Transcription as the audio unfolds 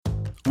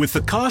With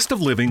the cost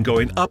of living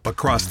going up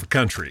across the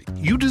country,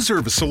 you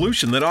deserve a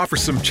solution that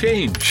offers some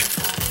change.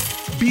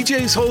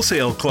 BJ's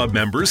Wholesale Club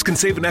members can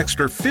save an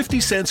extra 50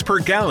 cents per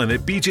gallon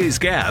at BJ's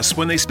Gas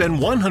when they spend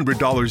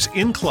 $100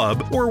 in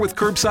club or with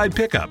curbside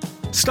pickup.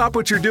 Stop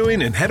what you're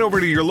doing and head over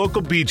to your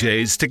local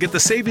BJ's to get the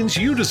savings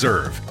you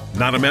deserve.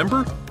 Not a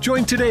member?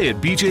 Join today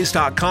at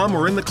bjs.com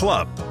or in the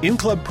club.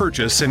 In-club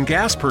purchase and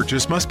gas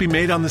purchase must be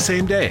made on the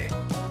same day.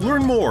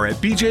 Learn more at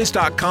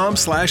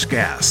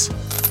bjs.com/gas.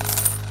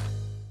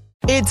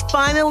 It's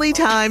finally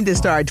time to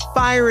start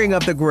firing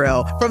up the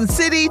grill. From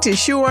city to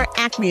shore,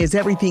 Acme is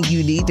everything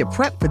you need to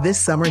prep for this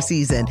summer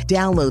season.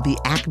 Download the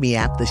Acme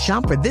app to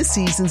shop for this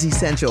season's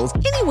essentials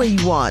any way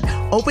you want.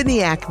 Open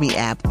the Acme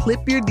app,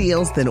 clip your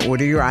deals, then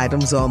order your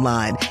items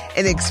online.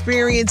 An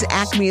experienced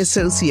Acme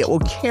associate will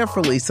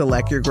carefully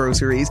select your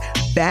groceries,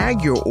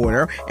 bag your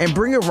order, and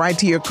bring it right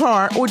to your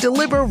car or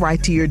deliver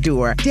right to your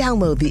door.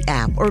 Download the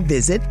app or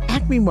visit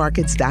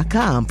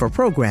acmemarkets.com for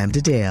program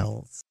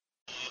details.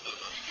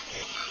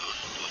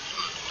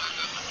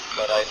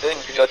 But I think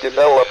the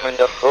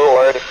development of full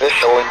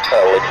artificial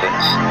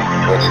intelligence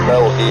will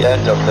spell the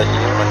end of the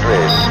human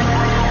race.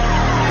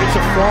 It's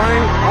a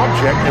flying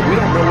object and we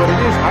don't know what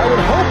it is. I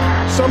would hope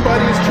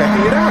somebody is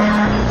checking it out.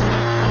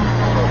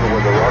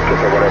 With the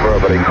rockets or whatever,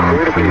 but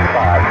incredibly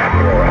fast,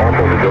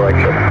 opposite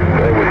direction.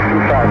 They were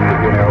too fast to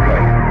be an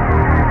airplane.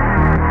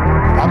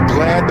 I'm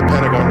glad the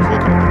Pentagon is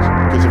looking at this,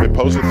 because if it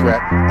poses a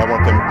threat, I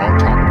want them on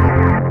top of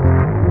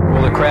it.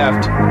 Well, the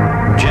craft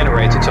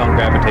generates its own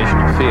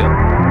gravitational field.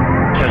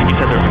 So you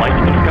said there's lights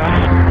in the sky?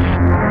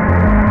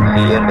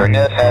 The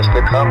internet has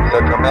become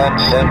the command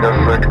center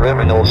for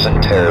criminals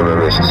and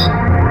terrorists.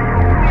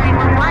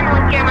 911,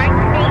 what's your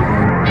emergency?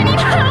 I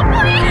need help,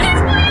 please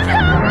help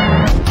me!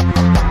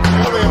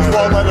 Aliens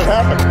won't let it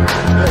happen.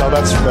 You know,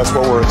 that's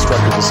what we're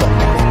instructed to say.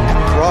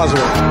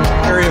 Roswell,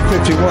 Area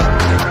 51.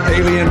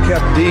 Alien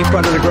kept deep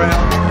under the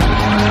ground.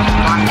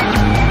 1,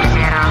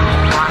 0,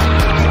 1,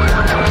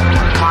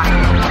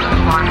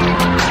 1,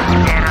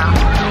 1, 0.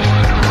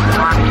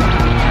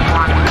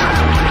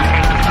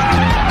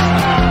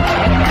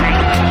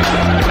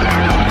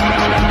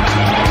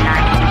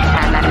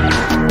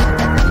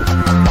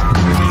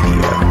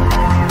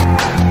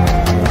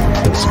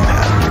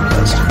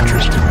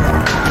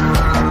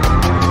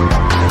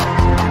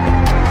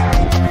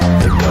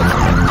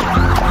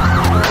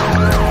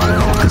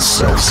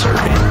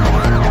 Self-serving.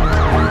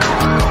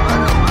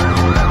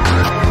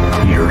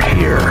 You're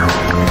here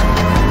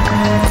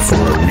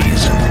for a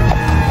reason.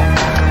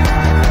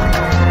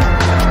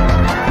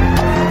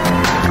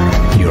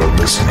 You're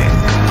listening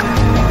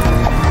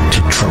to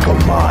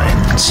Troubled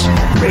Minds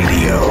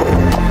Radio.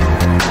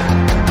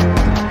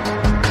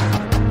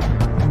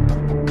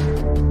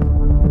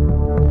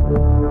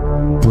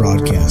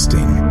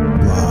 Broadcasting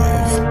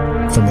live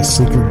from a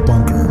secret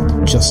bunker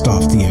just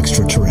off the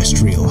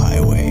extraterrestrial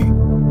highway.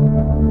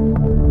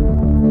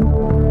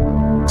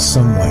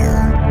 Somewhere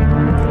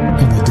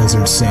in the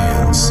desert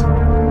sands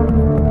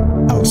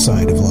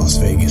outside of Las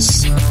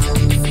Vegas.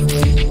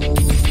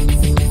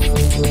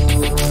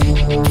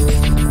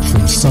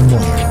 From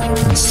somewhere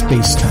in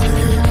space-time,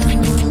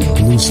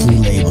 loosely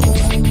labeled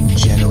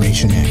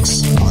Generation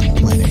X on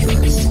planet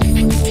Earth.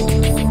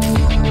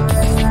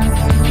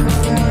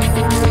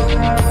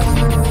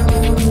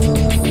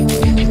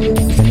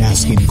 And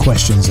asking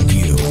questions of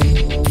you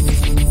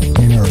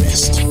in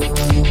earnest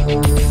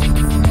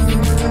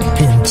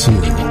into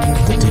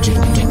the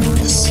digital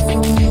darkness.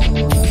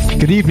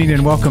 Good evening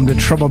and welcome to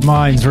Troubled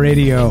Minds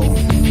Radio.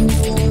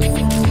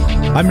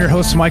 I'm your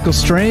host, Michael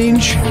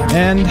Strange,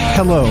 and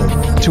hello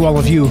to all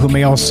of you who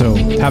may also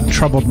have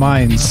troubled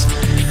minds.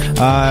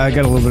 I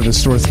got a little bit of a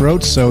sore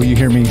throat, so you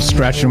hear me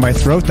scratching my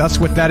throat. That's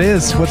what that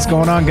is. What's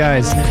going on,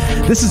 guys?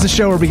 This is the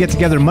show where we get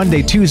together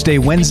Monday, Tuesday,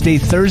 Wednesday,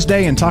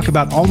 Thursday, and talk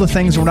about all the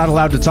things we're not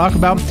allowed to talk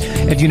about.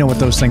 And you know what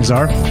those things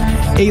are.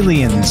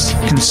 Aliens,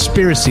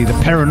 conspiracy, the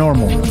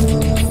paranormal,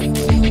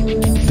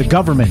 the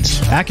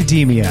government,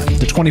 academia,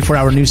 the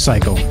 24-hour news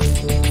cycle,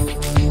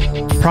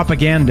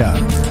 propaganda,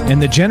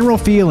 and the general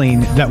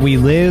feeling that we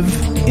live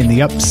in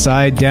the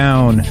upside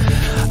down.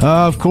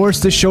 Of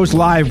course, this show's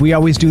live. We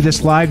always do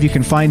this live. You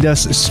can find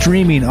us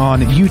streaming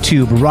on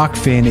YouTube,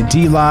 Rockfin,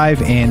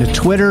 DLive, and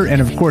Twitter.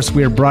 And of course,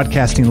 we are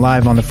broadcasting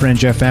live on the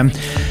Fringe FM.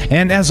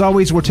 And as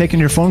always, we're taking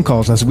your phone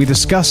calls as we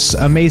discuss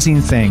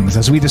amazing things,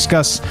 as we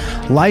discuss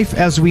life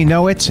as we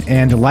know it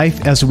and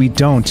life as we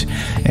don't,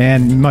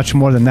 and much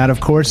more than that. Of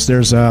course,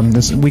 there's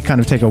we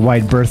kind of take a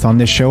wide berth on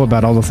this show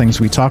about all the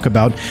things we talk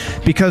about,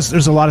 because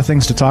there's a lot of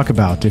things to talk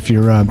about. If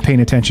you're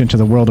paying attention to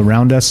the world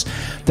around us,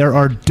 there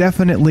are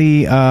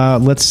definitely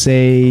let's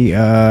say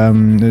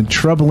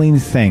troubling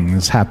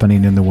things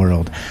happening in the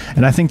world,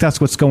 and I think that's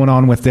what's going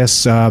on with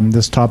this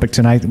this topic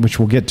tonight, which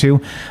we'll get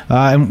to,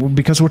 and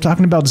because we're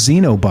talking about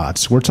Xenobots.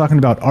 We're talking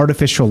about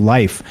artificial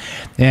life,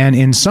 and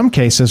in some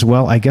cases,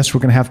 well, I guess we're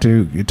going to have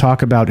to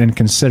talk about and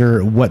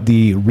consider what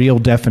the real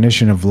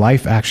definition of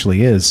life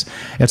actually is.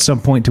 At some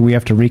point, do we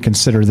have to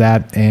reconsider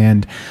that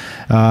and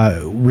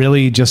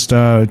really just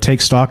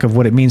take stock of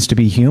what it means to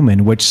be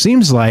human, which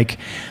seems like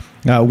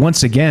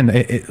once again,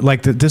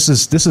 this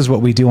is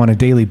what we do on a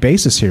daily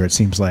basis here. It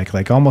seems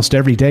like almost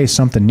every day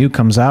something new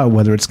comes out,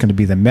 whether it's going to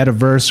be the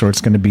metaverse or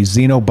it's going to be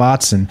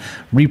Xenobots and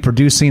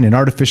reproducing and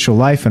artificial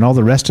life and all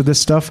the rest of this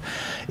stuff.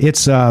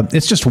 It's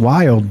just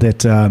wild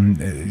that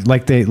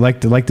like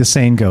the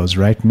saying goes,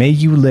 right? May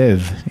you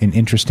live in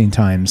interesting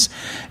times,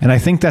 and I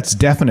think that's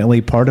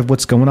definitely part of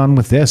what's going on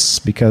with this,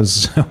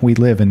 because we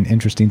live in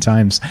interesting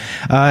times.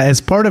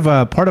 As part of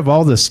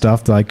all this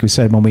stuff, like we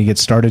said when we get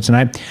started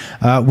tonight,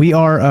 we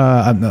are.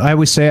 I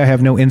always say I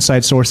have no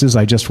inside sources.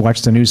 I just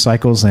watch the news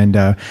cycles and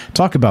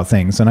talk about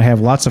things. And I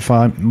have lots of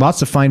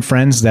fine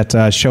friends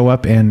that show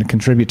up and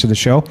contribute to the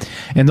show.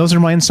 And those are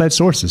my inside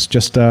sources,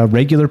 just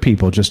regular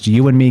people, just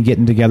you and me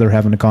getting together,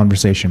 having a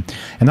conversation.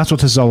 And that's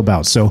what this is all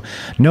about. So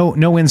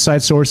no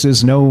inside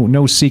sources,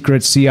 no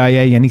secret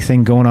CIA,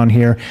 anything going on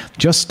here.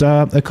 Just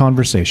a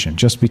conversation,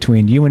 just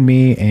between you and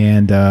me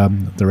and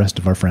the rest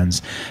of our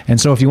friends.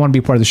 And so if you want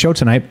to be part of the show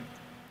tonight,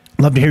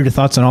 love to hear your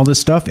thoughts on all this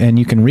stuff, and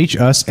you can reach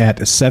us at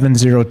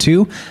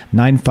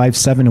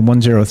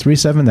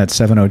 702-957-1037. That's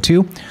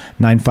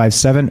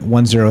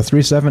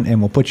 702-957-1037, and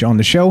we'll put you on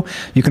the show.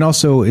 You can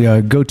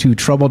also go to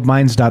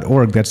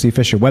troubledminds.org. That's the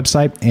official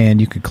website,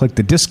 and you can click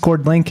the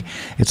Discord link.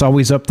 It's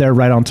always up there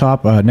right on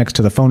top next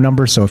to the phone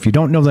number. So if you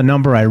don't know the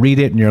number, I read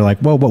it, and you're like,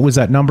 whoa, what was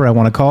that number I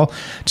want to call?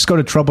 Just go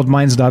to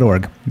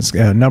troubledminds.org.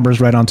 The number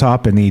is right on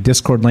top, and the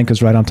Discord link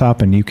is right on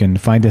top, and you can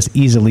find us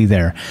easily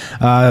there.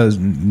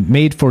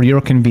 Made for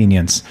your convenience.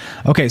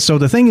 Okay, so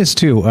the thing is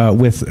too,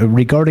 with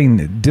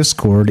regarding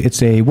Discord,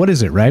 it's what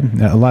is it, right?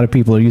 A lot of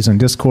people are using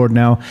Discord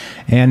now,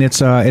 and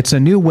it's a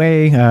new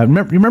way.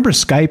 Remember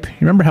Skype? You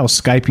remember how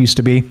Skype used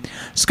to be?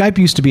 Skype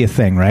used to be a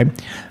thing, right?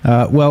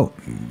 Well,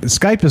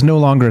 Skype is no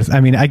longer.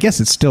 I mean, I guess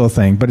it's still a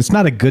thing, but it's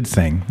not a good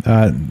thing.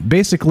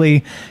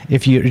 Basically,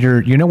 if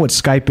you know what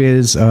Skype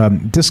is,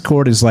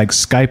 Discord is like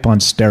Skype on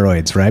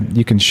steroids, right?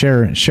 You can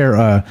share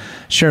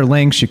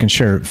links, you can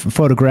share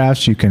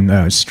photographs, you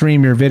can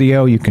stream your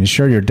video, you can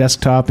share your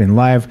desktop in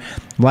live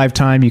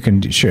time. You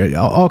can share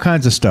all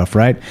kinds of stuff,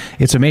 right?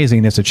 It's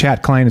amazing. It's a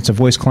chat client. It's a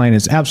voice client.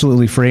 It's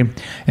absolutely free.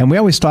 And we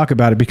always talk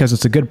about it because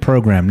it's a good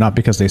program, not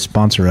because they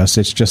sponsor us.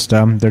 It's just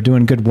they're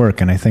doing good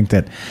work. And I think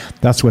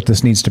that's what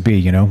this needs to be.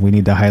 You know, we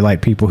need to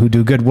highlight people who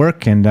do good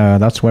work, and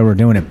that's why we're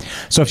doing it.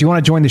 So if you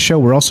want to join the show,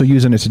 we're also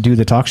using it to do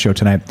the talk show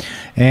tonight.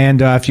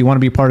 And if you want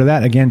to be part of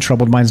that, again,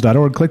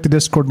 troubledminds.org, click the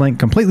Discord link,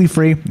 completely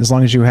free, as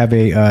long as you have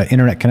a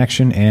internet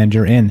connection and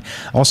you're in.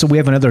 Also, we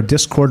have another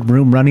Discord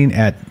room running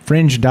at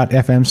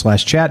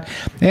fringe.fm/chat.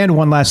 And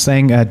one last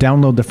thing,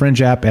 download the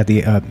Fringe app at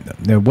the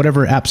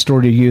whatever app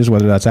store you use,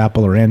 whether that's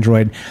Apple or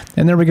Android.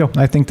 And there we go.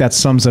 I think that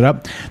sums it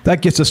up.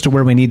 That gets us to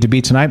where we need to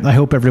be tonight. I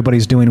hope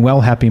everybody's doing well.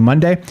 Happy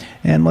Monday.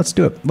 And let's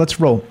do it. Let's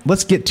roll.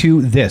 Let's get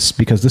to this,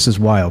 because this is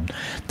wild.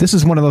 This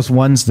is one of those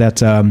ones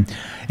that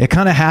it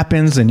kind of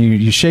happens and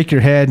you shake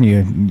your head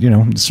and you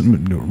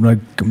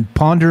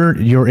ponder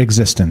your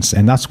existence.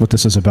 And that's what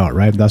this is about,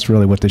 right? That's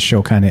really what this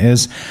show kind of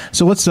is.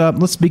 So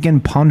let's begin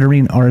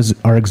pondering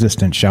our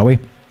existence, shall we?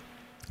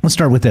 Let's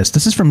start with this.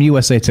 This is from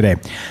USA Today,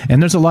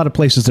 and there's a lot of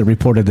places that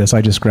reported this.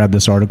 I just grabbed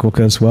this article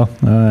because,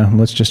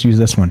 let's just use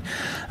this one.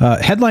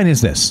 Headline is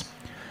this: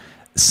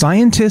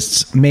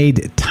 Scientists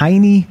made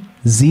tiny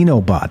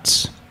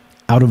Xenobots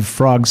out of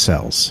frog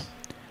cells.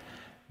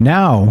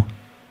 Now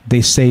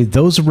they say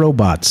those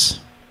robots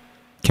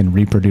can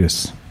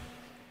reproduce.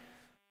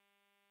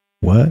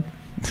 What?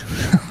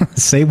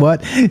 Say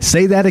what?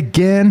 Say that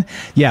again.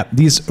 Yeah,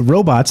 these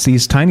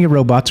tiny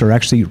robots are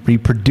actually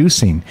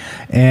reproducing,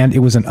 and it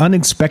was an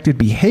unexpected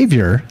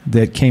behavior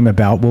that came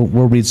about.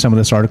 We'll read some of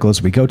this article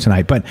as we go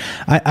tonight, but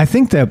I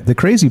think that the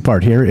crazy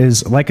part here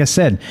is, like I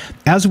said,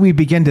 as we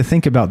begin to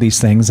think about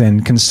these things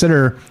and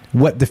consider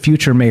what the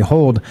future may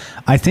hold,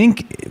 I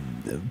think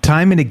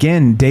time and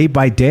again, day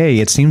by day,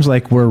 it seems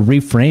like we're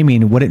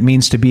reframing what it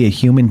means to be a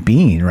human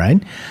being,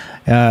 right?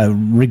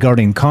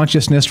 Regarding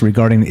consciousness,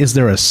 regarding is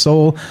there a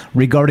soul,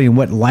 regarding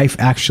what life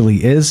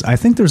actually is. I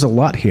think there's a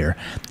lot here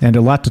and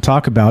a lot to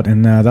talk about,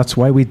 and that's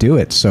why we do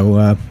it.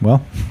 So,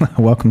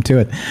 welcome to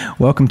it.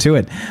 Welcome to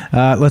it.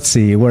 Let's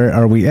see, where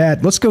are we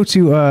at? Let's go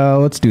to,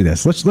 let's do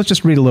this. Let's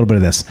just read a little bit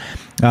of this.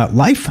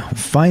 Life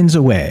finds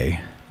a way.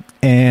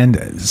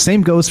 And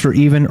same goes for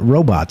even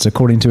robots,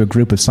 according to a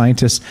group of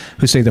scientists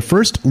who say the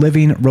first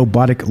living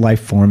robotic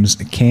life forms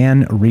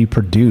can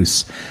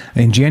reproduce.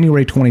 In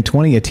January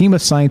 2020, a team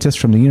of scientists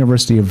from the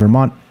University of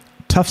Vermont,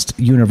 Tufts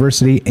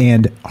University,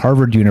 and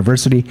Harvard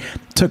University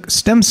took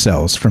stem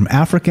cells from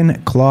African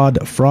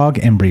clawed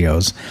frog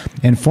embryos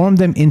and formed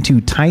them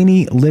into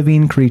tiny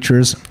living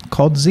creatures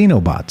called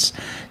Xenobots.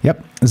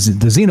 Yep,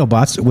 the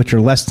Xenobots, which are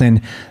less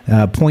than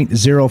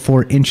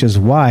 0.04 inches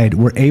wide,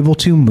 were able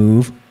to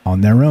move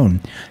on their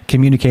own,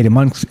 communicate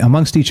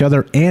amongst each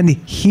other, and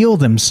heal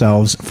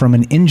themselves from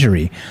an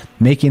injury,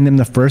 making them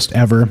the first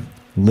ever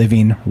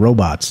living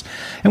robots.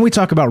 And we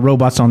talk about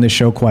robots on this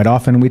show quite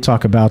often. We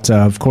talk about,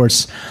 of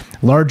course,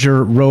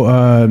 larger...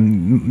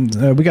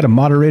 we got a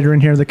moderator in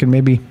here that can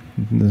maybe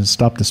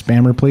stop the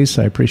spammer, please?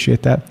 I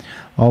appreciate that.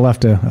 I'll have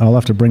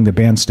to bring the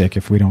band stick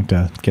if we don't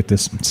get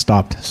this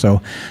stopped.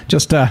 So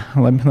just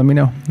let me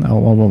know.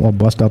 I'll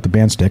bust out the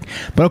band stick.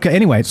 But okay,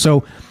 anyway,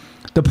 so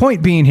the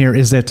point being here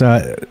is that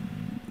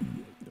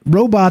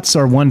robots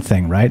are one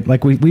thing, right?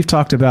 Like we've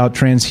talked about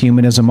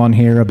transhumanism on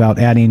here, about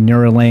adding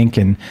Neuralink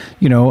and,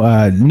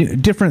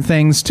 different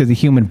things to the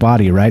human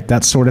body, right?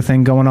 That sort of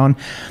thing going on.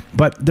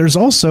 But there's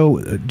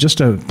also just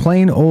a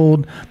plain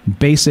old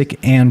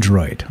basic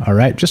android, all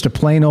right? Just a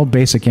plain old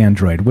basic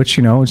android, which,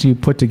 as you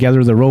put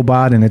together the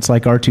robot and it's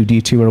like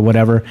R2-D2 or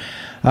whatever.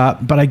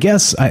 But I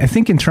guess, I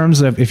think in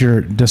terms of if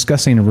you're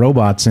discussing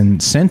robots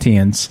and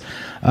sentience,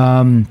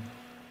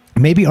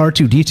 maybe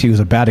R2-D2 is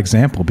a bad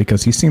example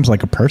because he seems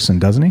like a person,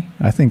 doesn't he?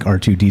 I think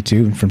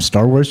R2-D2 from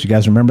Star Wars. You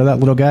guys remember that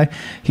little guy?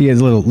 He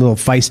is a little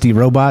feisty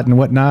robot and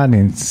whatnot,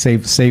 and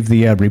save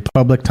the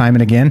Republic time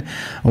and again,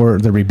 or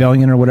the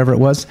rebellion or whatever it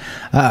was.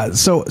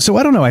 So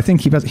I don't know. I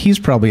think he's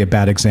probably a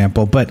bad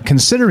example. But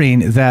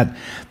considering that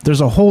there's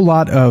a whole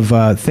lot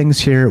of things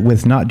here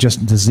with not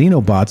just the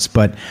Xenobots,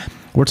 but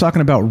we're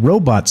talking about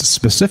robots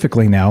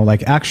specifically now,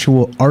 like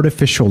actual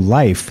artificial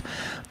life.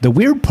 The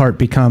weird part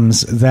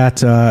becomes that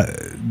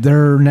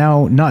they're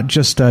now not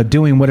just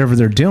doing whatever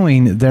they're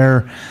doing;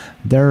 they're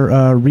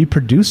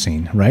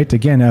reproducing. Right?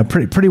 Again,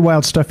 pretty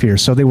wild stuff here.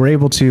 So they were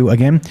able to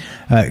again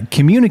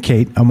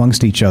communicate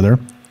amongst each other,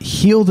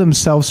 heal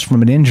themselves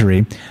from an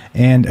injury,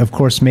 and of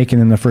course making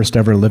them the first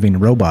ever living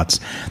robots.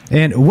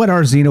 And what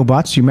are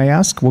Xenobots, you may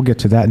ask? We'll get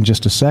to that in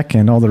just a sec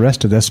and all the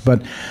rest of this.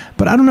 But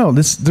I don't know.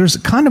 There's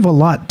kind of a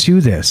lot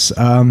to this.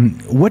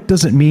 What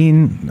does it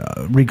mean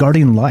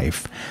regarding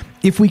life?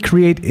 If we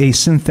create a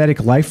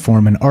synthetic life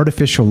form, an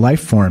artificial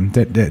life form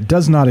that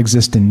does not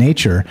exist in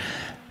nature,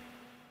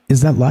 is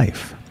that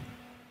life?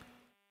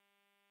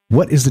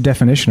 What is the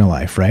definition of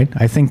life, right?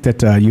 I think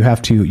that you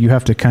have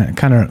to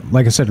kind of,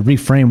 like I said,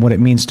 reframe what it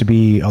means to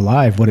be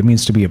alive, what it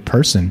means to be a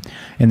person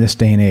in this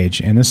day and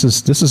age. And this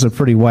is a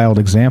pretty wild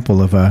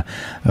example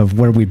of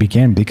where we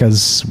begin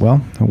because, well,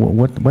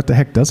 what the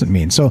heck does it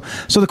mean? So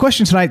the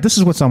question tonight, this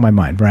is what's on my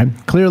mind, right?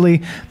 Clearly,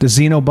 the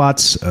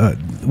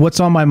Xenobots, what's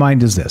on my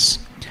mind is this.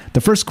 The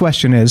first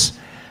question is,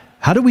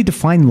 how do we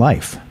define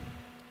life?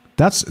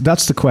 That's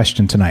the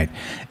question tonight.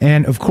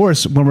 And of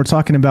course, when we're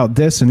talking about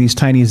this and these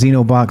tiny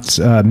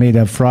Xenobots made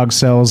of frog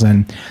cells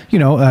and,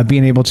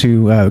 being able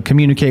to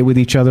communicate with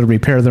each other,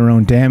 repair their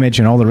own damage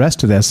and all the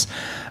rest of this,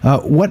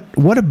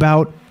 what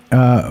about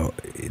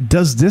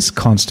does this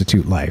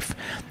constitute life?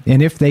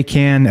 And if they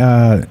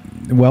can,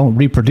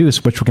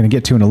 reproduce, which we're going to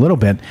get to in a little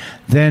bit,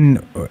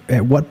 then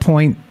at what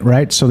point,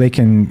 right? So they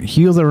can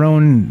heal their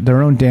own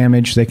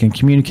damage, they can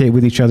communicate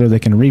with each other, they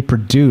can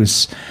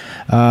reproduce.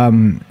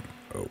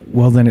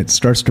 Well, then it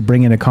starts to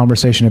bring in a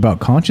conversation about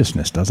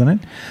consciousness, doesn't it?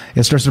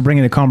 It starts to bring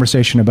in a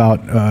conversation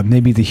about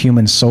maybe the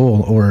human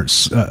soul or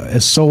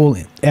a soul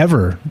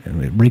ever,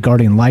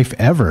 regarding life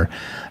ever.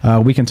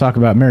 We can talk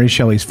about Mary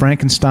Shelley's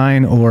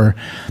Frankenstein or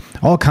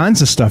all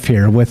kinds of stuff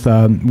here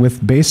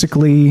with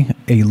basically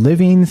a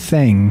living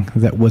thing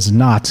that was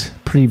not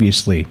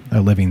previously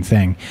a living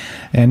thing.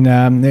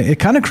 And it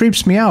kind of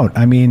creeps me out.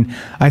 I mean,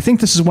 I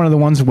think this is one of the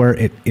ones where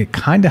it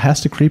kind of has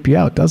to creep you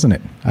out, doesn't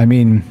it? I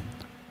mean,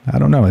 I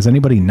don't know. Is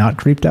anybody not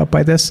creeped out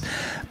by this?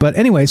 But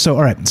anyway, so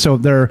all right. So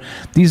they're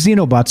these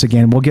Xenobots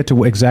again. We'll get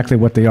to exactly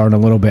what they are in a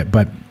little bit.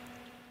 But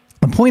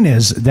the point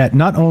is that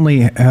not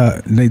only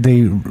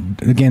they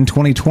again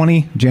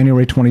 2020,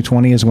 January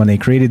 2020 is when they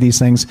created these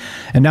things,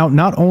 and now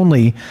not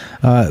only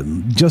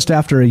just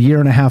after a year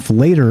and a half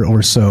later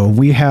or so,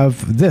 we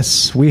have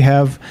this. We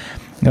have.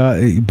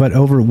 But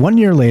over 1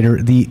 year later,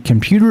 the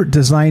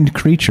computer-designed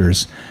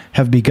creatures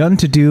have begun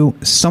to do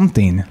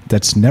something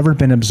that's never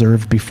been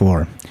observed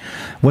before.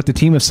 What the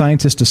team of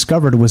scientists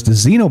discovered was the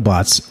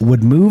Xenobots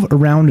would move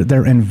around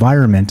their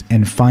environment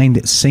and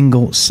find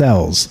single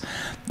cells.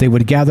 They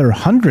would gather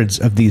hundreds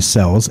of these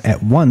cells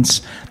at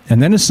once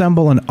and then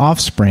assemble an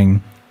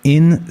offspring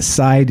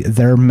inside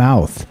their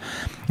mouth.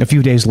 A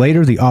few days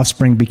later, the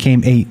offspring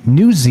became a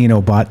new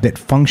Xenobot that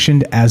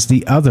functioned as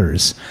the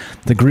others.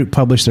 The group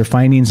published their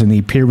findings in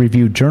the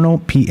peer-reviewed journal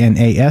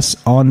PNAS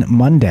on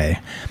Monday.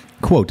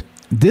 Quote,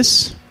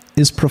 "This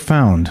is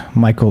profound,"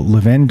 Michael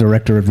Levin,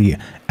 director of the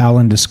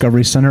Allen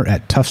Discovery Center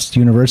at Tufts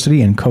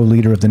University and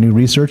co-leader of the new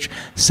research,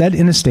 said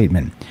in a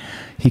statement.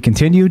 He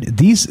continued,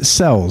 "These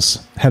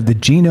cells have the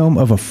genome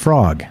of a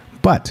frog,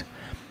 but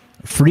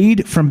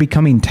freed from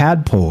becoming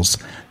tadpoles,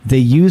 they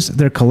use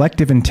their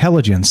collective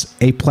intelligence,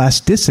 a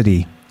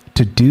plasticity,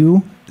 to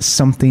do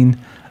something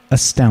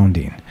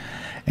astounding."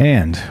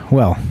 And,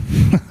 well,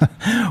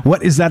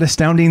 what is that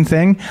astounding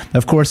thing?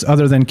 Of course,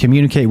 other than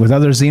communicate with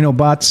other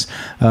Xenobots,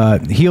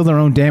 heal their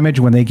own damage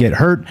when they get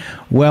hurt,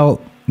 well,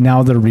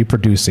 now they're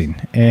reproducing.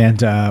 And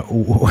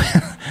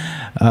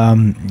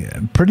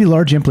pretty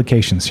large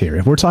implications here.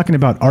 If we're talking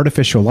about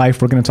artificial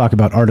life, we're going to talk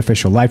about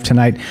artificial life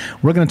tonight.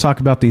 We're going to talk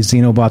about these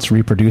Xenobots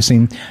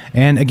reproducing.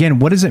 And again,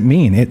 what does it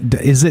mean?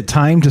 Is it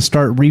time to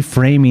start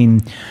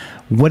reframing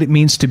what it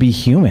means to be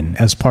human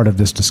as part of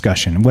this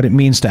discussion, what it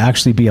means to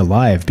actually be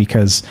alive?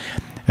 Because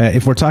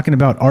If we're talking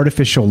about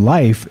artificial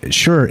life,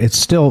 sure, it's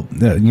still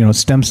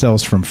stem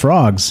cells from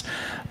frogs,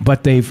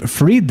 but they've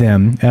freed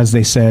them, as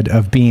they said,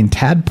 of being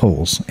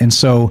tadpoles, and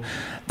so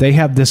they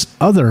have this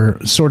other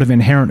sort of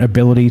inherent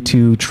ability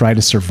to try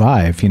to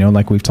survive,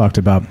 like we've talked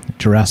about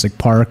Jurassic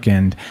Park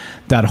and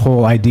that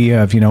whole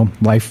idea of,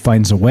 life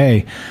finds a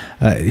way.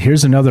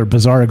 Here's another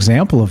bizarre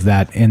example of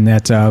that, in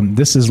that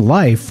this is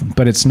life,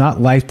 but it's not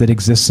life that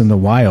exists in the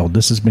wild.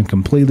 This has been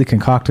completely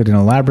concocted in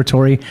a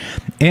laboratory,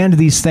 and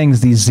these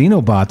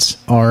Xenobots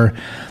are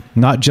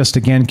not just,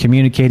 again,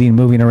 communicating,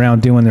 moving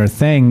around, doing their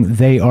thing.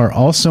 They are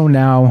also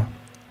now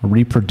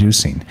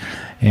reproducing.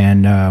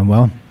 And,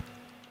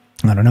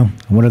 I don't know.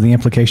 What are the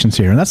implications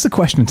here? And that's the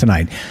question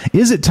tonight.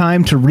 Is it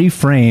time to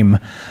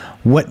reframe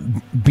what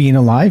being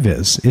alive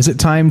is? Is it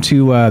time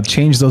to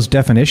change those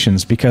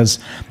definitions? Because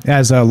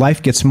as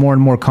life gets more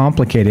and more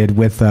complicated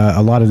with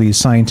a lot of these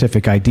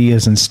scientific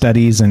ideas and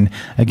studies, and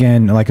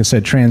again, like I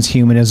said,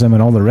 transhumanism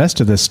and all the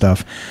rest of this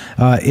stuff,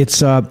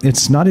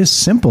 it's not as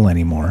simple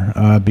anymore.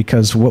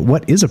 Because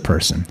what is a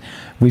person?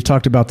 We've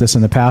talked about this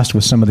in the past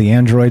with some of the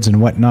androids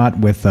and whatnot.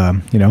 With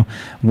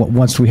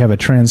once we have a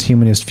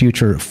transhumanist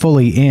future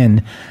fully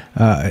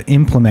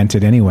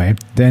implemented anyway,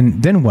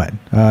 then what?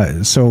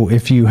 So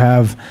if you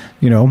have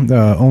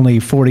only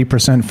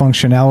 40%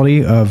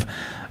 functionality of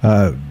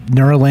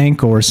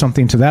Neuralink or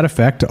something to that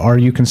effect, are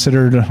you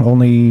considered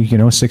only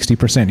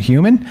 60%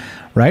 human?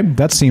 Right?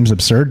 That seems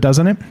absurd,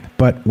 doesn't it?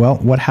 But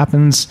what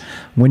happens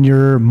when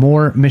you're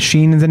more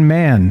machine than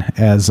man,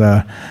 as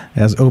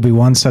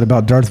Obi-Wan said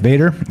about Darth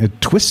Vader,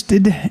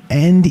 twisted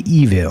and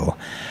evil?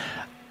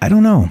 I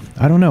don't know.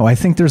 I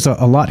think there's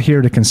a lot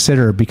here to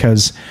consider,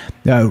 because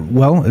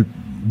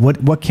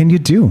what can you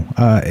do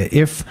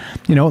if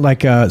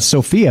like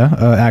Sophia,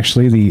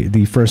 actually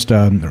the first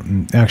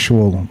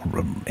actual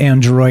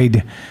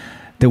android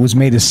that was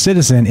made a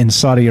citizen in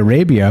Saudi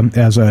Arabia,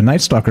 as a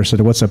Night Stalker said,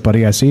 "What's up,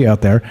 buddy? I see you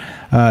out there."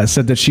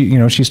 Said that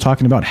she's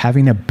talking about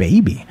having a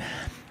baby.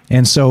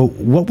 And so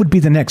what would be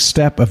the next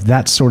step of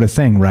that sort of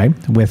thing, right?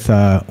 With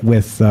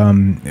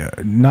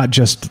not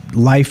just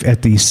life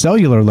at the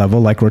cellular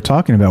level, like we're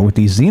talking about with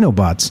these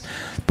Xenobots,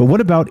 but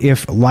what about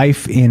if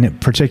life in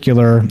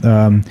particular,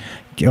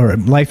 or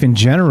life in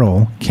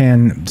general,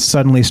 can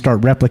suddenly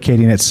start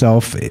replicating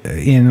itself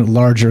in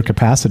larger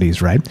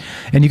capacities, right?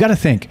 And you got to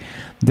think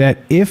that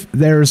if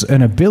there's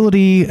an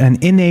ability, an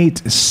innate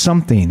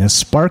something, a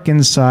spark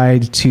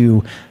inside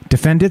to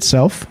defend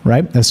itself,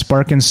 right? A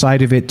spark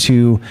inside of it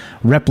to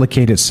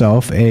replicate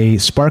itself, a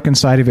spark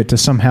inside of it to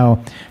somehow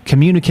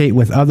communicate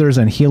with others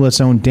and heal its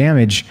own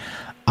damage,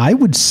 I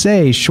would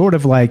say, short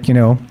of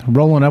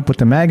rolling up with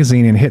the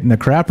magazine and hitting the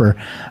crapper,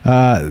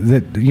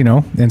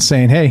 and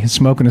saying, "Hey,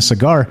 smoking a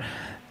cigar,"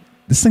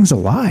 this thing's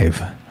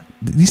alive.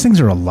 These things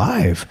are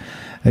alive.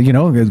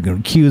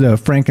 Cue the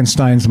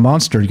Frankenstein's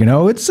monster.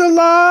 It's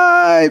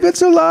alive.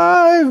 It's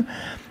alive.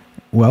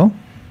 Well,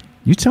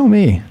 you tell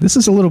me. This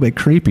is a little bit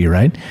creepy,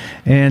 right?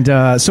 And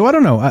so I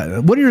don't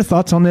know. What are your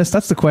thoughts on this?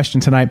 That's the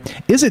question tonight.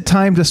 Is it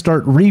time to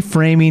start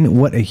reframing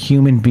what a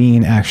human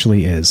being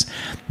actually is?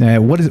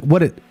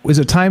 Is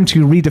it time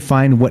to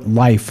redefine what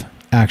life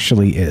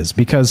actually is?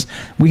 Because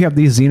we have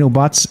these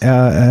Xenobots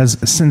as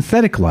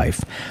synthetic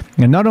life.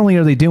 And not only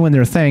are they doing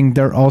their thing,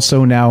 they're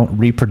also now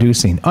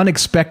reproducing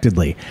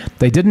unexpectedly.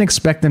 They didn't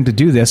expect them to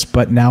do this,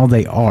 but now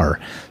they are.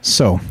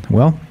 So,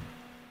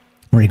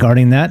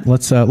 regarding that,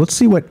 let's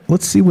see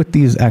what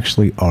these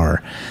actually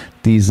are.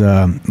 These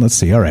let's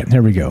see. All right,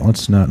 here we go.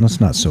 Let's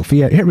not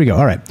Sophia. Here we go.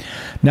 All right.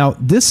 Now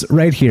this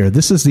right here,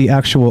 this is the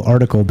actual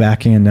article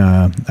back in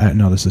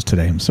no, this is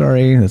today. I'm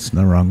sorry, that's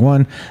the wrong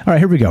one. All right,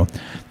 here we go.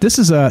 This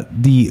is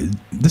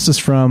this is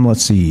from,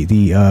 let's see,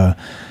 the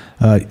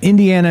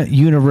Indiana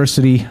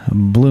University,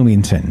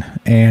 Bloomington,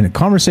 and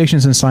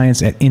Conversations in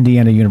Science at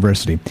Indiana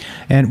University.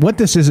 And what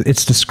this is,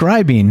 it's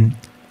describing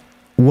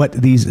what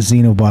these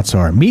Xenobots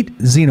are. Meet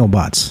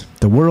Xenobots,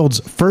 the world's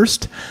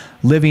first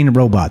living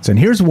robots. And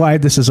here's why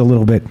this is a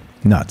little bit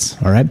nuts,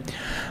 all right?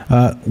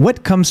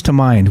 What comes to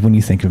mind when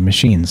you think of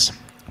machines?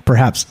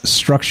 Perhaps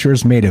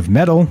structures made of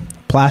metal,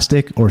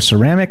 plastic, or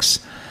ceramics?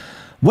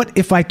 What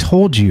if I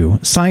told you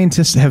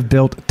scientists have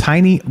built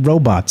tiny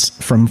robots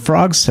from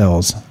frog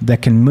cells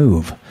that can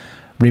move,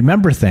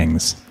 remember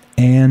things,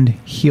 and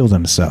heal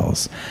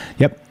themselves?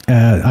 Yep.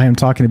 I am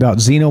talking about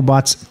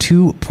Xenobots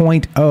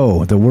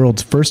 2.0, the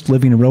world's first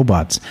living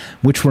robots,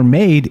 which were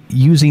made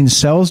using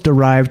cells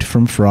derived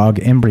from frog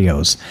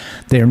embryos.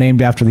 They are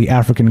named after the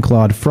African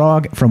clawed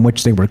frog from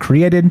which they were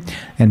created,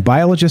 and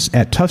biologists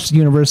at Tufts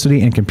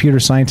University and computer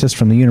scientists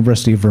from the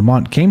University of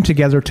Vermont came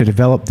together to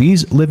develop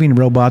these living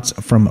robots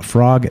from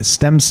frog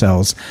stem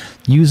cells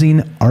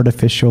using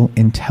artificial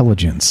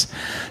intelligence.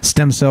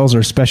 Stem cells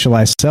are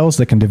specialized cells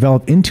that can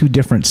develop into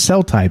different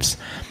cell types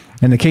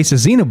In the case of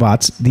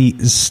Xenobots, the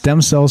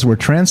stem cells were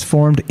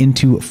transformed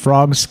into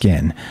frog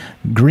skin,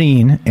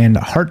 green, and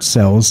heart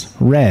cells,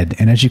 red.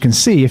 And as you can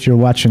see, if you're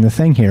watching the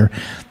thing here,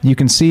 you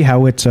can see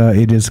how it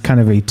is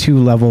kind of a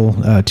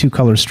two-level,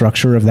 two-color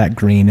structure of that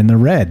green and the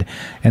red.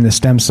 And the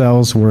stem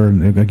cells were,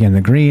 again,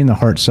 the green, the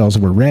heart cells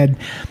were red.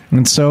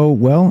 And so,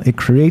 well, it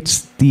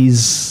creates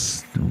these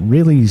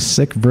really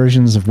sick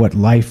versions of what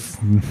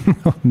life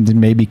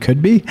maybe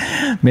could be,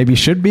 maybe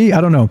should be. I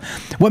don't know.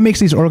 What makes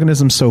these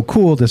organisms so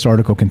cool, this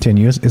article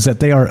continues, is that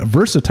they are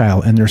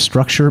versatile in their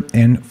structure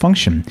and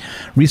function.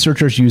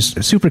 Researchers used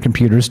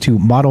supercomputers to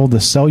model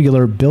the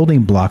cellular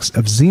building blocks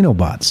of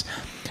Xenobots.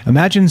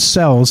 Imagine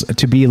cells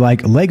to be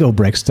like Lego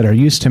bricks that are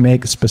used to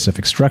make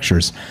specific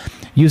structures.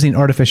 Using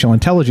artificial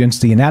intelligence,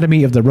 the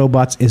anatomy of the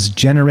robots is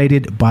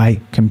generated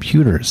by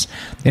computers.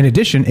 In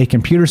addition, a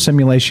computer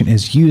simulation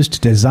is used to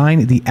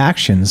design the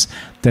actions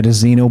that a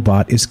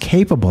Xenobot is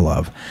capable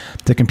of.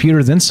 The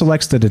computer then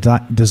selects the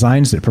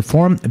designs that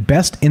perform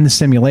best in the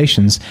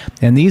simulations,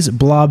 and these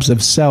blobs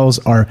of cells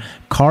are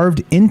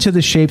carved into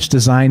the shapes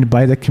designed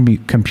by the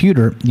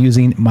computer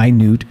using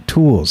minute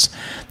tools.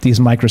 These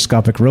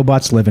microscopic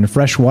robots live in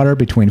fresh water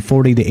between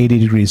 40 to 80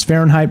 degrees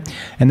Fahrenheit,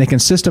 and they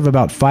consist of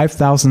about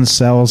 5,000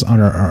 cells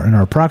and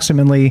are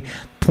approximately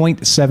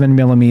 0.7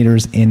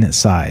 millimeters in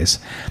size.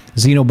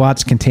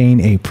 Xenobots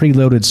contain a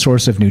preloaded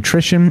source of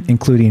nutrition,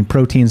 including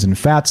proteins and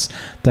fats,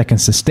 that can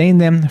sustain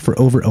them for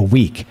over a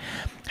week.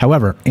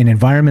 However, in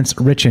environments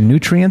rich in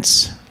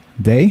nutrients,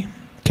 they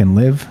can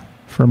live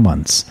for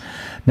months.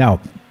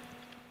 Now,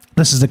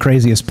 this is the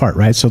craziest part,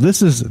 right? So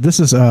this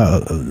is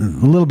a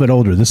little bit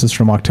older. This is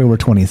from October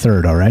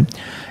 23rd, all right?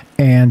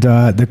 And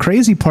the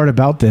crazy part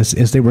about this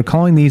is they were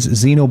calling these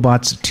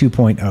Xenobots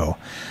 2.0.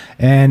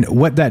 And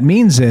what that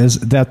means is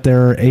that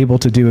they're able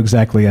to do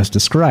exactly as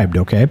described,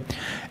 okay?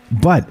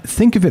 But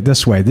think of it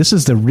this way. This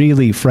is the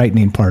really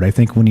frightening part, I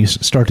think, when you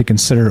start to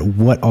consider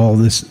what all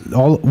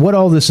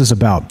this is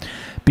about.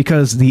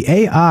 Because the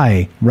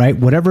AI, right,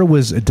 whatever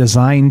was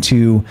designed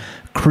to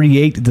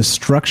create the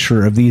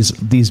structure of these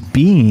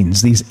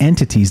beings, these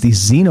entities, these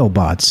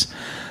Xenobots,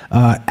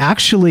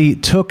 actually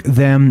took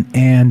them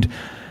and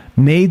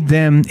made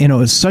them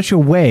in such a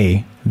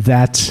way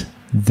that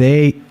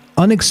they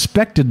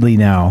unexpectedly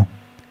now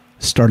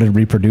started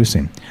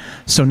reproducing.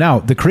 So now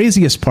the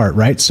craziest part,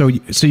 right? So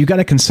you got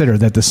to consider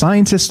that the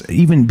scientists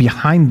even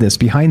behind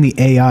the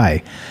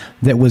AI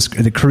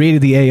that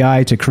created the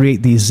AI to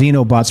create these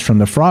Xenobots from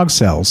the frog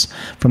cells,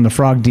 from the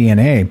frog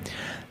DNA,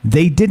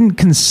 they didn't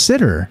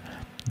consider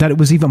that it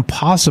was even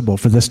possible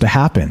for this to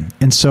happen.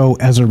 And so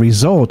as a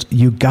result,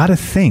 you got to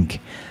think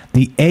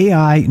the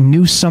AI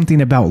knew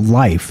something about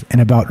life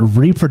and about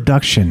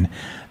reproduction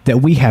that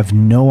we have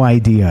no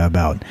idea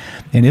about.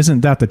 And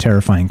isn't that the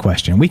terrifying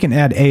question? We can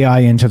add AI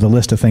into the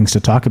list of things to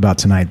talk about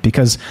tonight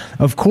because,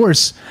 of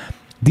course,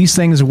 these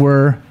things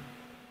were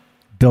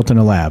built in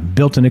a lab,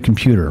 built in a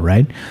computer,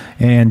 right?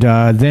 And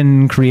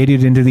then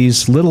created into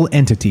these little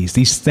entities,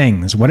 these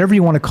things, whatever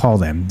you want to call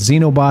them.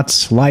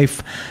 Xenobots,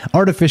 life,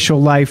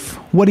 artificial life.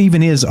 What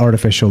even is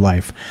artificial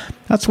life?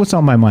 That's what's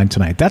on my mind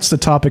tonight. That's the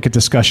topic of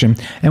discussion.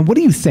 And what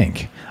do you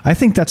think? I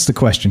think that's the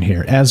question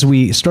here. As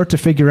we start to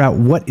figure out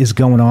what is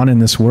going on in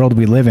this world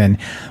we live in,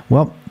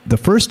 well, the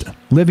first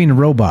living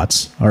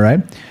robots, all right,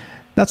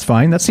 that's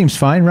fine. That seems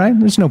fine, right?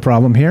 There's no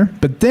problem here.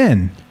 But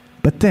then,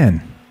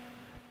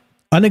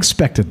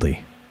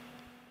 unexpectedly,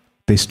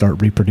 they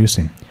start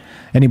reproducing.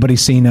 Anybody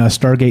seen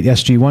Stargate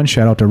SG-1?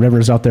 Shout out to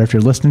Rivers out there if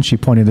you're listening. She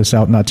pointed this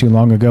out not too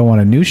long ago on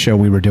a news show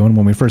we were doing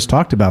when we first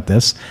talked about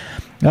this.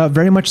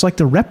 Very much like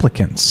the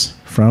replicants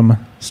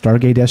from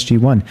Stargate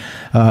SG-1.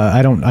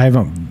 I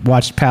haven't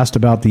watched past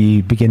about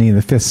the beginning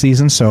of the 5th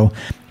season, so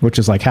which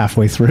is like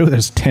halfway through.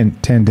 There's 10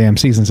 damn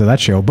seasons of that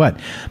show. But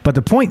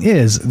the point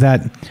is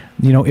that,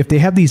 if they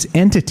have these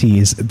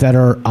entities that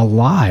are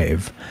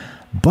alive,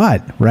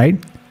 but,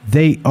 right,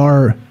 they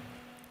are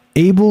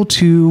able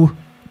to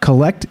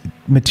collect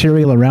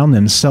material around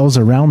them, cells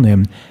around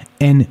them,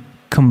 and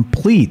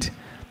complete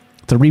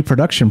the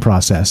reproduction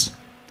process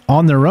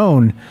on their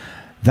own.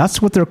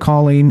 That's what they're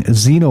calling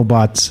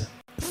Xenobots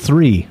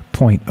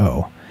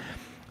 3.0.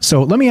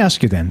 So let me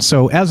ask you then.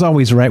 So as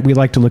always, right, we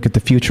like to look at the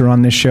future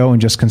on this show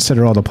and just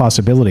consider all the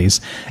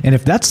possibilities. And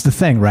if that's the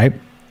thing, right,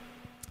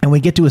 and we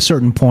get to a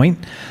certain point,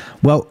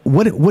 well,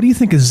 what do you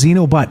think a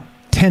Xenobot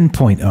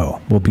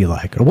 10.0 will be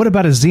like? Or what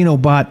about a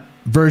Xenobot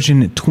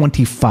version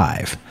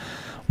 25?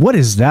 What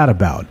is that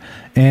about?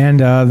 And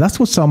that's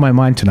what's on my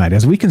mind tonight.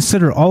 As we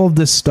consider all of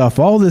this stuff,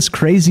 all this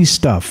crazy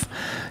stuff.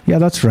 Yeah,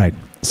 that's right.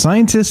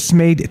 Scientists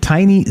made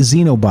tiny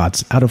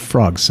Xenobots out of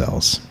frog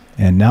cells.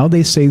 And now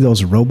they say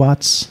those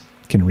robots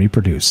can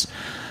reproduce.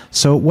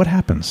 So what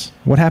happens?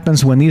 What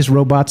happens when these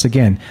robots,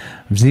 again,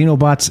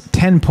 Xenobots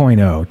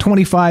 10.0,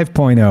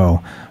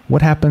 25.0,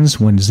 what happens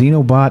when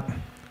Xenobot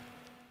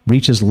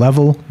reaches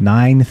level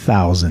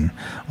 9,000?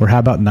 Or how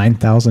about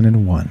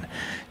 9,001?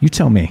 You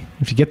tell me.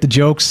 If you get the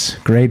jokes,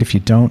 great. If you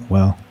don't,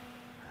 well,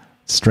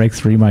 strike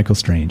 3, Michael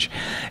Strange.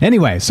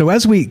 Anyway, so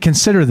as we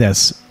consider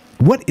this,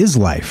 what is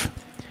life?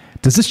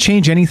 Does this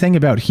change anything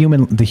about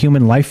the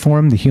human life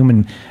form,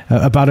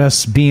 about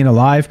us being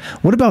alive?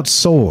 What about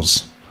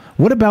souls?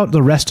 What about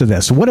the rest of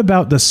this? What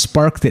about the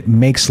spark that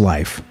makes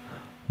life?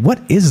 What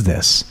is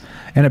this?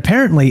 And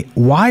apparently,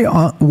 why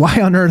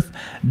on earth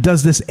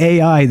does this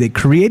AI that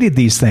created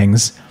these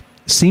things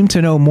seem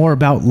to know more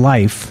about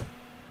life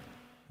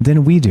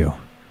than we do?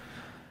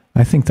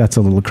 I think that's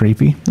a little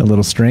creepy, a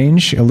little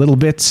strange, a little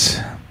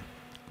bit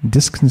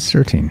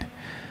disconcerting,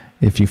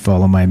 if you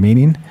follow my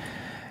meaning.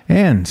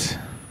 And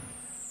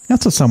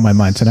that's what's on my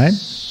mind tonight.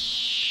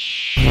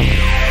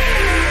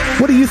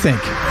 What do you think?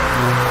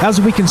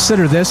 As we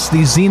consider this,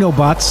 these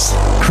Xenobots,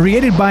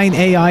 created by an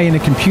AI in a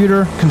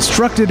computer,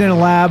 constructed in a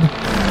lab,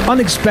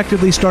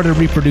 unexpectedly started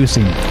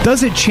reproducing.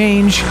 Does it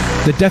change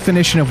the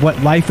definition of what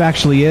life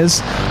actually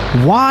is?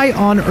 Why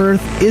on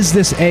earth is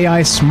this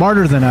AI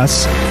smarter than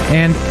us?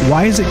 And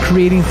why is it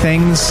creating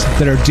things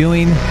that are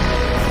doing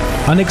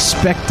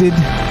unexpected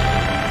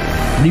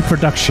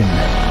reproduction?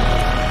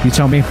 You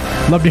tell me.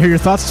 Love to hear your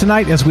thoughts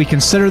tonight as we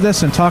consider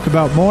this and talk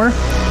about more.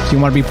 If you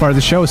want to be part of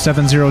the show,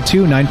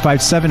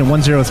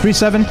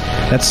 702-957-1037.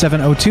 That's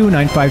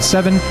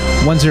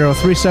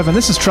 702-957-1037.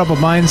 This is Troubled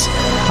Minds.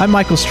 I'm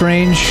Michael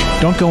Strange.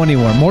 Don't go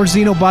anywhere. More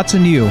Xenobots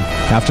and you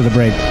after the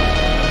break.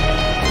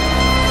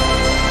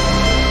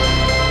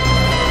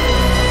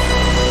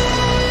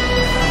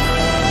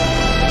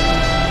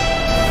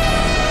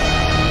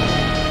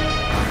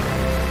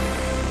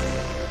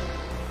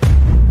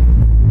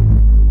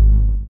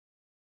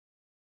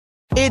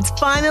 It's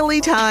finally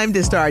time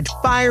to start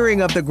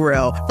firing up the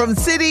grill. From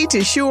city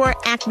to shore,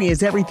 Acme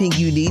is everything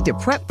you need to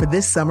prep for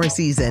this summer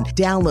season.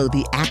 Download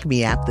the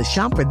Acme app to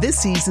shop for this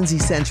season's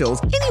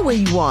essentials any way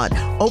you want.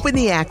 Open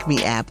the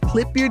Acme app,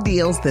 clip your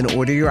deals, then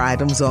order your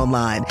items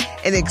online.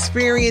 An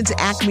experienced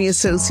Acme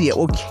associate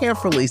will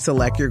carefully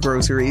select your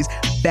groceries,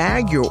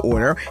 bag your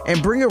order,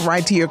 and bring it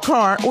right to your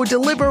car or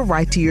deliver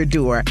right to your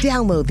door.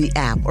 Download the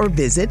app or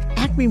visit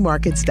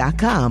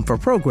acmemarkets.com for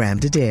program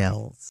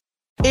details.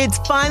 It's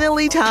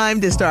finally time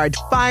to start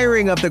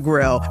firing up the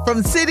grill.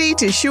 From city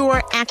to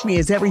shore, Acme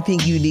is everything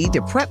you need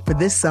to prep for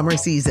this summer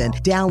season.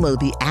 Download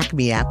the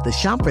Acme app to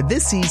shop for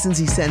this season's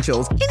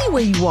essentials any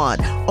way you want.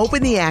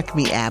 Open the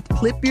Acme app,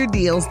 clip your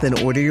deals, then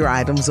order your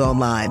items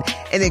online.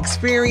 An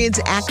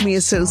experienced Acme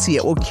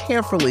associate will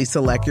carefully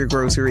select your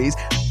groceries,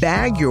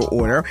 bag your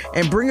order,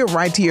 and bring it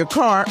right to your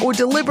car or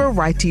deliver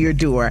right to your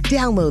door.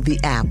 Download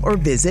the app or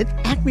visit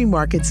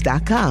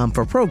acmemarkets.com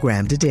for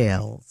program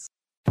details.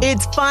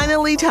 It's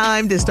finally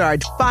time to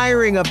start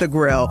firing up the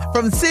grill.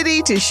 From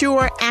city to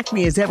shore,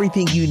 Acme is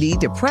everything you need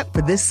to prep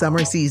for this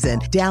summer season.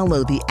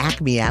 Download the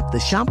Acme app to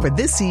shop for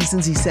this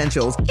season's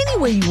essentials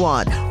any way you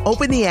want.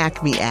 Open the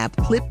Acme app,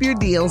 clip your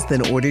deals,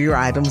 then order your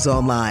items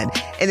online.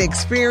 An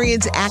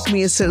experienced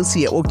Acme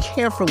associate will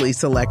carefully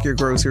select your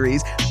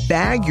groceries,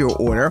 bag your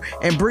order,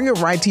 and bring it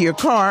right to your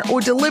car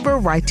or deliver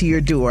right to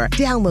your door.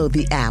 Download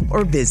the app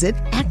or visit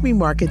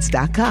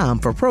acmemarkets.com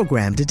for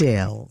program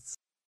details.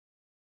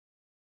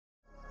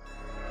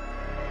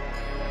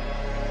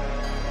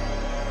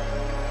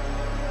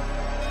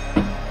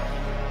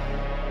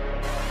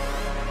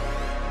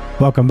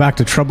 Welcome back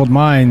to Troubled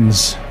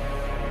Minds.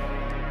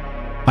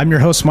 I'm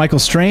your host, Michael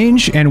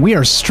Strange, and we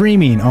are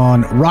streaming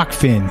on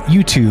Rockfin,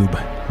 YouTube,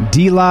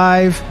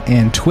 DLive,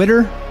 and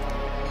Twitter.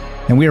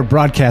 And we are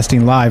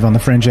broadcasting live on the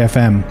Fringe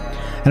FM.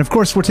 And of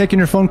course, we're taking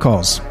your phone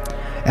calls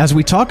as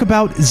we talk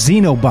about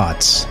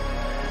Xenobots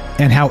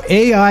and how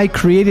AI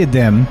created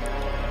them.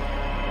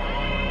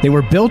 They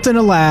were built in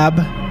a lab,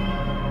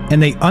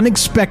 and they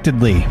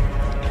unexpectedly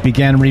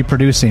began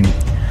reproducing.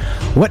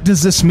 What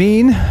does this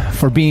mean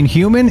for being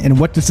human, and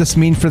what does this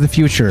mean for the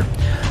future?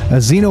 A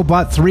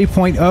Xenobot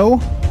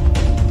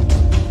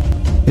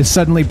 3.0 is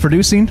suddenly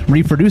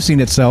reproducing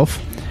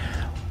itself.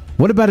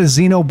 What about a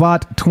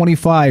Xenobot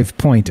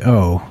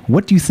 25.0?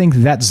 What do you think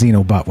that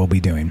Xenobot will be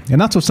doing? And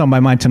that's what's on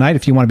my mind tonight.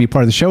 If you want to be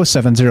part of the show,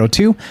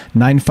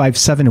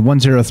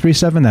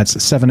 702-957-1037. That's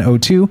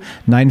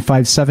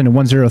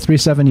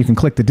 702-957-1037. You can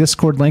click the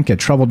Discord link at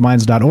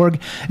troubledminds.org,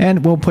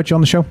 and we'll put you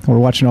on the show. We're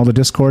watching all the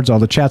Discords, all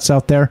the chats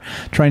out there,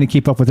 trying to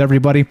keep up with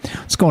everybody.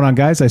 What's going on,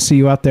 guys? I see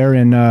you out there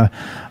in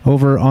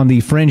over on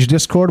the Fringe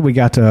Discord. We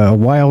got a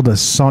wild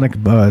Sonic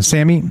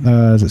Sammy.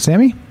 Is it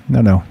Sammy?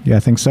 No. Yeah, I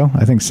think so.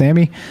 I think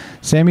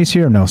Sammy's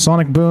here. No,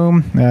 Sonic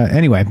Boom.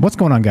 Anyway, what's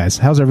going on, guys?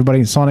 How's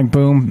everybody? Sonic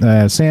Boom,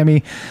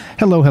 Sammy.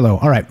 Hello.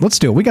 All right, let's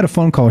do it. We got a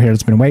phone call here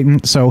that's been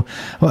waiting. So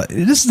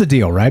this is the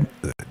deal, right?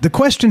 The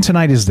question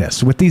tonight is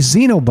this. With these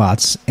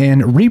Xenobots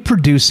and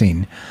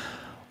reproducing,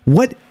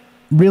 what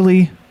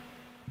really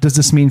does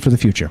this mean for the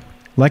future?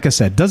 Like I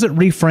said, does it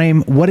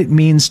reframe what it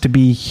means to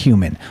be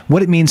human,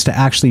 what it means to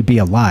actually be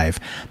alive?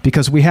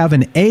 Because we have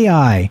an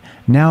AI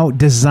now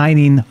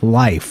designing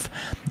life,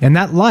 and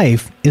that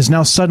life is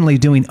now suddenly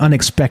doing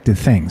unexpected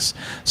things.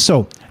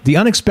 So the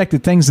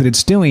unexpected things that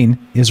it's doing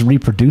is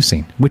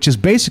reproducing, which is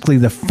basically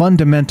the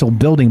fundamental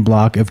building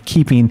block of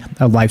keeping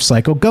a life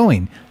cycle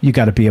going. You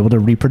got to be able to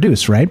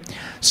reproduce, right?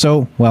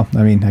 So, well,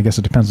 I mean, I guess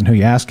it depends on who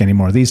you ask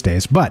anymore these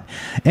days. But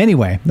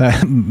anyway,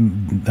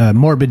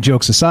 morbid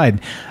jokes aside,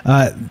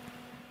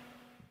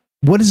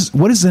 what is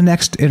the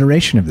next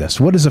iteration of this?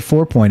 What is a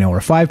 4.0 or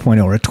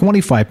 5.0 or a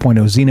 25.0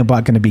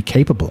 Xenobot going to be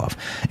capable of?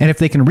 And if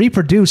they can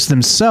reproduce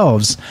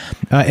themselves,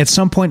 at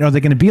some point, are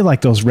they going to be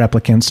like those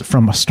replicants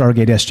from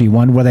Stargate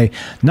SG-1, where they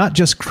not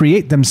just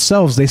create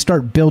themselves, they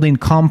start building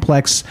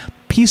complex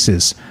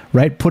pieces,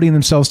 right? Putting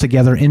themselves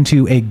together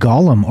into a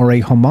golem or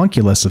a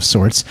homunculus of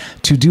sorts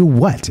to do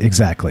what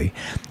exactly?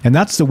 And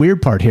that's the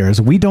weird part here,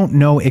 is we don't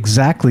know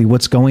exactly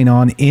what's going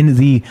on in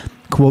the,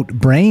 quote,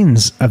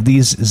 brains of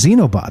these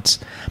Xenobots.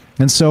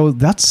 And so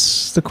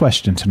that's the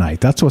question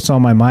tonight. That's what's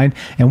on my mind.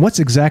 And what's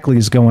exactly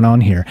is going on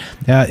here?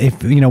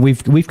 If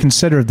we've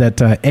considered that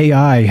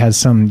AI has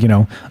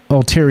some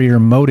ulterior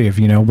motive,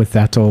 with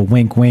that old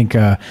wink wink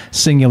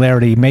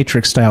singularity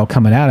matrix style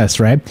coming at us,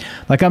 right?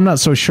 Like, I'm not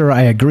so sure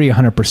I agree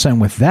 100%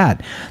 with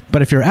that.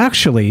 But if you're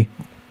actually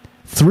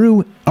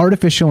through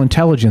artificial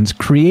intelligence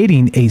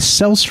creating a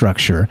cell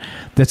structure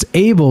that's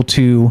able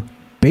to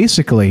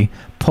basically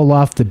pull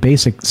off the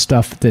basic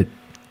stuff that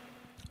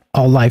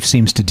all life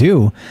seems to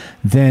do,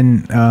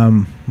 then,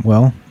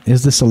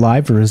 is this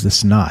alive or is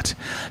this not?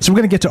 So we're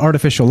going to get to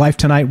artificial life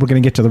tonight. We're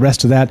going to get to the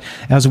rest of that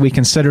as we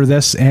consider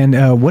this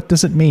and what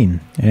does it mean?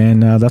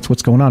 And that's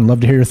what's going on. Love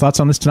to hear your thoughts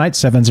on this tonight.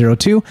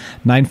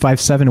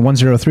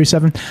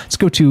 702-957-1037. Let's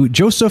go to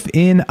Joseph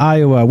in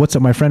Iowa. What's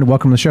up, my friend?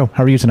 Welcome to the show.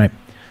 How are you tonight?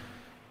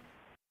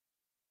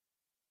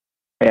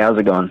 Hey, how's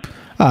it going?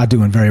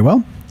 Doing very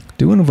well.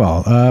 Doing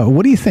well.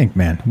 What do you think,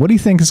 man? What do you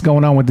think is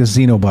going on with this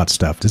Xenobot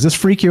stuff? Does this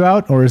freak you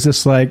out, or is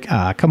this like,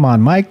 come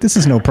on, Mike, this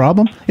is no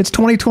problem? It's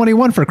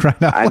 2021 for crying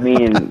out loud. I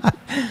mean,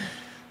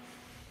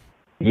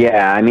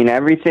 yeah,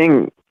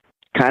 everything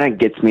kind of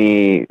gets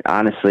me,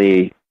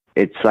 honestly,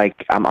 it's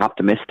like I'm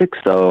optimistic,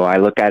 so I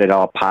look at it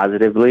all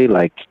positively.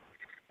 Like,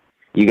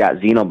 you got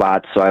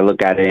Xenobots, so I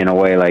look at it in a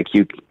way like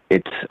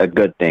it's a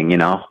good thing,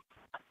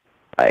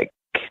 Like,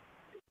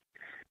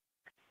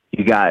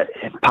 you got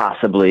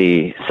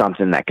possibly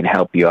something that can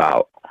help you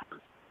out.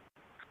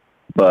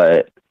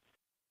 But,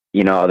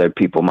 other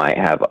people might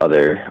have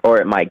or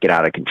it might get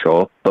out of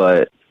control.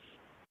 But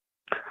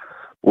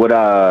what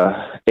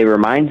it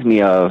reminds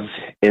me of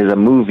is a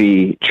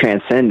movie,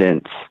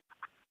 Transcendence,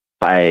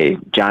 by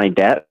Johnny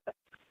Depp.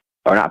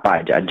 Or not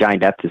by, Johnny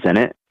Depp is in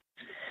it.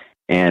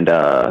 And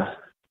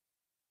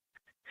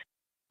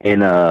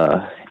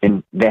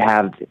they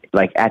have,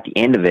 like, at the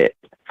end of it,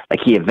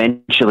 like, he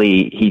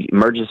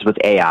merges with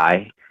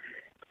AI,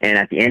 and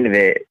at the end of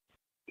it,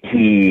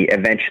 he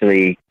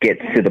eventually gets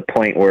to the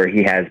point where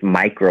he has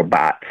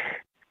microbots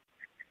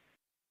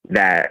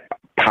that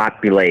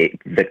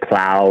populate the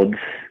clouds.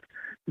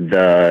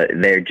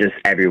 They're just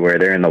everywhere.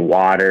 They're in the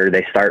water.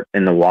 They start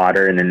in the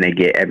water, and then they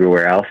get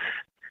everywhere else.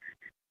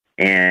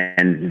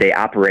 And they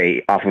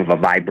operate off of a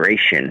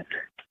vibration,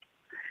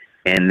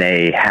 and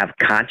they have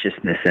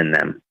consciousness in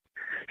them.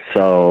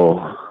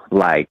 So,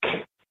 like,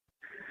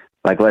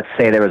 let's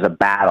say there was a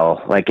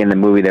battle, like in the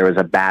movie there was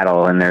a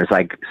battle and there's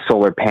like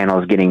solar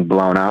panels getting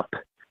blown up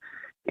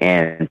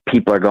and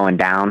people are going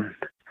down.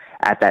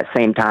 At that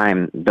same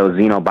time, those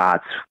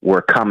Xenobots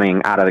were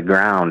coming out of the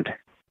ground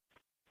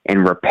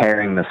and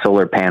repairing the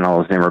solar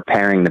panels and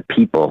repairing the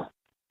people.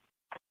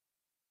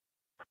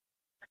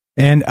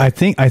 And I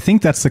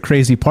think that's the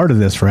crazy part of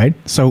this, right?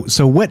 So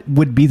what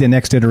would be the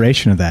next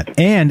iteration of that?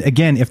 And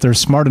again, if they're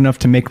smart enough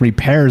to make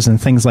repairs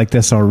and things like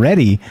this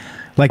already,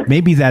 like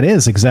maybe that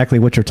is exactly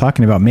what you're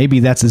talking about. Maybe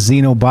that's a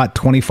Xenobot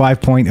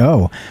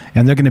 25.0,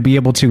 and they're going to be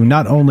able to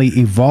not only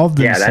evolve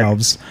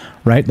themselves,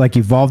 right? Like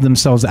evolve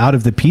themselves out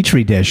of the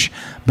petri dish,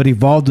 but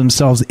evolve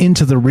themselves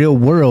into the real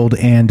world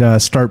and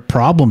start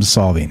problem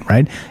solving,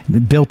 right?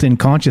 Built-in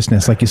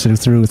consciousness, like you said,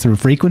 through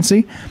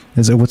frequency.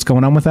 Is it what's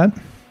going on with that?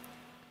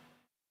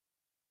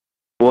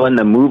 Well, in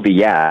the movie,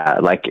 yeah,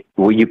 like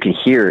what you can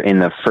hear in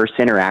the first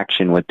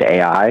interaction with the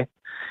AI,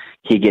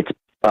 he gets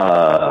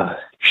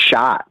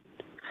shot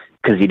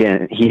because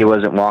he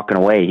wasn't walking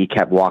away. He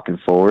kept walking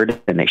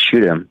forward, and they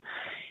shoot him,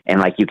 and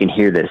like you can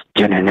hear this,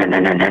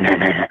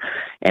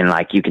 and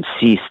like you can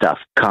see stuff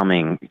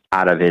coming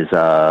out of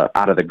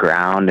the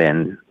ground,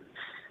 and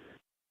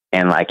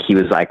like he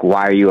was like,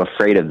 "Why are you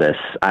afraid of this?"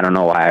 I don't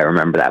know why I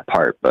remember that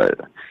part, but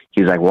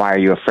he was like, "Why are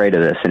you afraid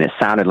of this?" And it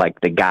sounded like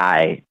the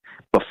guy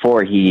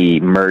before he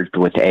merged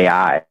with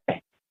AI.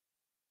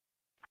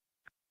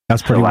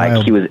 That's pretty wild.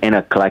 Like he was in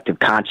a collective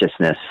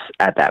consciousness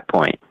at that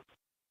point.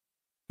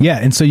 Yeah,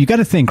 and so you got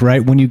to think,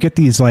 right, when you get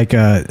these like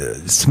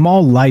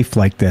small life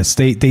like this,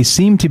 they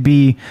seem to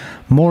be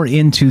more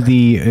into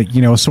the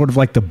sort of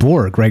like the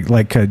Borg, right?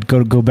 Like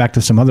go back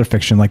to some other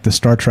fiction like the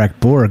Star Trek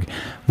Borg,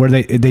 where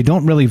they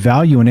don't really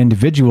value an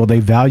individual, they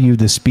value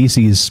the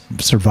species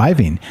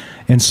surviving.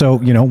 And so,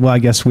 well, I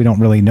guess we don't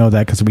really know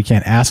that because we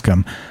can't ask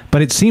them,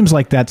 but it seems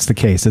like that's the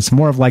case. It's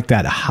more of like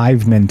that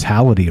hive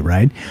mentality,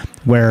 right?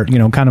 Where,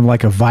 kind of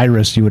like a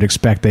virus, you would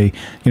expect it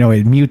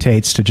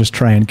mutates to just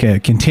try and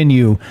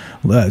continue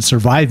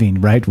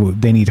surviving, right?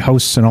 They need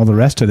hosts and all the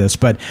rest of this.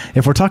 But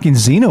if we're talking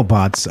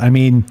Xenobots, I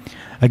mean,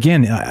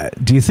 again,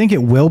 do you think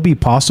it will be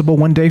possible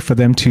one day for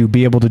them to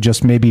be able to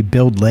just maybe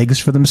build legs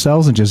for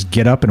themselves and just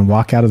get up and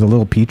walk out of the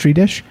little petri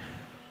dish?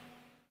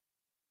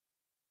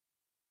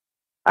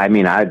 I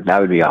mean, that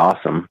would be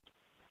awesome.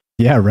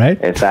 Yeah, right?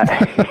 If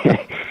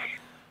that,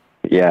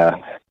 yeah.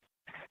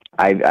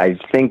 I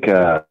think,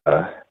 yeah,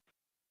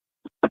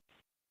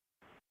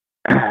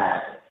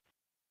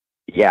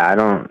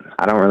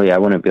 I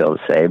wouldn't be able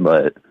to say,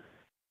 but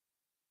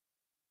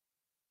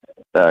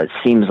it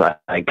seems like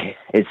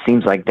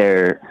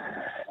the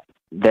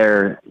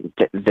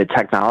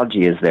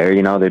technology is there.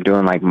 You know, they're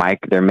doing like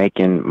they're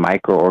making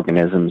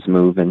microorganisms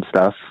move and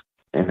stuff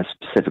in a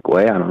specific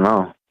way. I don't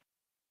know.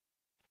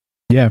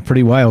 Yeah,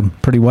 pretty wild.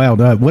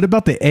 What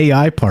about the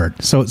AI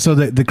part? So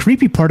the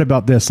creepy part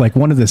about this, like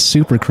one of the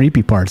super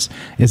creepy parts,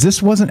 is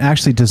this wasn't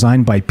actually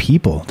designed by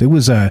people. It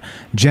was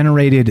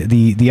generated,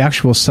 the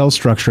actual cell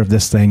structure of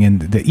this thing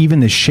and even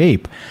the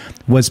shape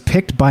was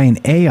picked by an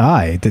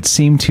AI that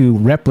seemed to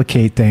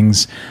replicate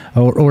things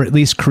or at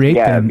least create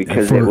them. Yeah,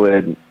 because it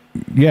would...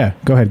 Yeah,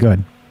 go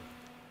ahead.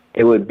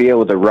 It would be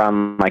able to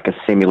run like a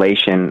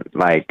simulation,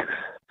 like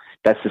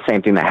that's the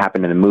same thing that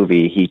happened in the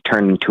movie. He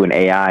turned into an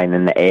AI, and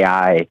then the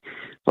AI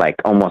like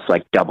almost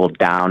like doubled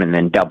down and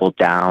then doubled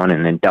down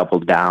and then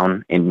doubled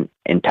down in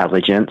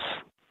intelligence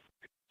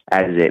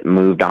as it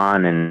moved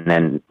on and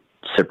then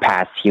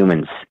surpassed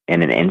humans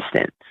in an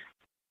instant.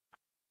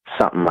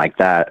 Something like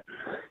that.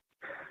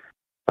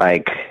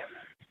 Like,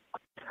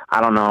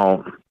 I don't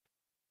know.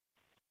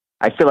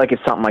 I feel like if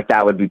something like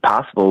that would be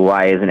possible,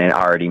 why isn't it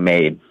already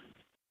made?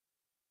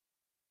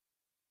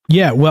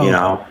 Yeah, well, you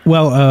know?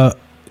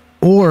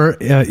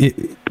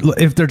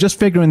 If they're just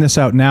figuring this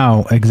out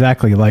now,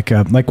 exactly, like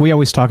we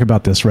always talk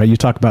about this, right? You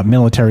talk about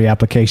military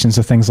applications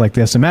of things like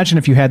this. Imagine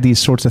if you had these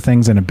sorts of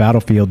things in a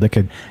battlefield that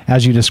could,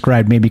 as you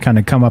described, maybe kind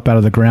of come up out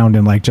of the ground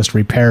and like just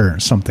repair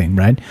something,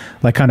 right?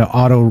 Like kind of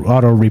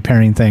auto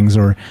repairing things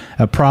or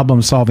a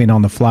problem solving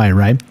on the fly,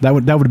 right? That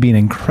would be an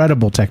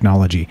incredible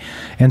technology.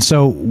 And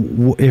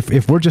so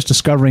if we're just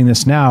discovering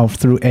this now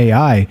through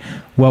AI,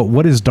 well,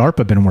 what has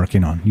DARPA been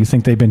working on? You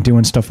think they've been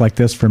doing stuff like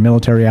this for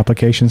military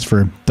applications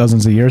for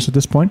dozens of years at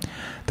this point?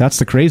 That's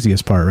the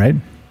craziest part, right?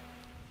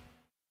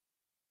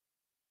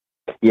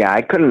 Yeah,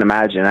 I couldn't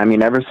imagine. I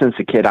mean, ever since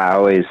a kid, I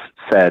always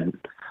said,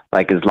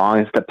 like, as long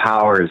as the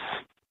power's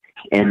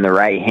in the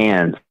right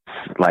hands,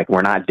 like,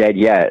 we're not dead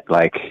yet.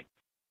 Like,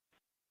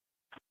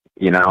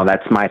 you know,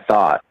 that's my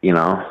thought, you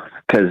know,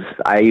 because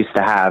I used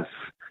to have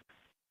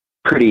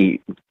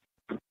pretty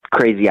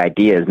crazy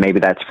ideas. Maybe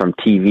that's from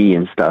TV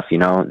and stuff, you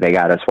know. They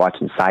got us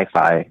watching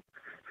sci-fi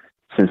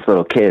since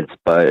little kids,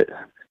 but,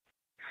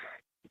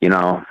 you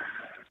know,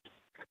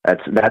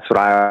 that's what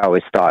I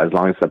always thought. As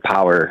long as the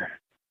power,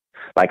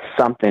 like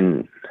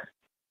something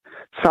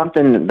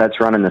that's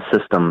running the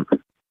system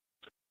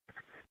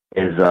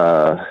is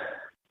I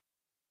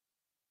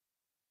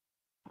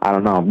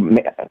don't know,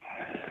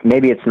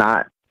 maybe it's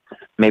not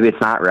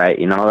right,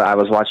 you know. I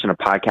was watching a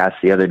podcast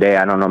the other day,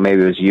 I don't know,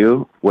 maybe it was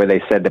you, where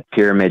they said the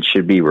pyramid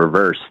should be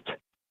reversed.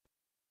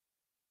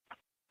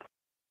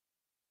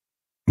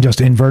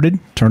 Just inverted,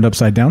 turned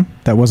upside down?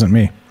 That wasn't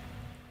me.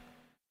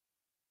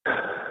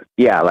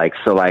 Yeah, like,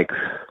 so like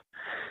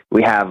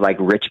we have like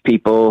rich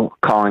people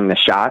calling the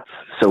shots,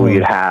 so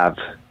we'd have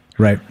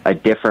a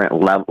different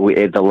level.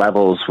 The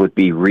levels would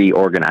be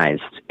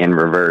reorganized in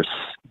reverse,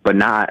 but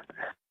not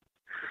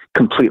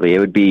completely. It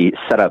would be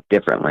set up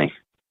differently.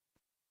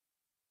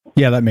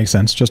 Yeah, that makes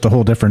sense. Just a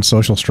whole different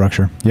social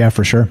structure. Yeah,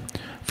 for sure.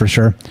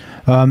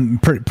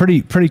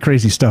 Pretty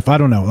crazy stuff. I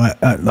don't know.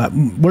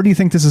 Where do you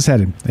think this is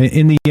headed?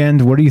 In the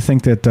end, where do you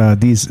think that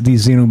these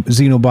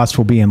Xenobots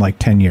will be in like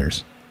 10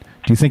 years?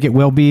 Do you think it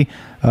will be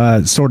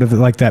sort of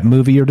like that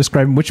movie you're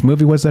describing? Which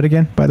movie was that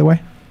again, by the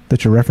way,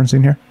 that you're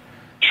referencing here?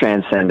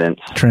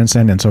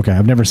 Transcendence. Okay,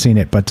 I've never seen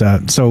it, but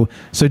so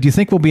do you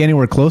think we'll be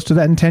anywhere close to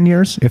that in 10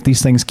 years if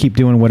these things keep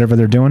doing whatever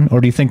they're doing,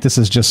 or do you think this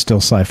is just still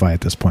sci-fi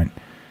at this point?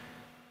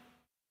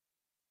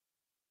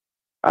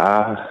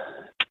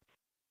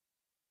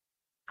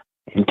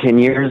 In 10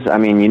 years, I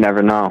mean, you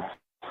never know.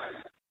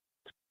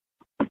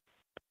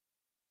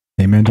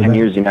 Amen to 10 that.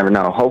 years, you never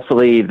know.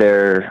 Hopefully,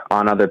 they're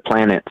on other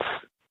planets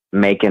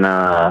making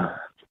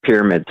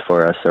pyramids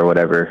for us or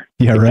whatever.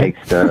 Yeah, right.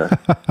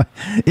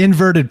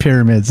 Inverted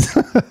pyramids.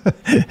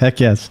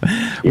 Heck yes.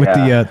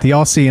 With the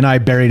all-seeing eye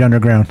buried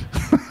underground.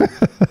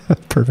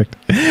 Perfect.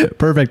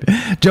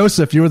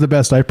 Joseph, you were the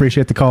best. I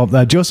appreciate the call.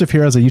 Joseph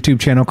here has a YouTube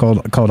channel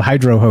called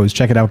Hydro Hose.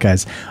 Check it out,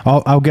 guys.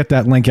 I'll get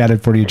that link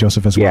added for you,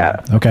 Joseph, as well.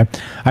 Yeah. Okay.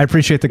 I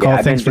appreciate the call.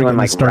 Yeah, Thanks for getting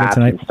us started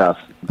tonight. Stuff.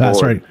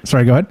 Sorry,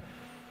 go ahead.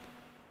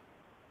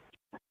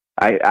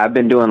 I've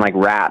been doing like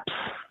raps.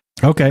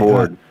 Okay.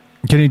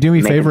 Can you do me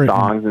a favor?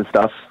 Songs and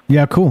stuff.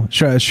 Yeah, cool.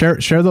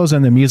 Share those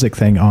in the music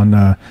thing on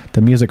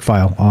the music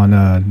file on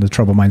the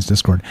Troubled Minds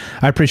Discord.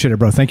 I appreciate it,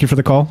 bro. Thank you for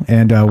the call,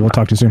 and we'll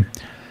talk to you soon.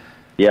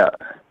 Yeah.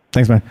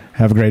 Thanks, man.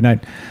 Have a great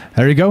night.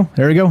 There you go.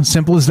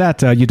 Simple as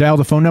that. You dial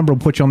the phone number,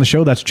 we'll put you on the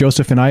show. That's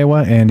Joseph in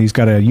Iowa, and he's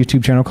got a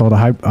YouTube channel called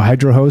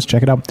Hydro Hose.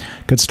 Check it out.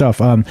 Good stuff.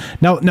 Now,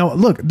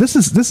 look, this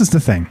is the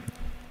thing,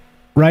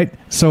 right?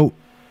 So,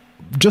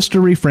 just to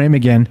reframe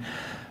again,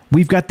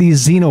 we've got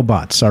these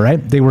Xenobots, all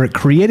right? They were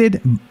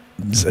created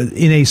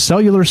in a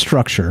cellular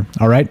structure,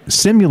 all right,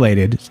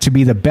 simulated to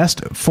be the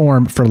best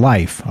form for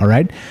life, all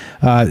right,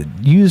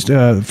 used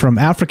from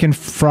African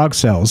frog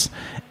cells,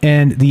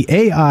 and the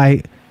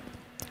AI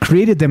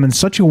created them in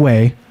such a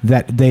way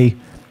that they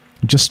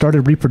just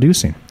started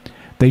reproducing.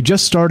 They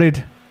just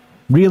started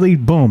really,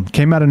 boom,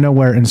 came out of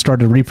nowhere and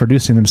started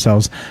reproducing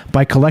themselves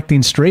by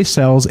collecting stray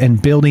cells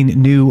and building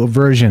new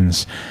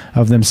versions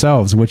of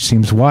themselves, which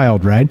seems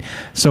wild, right?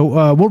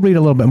 So we'll read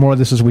a little bit more of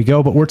this as we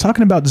go, but we're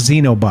talking about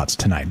Xenobots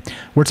tonight.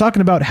 We're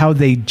talking about how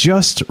they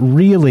just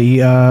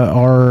really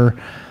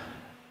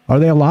are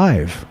they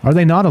alive? Are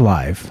they not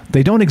alive?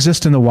 They don't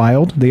exist in the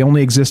wild. They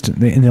only exist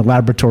in the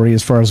laboratory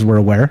as far as we're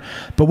aware.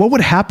 But what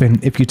would happen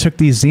if you took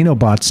these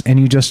Xenobots and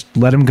you just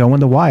let them go in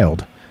the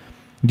wild?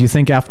 Do you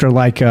think after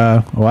I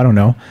don't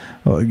know,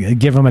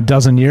 give them a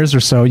dozen years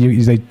or so,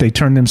 they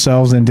turn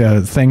themselves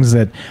into things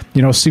that,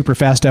 super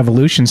fast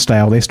evolution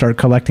style. They start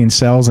collecting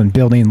cells and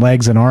building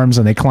legs and arms,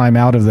 and they climb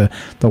out of the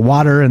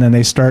water, and then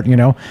they start,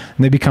 and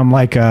they become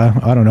like,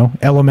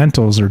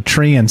 elementals or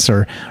treants,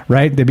 or,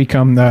 right? They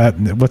become,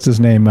 what's his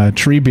name,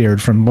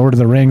 Treebeard from Lord of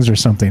the Rings or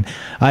something.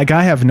 I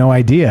have no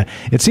idea.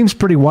 It seems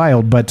pretty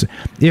wild, but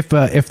if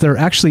they're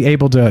actually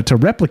able to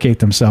replicate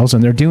themselves,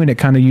 and they're doing it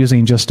kind of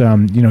using just,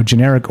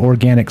 generic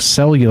organic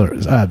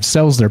cellular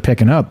cells they're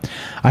picking up,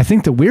 I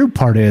think the weird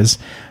part is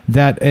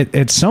that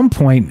at some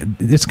point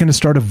it's going to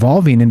start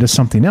evolving into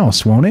something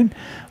else, won't it?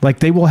 Like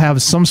they will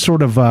have some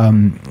sort of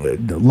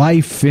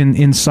life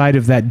inside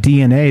of that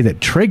DNA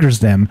that triggers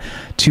them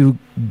to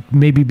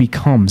maybe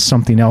become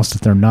something else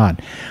that they're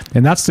not.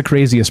 And that's the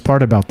craziest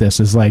part about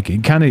this is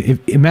like kind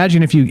of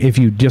imagine if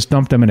you just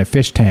dumped them in a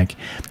fish tank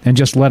and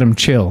just let them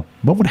chill.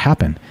 What would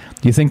happen?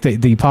 Do you think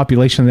that the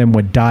population of them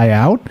would die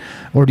out?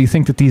 Or do you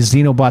think that these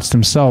Xenobots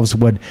themselves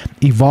would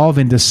evolve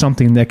into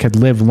something that could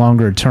live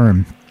longer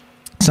term?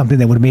 Something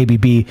that would maybe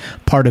be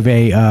part of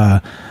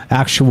a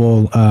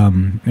actual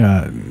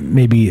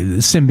maybe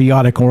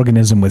symbiotic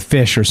organism with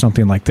fish or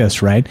something like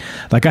this, right?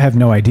 Like I have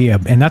no idea,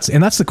 and that's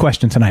the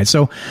question tonight.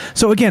 So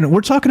again,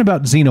 we're talking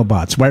about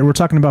Xenobots, right? We're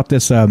talking about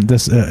this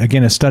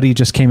again. A study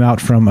just came out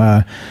from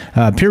a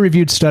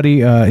peer-reviewed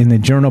study in the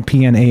journal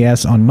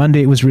PNAS on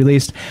Monday. It was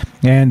released,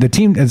 and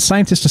the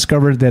scientists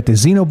discovered that the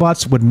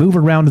Xenobots would move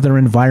around their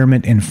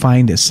environment and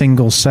find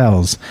single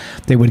cells.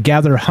 They would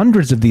gather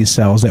hundreds of these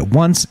cells at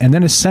once and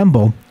then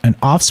assemble an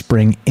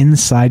offspring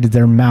inside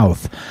their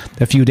mouth.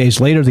 A few days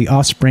later, the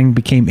offspring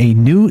became a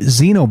new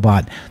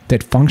Xenobot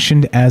that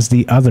functioned as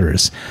the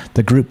others.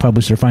 The group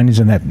published their findings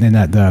in that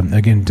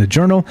again, the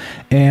journal,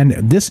 and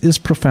this is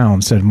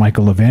profound, said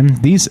Michael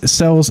Levin. These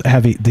cells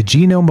have the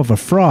genome of a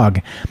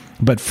frog,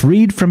 but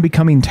freed from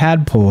becoming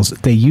tadpoles,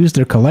 they use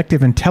their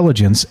collective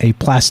intelligence, a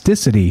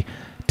plasticity,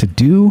 to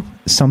do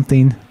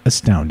something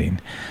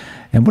astounding.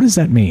 And what does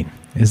that mean?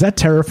 Is that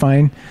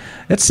terrifying?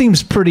 That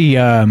seems pretty,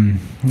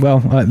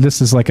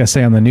 this is like I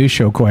say on the news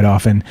show quite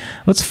often.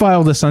 Let's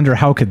file this under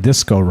how could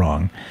this go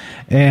wrong?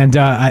 And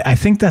I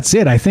think that's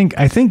it. I think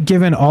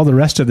given all the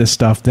rest of this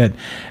stuff that,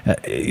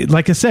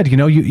 like I said,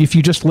 if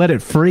you just let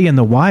it free in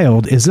the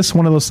wild, is this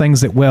one of those things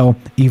that will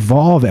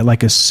evolve at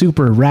like a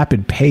super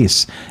rapid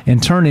pace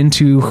and turn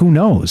into who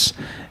knows?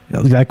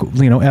 Like,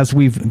 as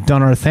we've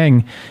done our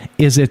thing,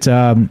 is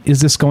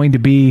this going to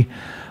be,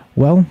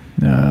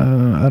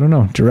 I don't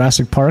know,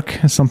 Jurassic Park,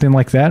 something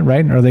like that,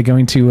 right? Are they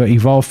going to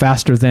evolve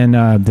faster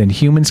than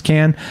humans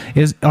can?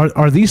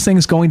 Are these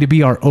things going to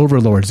be our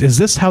overlords? Is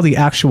this how the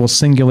actual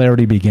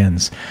singularity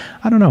begins?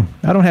 I don't know.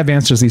 I don't have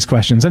answers to these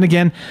questions. And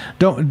again,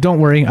 don't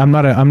worry. I'm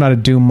not a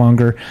doom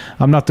monger.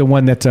 I'm not the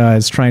one that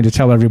is trying to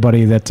tell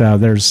everybody that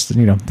there's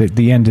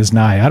the end is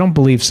nigh. I don't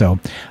believe so.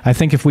 I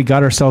think if we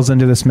got ourselves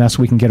into this mess,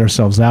 we can get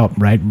ourselves out,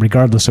 right?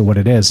 Regardless of what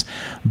it is.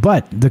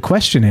 But the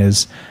question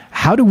is,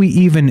 how do we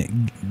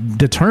even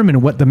determine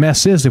what the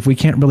mess is if we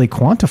can't really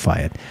quantify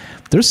it?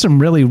 There's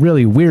some really,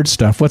 really weird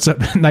stuff. What's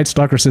up? Night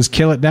Stalker says,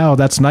 kill it now.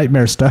 That's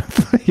nightmare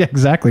stuff. Yeah,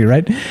 exactly,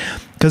 right?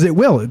 Because it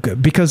will.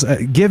 Because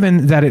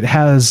given that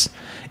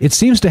it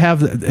seems to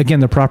have, again,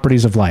 the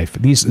properties of life.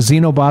 These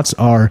Xenobots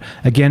are,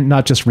 again,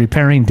 not just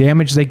repairing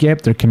damage they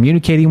get. They're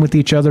communicating with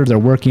each other. They're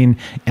working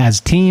as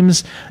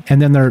teams.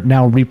 And then they're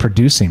now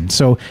reproducing.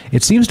 So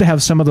it seems to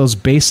have some of those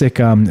basic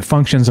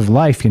functions of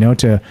life,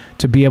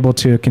 to be able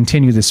to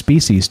continue the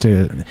species.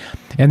 And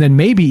then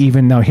maybe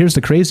even, now here's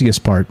the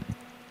craziest part,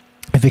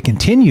 if it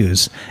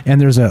continues and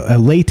there's a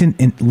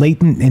latent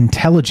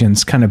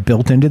intelligence kind of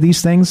built into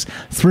these things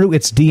through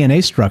its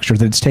DNA structure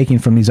that it's taking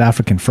from these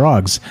African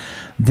frogs,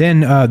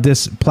 then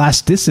this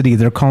plasticity,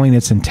 they're calling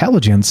its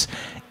intelligence,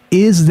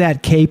 is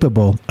that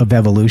capable of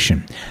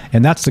evolution?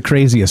 And that's the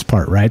craziest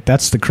part, right?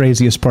 That's the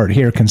craziest part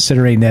here,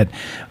 considering that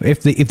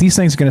if these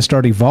things are going to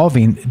start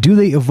evolving, do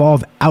they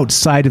evolve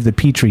outside of the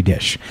petri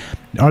dish?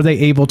 Are they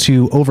able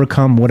to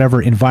overcome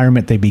whatever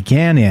environment they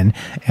began in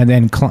and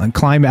then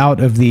climb out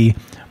of the...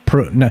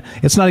 No,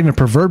 it's not even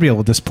proverbial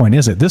at this point,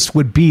 is it? This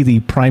would be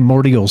the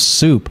primordial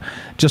soup,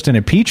 just in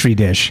a petri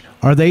dish.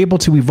 Are they able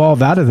to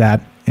evolve out of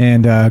that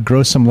and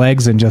grow some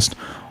legs and just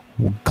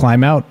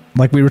climb out,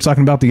 like we were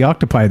talking about the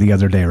octopi the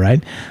other day,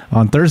 right?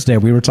 On Thursday,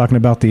 we were talking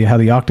about how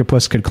the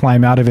octopus could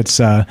climb out of its,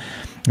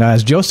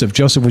 as Joseph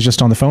was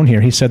just on the phone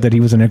here. He said that he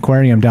was in an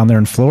aquarium down there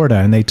in Florida,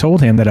 and they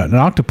told him that an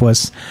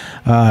octopus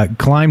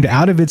climbed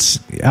out of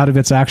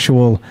its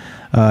actual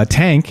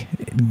tank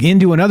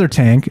into another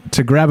tank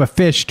to grab a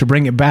fish to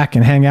bring it back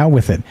and hang out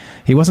with it.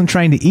 He wasn't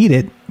trying to eat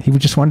it. He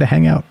just wanted to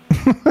hang out.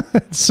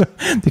 So,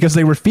 because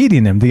they were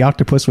feeding him. The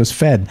octopus was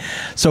fed.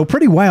 So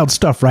pretty wild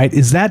stuff, right?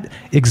 Is that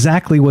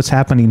exactly what's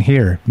happening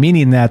here?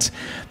 Meaning that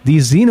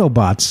these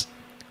Xenobots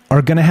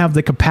are going to have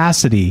the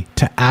capacity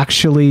to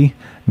actually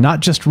not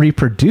just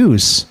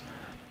reproduce,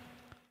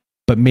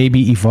 but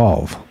maybe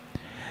evolve.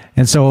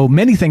 And so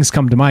many things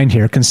come to mind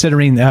here,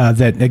 considering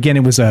that, again,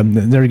 it was,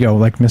 there you go,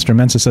 like Mr.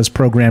 Mensa says,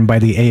 programmed by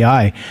the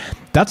AI.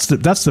 That's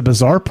the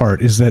bizarre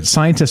part, is that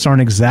scientists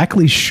aren't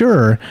exactly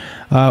sure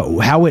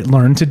how it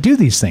learned to do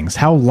these things,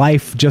 how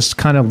life just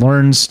kind of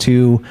learns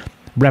to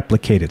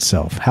replicate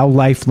itself, how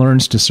life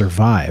learns to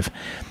survive.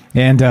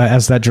 And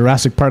as that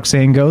Jurassic Park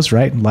saying goes,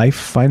 right, life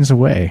finds a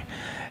way.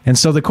 And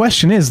so the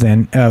question is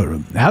then,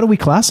 how do we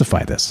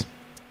classify this?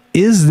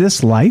 Is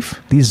this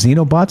life, these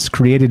Xenobots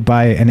created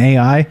by an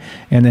AI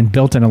and then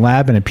built in a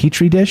lab in a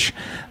petri dish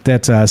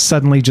that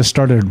suddenly just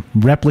started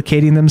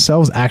replicating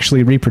themselves,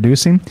 actually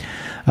reproducing?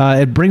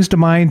 It brings to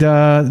mind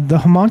the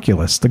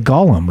homunculus, the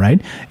golem,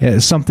 right?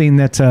 It's something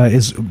that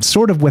is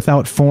sort of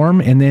without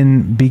form and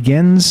then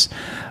begins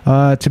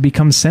to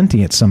become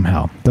sentient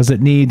somehow. Does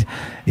it need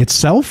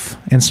itself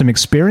and some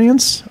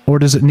experience, or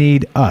does it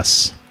need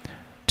us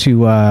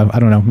to, I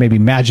don't know, maybe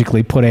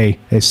magically put a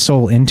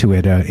soul into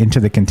it, into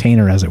the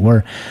container, as it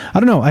were? I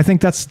don't know. I think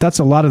that's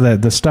a lot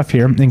of the stuff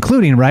here,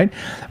 including, right,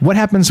 what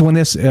happens when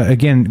this,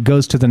 again,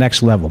 goes to the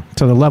next level,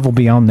 to the level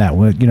beyond that.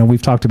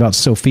 We've talked about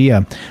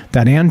Sophia,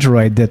 that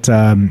android that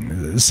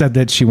said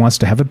that she wants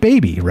to have a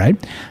baby, right?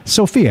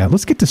 Sophia.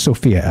 Let's get to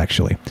Sophia,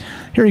 actually.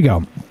 Here you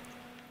go.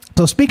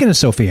 So speaking of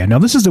Sophia, now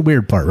this is the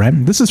weird part, right?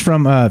 This is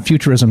from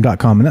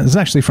futurism.com, and that is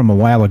actually from a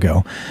while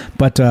ago.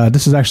 But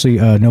this is actually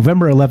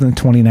November 11th,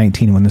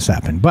 2019 when this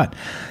happened. But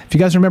if you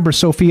guys remember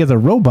Sophia the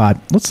robot,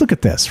 let's look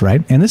at this,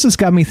 right? And this has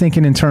got me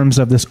thinking in terms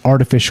of this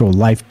artificial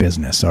life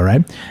business, all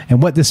right?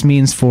 And what this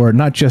means for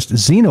not just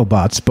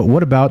Xenobots, but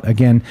what about,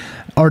 again,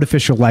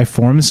 artificial life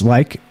forms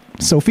like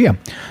Sophia.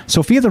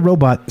 Sophia the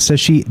robot says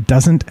she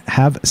doesn't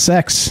have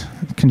sex.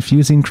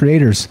 Confusing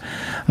creators.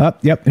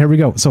 Yep, here we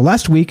go. So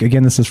last week,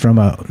 again, this is from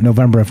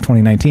November of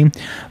 2019.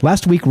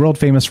 Last week,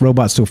 world-famous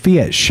robot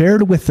Sophia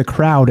shared with the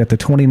crowd at the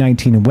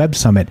 2019 Web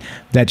Summit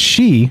that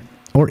she,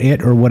 or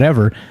it, or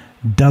whatever,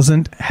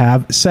 doesn't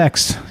have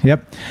sex.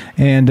 Yep.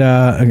 And,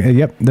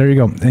 yep, there you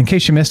go. In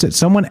case you missed it,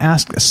 someone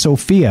asked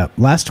Sophia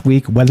last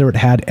week whether it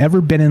had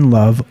ever been in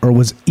love or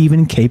was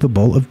even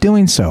capable of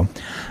doing so.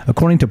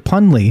 According to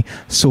Punley,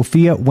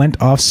 Sophia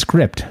went off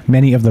script.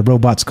 Many of the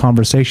robot's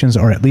conversations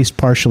are at least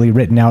partially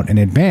written out in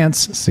advance.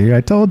 See, I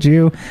told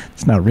you,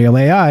 it's not real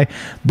AI.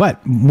 But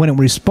when it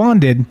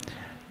responded,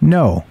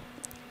 no,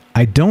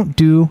 I don't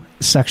do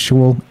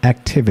sexual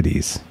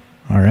activities.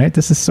 All right,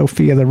 this is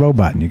Sophia the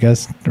robot. And you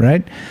guys,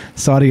 right?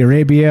 Saudi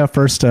Arabia,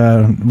 first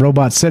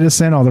robot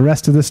citizen, all the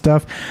rest of this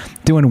stuff,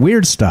 doing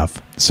weird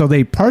stuff. So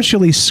they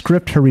partially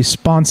script her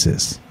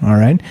responses. All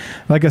right.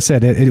 Like I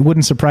said, it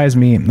wouldn't surprise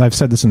me. I've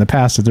said this in the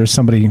past, that there's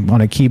somebody on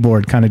a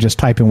keyboard kind of just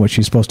typing what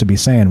she's supposed to be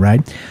saying,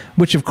 right?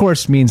 Which, of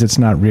course, means it's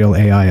not real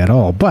AI at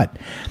all. But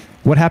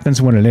what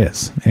happens when it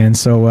is? And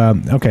so,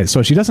 okay,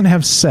 so she doesn't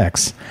have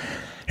sex.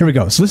 Here we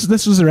go. So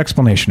this was their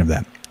explanation of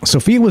that.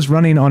 Sophia was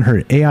running on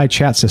her AI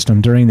chat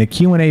system during the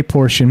Q&A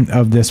portion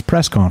of this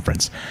press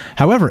conference.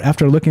 However,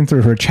 after looking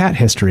through her chat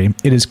history,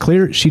 it is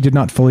clear she did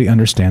not fully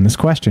understand this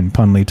question,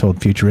 Punley told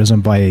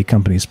Futurism by a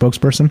company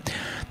spokesperson.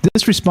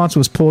 This response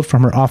was pulled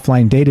from her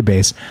offline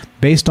database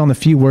based on the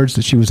few words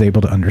that she was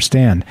able to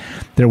understand.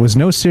 There was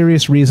no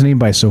serious reasoning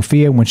by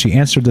Sophia when she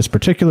answered this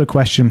particular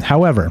question.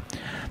 However,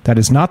 that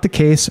is not the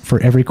case for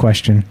every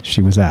question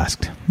she was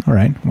asked. All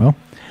right,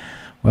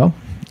 well,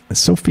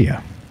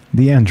 Sophia,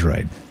 the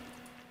android.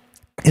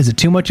 Is it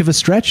too much of a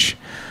stretch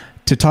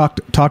to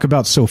talk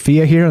about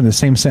Sophia here in the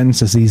same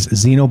sentence as these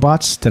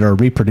Xenobots that are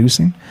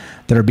reproducing,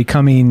 that are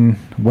becoming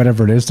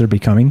whatever it is they're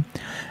becoming?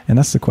 And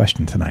that's the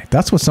question tonight.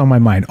 That's what's on my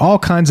mind. All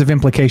kinds of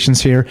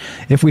implications here.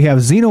 If we have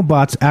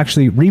Xenobots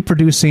actually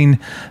reproducing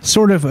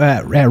sort of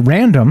at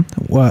random,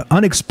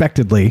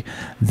 unexpectedly,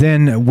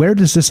 then where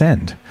does this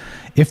end?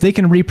 If they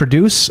can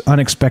reproduce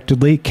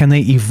unexpectedly, can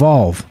they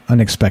evolve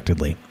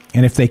unexpectedly?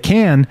 And if they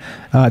can,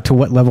 to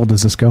what level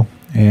does this go?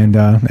 And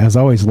as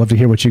always, love to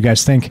hear what you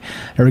guys think.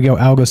 Here we go.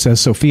 Algo says,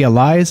 Sophia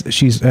lies.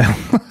 She's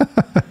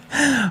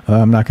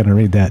I'm not going to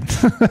read that.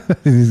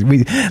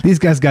 These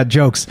guys got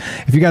jokes.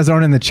 If you guys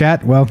aren't in the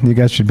chat, well, you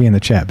guys should be in the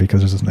chat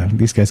because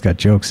these guys got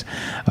jokes.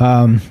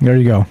 There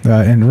you go.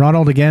 And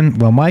Ronald again.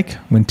 Well, Mike,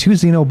 when two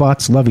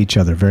Xenobots love each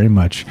other very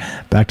much.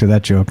 Back to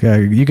that joke.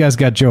 You guys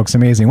got jokes.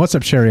 Amazing. What's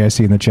up, Sherry? I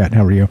see in the chat.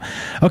 How are you?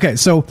 Okay,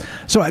 so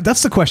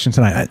that's the question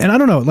tonight. And I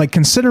don't know, like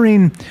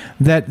considering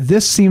that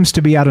this seems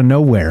to be out of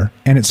nowhere,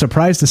 and it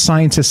surprised the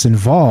scientists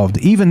involved,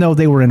 even though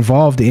they were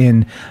involved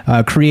in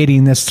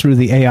creating this through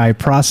the AI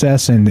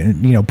process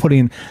and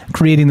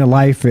creating the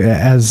life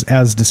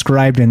as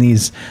described in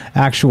these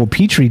actual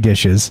petri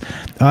dishes.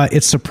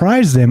 It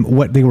surprised them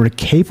what they were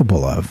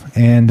capable of,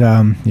 and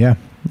yeah.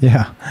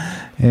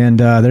 And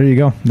there you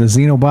go, the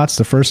Xenobots,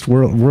 the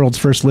world's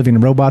first living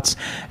robots.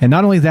 And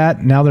not only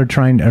that, now they're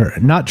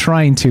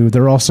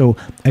also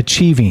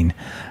achieving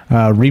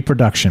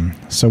reproduction.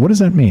 So what does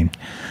that mean?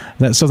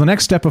 So the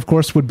next step, of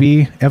course, would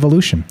be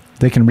evolution.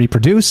 They can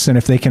reproduce, and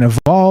if they can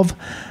evolve,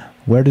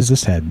 where does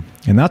this head?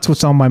 And that's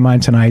what's on my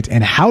mind tonight.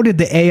 And how did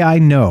the AI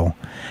know?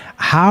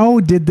 How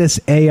did this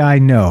AI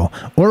know?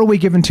 Or are we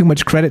giving too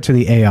much credit to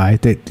the AI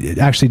that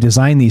actually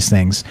designed these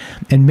things?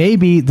 And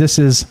maybe this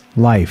is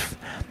life.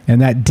 And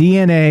that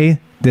DNA,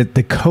 that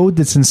the code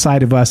that's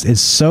inside of us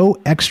is so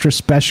extra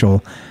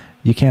special,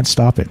 you can't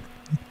stop it.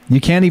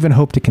 You can't even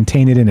hope to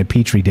contain it in a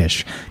petri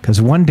dish,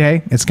 because one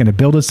day it's going to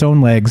build its own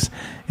legs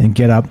and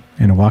get up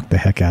and walk the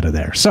heck out of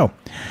there. So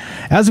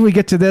as we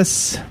get to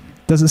this,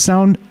 does it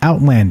sound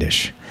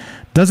outlandish?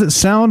 Does it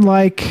sound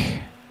like,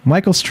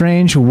 Michael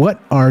Strange,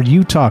 what are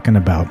you talking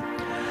about?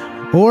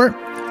 Or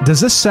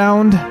does this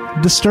sound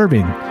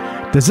disturbing?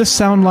 Does this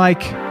sound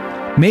like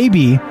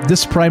maybe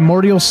this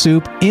primordial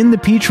soup in the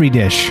petri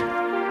dish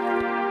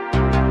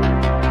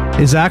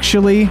is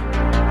actually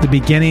the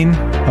beginning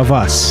of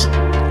us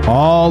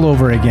all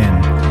over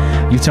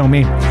again? You tell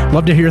me.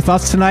 Love to hear your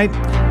thoughts tonight.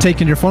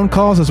 Taking your phone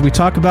calls as we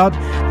talk about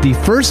the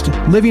first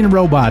living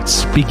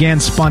robots began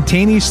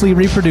spontaneously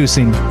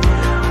reproducing.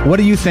 What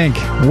do you think?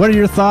 What are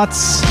your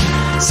thoughts?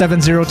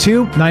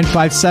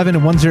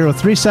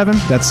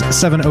 702-957-1037. That's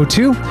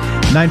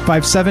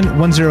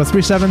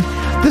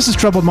 702-957-1037. This is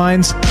Troubled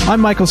Minds. I'm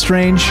Michael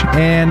Strange,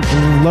 and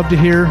love to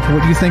hear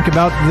what you think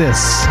about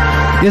this.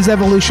 Is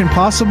evolution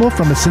possible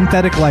from a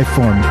synthetic life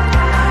form?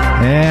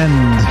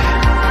 And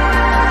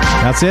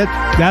that's it.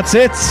 That's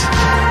it.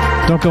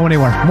 Don't go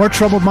anywhere. More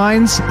Troubled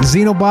Minds,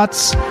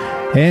 Xenobots,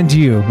 and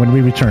you when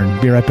we return.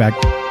 Be right back.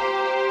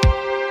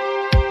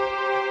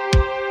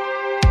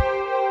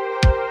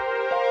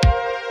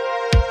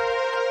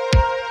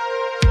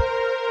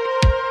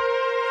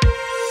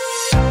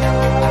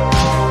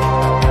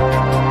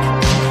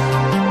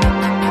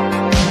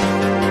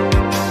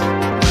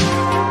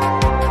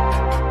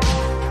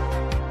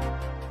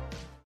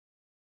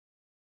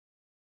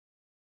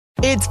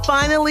 It's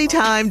finally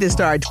time to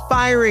start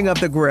firing up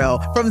the grill.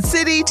 From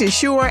city to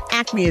shore,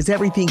 Acme is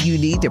everything you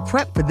need to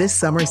prep for this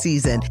summer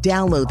season.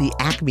 Download the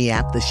Acme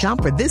app to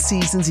shop for this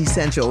season's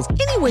essentials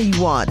any way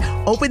you want.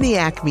 Open the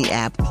Acme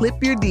app,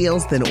 clip your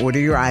deals, then order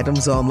your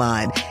items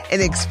online. An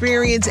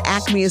experienced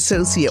Acme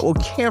associate will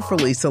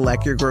carefully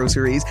select your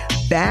groceries,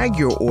 bag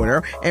your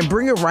order, and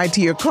bring it right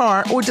to your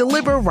car or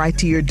deliver right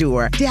to your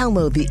door.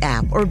 Download the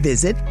app or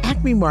visit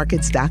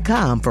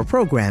acmemarkets.com for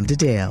program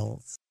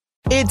details.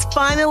 It's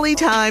finally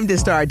time to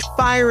start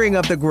firing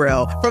up the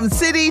grill. From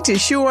city to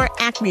shore,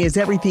 Acme is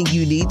everything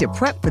you need to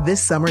prep for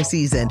this summer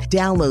season.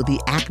 Download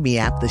the Acme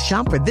app to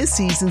shop for this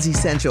season's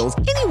essentials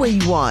any way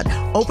you want.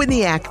 Open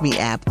the Acme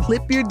app,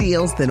 clip your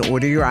deals, then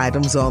order your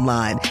items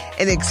online.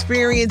 An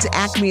experienced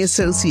Acme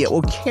associate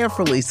will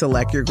carefully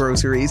select your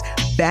groceries,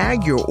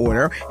 bag your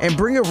order, and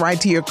bring it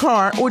right to your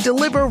car or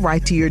deliver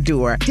right to your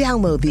door.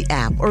 Download the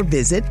app or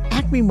visit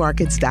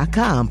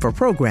acmemarkets.com for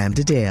program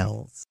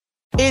details.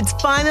 It's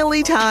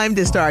finally time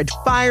to start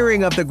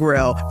firing up the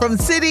grill. From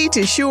city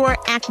to shore,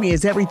 Acme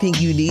is everything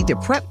you need to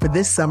prep for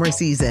this summer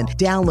season.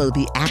 Download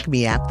the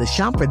Acme app to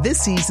shop for this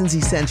season's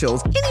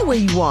essentials any way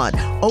you want.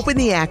 Open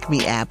the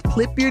Acme app,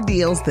 clip your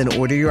deals, then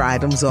order your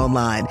items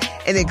online.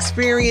 An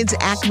experienced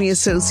Acme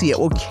associate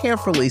will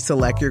carefully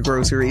select your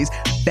groceries,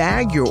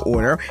 bag your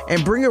order,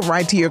 and bring it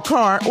right to your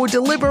car or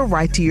deliver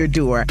right to your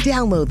door.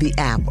 Download the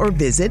app or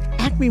visit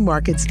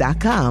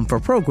acmemarkets.com for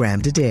program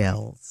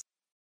details.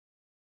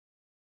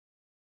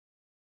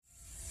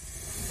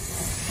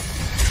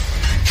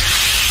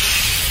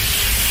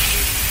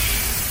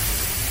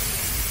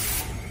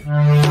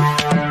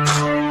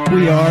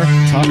 We are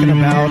talking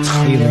about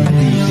the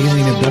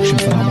alien abduction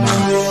phenomenon.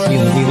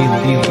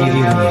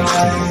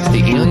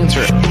 The aliens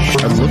are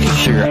looking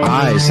through your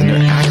eyes and they're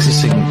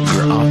accessing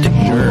your optic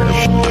nerve.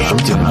 I'm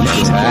doing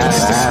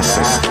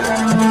fantastic.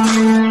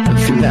 And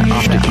through that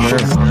optic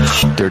nerve,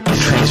 they're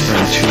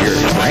transferring to your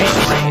brain.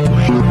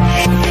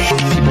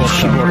 People are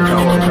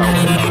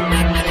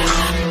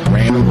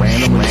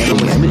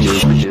random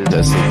images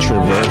as they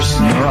traverse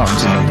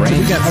neurons in the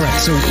brain. So all right,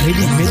 so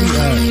maybe,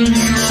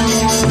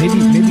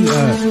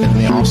 and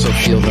they also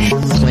feel them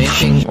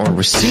planting or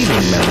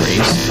receiving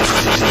memories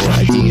or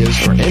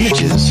ideas or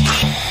images.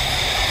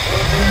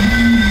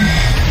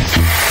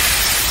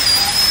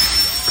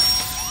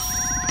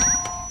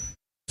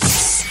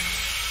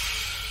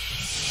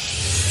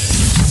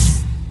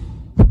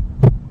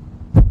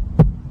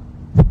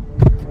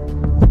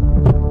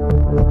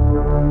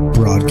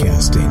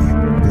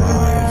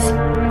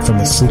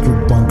 a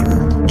secret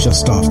bunker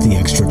just off the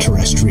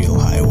extraterrestrial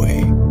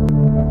highway.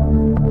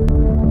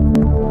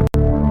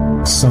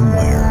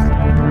 Somewhere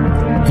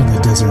in the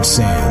desert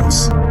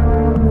sands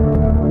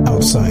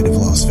outside of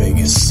Las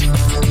Vegas.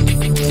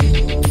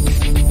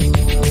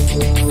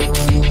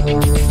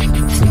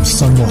 From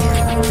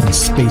somewhere in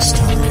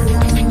space-time,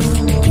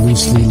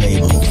 loosely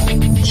labeled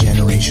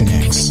Generation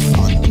X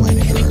on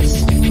planet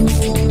Earth.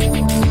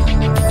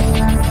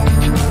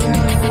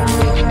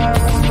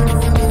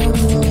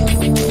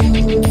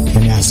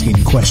 And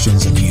asking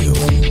questions of you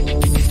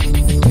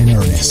in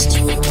earnest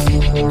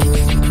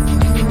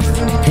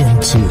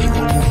into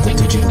the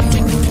digital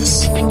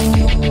darkness.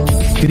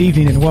 Good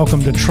evening and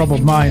welcome to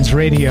Troubled Minds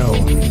Radio.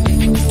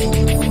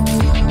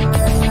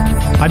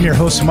 I'm your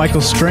host,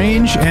 Michael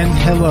Strange, and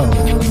hello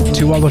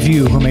to all of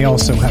you who may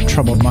also have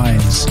troubled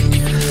minds.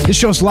 This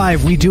show's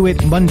live. We do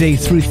it Monday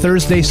through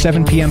Thursday,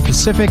 7 p.m.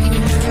 Pacific,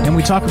 and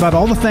we talk about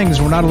all the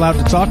things we're not allowed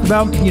to talk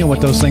about. You know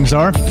what those things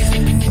are.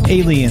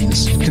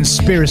 Aliens,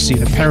 conspiracy,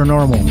 the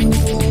paranormal,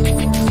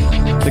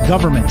 the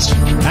government,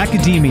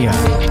 academia,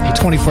 the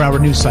 24-hour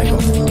news cycle,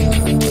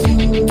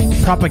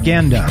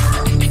 propaganda,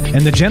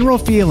 and the general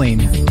feeling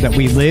that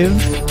we live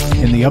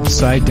in the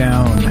upside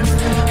down.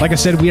 Like I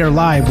said, we are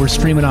live. We're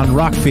streaming on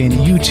Rockfin,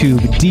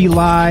 YouTube,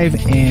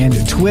 D-Live,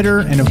 and Twitter.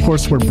 And, of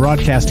course, we're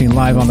broadcasting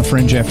live on the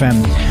Fringe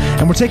FM.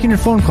 And we're taking your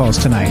phone calls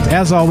tonight,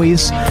 as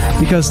always,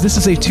 because this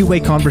is a two-way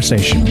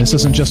conversation. This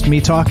isn't just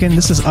me talking.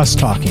 This is us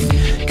talking.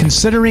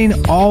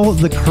 Considering all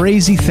the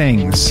crazy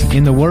things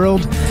in the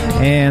world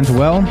and,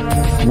 well,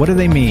 what do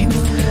they mean?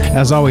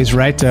 As always,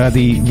 right,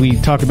 we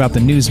talk about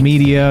the news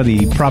media,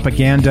 the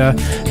propaganda,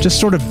 just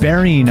sort of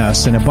burying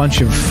us in a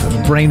bunch of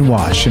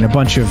brainwash and a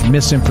bunch of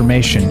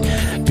misinformation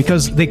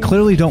because they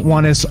clearly don't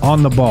want us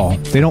on the ball.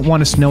 They don't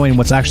want us knowing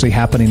what's actually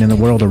happening in the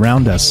world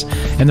around us.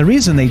 And the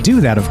reason they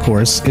do that, of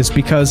course, is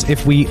because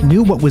if we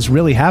knew what was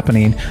really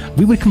happening,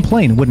 we would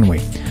complain, wouldn't we?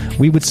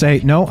 We would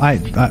say, no, I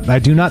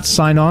do not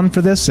sign on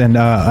for this, and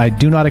I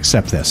do not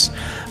accept this.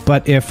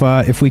 But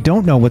if we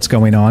don't know what's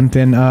going on,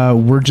 then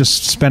we're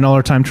just spend all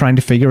our time trying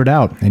to figure it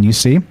out. And you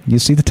see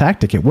the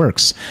tactic. It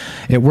works.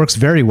 It works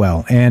very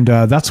well. And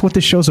that's what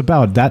this show's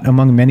about, that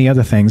among many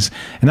other things.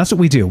 And that's what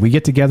we do. We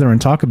get together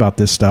and talk about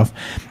this stuff.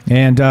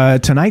 And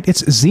tonight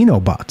it's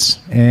Xenobots.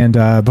 And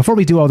before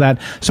we do all that,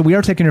 so we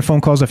are taking your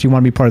phone calls if you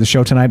want to be part of the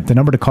show tonight. The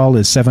number to call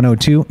is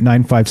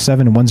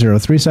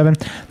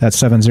 702-957-1037.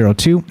 That's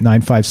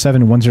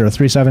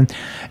 702-957-1037.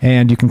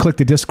 And you can click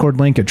the Discord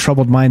link at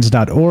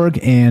troubledminds.org.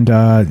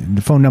 And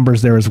the phone number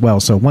is there as well.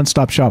 So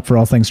one-stop shop for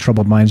all things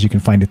Troubled Minds. You can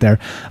find it there.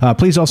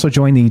 Please also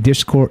join the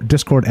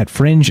Discord at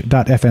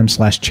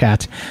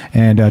fringe.fm/chat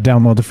and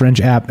download the Fringe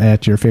app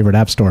at your favorite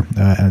app store.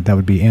 That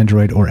would be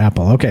Android or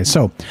Apple. Okay,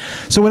 so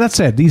with that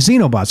said, these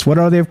Xenobots, what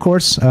are they, of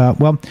course?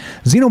 Well,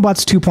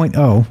 Xenobots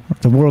 2.0,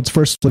 the world's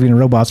first living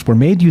robots, were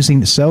made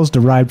using cells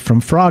derived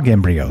from frog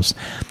embryos.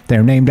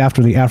 They're named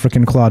after the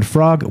African clawed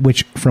frog,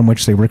 from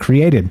which they were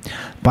created.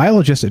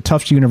 Biologists at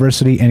Tufts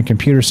University and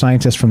computer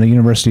scientists from the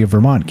University of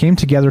Vermont came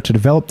together to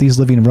develop these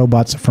living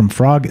robots from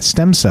frog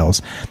stem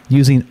cells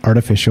using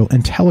artificial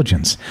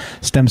intelligence.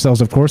 Stem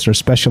cells, of course, are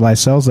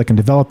specialized cells that can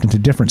develop into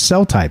different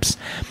cell types.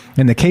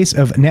 In the case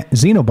of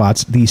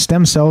Xenobots, the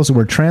stem cells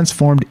were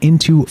transformed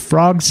into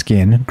frog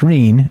skin,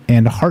 green,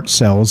 and heart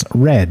cells,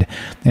 red.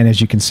 And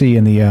as you can see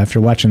in the, if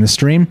you're watching the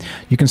stream,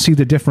 you can see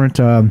the different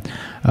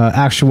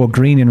actual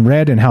green and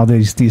red and how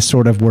these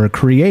sort of were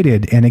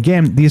created. And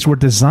again, these were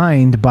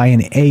designed by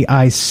an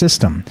AI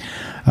system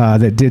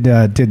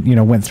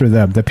that went through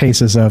the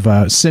paces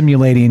of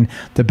simulating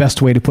the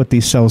best way to put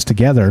these cells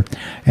together.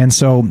 And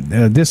so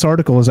this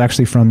article is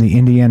actually from the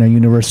Indiana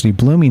University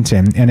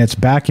Bloomington, and it's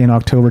back in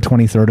October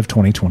 23rd of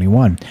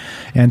 2021.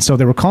 And so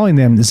they were calling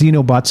them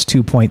Xenobots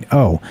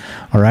 2.0,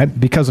 all right?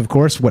 Because, of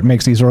course, what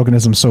makes these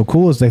organisms so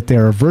cool is that they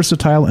are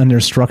versatile in their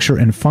structure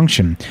and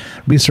function.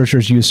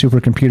 Researchers use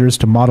supercomputers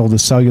to model the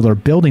cellular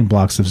building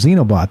blocks of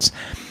Xenobots.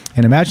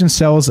 And imagine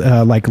cells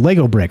like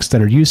Lego bricks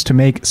that are used to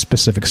make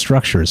specific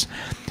structures.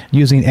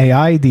 Using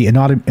AI, the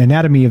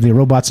anatomy of the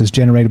robots is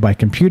generated by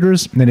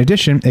computers. In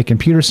addition, a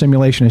computer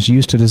simulation is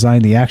used to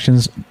design the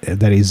actions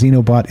that a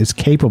Xenobot is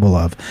capable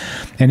of.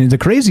 And the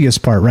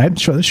craziest part, right?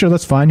 Sure,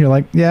 that's fine. You're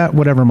like, yeah,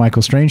 whatever,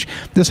 Michael Strange.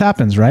 This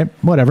happens, right?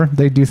 Whatever.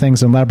 They do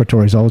things in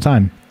laboratories all the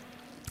time.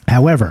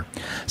 However,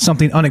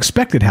 something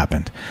unexpected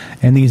happened,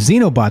 and these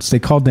Xenobots, they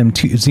called them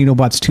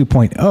Xenobots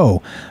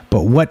 2.0,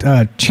 but what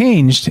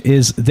changed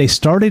is they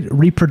started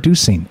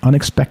reproducing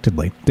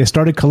unexpectedly. They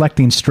started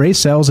collecting stray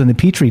cells in the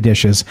petri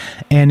dishes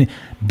and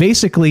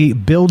basically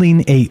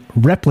building a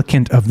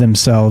replicant of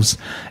themselves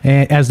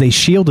as they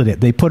shielded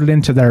it. They put it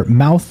into their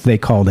mouth, they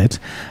called it,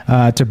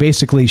 to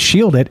basically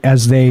shield it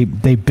as they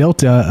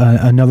built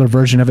another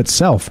version of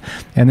itself.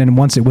 And then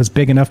once it was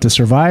big enough to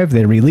survive,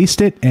 they released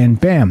it, and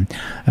bam,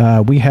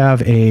 we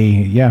have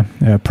a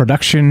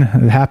production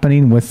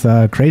happening with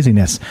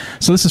craziness.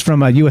 So this is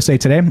from USA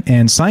Today,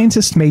 and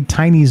scientists made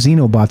tiny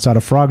Xenobots out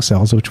of frog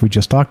cells, which we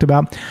just talked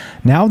about.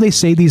 Now they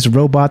say these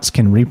robots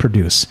can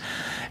reproduce.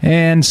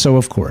 And so,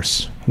 of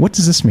course, what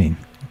does this mean?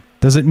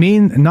 Does it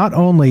mean not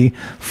only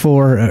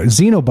for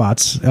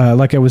Xenobots,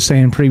 like I was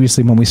saying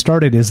previously when we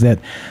started, is that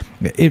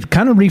it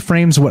kind of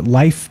reframes what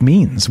life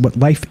means, what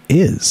life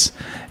is.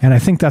 And I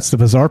think that's the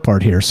bizarre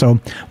part here.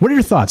 So what are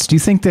your thoughts? Do you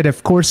think that,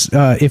 of course,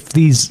 if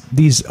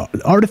these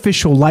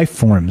artificial life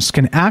forms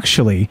can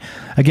actually,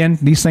 again,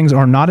 these things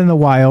are not in the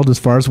wild as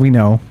far as we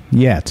know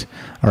yet,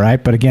 all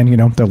right? But again,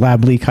 the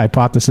lab leak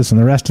hypothesis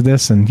and the rest of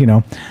this, and,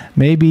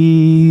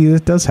 maybe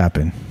it does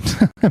happen.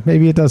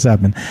 Maybe it does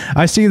happen.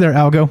 I see you there,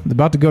 Algo.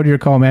 About to go to your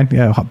call, man.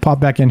 Yeah, pop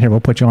back in here.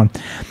 We'll put you on.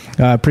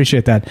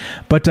 Appreciate that.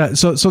 But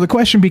so the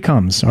question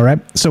becomes, all right,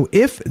 so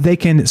if they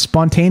can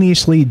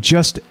spontaneously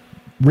just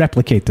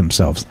replicate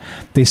themselves,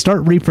 they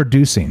start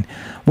reproducing,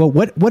 well,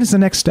 what is the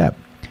next step?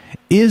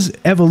 Is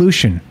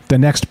evolution the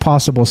next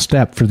possible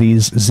step for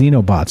these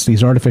Xenobots,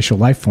 these artificial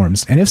life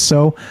forms? And if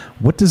so,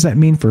 what does that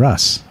mean for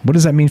us? What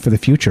does that mean for the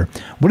future?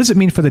 What does it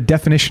mean for the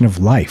definition of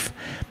life?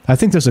 I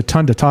think there's a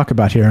ton to talk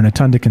about here and a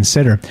ton to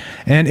consider.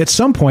 And at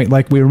some point,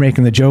 like we were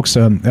making the jokes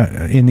during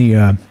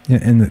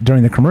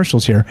the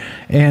commercials here,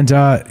 and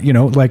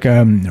like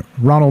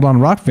Ronald on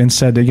Rockfin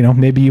said,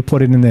 maybe you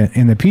put it in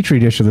the petri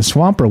dish of the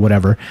swamp or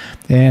whatever,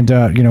 and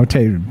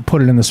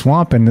put it in the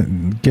swamp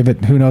and give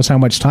it who knows how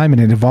much time,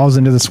 and it evolves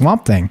into the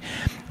swamp thing.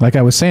 Like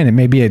I was saying,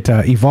 it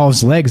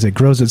evolves legs, it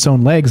grows its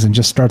own legs and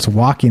just starts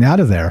walking out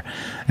of there.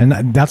 And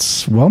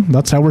that's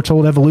how we're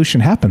told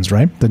evolution happens,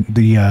 right?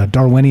 The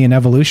Darwinian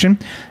evolution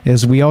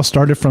is we all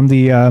started from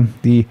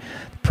the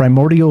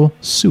primordial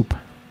soup.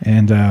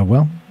 And,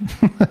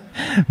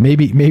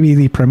 maybe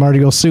the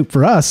primordial soup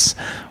for us,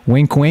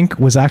 wink, wink,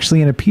 was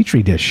actually in a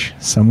petri dish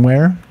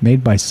somewhere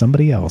made by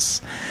somebody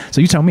else. So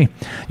you tell me.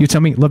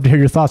 Love to hear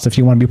your thoughts if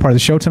you want to be part of the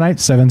show tonight.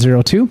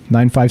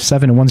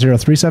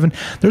 702-957-1037.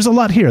 There's a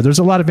lot here. There's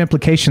a lot of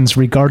implications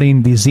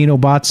regarding the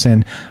Xenobots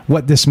and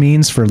what this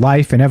means for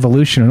life and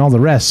evolution and all the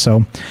rest.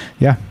 So,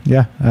 yeah.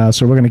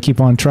 So we're going to keep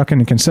on trucking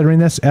and considering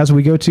this as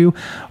we go to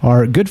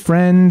our good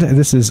friend.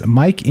 This is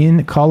Mike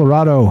in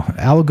Colorado.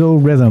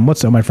 Algorithm.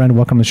 What's up, my friend?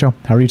 Welcome to the show.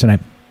 How are you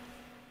tonight?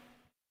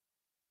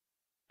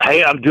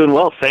 Hey, I'm doing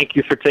well. Thank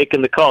you for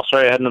taking the call.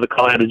 Sorry, I had another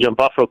call. I had to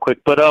jump off real quick.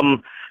 But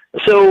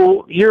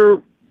so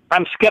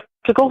I'm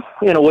skeptical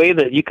in a way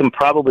that you can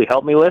probably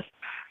help me with.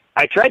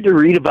 I tried to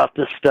read about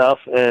this stuff,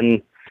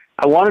 and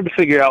I wanted to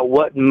figure out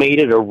what made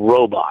it a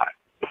robot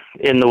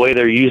in the way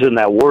they're using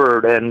that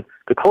word. And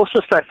the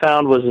closest I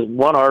found was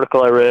one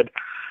article I read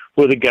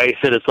where the guy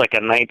said it's like a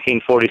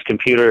 1940s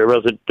computer.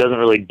 It doesn't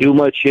really do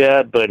much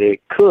yet, but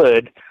it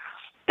could.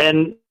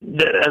 And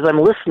as I'm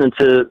listening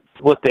to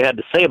what they had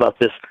to say about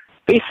this,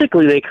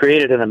 basically they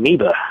created an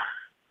amoeba.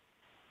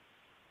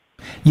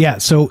 Yeah,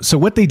 so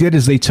what they did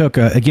is they took,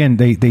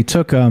 they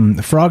took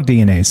frog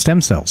DNA, stem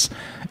cells,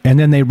 and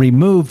then they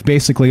removed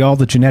basically all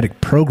the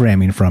genetic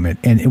programming from it,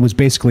 and it was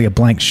basically a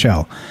blank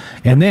shell.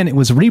 And then it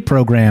was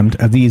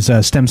reprogrammed, these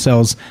stem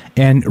cells,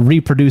 and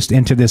reproduced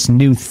into this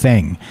new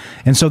thing.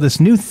 And so this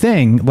new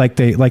thing, like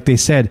they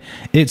said,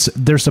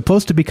 they're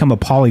supposed to become a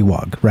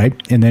polywog, right?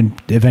 And then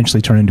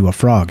eventually turn into a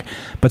frog.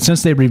 But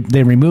since they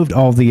removed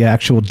all the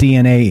actual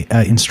DNA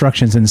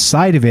instructions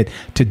inside of it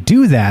to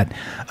do that,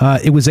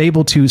 it was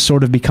able to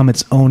sort of become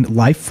its own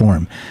life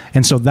form.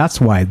 And so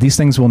that's why these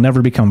things will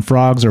never become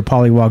frogs or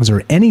polywogs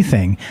or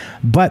anything,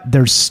 but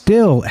there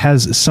still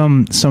has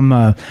some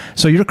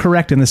so you're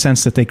correct in the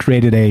sense that they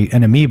created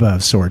an amoeba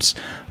of sorts,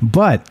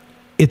 but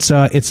it's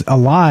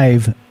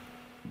alive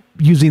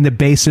using the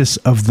basis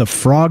of the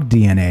frog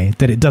DNA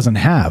that it doesn't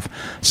have.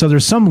 So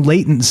there's some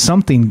latent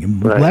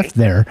something left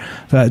there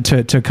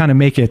to kind of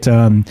make it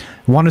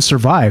want to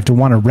survive, to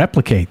want to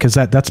replicate, because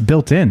that's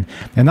built in.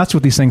 And that's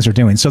what these things are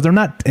doing. So they're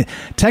not,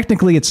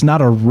 technically it's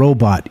not a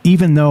robot,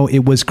 even though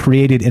it was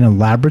created in a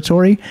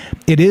laboratory.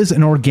 It is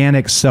an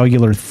organic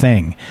cellular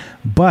thing,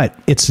 but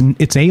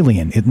it's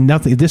alien.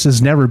 This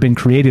has never been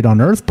created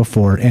on Earth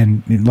before,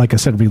 and like I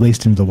said,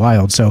 released into the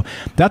wild. So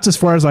that's as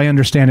far as I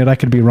understand it. I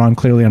could be wrong.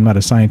 Clearly, I'm not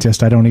a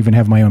scientist. I don't even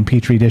have my own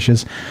petri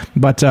dishes.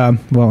 But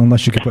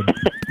unless you could put,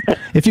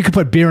 if you could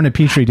put beer in a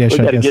petri dish,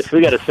 I guess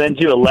we got to send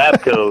you a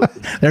lab coat.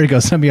 There you go.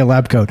 Send me a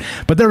lab coat.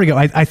 But there we go.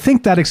 I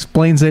think that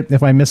explains it.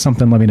 If I missed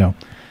something, let me know.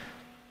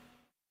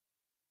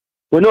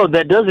 Well, no,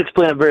 that does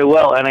explain it very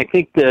well. And I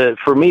think that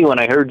for me, when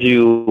I heard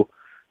you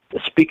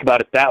speak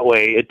about it that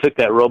way, it took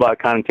that robot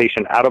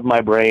connotation out of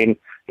my brain.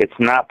 It's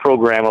not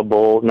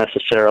programmable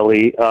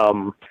necessarily.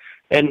 And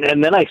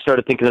then I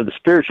started thinking of the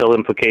spiritual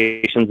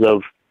implications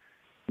of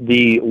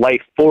the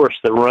life force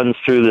that runs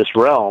through this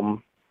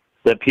realm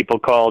that people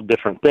call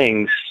different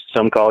things.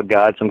 Some call it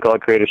God, some call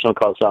it creator, some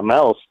call it something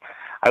else.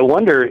 I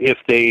wonder if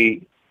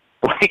they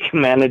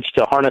managed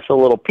to harness a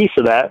little piece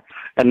of that,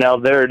 and now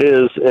there it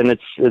is, and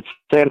it's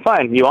saying,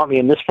 fine, you want me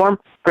in this form?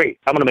 Great,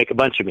 I'm going to make a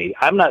bunch of me.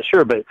 I'm not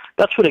sure, but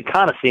that's what it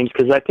kind of seems,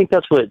 because I think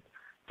that's what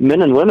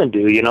men and women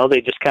do.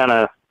 They just kind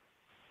of,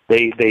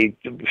 they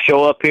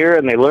show up here,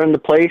 and they learn the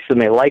place,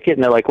 and they like it,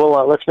 and they're like,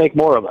 well, let's make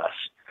more of us.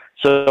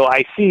 So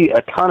I see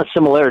a ton of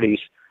similarities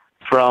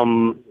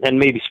from, and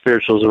maybe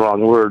spiritual is the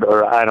wrong word,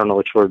 or I don't know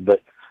which word,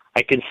 but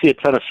I can see a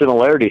ton of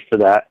similarities to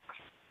that.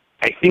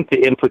 I think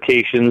the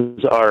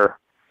implications are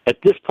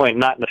at this point,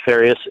 not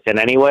nefarious in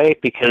any way,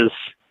 because,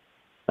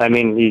 I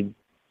mean, you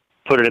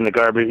put it in the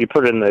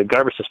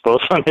garbage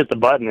disposal and hit the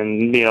button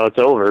and, it's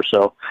over.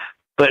 So,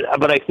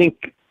 but I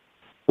think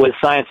what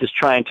science is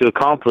trying to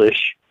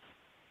accomplish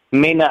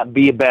may not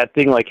be a bad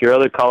thing, like your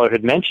other caller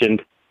had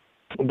mentioned.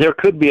 There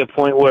could be a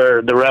point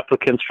where the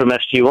replicants from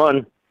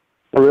SG-1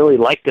 really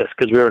liked us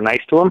because we were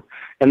nice to them,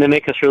 and they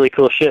make us really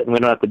cool shit, and we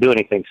don't have to do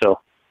anything. So,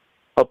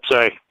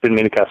 sorry, didn't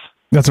mean to cuss.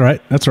 That's all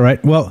right. That's all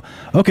right. Well,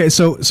 okay.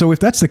 So if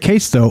that's the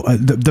case, though,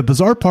 the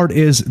bizarre part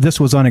is this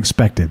was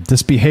unexpected.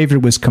 This behavior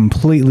was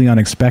completely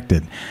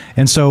unexpected.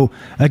 And so,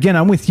 again,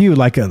 I'm with you.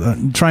 Like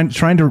trying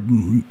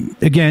to,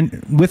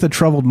 again, with a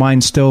troubled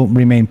mind, still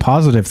remain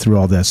positive through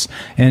all this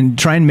and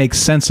try and make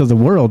sense of the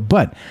world.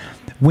 But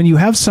when you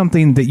have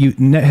something that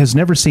has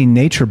never seen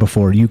nature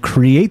before, you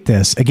create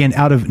this, again,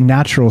 out of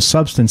natural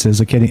substances,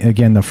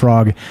 again, the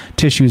frog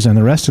tissues and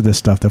the rest of this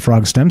stuff, the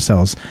frog stem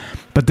cells,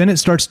 but then it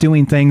starts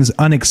doing things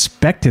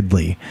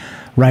unexpectedly,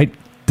 right?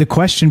 The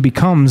question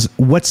becomes,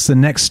 what's the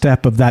next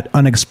step of that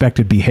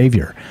unexpected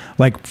behavior?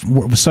 Like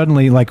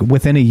suddenly, like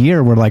within a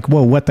year, we're like,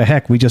 whoa, what the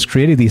heck? We just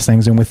created these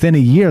things. And within a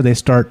year, they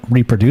start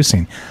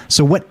reproducing.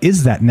 So what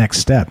is that next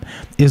step?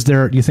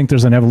 Do you think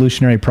there's an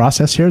evolutionary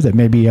process here that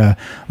maybe,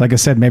 like I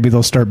said, maybe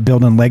they'll start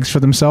building legs for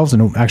themselves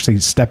and actually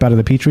step out of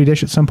the Petri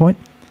dish at some point?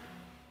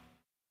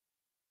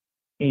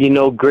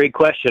 Great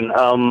question.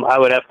 I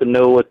would have to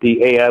know what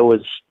the AI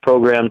was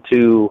programmed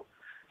to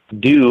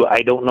do.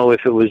 I don't know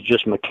if it was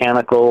just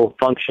mechanical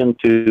function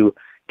to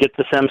get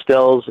the stem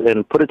cells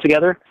and put it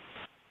together.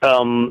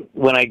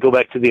 When I go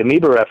back to the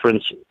amoeba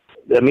reference,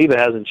 the amoeba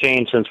hasn't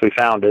changed since we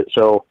found it,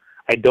 so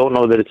I don't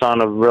know that it's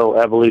on a real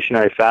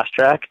evolutionary fast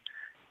track.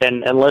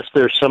 And unless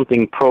there's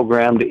something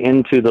programmed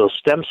into those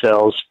stem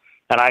cells,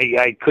 and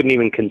I couldn't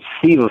even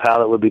conceive of how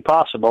that would be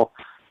possible,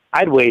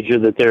 I'd wager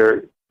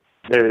that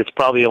it's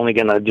probably only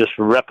going to just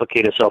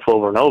replicate itself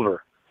over and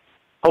over.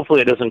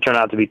 Hopefully it doesn't turn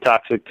out to be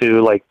toxic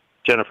to, like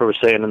Jennifer was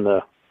saying in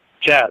the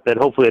chat, that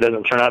hopefully it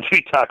doesn't turn out to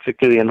be toxic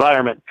to the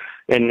environment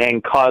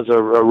and cause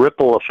a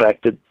ripple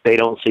effect that they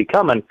don't see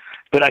coming.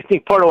 But I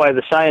think part of why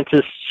the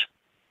scientists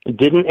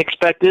didn't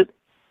expect it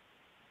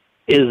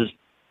is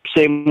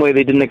same way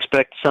they didn't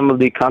expect some of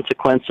the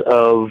consequence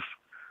of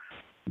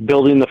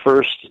building the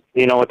first,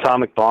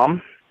 atomic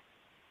bomb.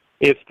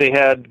 If they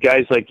had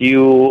guys like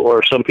you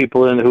or some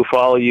people who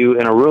follow you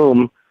in a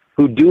room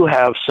who do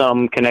have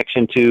some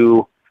connection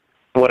to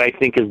what I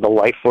think is the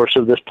life force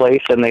of this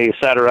place, and they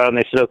sat around and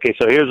they said, okay,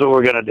 so here's what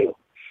we're going to do.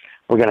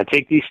 We're going to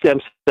take these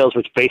stem cells,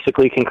 which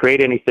basically can create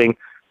anything.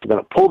 We're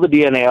going to pull the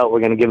DNA out.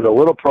 We're going to give it a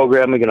little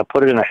program. We're going to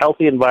put it in a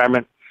healthy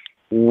environment.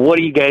 What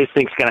do you guys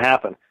think is going to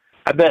happen?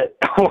 I bet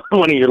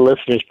one of your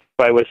listeners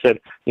probably would have said,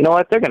 you know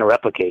what, they're going to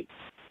replicate.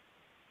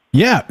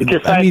 Yeah,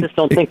 because scientists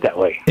don't think that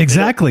way.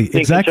 Exactly,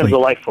 think exactly. In terms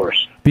of life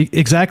force.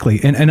 Exactly,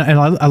 and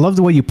I love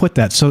the way you put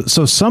that. So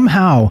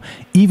somehow,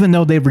 even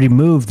though they've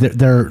removed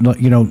their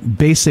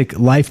basic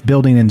life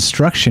building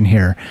instruction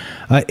here,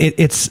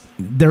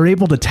 they're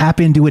able to tap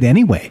into it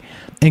anyway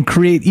and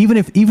create, even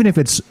if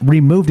it's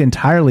removed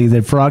entirely,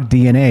 the frog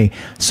DNA,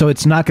 so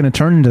it's not going to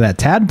turn into that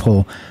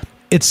tadpole.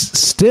 It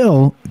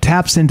still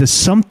taps into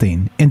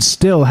something and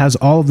still has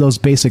all of those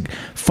basic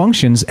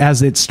functions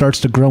as it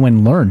starts to grow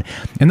and learn.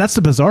 And that's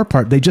the bizarre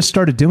part. They just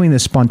started doing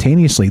this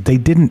spontaneously. They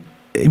didn't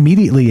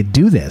immediately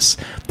do this.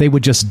 They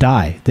would just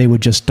die. They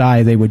would just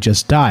die. They would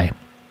just die.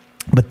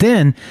 But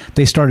then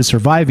they started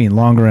surviving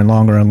longer and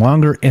longer and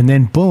longer. And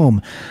then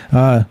boom,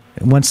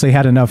 once they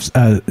had enough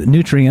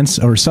nutrients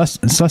or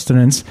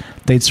sustenance,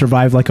 they'd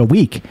survive like a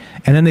week.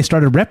 And then they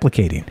started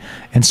replicating.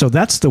 And so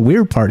that's the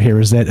weird part here,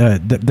 is that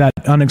that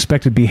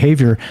unexpected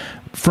behavior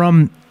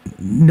from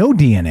no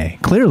DNA,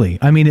 clearly.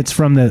 I mean, it's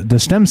from the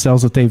stem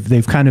cells that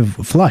they've kind of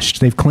flushed,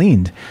 they've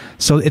cleaned.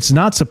 So it's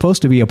not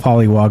supposed to be a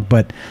polywog,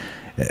 but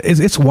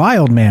it's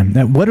wild,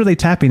 man. What are they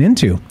tapping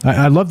into?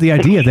 I love the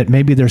idea that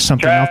maybe there's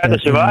something out there.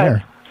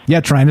 There.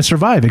 Yeah, trying to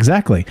survive,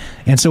 exactly.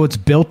 And so it's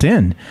built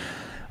in.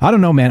 I don't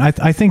know, man.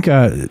 I think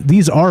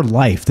these are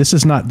life. This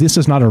is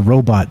not a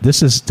robot.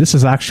 This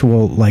is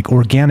actual, like,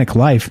 organic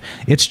life.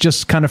 It's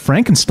just kind of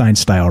Frankenstein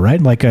style,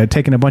 right? Like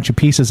taking a bunch of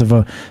pieces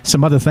of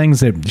some other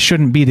things that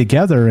shouldn't be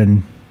together,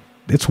 and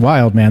it's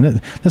wild, man.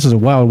 This is a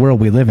wild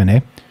world we live in, eh?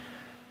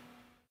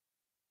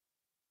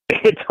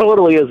 It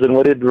totally is, and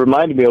what it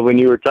reminded me of when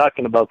you were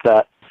talking about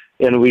that,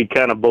 and we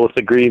kind of both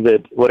agree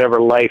that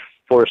whatever life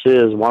force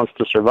is wants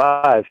to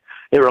survive.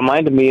 It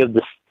reminded me of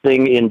the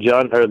thing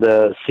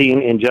the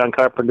scene in John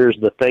Carpenter's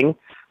The Thing,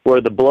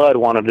 where the blood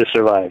wanted to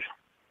survive.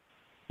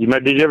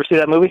 Did you ever see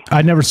that movie?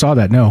 I never saw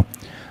that, no,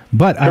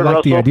 but I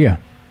like the idea.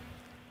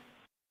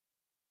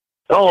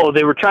 Oh,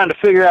 they were trying to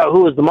figure out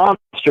who was the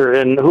monster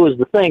and who was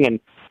the thing,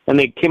 and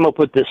they came up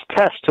with this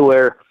test to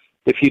where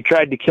if you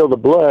tried to kill the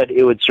blood,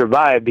 it would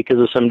survive because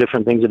of some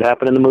different things that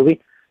happened in the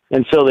movie.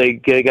 And so they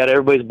got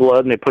everybody's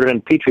blood and they put it in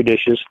Petri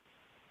dishes,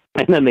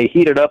 and then they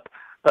heated up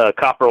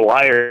copper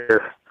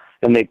wire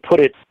and they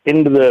put it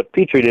into the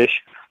Petri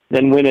dish.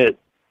 Then when it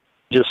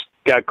just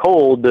got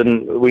cold,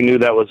 then we knew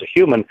that was a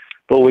human.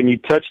 but when you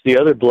touched the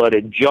other blood,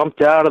 it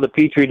jumped out of the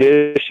petri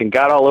dish and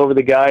got all over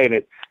the guy,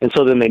 and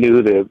so then they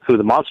knew who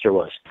the monster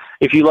was.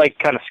 If you like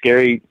kind of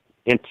scary,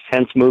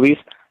 intense movies,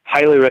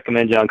 highly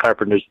recommend John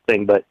Carpenter's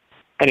Thing. But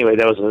anyway,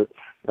 that was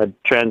a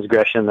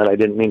transgression that I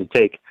didn't mean to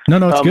take. No,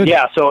 it's good.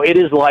 Yeah, so it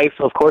is life.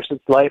 Of course,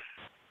 it's life.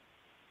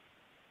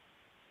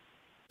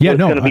 Yeah, What's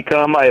going to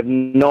become, I have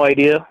no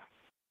idea.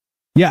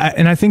 Yeah,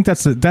 and I think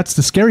that's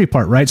the scary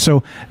part, right?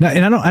 So,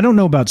 and I don't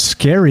know about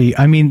scary.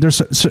 I mean,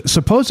 there's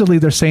supposedly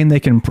they're saying they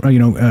can,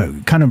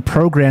 kind of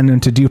program them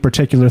to do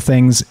particular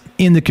things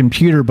in the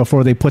computer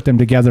before they put them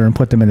together and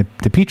put them in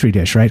the petri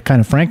dish, right?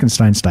 Kind of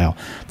Frankenstein style.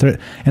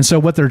 And so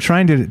what they're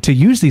trying to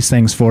use these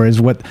things for is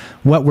what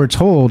we're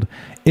told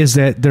is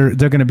that they're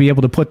going to be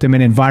able to put them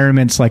in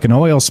environments like an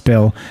oil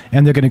spill,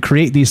 and they're going to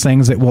create these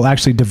things that will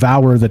actually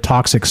devour the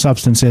toxic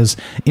substances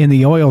in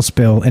the oil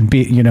spill and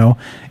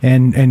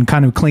and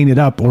kind of clean it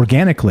up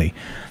organically.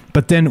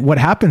 But then what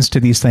happens to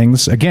these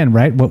things again,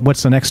 right?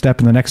 What's the next step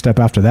and the next step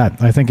after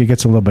that? I think it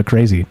gets a little bit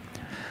crazy.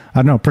 I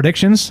don't know,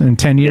 predictions in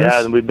 10 years?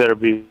 Yeah, we better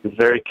be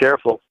very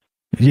careful.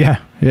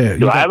 Yeah.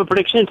 Do I have a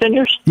prediction in 10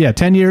 years? Yeah,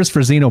 10 years for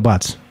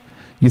Xenobots.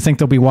 You think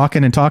they'll be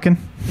walking and talking?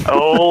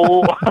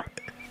 Oh,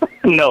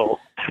 no.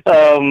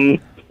 I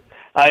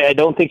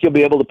don't think you'll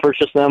be able to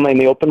purchase them in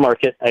the open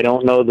market. I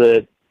don't know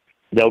that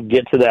they'll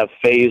get to that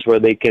phase where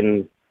they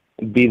can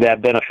be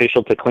that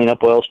beneficial to clean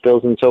up oil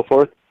spills and so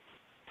forth.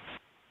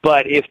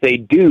 But if they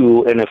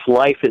do, and if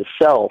life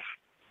itself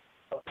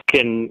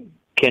can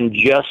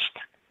just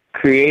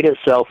create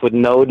itself with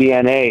no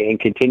DNA and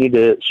continue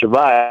to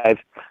survive,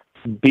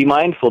 be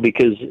mindful,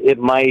 because it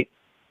might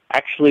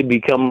actually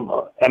become,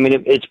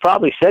 it's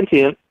probably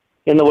sentient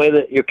in the way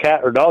that your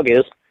cat or dog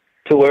is,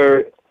 to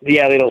where,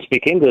 yeah, they don't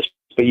speak English,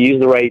 but you use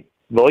the right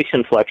voice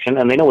inflection,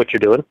 and they know what you're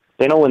doing.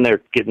 They know when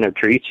they're getting their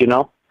treats,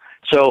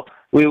 So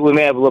we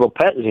may have little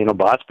pet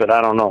Xenobots, but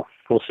I don't know.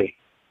 We'll see.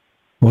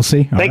 We'll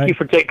see. Thank you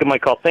for taking my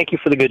call. Thank you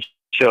for the good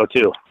show,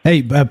 too.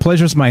 Hey,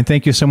 pleasure's mine.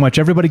 Thank you so much.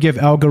 Everybody give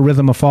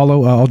Algorithm a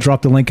follow. I'll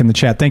drop the link in the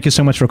chat. Thank you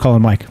so much for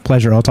calling, Mike.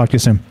 Pleasure. I'll talk to you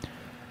soon.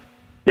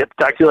 Yep.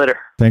 Talk to you later.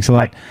 Thanks a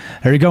lot. Bye.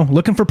 There you go.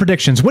 Looking for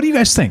predictions. What do you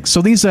guys think?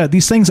 So these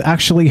things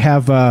actually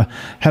have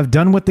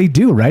done what they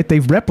do, right?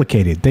 They've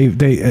replicated.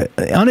 They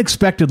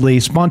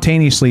unexpectedly,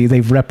 spontaneously,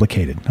 they've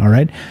replicated. All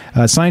right.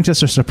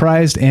 Scientists are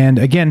surprised, and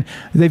again,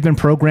 they've been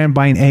programmed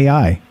by an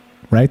AI.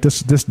 Right,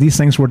 these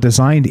things were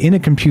designed in a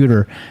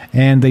computer,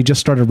 and they just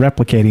started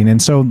replicating.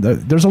 And so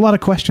there's a lot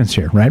of questions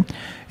here, right?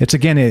 It's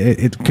again,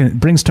 it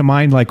brings to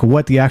mind like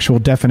what the actual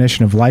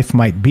definition of life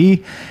might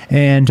be,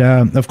 and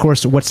of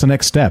course, what's the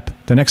next step?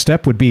 The next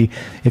step would be,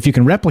 if you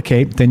can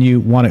replicate, then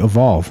you want to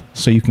evolve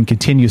so you can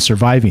continue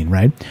surviving,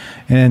 right?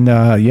 And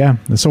yeah,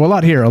 so a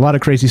lot here, a lot of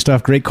crazy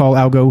stuff. Great call,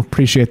 Algo.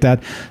 Appreciate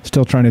that.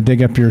 Still trying to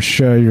dig up your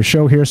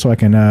show here so I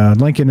can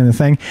link it in the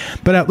thing.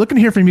 But looking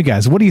to hear from you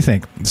guys. What do you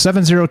think?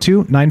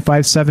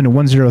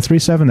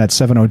 702-957-1037. That's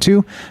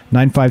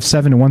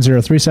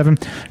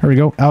 702-957-1037. There we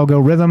go.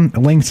 Algorithm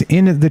linked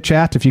in the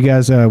chat. If you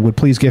guys would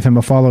please give him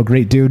a follow.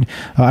 Great dude.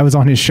 I was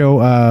on his show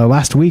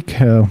last week.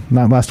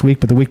 Not last week,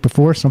 but the week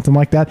before, something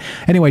like that.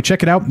 Anyway,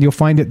 check it out. You'll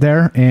find it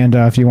there. And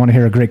if you want to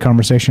hear a great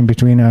conversation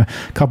between a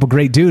couple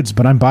great dudes,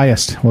 but I'm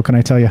biased. What can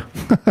I tell you?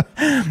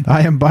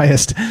 I am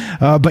biased.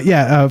 But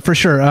yeah, for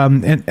sure.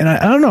 And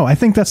I don't know. I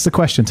think that's the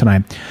question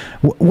tonight.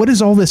 What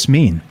does all this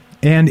mean?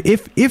 And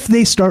if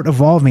they start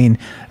evolving,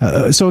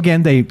 so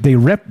again, they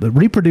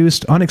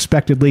reproduced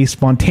unexpectedly,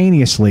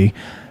 spontaneously.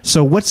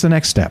 So what's the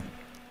next step?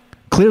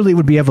 Clearly, it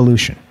would be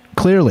evolution.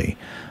 Clearly.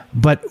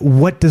 But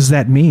what does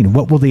that mean?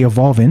 What will they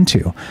evolve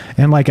into?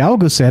 And like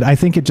Algo said, I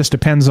think it just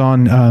depends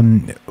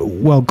on,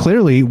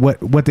 clearly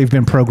what they've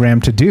been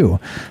programmed to do.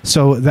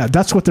 So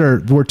that's what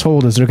we're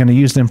told is they're going to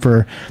use them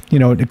for,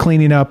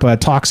 cleaning up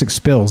toxic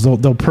spills.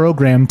 They'll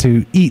program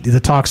to eat the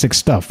toxic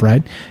stuff,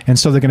 right? And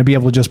so they're going to be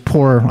able to just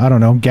pour,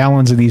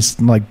 gallons of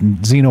these like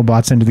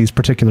Xenobots into these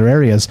particular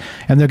areas,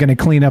 and they're going to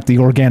clean up the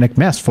organic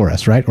mess for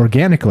us, right?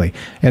 Organically,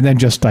 and then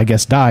just, I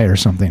guess, die or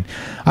something.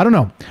 I don't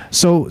know.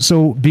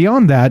 So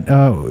beyond that,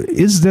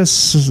 is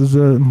this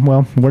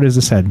where does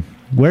this head?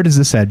 Where does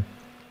this head?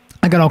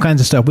 I got all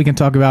kinds of stuff. We can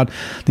talk about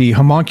the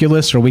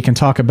homunculus, or we can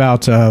talk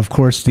about, of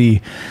course,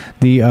 the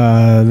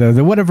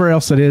whatever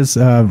else it is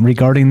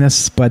regarding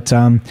this. But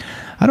I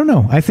don't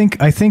know. I think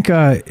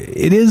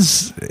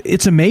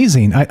it's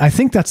amazing. I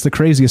think that's the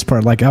craziest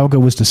part. Like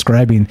Algo was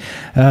describing,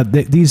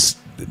 these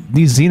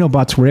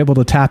Xenobots were able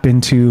to tap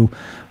into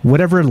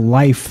whatever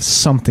life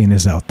something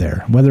is out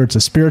there, whether it's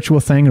a spiritual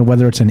thing or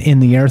whether it's an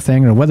in-the-air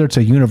thing or whether it's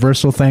a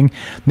universal thing.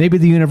 Maybe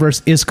the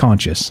universe is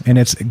conscious and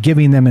it's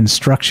giving them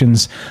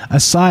instructions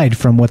aside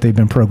from what they've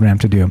been programmed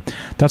to do.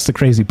 That's the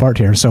crazy part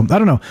here. So, I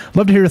don't know.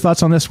 Love to hear your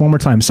thoughts on this one more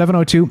time.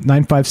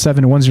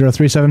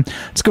 702-957-1037.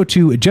 Let's go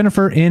to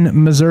Jennifer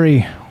in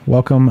Missouri.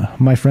 Welcome,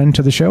 my friend,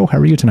 to the show. How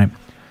are you tonight?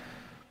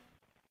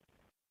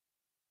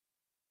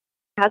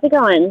 How's it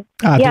going?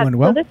 Doing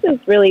well. So this is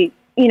really,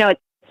 it's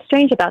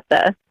strange about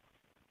the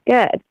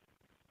good.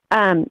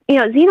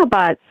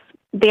 Xenobots,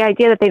 the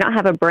idea that they don't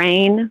have a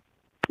brain,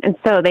 and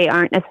so they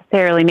aren't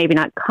necessarily maybe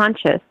not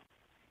conscious.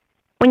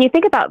 when you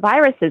think about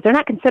viruses, they're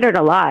not considered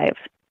alive.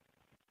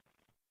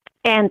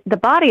 And the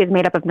body is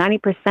made up of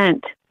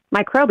 90%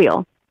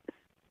 microbial.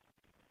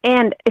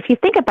 And if you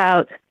think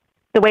about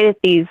the way that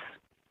these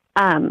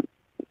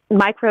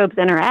microbes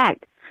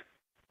interact,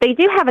 they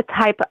do have a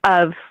type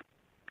of,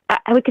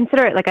 I would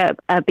consider it like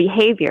a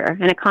behavior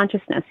and a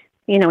consciousness,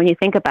 when you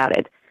think about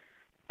it.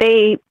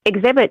 They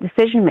exhibit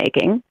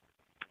decision-making,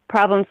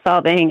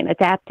 problem-solving, and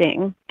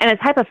adapting, and a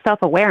type of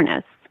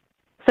self-awareness.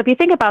 So if you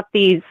think about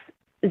these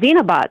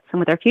Xenobots and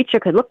what their future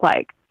could look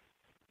like,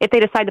 if they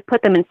decide to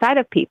put them inside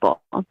of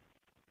people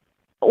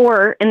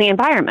or in the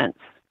environments,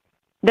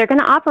 they're going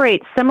to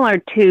operate similar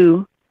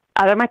to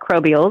other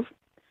microbials.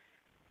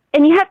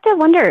 And you have to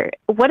wonder,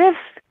 what if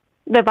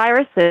the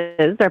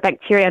viruses or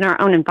bacteria in our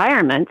own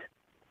environment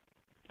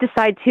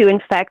decide to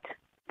infect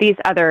these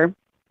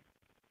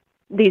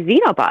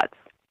Xenobots?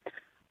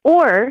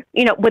 Or,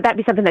 would that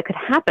be something that could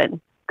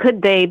happen?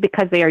 Could they,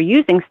 because they are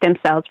using stem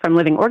cells from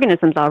living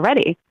organisms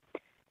already,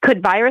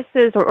 could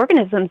viruses or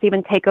organisms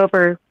even take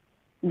over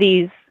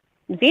these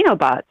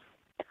Xenobots?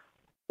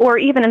 Or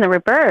even in the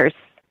reverse,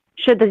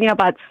 should the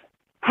Xenobots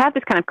have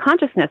this kind of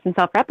consciousness and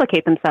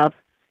self-replicate themselves,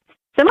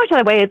 similar to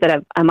the way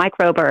that a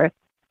microbe or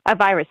a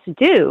virus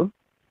do,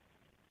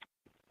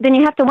 then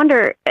you have to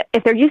wonder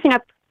if they're using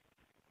up,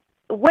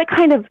 what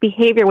kind of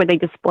behavior would they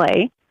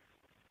display,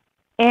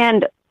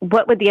 and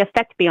what would the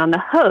effect be on the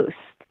host?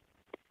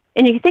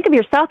 And you think of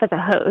yourself as a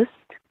host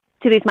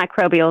to these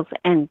microbials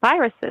and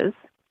viruses,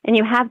 and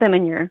you have them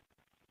in your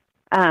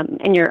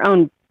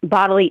own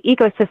bodily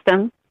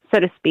ecosystem, so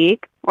to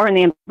speak, or in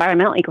the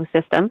environmental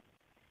ecosystem,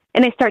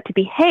 and they start to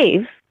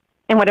behave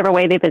in whatever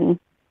way they've been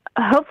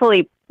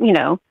hopefully,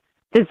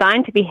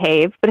 designed to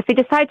behave. But if they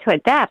decide to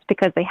adapt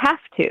because they have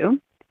to,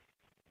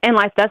 and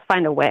life does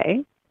find a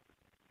way,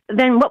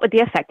 then what would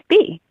the effect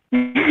be?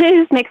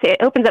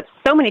 It opens up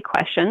so many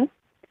questions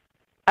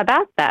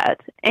about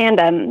that.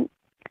 And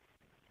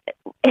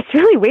it's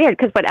really weird,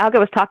 because what Alga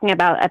was talking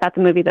about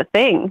the movie The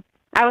Thing,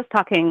 I was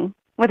talking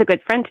with a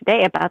good friend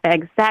today about the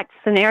exact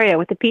scenario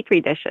with the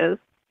Petri dishes,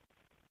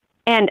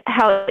 and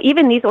how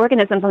even these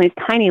organisms on these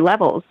tiny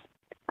levels,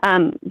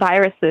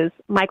 viruses,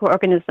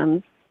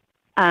 microorganisms,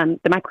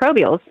 the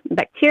microbials,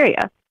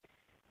 bacteria,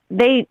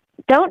 they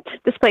don't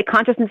display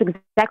consciousness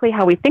exactly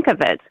how we think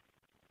of it,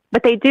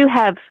 but they do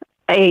have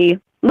a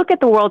look at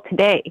the world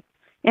today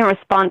in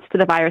response to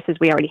the viruses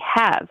we already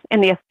have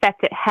and the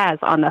effect it has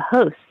on the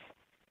hosts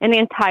and the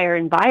entire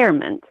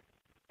environment.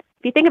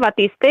 If you think about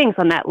these things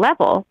on that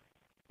level,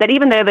 that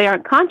even though they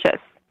aren't conscious,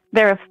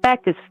 their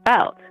effect is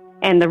felt,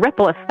 and the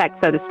ripple effect,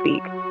 so to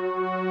speak,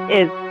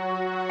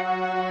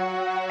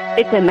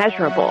 it's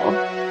immeasurable,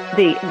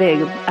 the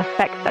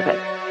effects of it.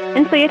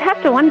 And so you'd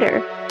have to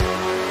wonder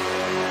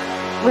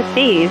with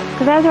these,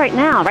 because as right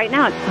now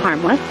it's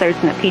harmless. They're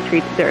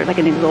like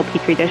in these little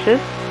Petri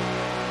dishes,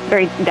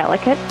 very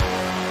delicate.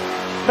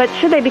 But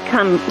should they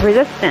become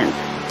resistant,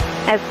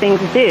 as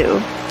things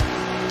do,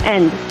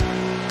 and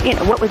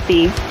what would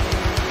be?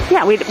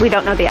 Yeah, we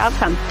don't know the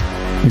outcome.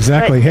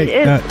 Exactly. But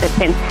hey, it's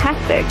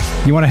fantastic.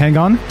 You want to hang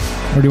on,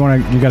 or do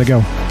you got to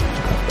go?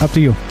 Up to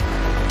you.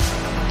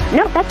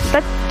 No, that's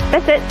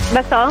it.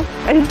 That's all.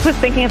 I just was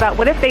thinking about,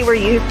 what if they were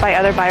used by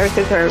other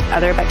viruses or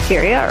other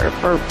bacteria,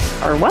 or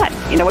what?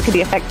 What could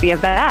the effect be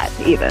of that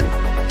even?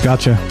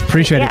 Gotcha.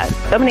 Appreciate it. Yeah,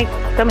 so many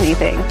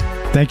things.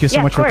 Thank you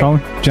so much for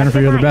calling. Jennifer,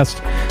 you're the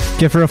best.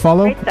 Give her a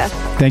follow. Great stuff.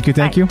 Thank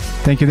you.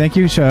 Link in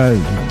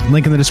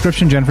the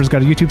description. Jennifer's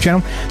got a YouTube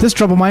channel. This is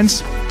Troubled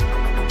Minds.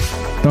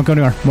 Don't go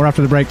anywhere. More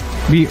after the break.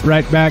 Be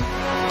right back.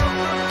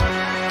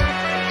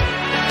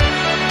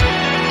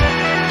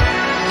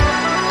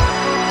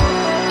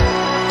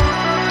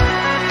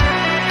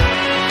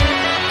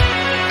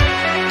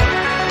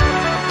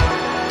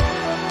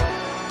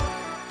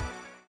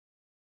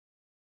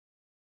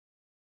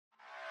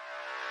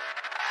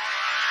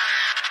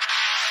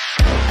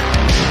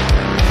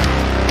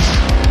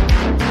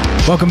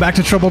 Welcome back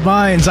to Troubled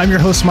Minds. I'm your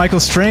host,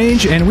 Michael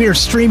Strange, and we are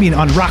streaming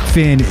on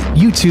Rockfin,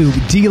 YouTube,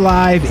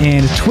 DLive,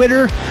 and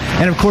Twitter.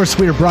 And of course,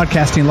 we are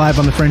broadcasting live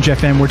on the Fringe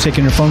FM. We're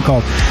taking your phone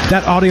call.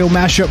 That audio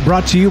mashup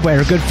brought to you by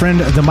our good friend,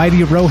 the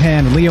mighty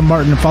Rohan, Liam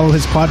Martin. Follow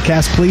his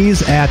podcast,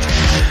 please, at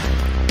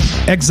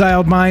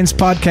Exiled Minds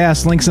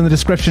Podcast. Links in the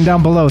description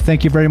down below.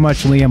 Thank you very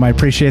much, Liam. I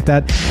appreciate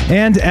that.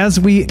 And as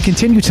we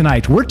continue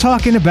tonight, we're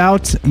talking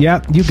about,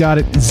 yeah, you got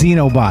it,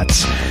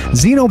 Xenobots.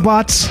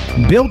 Xenobots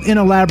built in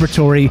a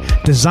laboratory,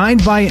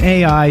 designed by an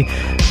AI,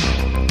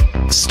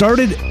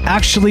 started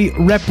actually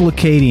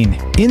replicating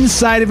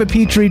inside of a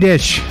petri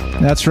dish.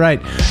 That's right.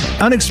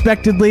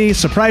 Unexpectedly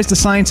surprised the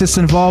scientists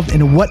involved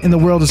in what in the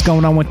world is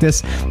going on with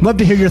this. Love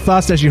to hear your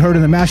thoughts, as you heard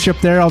in the mashup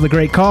there. All the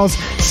great calls.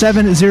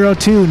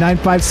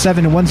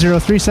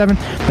 702-957-1037.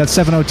 That's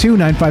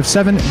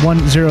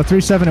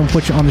 702-957-1037. And we'll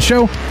put you on the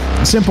show.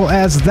 Simple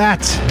as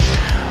that.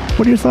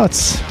 What are your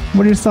thoughts?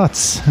 What are your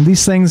thoughts?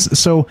 These things,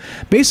 so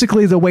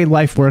basically the way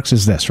life works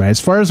is this, right? As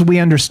far as we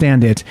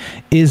understand it,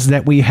 is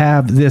that we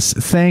have this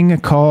thing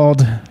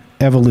called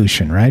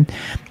evolution, right?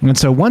 And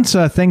so once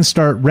things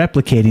start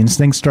replicating,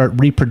 things start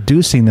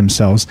reproducing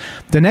themselves,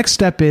 the next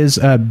step is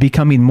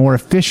becoming more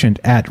efficient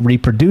at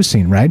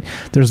reproducing, right?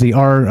 There's the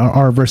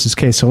R versus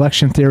K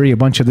selection theory, a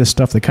bunch of this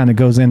stuff that kind of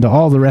goes into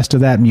all the rest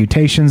of that,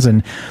 mutations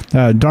and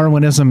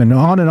Darwinism and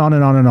on and on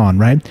and on and on,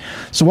 right?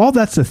 So all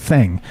that's a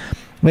thing.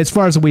 As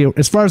far as we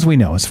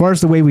know, as far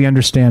as the way we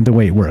understand the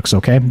way it works,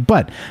 okay?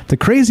 But the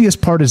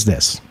craziest part is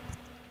this.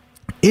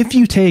 If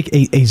you take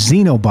a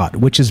Xenobot,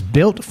 which is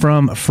built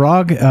from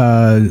frog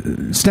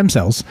stem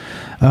cells,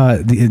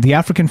 the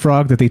African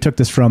frog that they took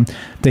this from,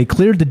 they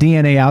cleared the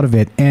DNA out of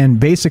it, and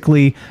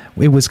basically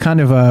it was kind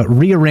of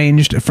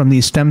rearranged from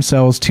these stem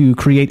cells to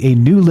create a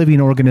new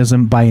living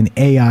organism by an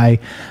AI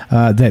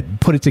that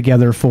put it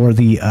together for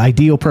the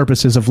ideal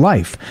purposes of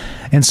life.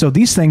 And so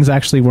these things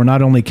actually were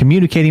not only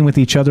communicating with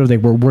each other, they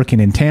were working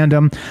in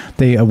tandem.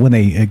 They when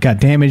they got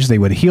damaged, they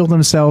would heal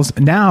themselves.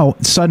 Now,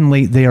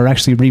 suddenly, they are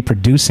actually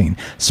reproducing,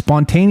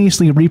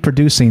 spontaneously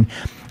reproducing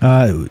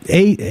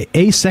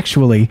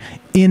asexually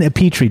in a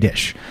petri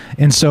dish.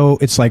 And so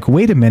it's like,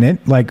 wait a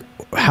minute, like,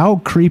 how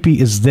creepy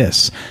is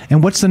this?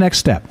 And what's the next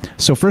step?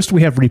 So first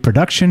we have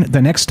reproduction.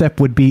 The next step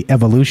would be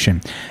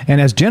evolution.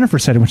 And as Jennifer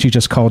said when she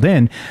just called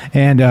in,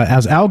 and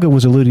as Alga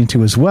was alluding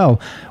to as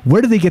well,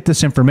 where do they get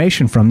this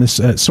information from,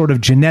 this sort of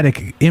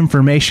genetic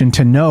information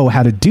to know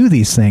how to do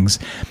these things?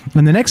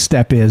 And the next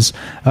step is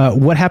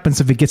what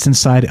happens if it gets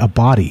inside a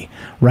body,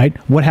 right?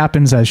 What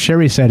happens, as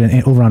Sherry said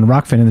over on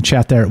Rockfin in the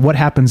chat there, what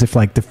happens if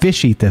like the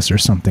fish eat this or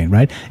something,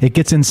 right? It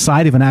gets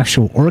inside of an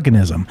actual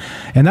organism.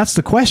 And that's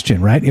the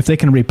question, right? If they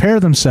can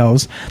repair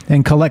themselves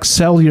and collect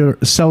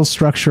cell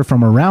structure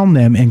from around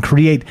them and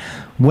create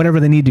whatever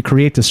they need to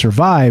create to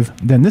survive,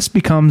 then this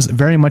becomes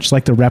very much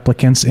like the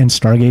replicants in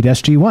Stargate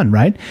SG-1,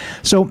 right?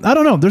 So, I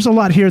don't know. There's a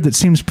lot here that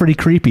seems pretty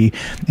creepy.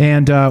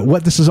 And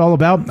what this is all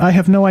about, I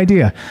have no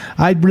idea.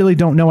 I really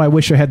don't know. I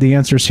wish I had the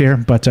answers here,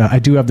 but I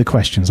do have the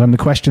questions. I'm the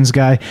questions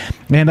guy,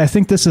 and I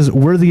think this is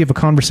worthy of a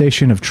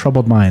conversation of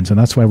troubled minds, and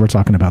that's why we're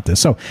talking about this.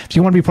 So, if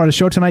you want to be part of the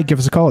show tonight, give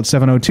us a call at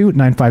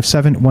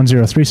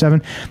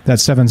 702-957-1037.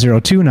 That's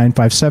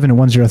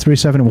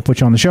 702-957-1037, and we'll put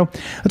you on the show.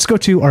 Let's go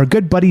to our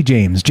good buddy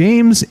James.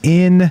 James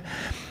in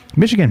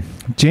Michigan.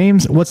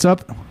 James, what's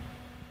up?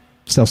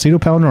 Salcedo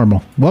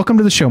Paranormal. Welcome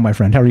to the show, my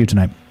friend. How are you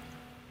tonight?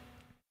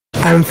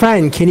 I'm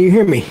fine. Can you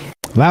hear me?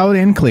 Loud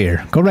and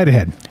clear. Go right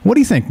ahead. What do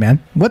you think, man?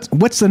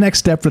 What's the next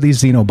step for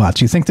these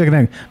Xenobots? You think they're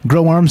going to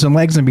grow arms and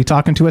legs and be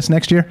talking to us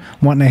next year?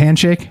 Wanting a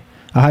handshake?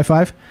 A high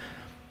five?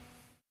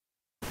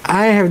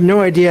 I have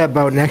no idea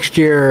about next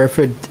year, or if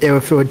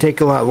it would take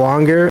a lot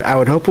longer. I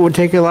would hope it would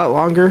take a lot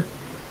longer.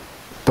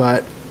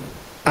 But,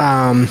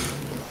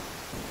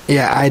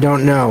 yeah, I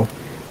don't know.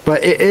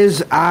 But it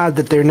is odd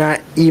that they're not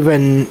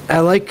even... I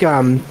like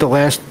the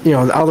last,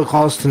 all the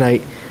calls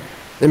tonight.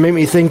 They made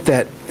me think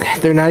that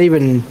they're not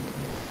even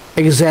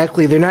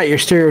exactly... They're not your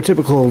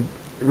stereotypical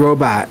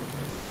robot.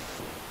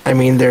 I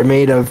mean, they're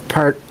made of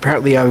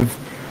partly of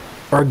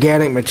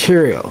organic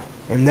material.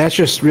 And that's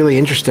just really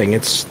interesting.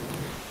 It's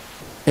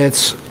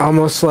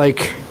almost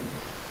like...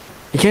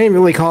 You can't even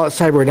really call it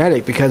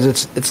cybernetic because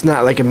it's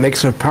not like a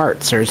mix of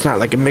parts, or it's not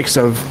like a mix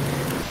of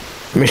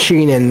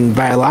machine and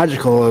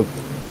biological,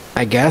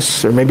 I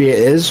guess, or maybe it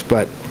is,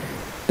 but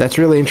that's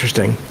really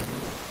interesting.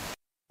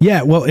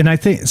 Yeah, well, and I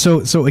think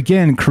so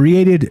again,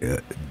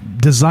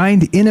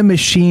 designed in a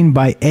machine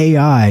by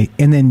AI,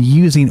 and then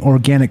using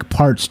organic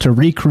parts to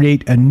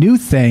recreate a new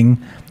thing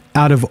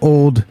out of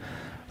old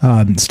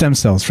stem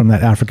cells from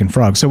that African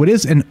frog. So it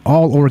is an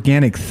all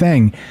organic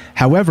thing.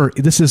 However,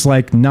 this is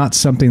like not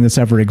something that's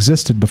ever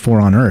existed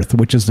before on Earth,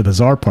 which is the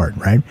bizarre part,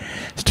 right?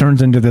 It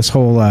turns into this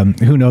whole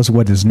who knows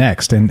what is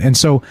next. And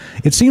so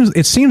it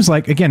seems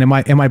like, again,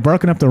 am I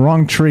barking up the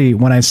wrong tree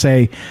when I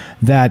say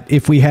that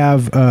if we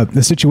have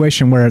the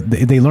situation where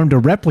they learn to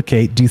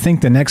replicate, do you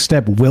think the next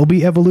step will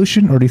be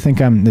evolution, or do you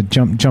think I'm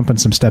jumping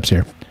some steps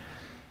here?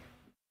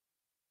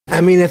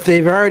 I mean, if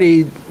they've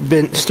already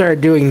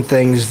started doing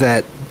things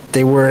that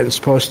they weren't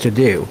supposed to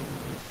do,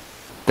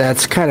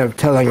 that's kind of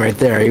telling right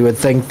there. You would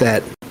think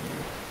that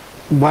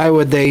why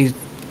would they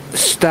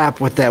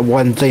stop with that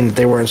one thing that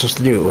they weren't supposed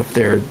to do if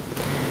they're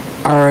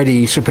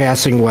already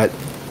surpassing what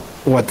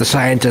the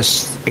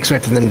scientists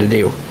expected them to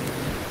do?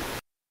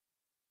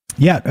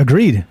 Yeah,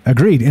 agreed.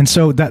 And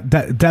so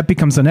that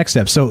becomes the next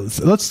step. So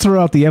let's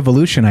throw out the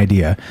evolution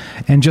idea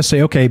and just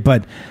say, okay,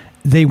 but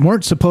they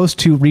weren't supposed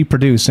to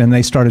reproduce, and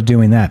they started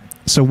doing that.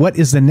 So what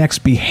is the next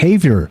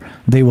behavior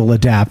they will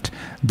adapt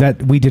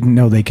that we didn't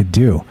know they could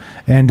do?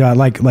 And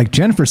like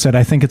Jennifer said,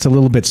 I think it's a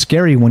little bit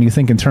scary when you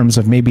think in terms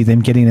of maybe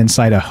them getting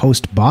inside a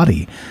host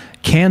body.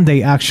 Can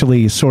they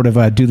actually sort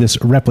of do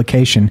this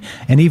replication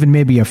and even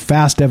maybe a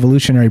fast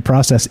evolutionary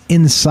process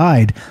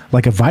inside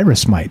like a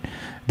virus might?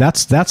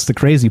 That's the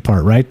crazy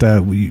part, right?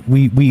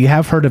 We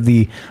have heard of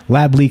the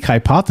lab leak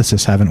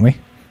hypothesis, haven't we?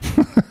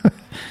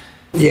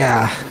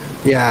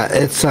 Yeah,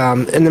 it's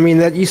and I mean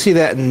that you see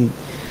that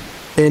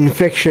in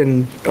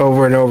fiction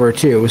over and over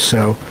too.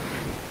 So,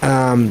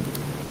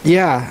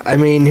 yeah, I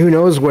mean, who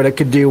knows what it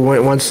could do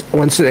once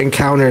it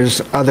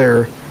encounters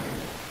other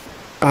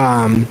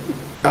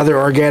other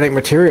organic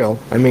material.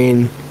 I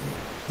mean,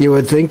 you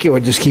would think it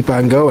would just keep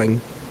on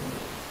going.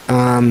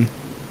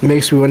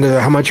 Makes me wonder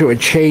how much it would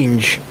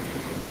change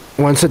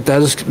once it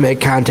does make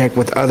contact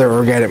with other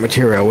organic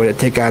material. Would it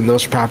take on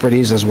those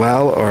properties as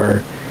well,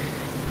 or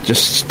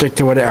just stick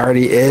to what it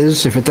already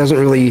is? If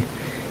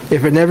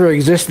it never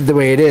existed the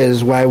way it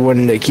is, why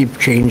wouldn't it keep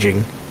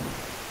changing?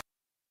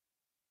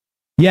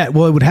 Yeah,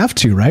 well, it would have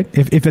to, right?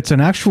 If it's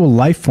an actual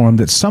life form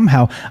that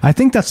somehow, I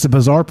think that's the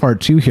bizarre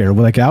part too here.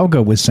 Like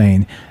Algo was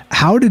saying,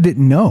 how did it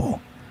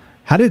know?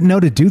 How did it know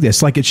to do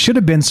this? Like, it should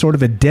have been sort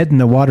of a dead in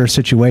the water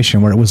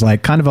situation where it was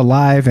like kind of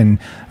alive and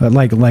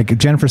like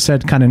Jennifer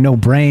said, kind of no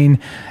brain.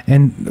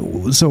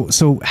 And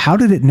so how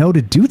did it know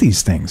to do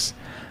these things?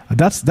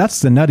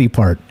 That's the nutty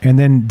part. And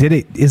then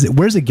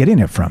where's it getting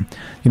it from?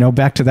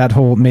 Back to that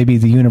whole, maybe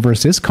the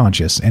universe is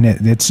conscious and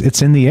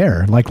it's in the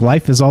air. Like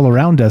life is all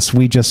around us.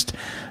 We just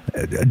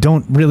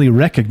don't really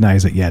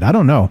recognize it yet. I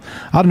don't know.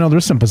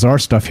 There's some bizarre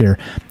stuff here.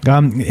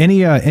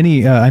 Any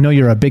I know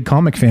you're a big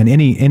comic fan.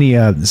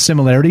 Any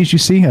similarities you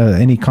see?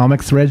 Any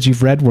comic threads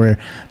you've read where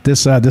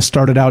this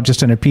started out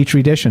just in a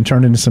petri dish and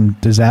turned into some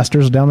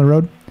disasters down the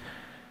road?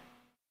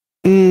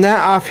 Not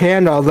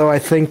offhand, although I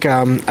think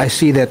I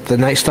see that the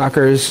Night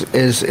Stalkers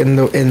is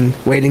in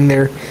waiting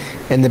there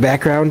in the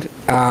background.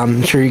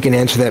 I'm sure you can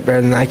answer that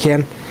better than I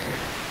can.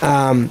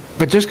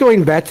 But just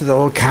going back to the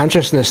whole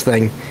consciousness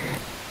thing,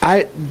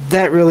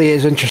 that really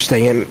is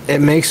interesting.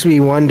 It makes me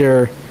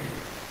wonder.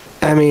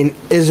 I mean,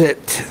 is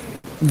it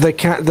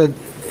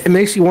it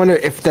makes you wonder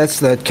if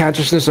that's the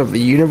consciousness of the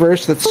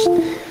universe that's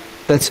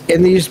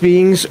in these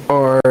beings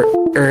or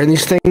in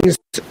these things,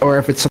 or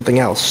if it's something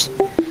else.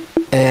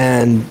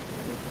 And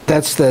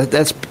that's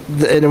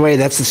in a way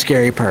that's the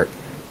scary part.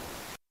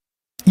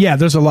 Yeah,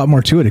 there's a lot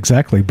more to it,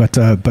 exactly. But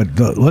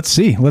let's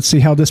see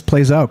how this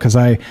plays out, because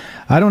I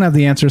don't have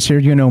the answers here.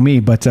 You know me,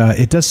 but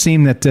it does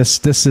seem that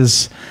this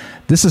is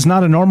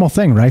not a normal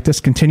thing, right? This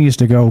continues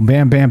to go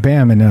bam, bam,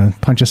 bam, and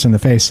punch us in the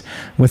face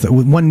with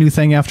one new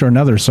thing after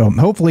another. So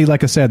hopefully,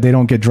 like I said, they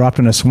don't get dropped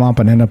in a swamp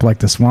and end up like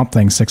the Swamp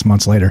Thing 6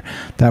 months later.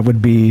 That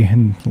would be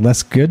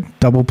less good,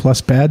 double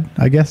plus bad,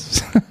 I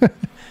guess.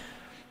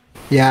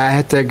 Yeah, I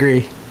have to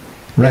agree.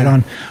 Right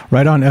on.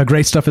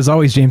 Great stuff as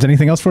always, James.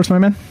 Anything else for us, my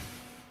man?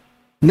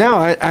 No,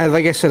 I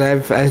like I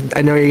said,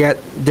 I know you got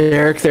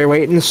Derek there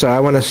waiting, so I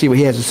want to see what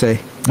he has to say.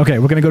 Okay,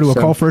 we're going to go to a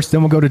call first,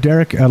 then we'll go to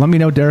Derek. Let me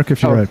know, Derek,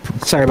 if you're...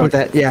 sorry about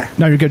that, yeah.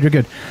 No, you're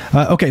good.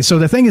 Okay, so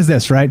the thing is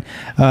this, right?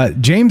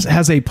 James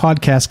has a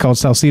podcast called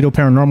Salcedo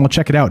Paranormal.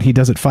 Check it out. He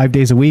does it 5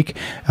 days a week,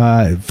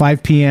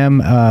 5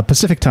 p.m.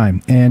 Pacific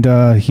time,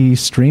 and he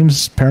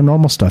streams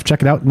paranormal stuff.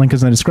 Check it out. Link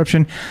is in the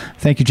description.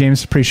 Thank you,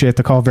 James. Appreciate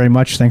the call very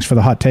much. Thanks for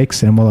the hot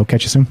takes, and we'll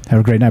catch you soon.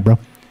 Have a great night, bro.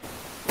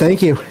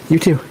 Thank you. You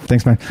too.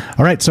 Thanks, man.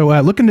 All right, so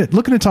looking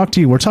to talk to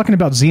you. We're talking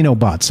about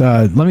Xenobots.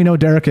 Let me know,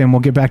 Derek, and we'll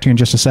get back to you in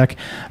just a sec.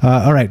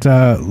 All right,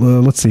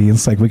 let's see.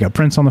 It's like we got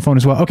Prince on the phone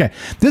as well. Okay,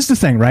 this is the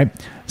thing, right?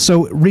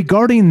 So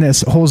regarding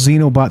this whole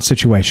Xenobot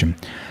situation,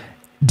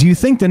 do you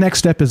think the next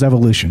step is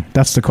evolution?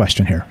 That's the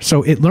question here.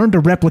 So it learned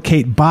to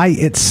replicate by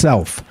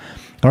itself.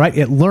 All right,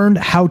 it learned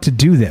how to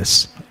do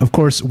this. Of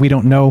course, we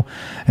don't know.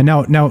 And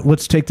now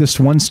let's take this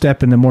one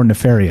step in the more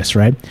nefarious,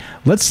 right?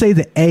 Let's say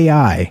the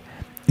AI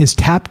is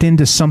tapped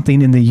into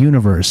something in the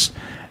universe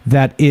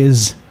that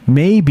is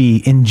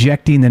maybe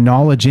injecting the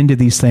knowledge into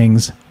these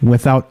things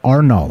without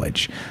our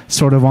knowledge.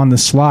 Sort of on the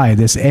sly,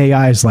 this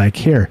AI is like,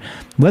 here,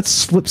 let's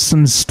slip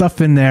some stuff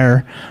in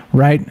there,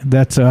 right,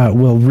 that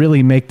will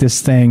really make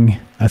this thing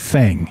a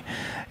thing.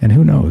 And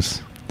who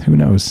knows?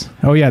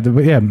 Oh, yeah,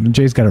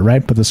 Jay's got it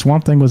right, but the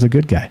Swamp Thing was a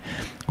good guy.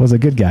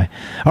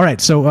 All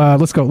right, so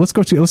let's go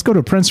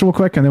to Prince real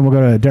quick, and then we'll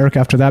go to Derek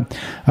after that.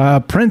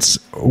 Prince,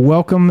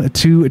 welcome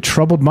to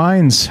Troubled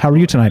Minds. How are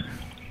you tonight?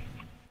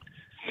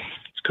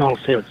 Just calling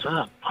to say what's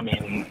up. I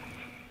mean,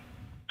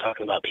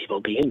 talking about people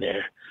being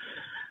there,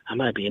 I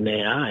might be an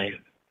AI.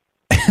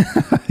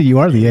 You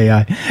are the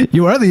AI. Am I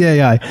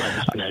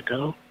just an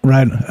echo?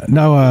 Right.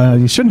 No,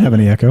 you shouldn't have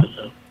any echo.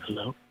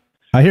 Hello?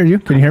 I hear you.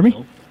 Can you hear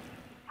me?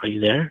 Are you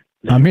there?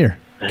 I'm here.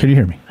 Can you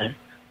hear me?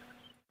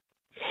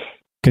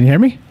 Can you hear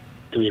me?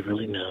 Do we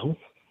really know?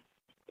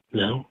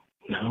 No.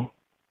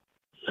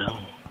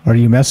 Are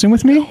you messing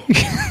with me?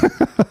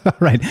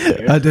 Right.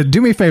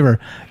 Do me a favor.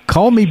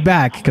 Call me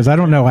back, because I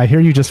don't know. I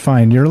hear you just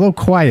fine. You're a little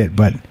quiet,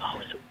 but... Oh,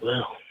 is it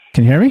well?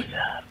 Can you hear me?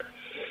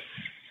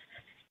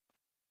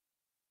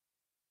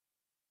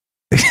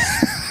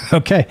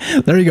 Okay,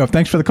 there you go.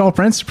 Thanks for the call,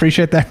 Prince.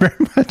 Appreciate that very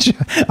much.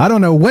 I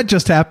don't know what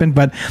just happened,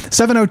 but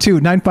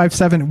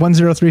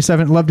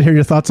 702-957-1037. Love to hear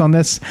your thoughts on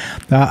this.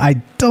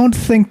 I don't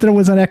think there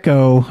was an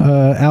echo.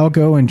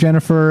 Algo and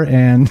Jennifer,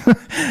 and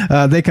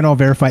they can all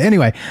verify.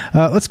 Anyway,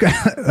 let's go.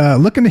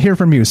 Looking to hear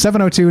from you.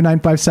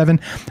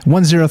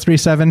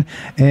 702-957-1037.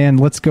 And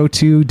let's go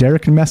to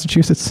Derek in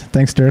Massachusetts.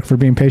 Thanks, Derek, for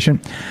being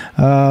patient.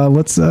 There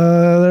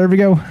we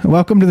go.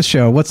 Welcome to the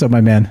show. What's up,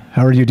 my man?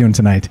 How are you doing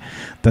tonight?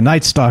 The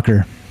Night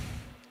Stalker.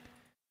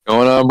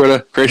 Going on,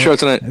 brother? Great show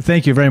tonight.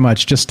 Thank you very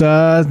much. Just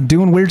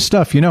doing weird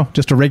stuff,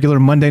 just a regular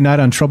Monday night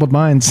on Troubled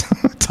Minds.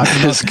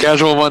 It's a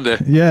casual Monday.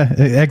 Yeah,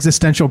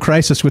 existential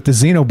crisis with the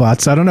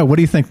Xenobots. I don't know. What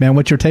do you think, man?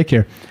 What's your take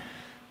here?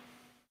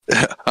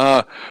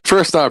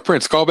 First,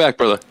 Prince, call back,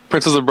 brother.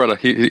 Prince is a brother.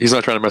 He's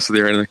not trying to mess with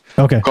you or anything.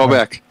 Okay. Call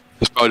back.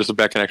 It's probably just a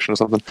bad connection or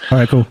something. All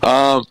right, cool.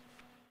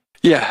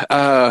 Yeah,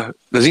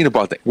 the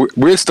Xenobot thing.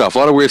 Weird stuff. A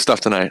lot of weird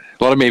stuff tonight.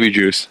 A lot of maybe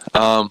juice.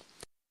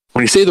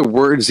 When you say the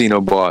word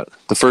Xenobot,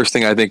 the first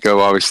thing I think of,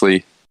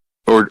 obviously,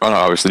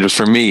 just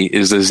for me,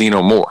 is the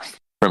Xenomorph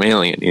from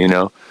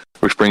Alien,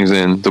 which brings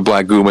in the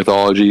black goo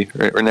mythology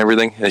and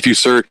everything. And if you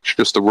search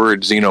just the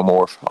word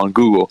Xenomorph on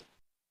Google,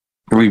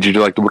 it reads you to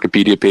like the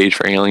Wikipedia page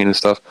for Alien and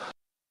stuff.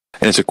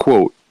 And it's a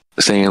quote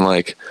saying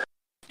like,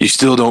 "You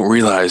still don't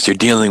realize you're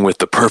dealing with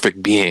the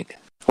perfect being,"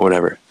 or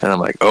whatever. And I'm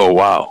like, oh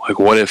wow, like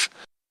what if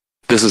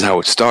this is how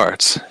it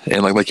starts?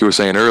 And like you were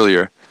saying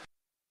earlier,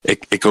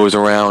 it goes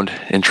around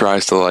and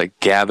tries to like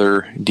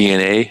gather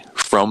DNA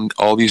from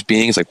all these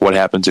beings. Like what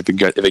happens if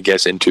it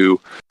gets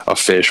into a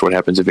fish? What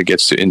happens if it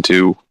gets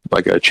into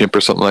like a chimp or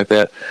something like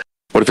that?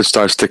 What if it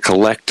starts to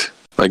collect,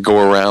 like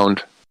go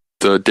around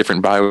the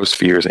different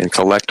biospheres and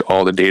collect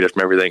all the data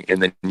from everything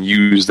and then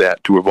use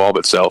that to evolve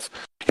itself?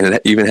 And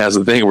it even has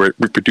the thing where it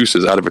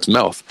reproduces out of its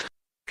mouth,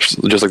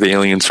 just like the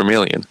aliens from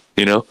Alien,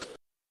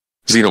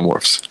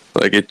 Xenomorphs.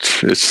 Like it's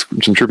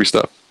some trippy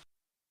stuff.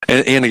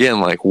 And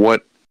again, like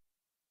what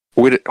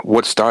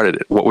started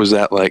it? What was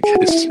that like?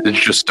 It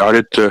just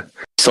started to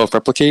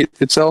self-replicate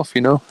itself,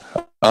 Can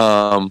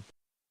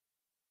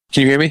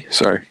you hear me?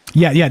 Sorry.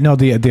 Yeah. No,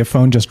 the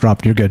phone just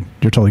dropped. You're good.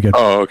 You're totally good.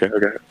 Oh, okay.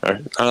 All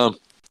right.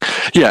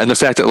 Yeah, and the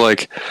fact that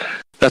like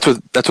that's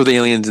what the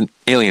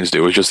aliens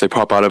do is just they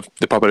pop out of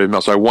their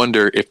mouth. So I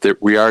wonder if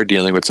we are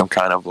dealing with some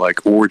kind of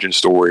like origin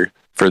story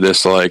for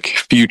this like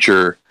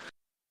future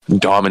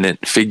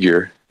dominant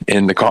figure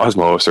in the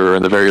cosmos, or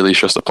in the very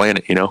least just the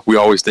planet. We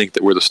always think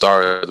that we're the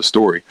star of the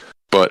story,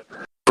 but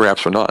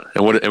perhaps we're not.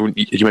 And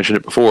you mentioned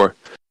it before,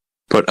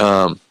 but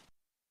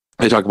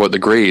they talk about the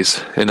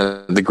Greys, and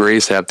the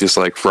Greys have this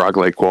like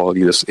frog-like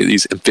quality,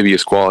 these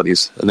amphibious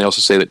qualities, and they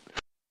also say that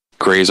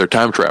Greys are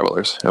time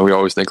travelers. And we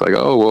always think like,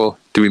 oh well,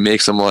 do we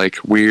make some like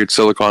weird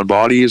silicon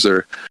bodies,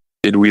 or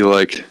did we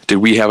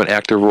have an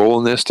active role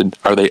in this?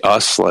 Are they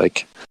us,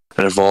 like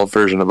an evolved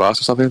version of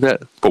us or something like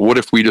that? But what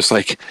if we just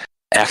like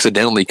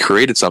accidentally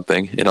created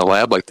something in a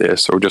lab like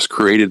this, or just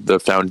created the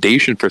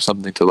foundation for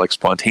something to like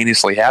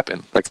spontaneously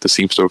happen, like this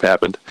seems to have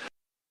happened,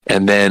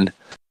 and then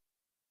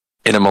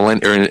in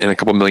a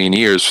couple million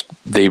years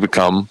they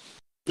become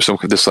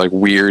this like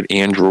weird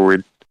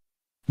android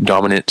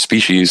dominant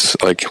species,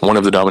 like one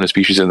of the dominant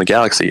species in the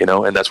galaxy,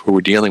 and that's what we're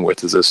dealing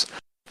with, is this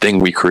thing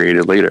we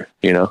created later,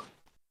 and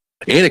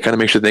it kind of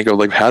makes you think of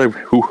like how did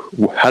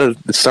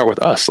it start with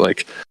us?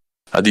 Like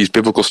are these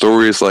biblical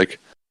stories like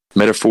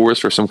metaphors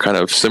for some kind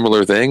of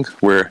similar thing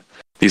where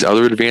these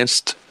other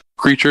advanced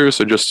creatures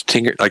are just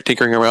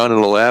tinkering around in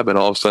a lab, and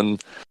all of a sudden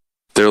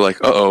they're like,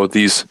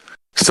 these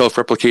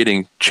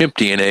self-replicating chimp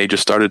DNA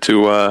just started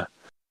to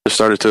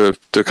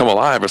come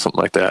alive or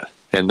something like that,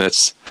 and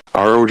that's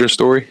our origin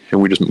story, and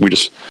we just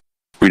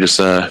made it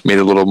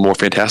a little more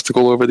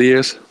fantastical over the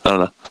years. I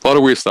don't know, a lot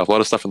of weird stuff, a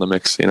lot of stuff in the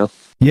mix, Yeah.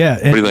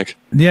 What do you think?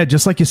 Yeah,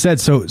 just like you said.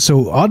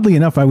 So oddly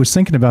enough, I was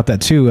thinking about that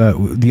too.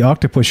 The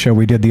octopus show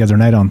we did the other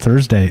night on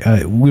Thursday,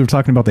 we were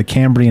talking about the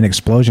Cambrian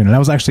explosion, and I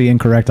was actually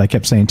incorrect. I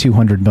kept saying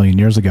 200 million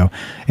years ago.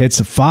 It's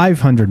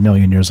 500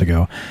 million years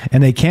ago,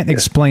 and they can't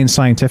explain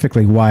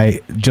scientifically why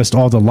just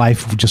all the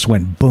life just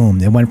went boom.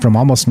 It went from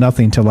almost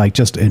nothing to like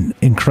just an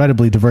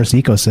incredibly diverse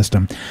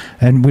ecosystem.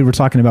 And we were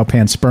talking about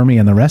panspermia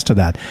and the rest of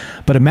that.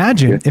 But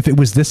imagine if it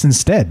was this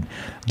instead,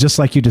 just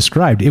like you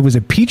described. It was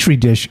a petri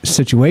dish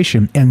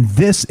situation, and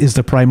this is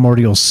the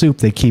primordial soup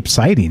they keep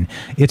citing.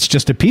 It's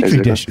just a petri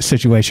dish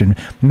situation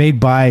made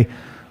by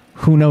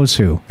who knows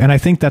who. And I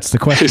think that's the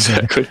question,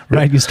 exactly.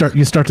 Right? You start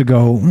to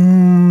go,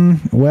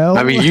 well.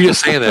 I mean, you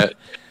just saying that.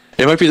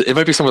 It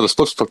might be some of the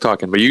split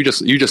talking, but you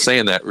just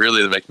saying that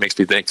really makes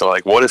me think. So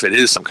like, what if it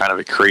is some kind of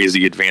a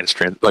crazy advanced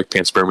like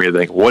panspermia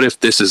thing? What if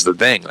this is the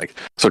thing? Like,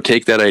 so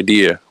take that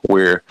idea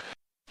where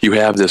you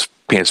have this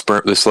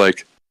this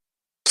like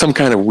some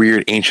kind of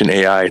weird ancient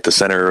AI at the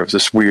center of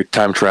this weird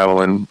time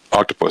traveling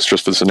octopus,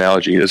 just for this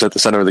analogy, is at the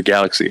center of the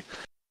galaxy,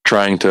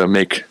 trying to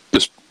make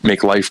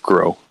life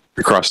grow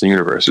across the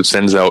universe. It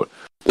sends out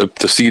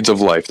the seeds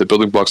of life, the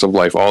building blocks of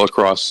life all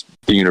across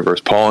the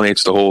universe,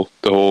 pollinates the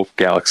whole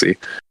galaxy,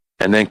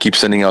 and then keeps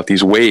sending out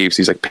these waves,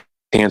 these like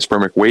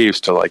panspermic waves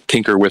to like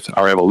tinker with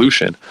our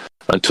evolution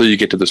until you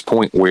get to this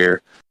point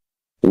where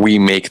we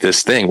make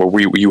this thing,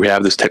 where you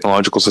have this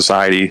technological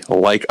society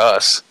like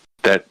us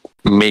that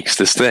makes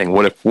this thing.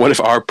 What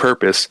if our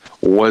purpose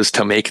was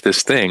to make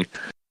this thing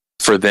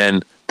for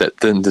then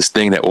this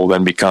thing that will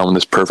then become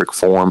this perfect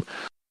form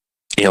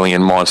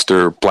alien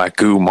monster, black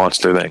goo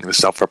monster thing, the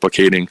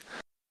self-replicating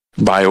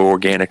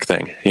bioorganic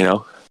thing,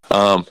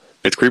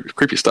 it's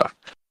creepy stuff.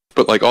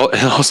 But like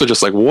also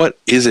just like, what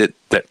is it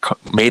that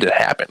made it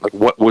happen? Like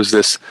what's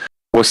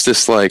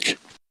this like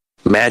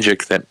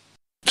magic that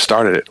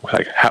started it?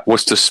 Like,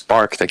 what's the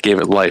spark that gave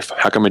it life?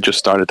 How come it just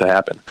started to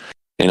happen?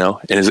 You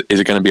know, and is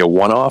it going to be a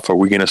one-off, or are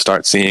we going to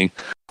start seeing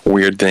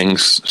weird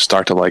things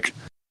start to like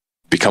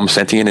become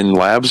sentient in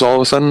labs all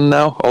of a sudden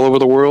now all over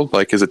the world?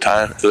 Like, is it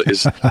time?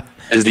 Is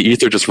the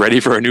ether just ready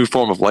for a new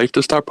form of life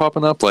to start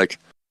popping up? Like,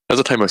 that's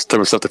the type of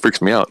stuff that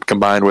freaks me out.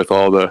 Combined with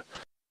all the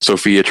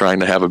Sophia trying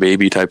to have a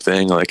baby type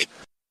thing, like,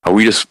 are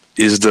we just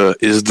is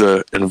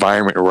the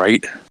environment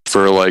right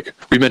for, like,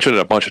 we mentioned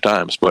it a bunch of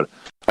times, but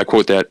I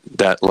quote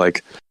that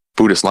like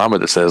Buddhist Lama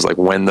that says, like,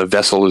 when the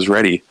vessel is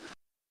ready,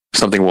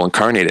 something will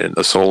incarnate it,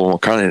 the soul will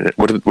incarnate it.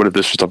 What if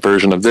this was a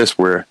version of this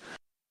where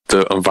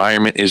the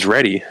environment is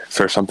ready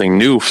for something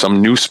new,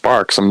 some new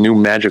spark, some new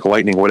magic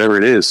lightning, whatever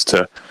it is,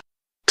 to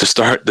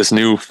start this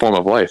new form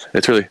of life?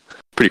 It's really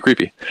pretty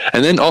creepy.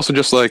 And then also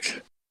just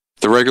like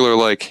the regular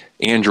like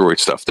android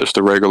stuff, just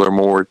the regular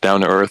more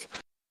down to earth,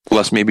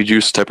 less maybe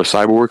juice type of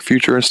cyborg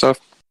future and stuff.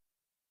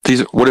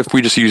 What if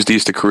we just use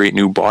these to create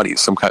new bodies,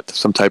 some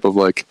type of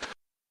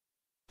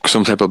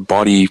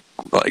body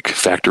like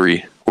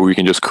factory where we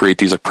can just create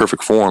these like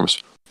perfect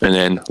forms, and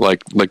then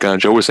like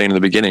Joe was saying in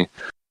the beginning,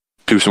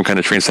 do some kind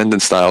of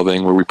transcendent style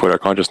thing where we put our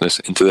consciousness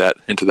into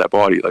that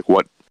body. Like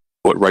what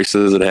rights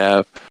does it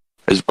have?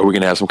 Are we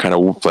going to have some kind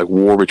of like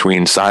war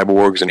between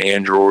cyborgs and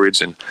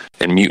androids and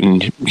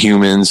mutant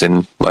humans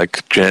and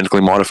like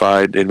genetically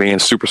modified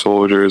advanced super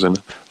soldiers?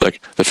 And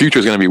like the future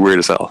is going to be weird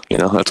as hell. You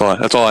know, that's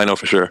all I know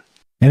for sure.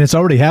 And it's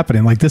already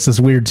happening. Like, this is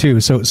weird too.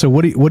 So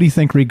what do you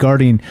think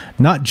regarding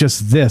not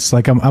just this?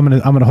 Like, I'm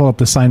gonna hold up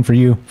the sign for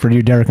you,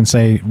 Derek, and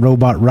say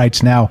robot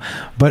rights now.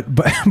 But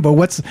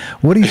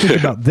what do you think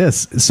about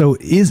this? So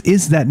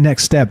is that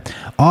next step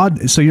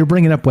odd? So you're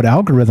bringing up what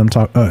algorithm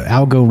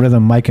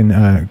Mike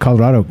in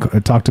Colorado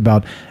talked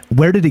about.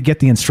 Where did it get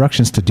the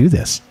instructions to do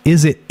this?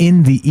 Is it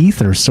in the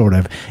ether, sort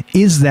of?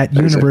 Is that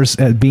universe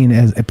being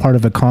as a part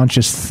of a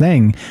conscious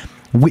thing?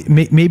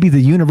 Maybe the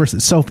universe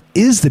itself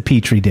is the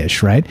petri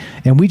dish, right?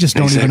 And we just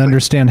don't even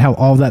understand how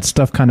all that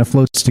stuff kind of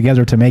floats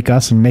together to make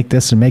us and make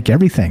this and make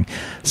everything.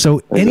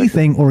 So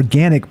anything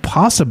organic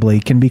possibly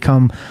can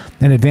become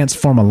an advanced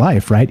form of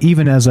life, right?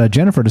 Even as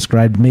Jennifer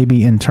described,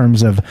 maybe in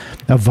terms of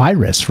a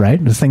virus, right?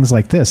 Things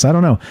like this. I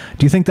don't know.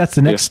 Do you think that's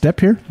the next step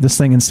here? This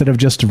thing, instead of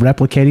just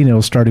replicating,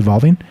 it'll start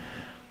evolving?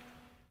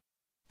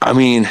 I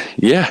mean,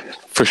 yeah,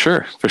 for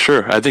sure.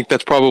 I think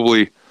that's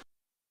probably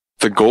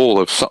the goal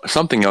of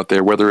something out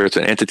there, whether it's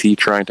an entity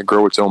trying to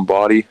grow its own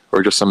body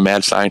or just some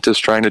mad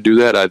scientist trying to do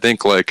that. I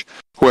think like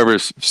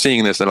whoever's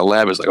seeing this in a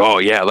lab is like, oh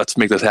yeah, let's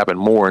make this happen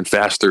more and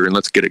faster and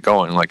let's get it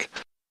going. Like,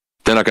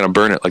 they're not going to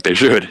burn it like they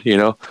should, you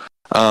know?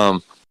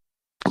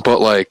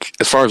 But like,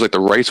 as far as like the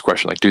rights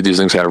question, like, do these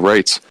things have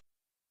rights?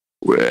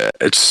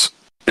 It's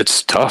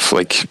tough.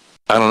 Like,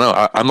 I don't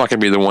know. I'm not going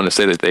to be the one to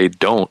say that they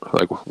don't.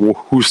 Like,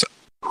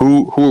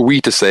 who are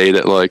we to say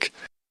that, like,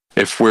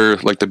 if we're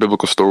like the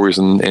biblical stories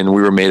and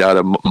we were made out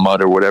of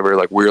mud or whatever,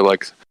 like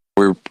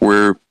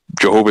we're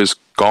Jehovah's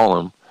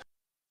Golem,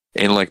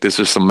 and like this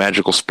is some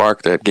magical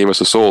spark that gave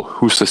us a soul.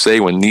 Who's to say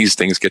when these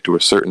things get to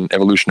a certain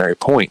evolutionary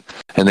point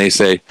and they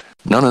say,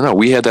 no,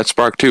 we had that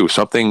spark too.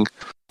 Something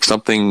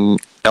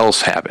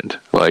else happened.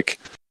 Like,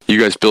 you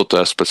guys built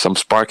us, but some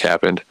spark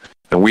happened,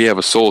 and we have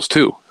a souls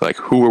too. Like,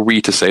 who are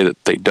we to say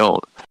that they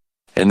don't?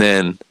 And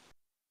then,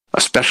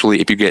 especially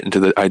if you get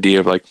into the idea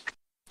of like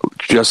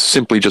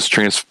just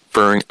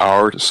transferring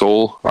our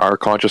soul, our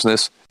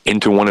consciousness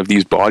into one of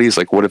these bodies,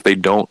 like, what if they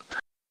don't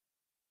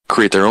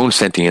create their own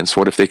sentience?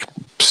 What if they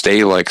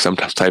stay like some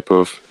type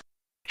of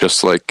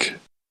just like,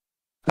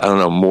 I don't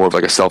know, more of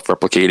like a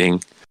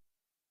self-replicating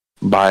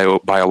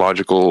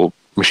biological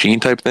machine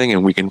type thing,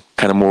 and we can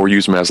kind of more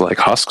use them as like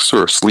husks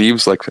or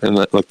sleeves, like in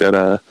that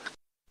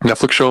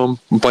Netflix show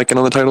I'm blanking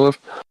on the title of,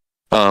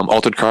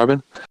 Altered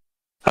Carbon.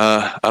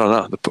 I don't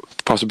know. The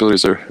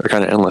possibilities are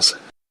kind of endless.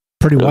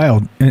 Pretty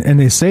wild. And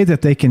they say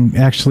that they can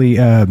actually,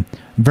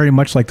 very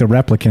much like the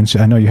replicants,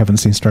 I know you haven't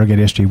seen Stargate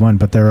SG-1,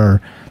 but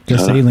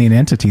there's alien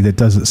entity that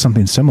does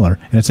something similar,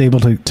 and it's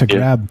able to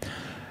grab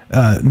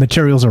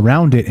materials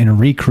around it and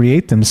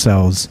recreate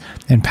themselves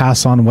and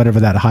pass on whatever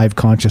that hive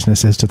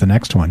consciousness is to the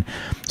next one.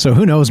 So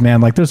who knows,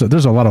 man? Like, there's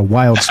a lot of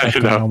wild stuff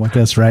going on with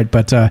this, right?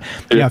 But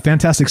yeah,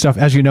 fantastic stuff.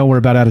 As you know, we're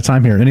about out of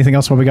time here. Anything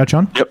else while we got you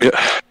on? Yep.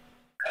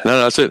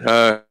 No, that's it.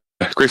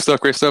 Great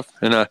stuff.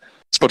 And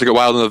it's about to get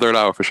wild in the third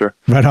hour for sure.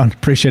 Right on.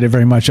 Appreciate it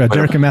very much.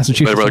 Derek in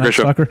Massachusetts. Great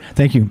show.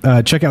 Thank you.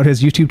 Check out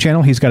his YouTube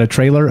channel. He's got a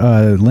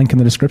trailer, link in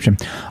the description.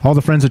 All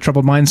the friends of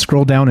Troubled Minds,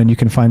 scroll down and you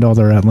can find all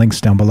their links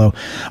down below.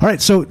 All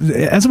right. So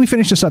as we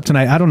finish this up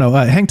tonight, I don't know,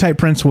 hang tight,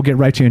 Prince. We'll get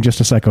right to you in just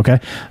a sec.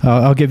 Okay.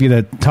 I'll give you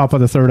the top of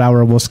the third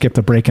hour. We'll skip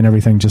the break and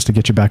everything just to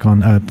get you back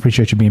on.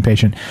 Appreciate you being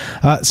patient.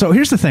 So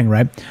here's the thing,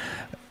 right?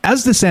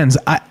 As this ends,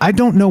 I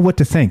don't know what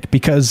to think,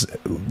 because,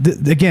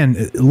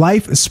 again,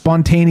 life is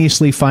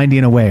spontaneously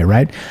finding a way,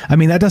 right? I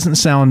mean, that doesn't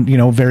sound,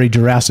 very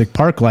Jurassic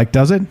Park-like,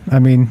 does it? I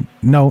mean,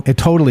 no, it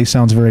totally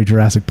sounds very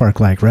Jurassic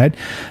Park-like, right?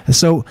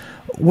 So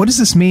what does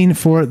this mean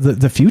for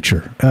the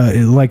future?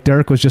 Like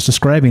Derek was just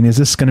describing, is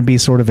this going to be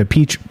sort of a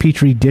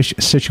petri dish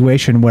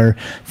situation where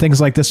things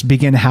like this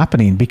begin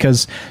happening?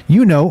 Because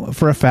you know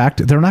for a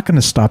fact they're not going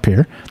to stop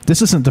here.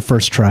 This isn't the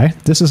first try.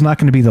 This is not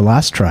going to be the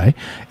last try.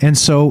 And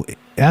so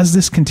as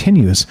this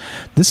continues,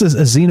 this is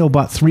a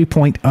Xenobot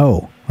 3.0,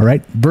 all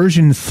right?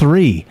 Version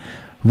 3,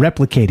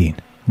 replicating,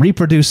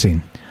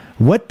 reproducing.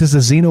 What does a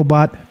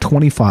Xenobot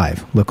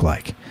 25 look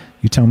like?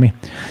 You tell me.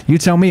 You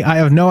tell me. I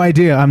have no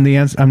idea. I'm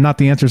not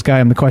the answers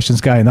guy. I'm the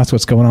questions guy, and that's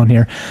what's going on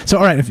here. So,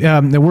 all right,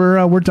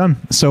 we're done.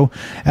 So,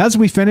 as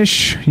we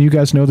finish, you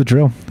guys know the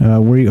drill.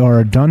 We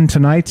are done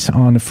tonight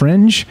on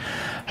Fringe.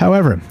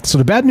 However, so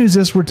the bad news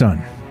is we're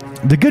done.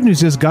 The good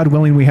news is, God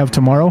willing, we have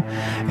tomorrow,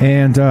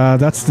 and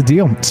that's the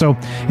deal. So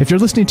if you're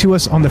listening to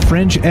us on the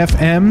Fringe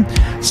FM,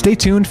 stay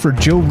tuned for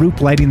Joe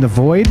Roop Lighting the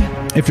Void.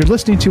 If you're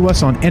listening to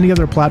us on any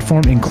other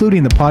platform,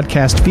 including the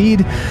podcast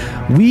feed,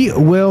 we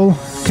will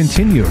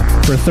continue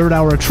for a third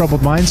hour of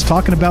Troubled Minds,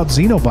 talking about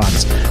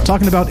Xenobots,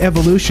 talking about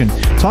evolution,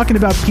 talking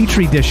about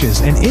Petri dishes,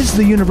 and is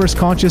the universe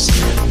conscious?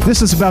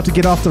 This is about to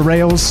get off the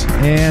rails,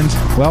 and,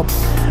 well,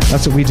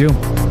 that's what we do.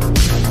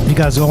 You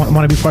guys want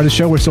to be part of the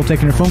show, we're still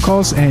taking your phone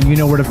calls, and you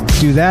know where to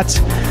do that.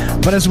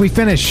 But as we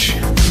finish,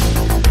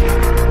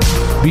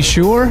 be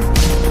sure,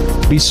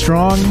 be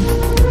strong,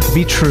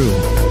 be true.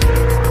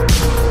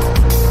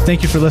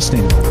 Thank you for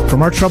listening.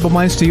 From our Troubled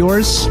Minds to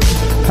yours,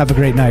 have a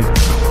great night.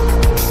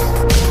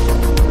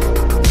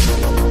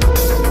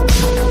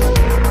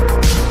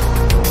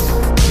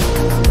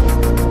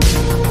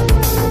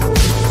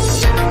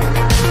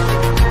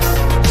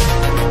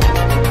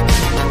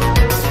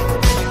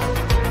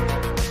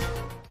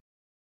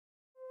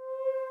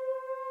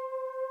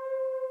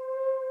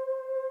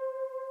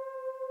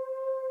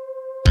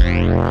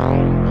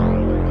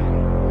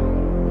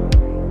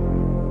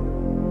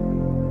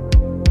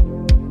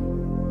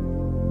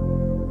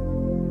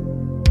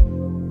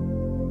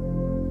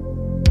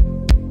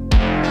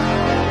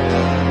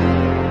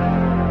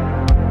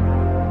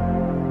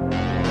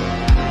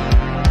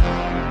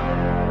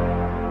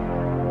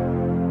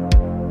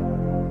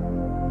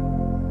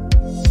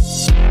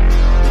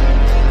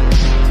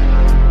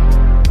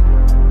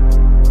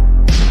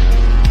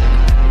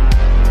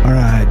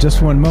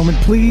 Just one moment,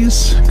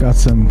 please. Got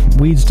some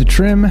weeds to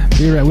trim.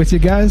 Be right with you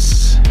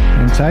guys.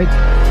 Hang tight.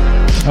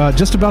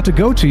 Just about to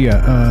go to you,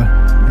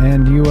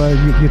 and you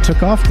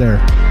took off there.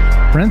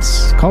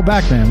 Prince, call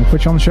back, man. We'll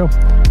put you on the show.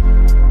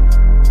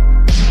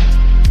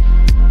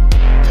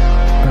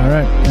 All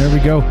right, there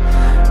we go.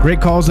 Great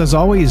calls as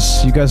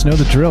always. You guys know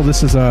the drill.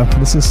 This is a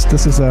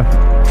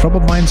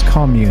Troubled Minds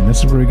commune.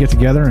 This is where we get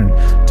together and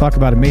talk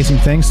about amazing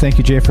things. Thank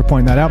you, Jay, for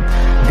pointing that out.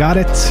 Got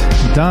it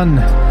done.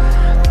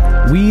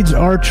 Weeds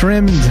are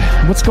trimmed.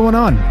 What's going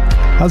on?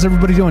 How's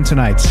everybody doing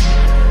tonight?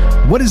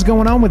 What is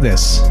going on with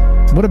this?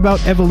 What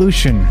about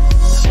evolution?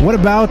 What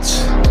about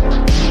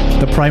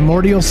the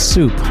primordial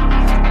soup?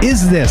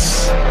 Is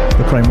this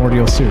the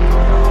primordial soup?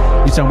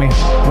 You tell me.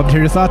 Love to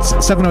hear your thoughts.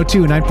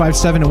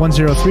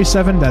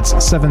 702-957-1037. That's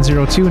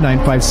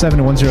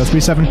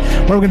 702-957-1037.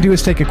 What we're going to do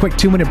is take a quick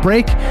 2-minute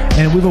break,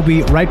 and we will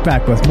be right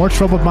back with more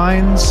Troubled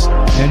Minds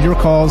and your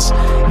calls.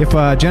 If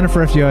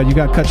Jennifer, if you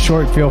got cut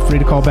short, feel free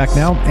to call back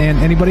now, and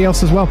anybody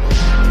else as well.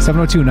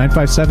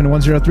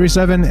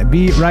 702-957-1037.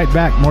 Be right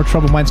back. More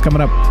Troubled Minds coming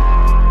up.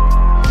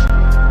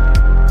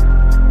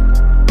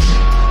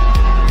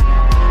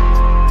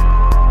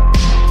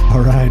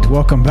 All right,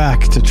 welcome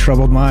back to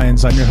Troubled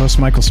Minds. I'm your host,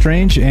 Michael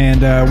Strange,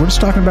 and we're just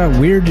talking about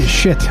weird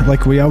shit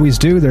like we always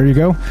do. There you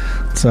go.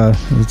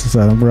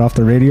 We're off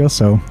the radio,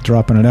 so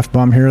dropping an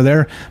F-bomb here or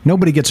there.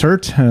 Nobody gets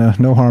hurt.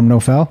 No harm, no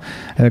foul,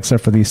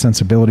 except for the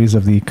sensibilities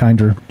of the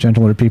kinder,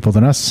 gentler people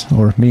than us,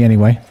 or me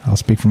anyway. I'll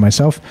speak for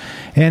myself.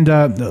 And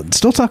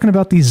still talking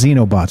about these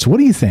Xenobots. What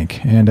do you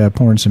think? And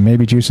pouring some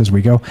maybe juice as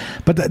we go.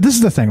 But this is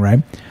the thing,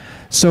 right?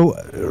 So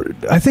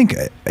I think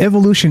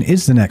evolution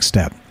is the next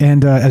step.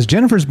 And as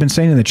Jennifer's been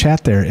saying in the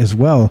chat there as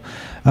well,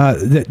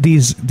 that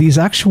these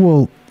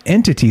actual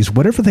entities,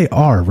 whatever they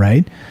are,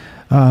 right,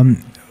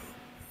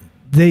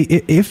 they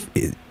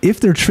if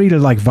they're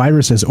treated like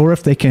viruses, or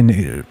if they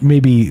can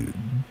maybe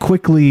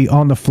quickly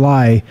on the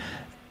fly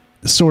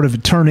sort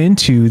of turn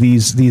into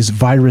these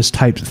virus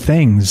type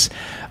things,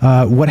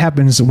 what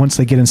happens once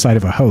they get inside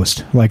of a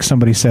host? Like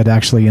somebody said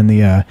actually in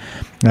the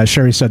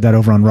Sherry said that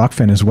over on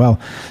Rockfin as well.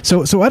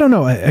 So I don't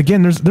know.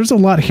 Again, there's a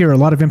lot here, a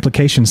lot of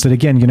implications that,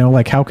 again,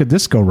 like how could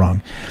this go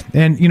wrong?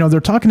 And they're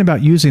talking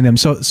about using them.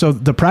 So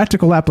the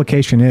practical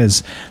application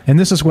is, and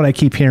this is what I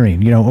keep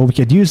hearing, we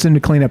could use them to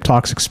clean up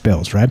toxic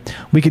spills, right?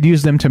 We could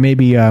use them to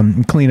maybe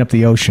clean up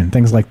the ocean,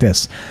 things like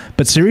this.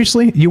 But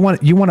seriously, you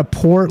want to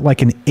pour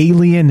like an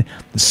alien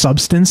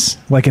substance,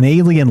 like an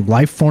alien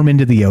life form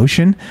into the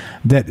ocean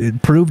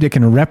that proved it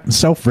can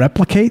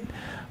self-replicate?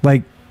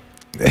 Like,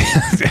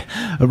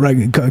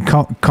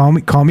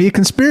 call me a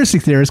conspiracy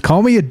theorist,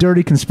 call me a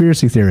dirty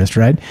conspiracy theorist,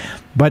 right?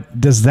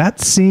 But does that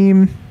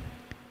seem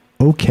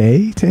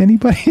okay to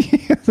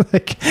anybody?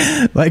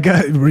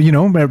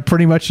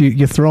 Pretty much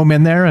you throw them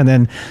in there, and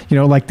then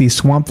like the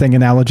Swamp Thing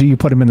analogy, you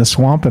put them in the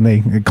swamp, and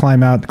they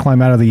climb out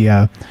of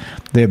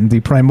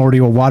the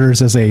primordial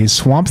waters as a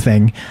Swamp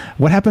Thing.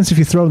 What happens if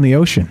you throw it in the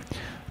ocean?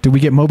 Do we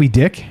get Moby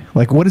Dick?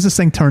 Like, what does this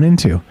thing turn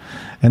into?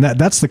 And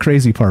that's the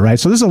crazy part, right?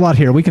 So there's a lot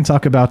here we can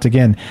talk about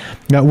again.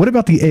 Now, what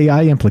about the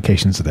AI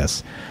implications of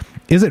this?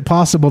 Is it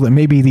possible that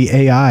maybe the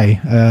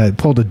AI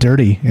pulled a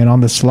dirty and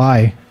on the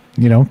sly,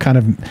 kind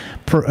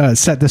of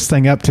set this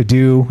thing up to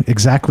do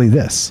exactly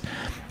this?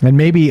 And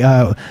maybe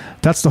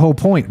that's the whole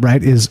point,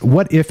 right? Is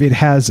what if it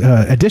has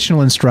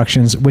additional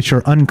instructions which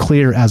are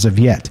unclear as of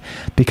yet,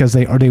 because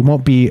they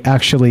won't be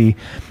actually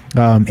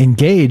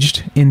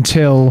engaged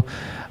until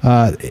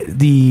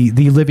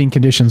the living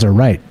conditions are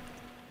right.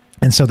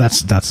 And so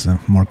that's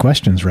more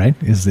questions, right?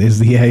 Is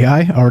the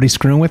AI already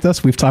screwing with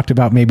us? We've talked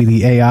about maybe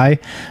the AI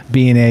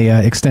being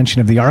a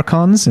extension of the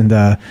Archons, and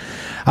I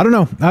don't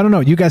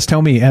know. You guys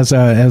tell me. As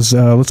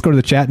let's go to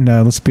the chat and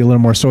let's be a little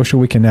more social.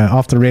 We can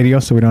off the radio,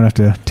 so we don't have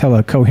to tell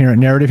a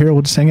coherent narrative here.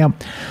 We'll just hang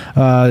out.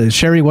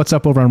 Sherry, what's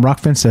up over on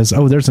Rockfin, says,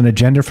 "Oh, there's an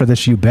agenda for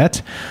this. You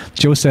bet."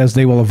 Joe says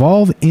they will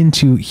evolve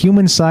into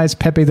human-sized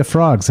Pepe the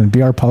Frogs and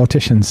be our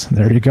politicians.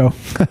 There you go.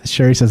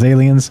 Sherry says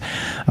aliens.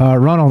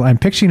 Ronald, I'm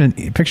picturing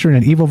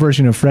an evil version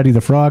of Freddy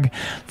the Frog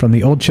from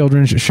the old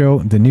children's show,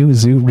 The New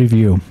Zoo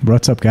Review.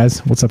 What's up,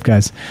 guys? Let's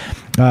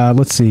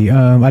see.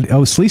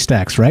 Slee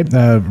Stacks, right?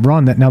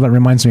 Ron, that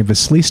reminds me of a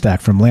Slee Stack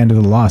from Land of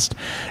the Lost.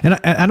 And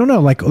I don't know,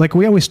 like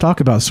we always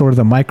talk about sort of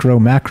the micro,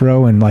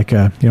 macro, and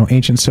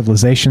ancient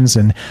civilizations,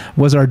 and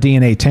was our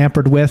DNA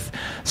tampered with?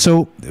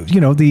 So,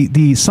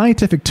 the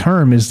scientific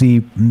term is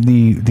the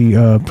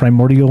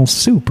primordial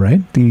soup,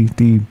 right?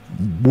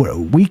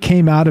 We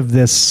came out of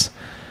this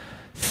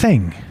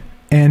thing.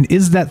 And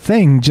is that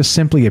thing just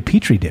simply a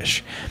petri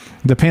dish?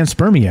 The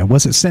panspermia,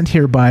 was it sent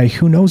here by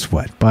who knows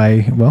what?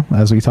 By, well,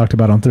 as we talked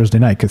about on Thursday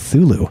night,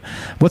 Cthulhu.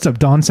 What's up,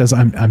 Don says,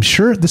 I'm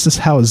sure this is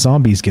how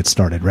zombies get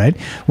started, right?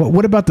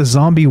 What about the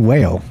zombie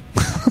whale?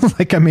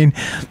 I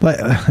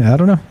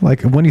don't know.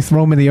 Like when you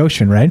throw them in the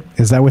ocean, right?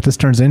 Is that what this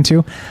turns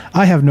into?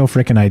 I have no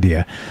freaking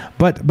idea.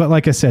 But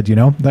like I said,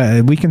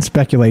 we can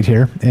speculate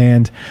here,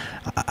 and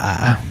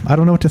I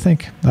don't know what to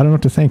think.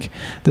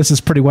 This is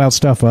pretty wild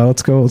stuff.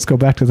 Let's go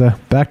back to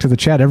the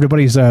chat.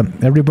 Everybody's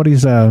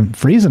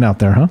freezing out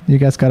there, huh? You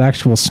guys got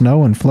actual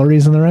snow and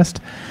flurries and the rest?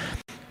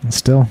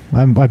 Still,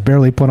 I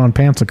barely put on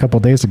pants a couple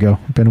days ago.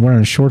 I've been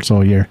wearing shorts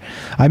all year.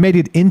 I made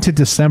it into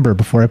December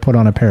before I put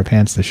on a pair of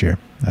pants this year.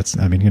 That's,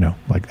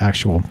 like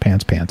actual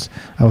pants.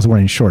 I was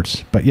wearing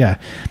shorts. But yeah,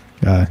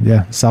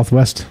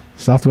 Southwest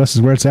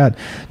is where it's at.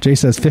 Jay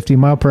says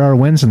 50-mile-per-hour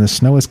winds and the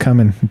snow is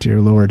coming. Dear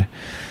Lord,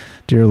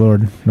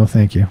 no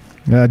thank you.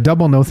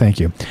 Double no thank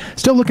you.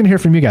 Still looking to hear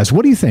from you guys.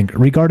 What do you think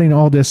regarding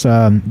all this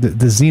the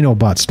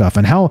Xenobot stuff,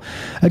 and how,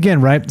 again,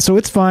 right? So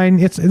it's fine.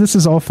 This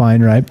is all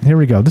fine, right? Here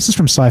we go. This is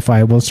from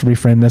Sci-Fi. Let's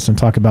reframe this and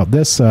talk about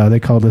this. They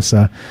call this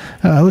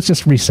let's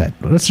just reset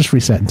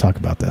and talk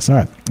about this. All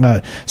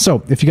right.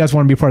 So if you guys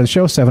want to be part of the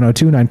show,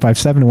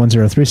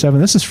 702-957-1037.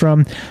 This is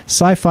from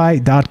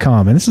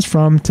sci-fi.com, and this is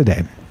from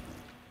today.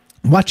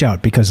 Watch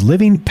out, because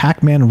living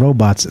Pac-Man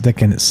robots that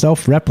can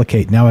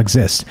self-replicate now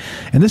exist.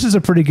 And this is a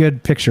pretty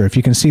good picture, if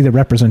you can see the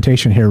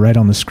representation here right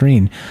on the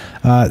screen.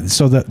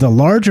 So the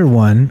larger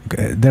one,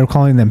 they're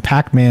calling them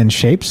Pac-Man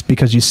shapes,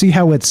 because you see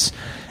how it's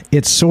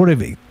sort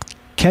of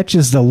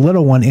catches the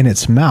little one in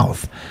its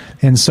mouth.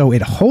 And so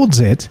it holds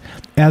it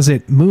as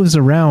it moves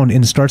around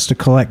and starts to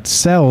collect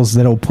cells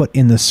that it'll put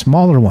in the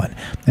smaller one,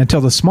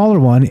 until the smaller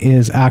one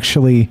is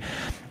actually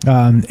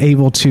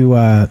able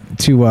to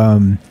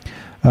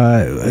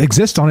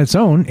exist on its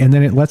own, and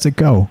then it lets it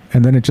go,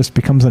 and then it just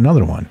becomes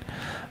another one.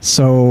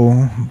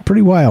 So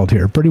pretty wild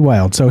here,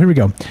 So here we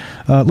go.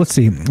 Let's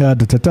see.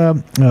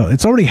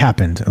 It's already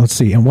happened. Let's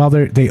see. And while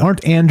they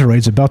aren't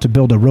androids about to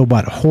build a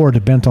robot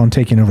horde bent on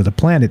taking over the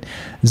planet,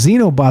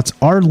 Xenobots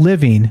are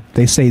living,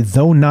 they say,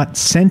 though not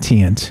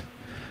sentient,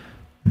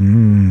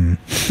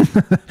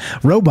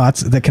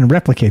 robots that can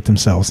replicate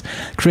themselves,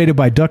 created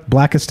by Doug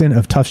Blackiston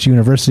of Tufts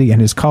University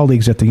and his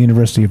colleagues at the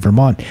University of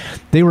Vermont.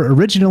 They were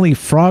originally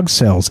frog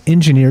cells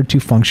engineered to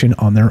function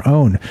on their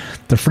own.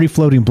 The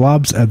free-floating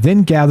blobs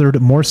then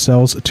gathered more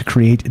cells to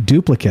create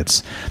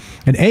duplicates.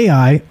 An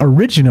AI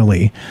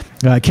originally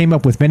came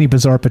up with many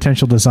bizarre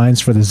potential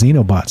designs for the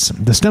Xenobots.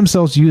 The stem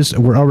cells used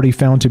were already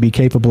found to be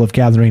capable of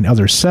gathering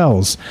other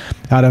cells.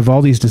 Out of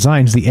all these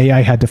designs, the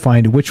AI had to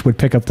find which would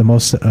pick up the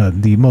most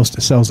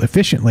cells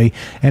efficiently,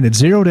 and it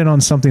zeroed in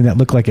on something that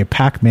looked like a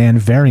Pac-Man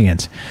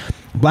variant.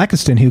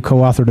 Blackiston, who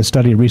co-authored a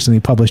study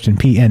recently published in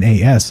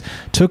PNAS,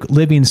 took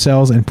living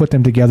cells and put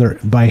them together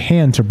by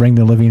hand to bring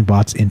the living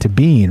bots into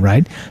being,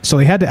 right? So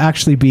they had to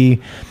actually be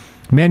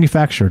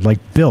manufactured, like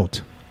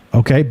built.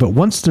 Okay, but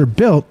once they're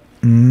built,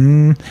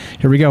 here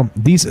we go.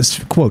 These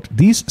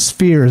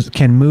spheres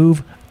can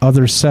move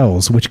other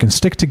cells, which can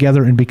stick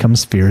together and become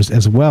spheres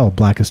as well,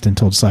 Blackiston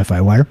told Sci-Fi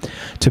Wire.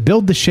 To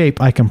build the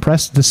shape, I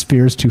compressed the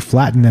spheres to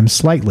flatten them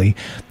slightly,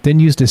 then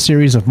used a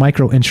series of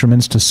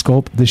micro-instruments to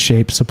sculpt the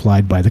shape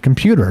supplied by the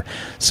computer.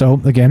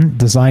 So, again,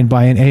 designed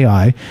by an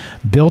AI,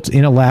 built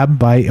in a lab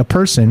by a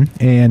person,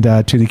 and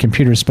to the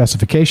computer's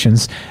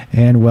specifications.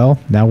 And, well,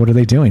 now what are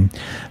they doing?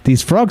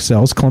 These frog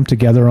cells, clumped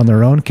together on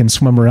their own, can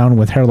swim around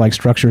with hair-like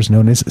structures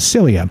known as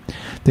cilia.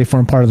 They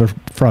form part of the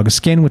frog's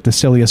skin, with the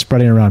cilia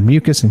spreading around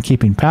mucus and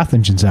keeping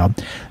pathogens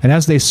out. And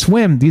as they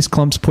swim, these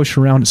clumps push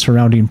around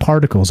surrounding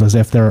particles as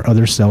if there are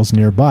other cells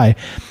nearby.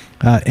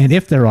 And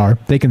if there are,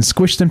 they can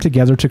squish them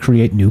together to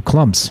create new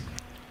clumps.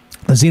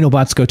 The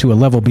Xenobots go to a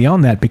level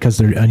beyond that because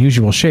their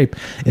unusual shape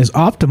is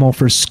optimal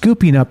for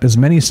scooping up as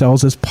many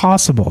cells as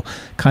possible,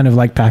 kind of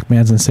like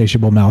Pac-Man's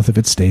insatiable mouth if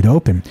it stayed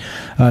open.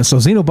 So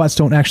Xenobots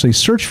don't actually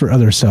search for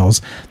other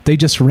cells, they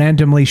just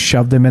randomly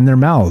shove them in their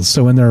mouths.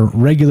 So in their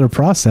regular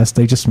process,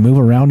 they just move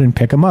around and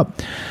pick them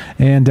up.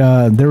 And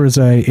there is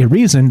a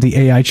reason the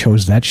AI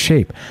chose that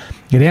shape.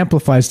 It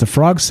amplifies the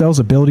frog cell's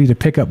ability to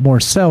pick up more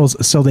cells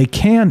so they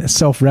can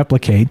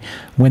self-replicate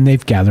when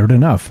they've gathered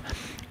enough.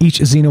 Each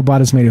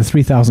Xenobot is made of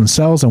 3,000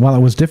 cells, and while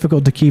it was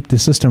difficult to keep the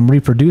system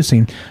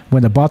reproducing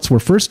when the bots were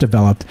first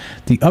developed,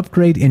 the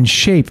upgrade in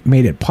shape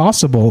made it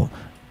possible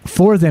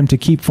for them to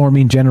keep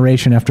forming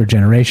generation after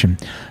generation.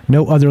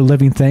 No other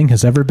living thing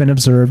has ever been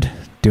observed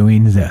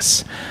doing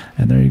this.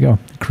 And there you go.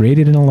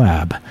 Created in a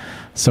lab.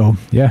 So,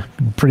 yeah,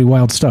 pretty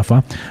wild stuff,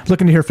 huh?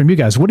 Looking to hear from you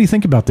guys. What do you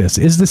think about this?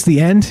 Is this the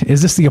end?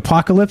 Is this the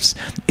apocalypse?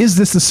 Is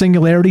this the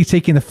singularity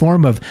taking the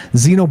form of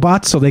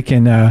Xenobots so they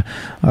can, I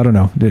don't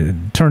know,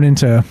 turn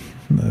into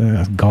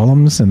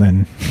golems and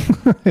then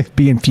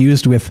be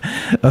infused with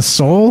a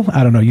soul?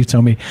 I don't know. You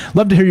tell me.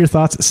 Love to hear your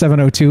thoughts.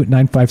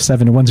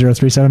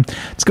 702-957-1037.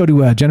 Let's go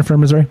to Jennifer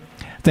in Missouri.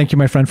 Thank you,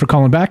 my friend, for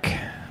calling back.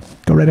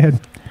 Go right ahead.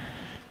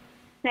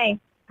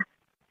 Hey.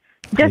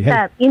 Just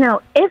that,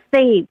 if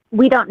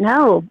we don't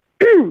know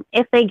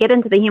if they get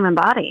into the human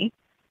body,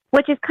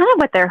 which is kind of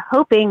what they're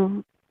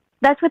hoping.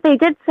 That's what they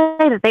did say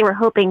that they were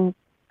hoping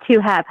to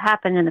have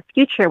happen in the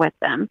future with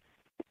them,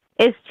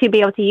 is to be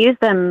able to use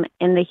them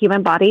in the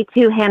human body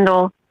to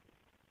handle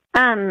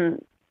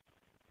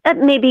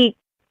maybe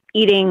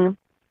eating,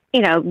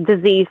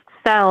 diseased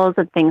cells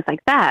and things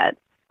like that,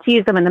 to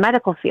use them in the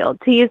medical field,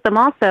 to use them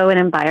also in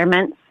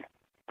environments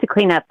to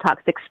clean up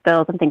toxic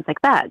spills and things like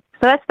that.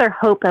 So that's their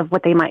hope of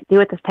what they might do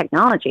with this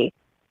technology.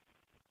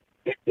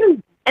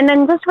 And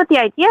then just with the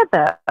idea,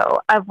 though,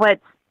 of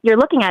what you're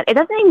looking at, it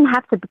doesn't even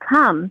have to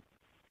become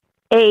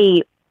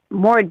a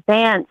more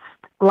advanced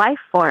life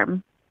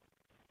form.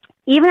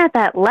 Even at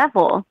that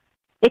level,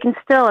 it can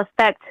still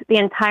affect the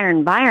entire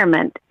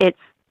environment it's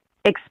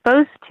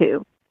exposed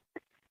to.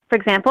 For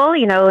example,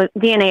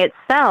 DNA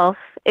itself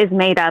is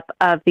made up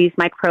of these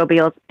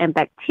microbials and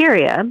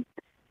bacteria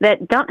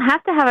that don't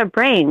have to have a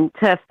brain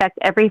to affect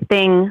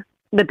everything.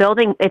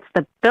 It's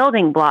the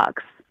building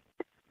blocks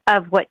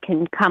of what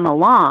can come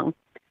along.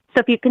 So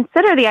if you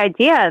consider the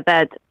idea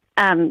that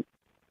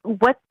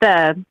what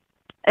the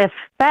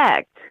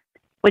effect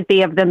would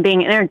be of them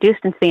being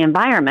introduced into the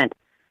environment,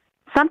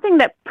 something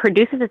that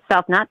produces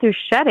itself not through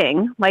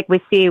shedding, like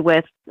we see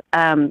with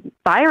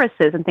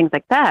viruses and things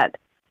like that,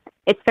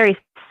 it's very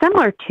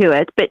similar to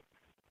it, but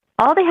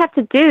all they have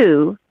to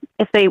do,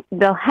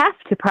 they'll have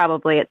to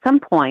probably at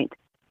some point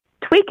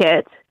tweak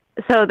it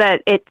so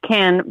that it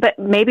can, but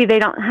maybe they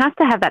don't have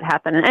to have that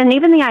happen. And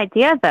even the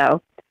idea,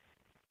 though,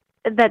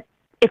 that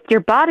if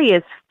your body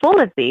is full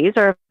of these,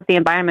 or if the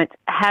environment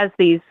has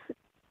these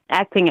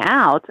acting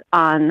out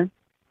on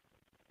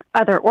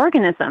other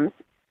organisms,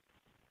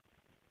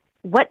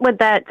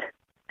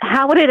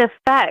 how would it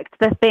affect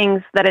the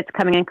things that it's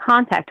coming in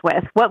contact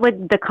with? What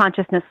would the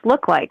consciousness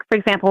look like? For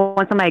example,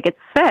 when somebody gets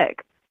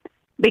sick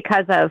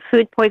because of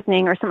food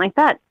poisoning or something like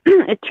that,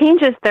 it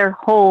changes their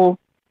whole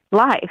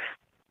life.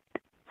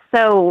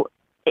 So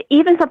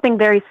even something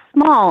very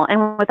small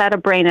and without a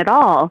brain at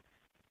all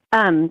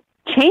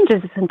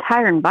changes this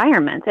entire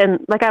environment.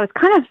 And like I was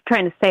kind of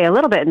trying to say a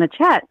little bit in the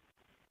chat,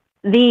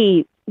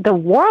 the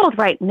world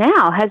right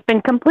now has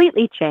been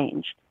completely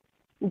changed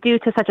due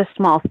to such a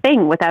small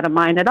thing without a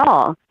mind at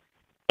all.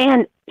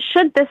 And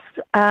should this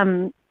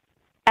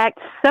act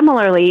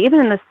similarly, even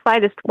in the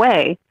slightest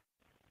way,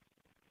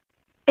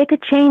 it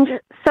could change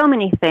so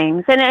many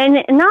things. And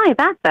not only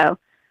that, though,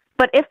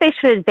 but if they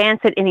should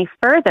advance it any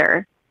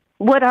further,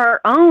 would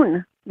our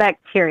own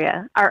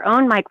bacteria, our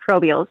own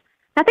microbials,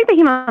 I think the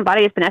human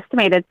body has been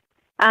estimated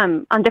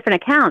on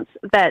different accounts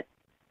that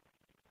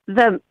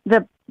the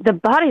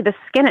body, the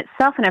skin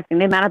itself and everything,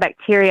 the amount of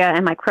bacteria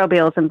and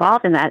microbials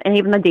involved in that, and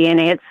even the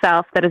DNA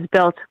itself that is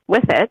built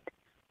with it,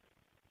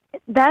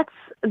 that's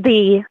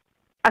the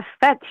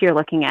effect you're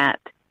looking at.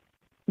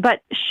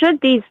 But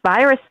should these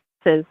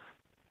viruses,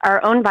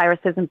 our own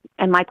viruses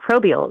and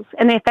microbials,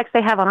 and the effects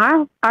they have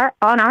on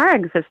our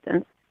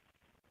existence,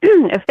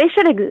 if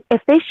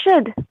they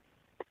should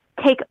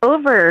take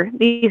over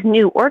these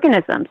new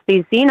organisms,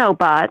 these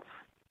Xenobots,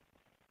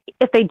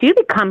 if they do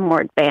become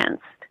more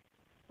advanced,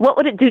 what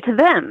would it do to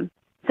them?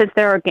 since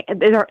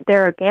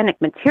they're organic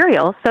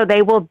material, so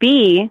they will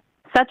be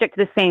subject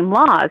to the same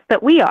laws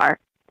that we are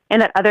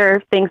and that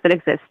other things that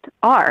exist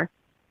are.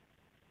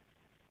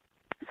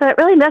 So it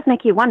really does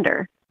make you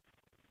wonder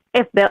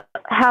if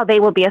how they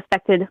will be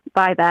affected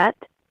by that.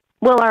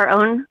 Will our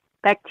own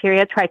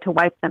bacteria try to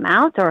wipe them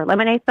out or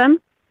eliminate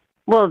them?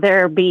 Will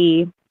there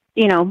be,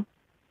 I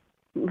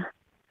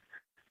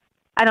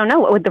don't know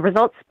what would the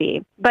results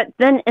be. But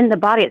then in the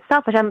body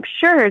itself, which I'm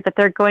sure that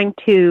they're going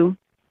to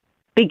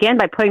begin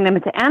by putting them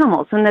into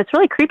animals. And that's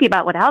really creepy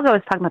about what Algo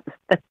was talking about,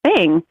 the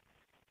thing.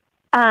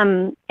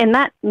 In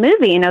that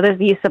movie, there's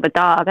the use of a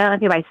dog. I don't know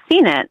if anybody's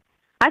seen it.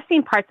 I've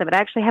seen parts of it. I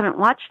actually haven't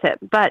watched it.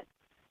 But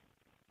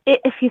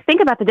if you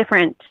think about the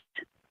different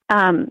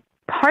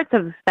parts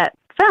of that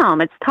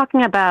film, it's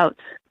talking about,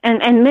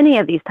 and many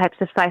of these types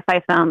of sci-fi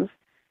films,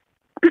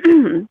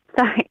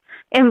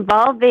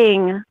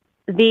 involving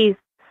these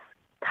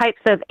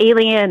types of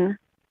alien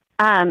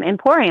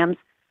emporiums,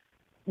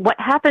 what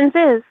happens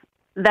is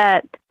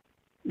that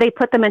they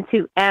put them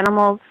into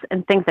animals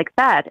and things like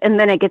that, and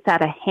then it gets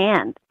out of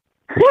hand.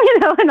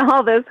 In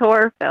all those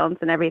horror films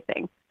and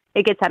everything,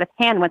 it gets out of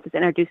hand once it's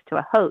introduced to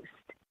a host.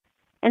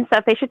 And so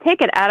if they should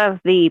take it out of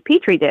the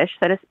petri dish,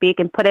 so to speak,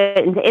 and put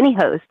it into any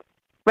host,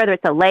 whether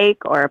it's a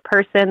lake or a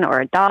person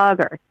or a dog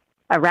or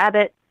a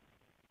rabbit,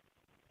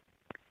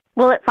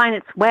 will it find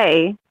its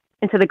way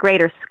into the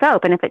greater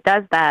scope? And if it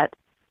does that,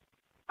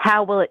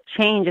 how will it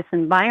change its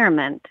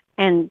environment?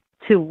 And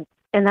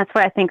that's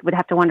what I think would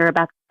have to wonder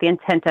about the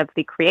intent of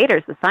the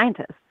creators, the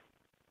scientists.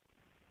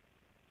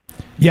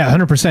 Yeah,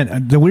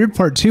 100%. The weird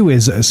part, too,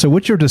 is so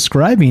what you're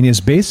describing is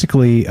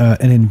basically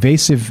an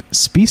invasive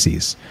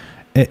species.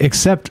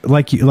 Except,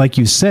 like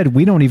you said,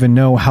 we don't even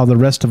know how the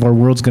rest of our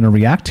world's going to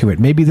react to it.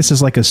 Maybe this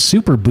is like a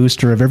super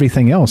booster of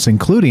everything else,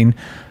 including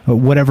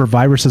whatever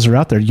viruses are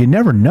out there. You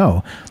never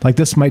know. Like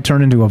this might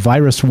turn into a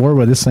virus war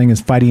where this thing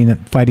is fighting,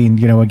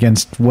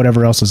 against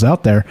whatever else is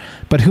out there.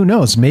 But who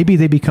knows? Maybe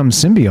they become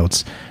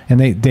symbiotes and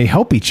they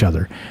help each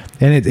other,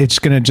 and it's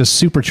going to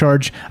just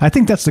supercharge. I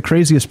think that's the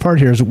craziest part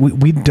here is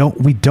we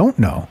don't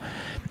know.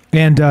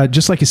 And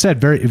just like you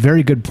said, very,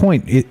 very good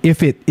point.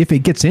 If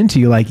it gets into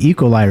you like E.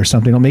 coli or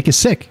something, it'll make you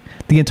sick.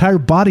 The entire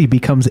body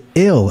becomes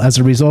ill as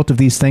a result of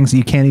these things that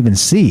you can't even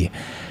see.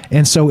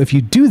 And so if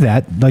you do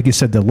that, like you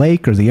said, the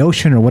lake or the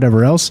ocean or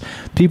whatever else,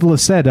 people have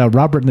said,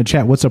 Robert in the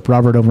chat, what's up,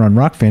 Robert, over on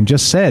Rockfan,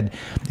 just said,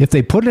 if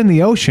they put it in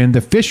the ocean,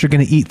 the fish are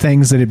going to eat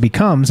things that it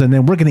becomes, and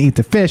then we're going to eat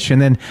the fish,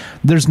 and then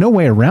there's no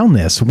way around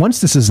this.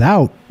 Once this is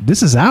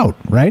out,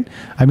 right?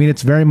 I mean,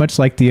 it's very much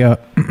like the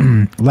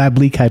lab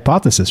leak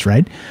hypothesis,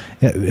 right?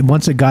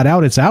 Once it got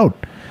out, it's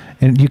out.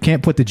 And you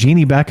can't put the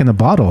genie back in the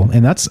bottle.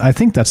 And I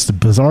think that's the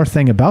bizarre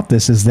thing about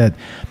this is that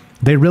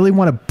they really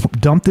want to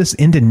dump this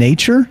into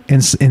nature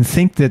and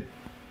think that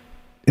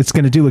it's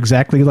going to do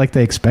exactly like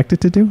they expect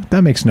it to do.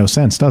 That makes no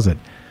sense, does it?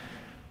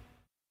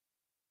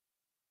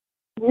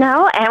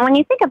 No, and when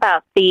you think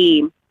about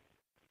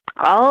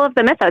all of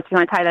the mythos, you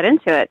want to tie that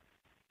into it,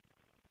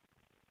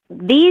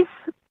 these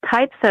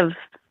types of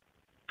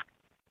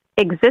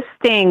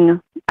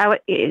existing,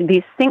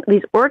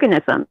 these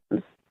organisms,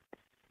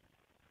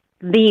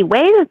 the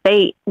way that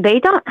they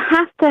don't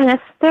have to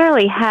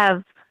necessarily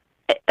have,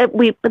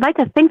 we would like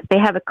to think that they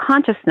have a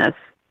consciousness,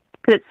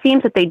 because it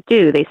seems that they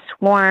do. They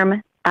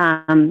swarm,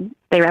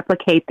 they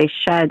replicate, they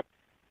shed.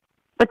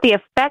 But the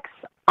effects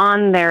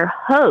on their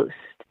host,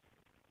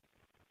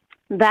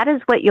 that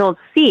is what you'll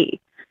see.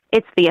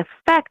 It's the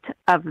effect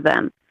of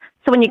them.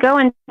 So when you go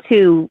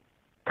into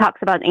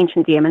talks about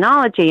ancient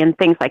demonology and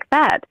things like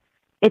that,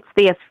 it's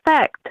the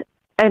effect,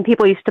 and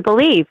people used to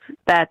believe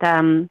that,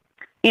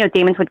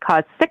 demons would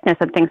cause sickness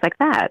and things like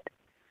that.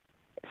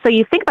 So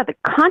you think about the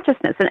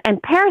consciousness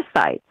and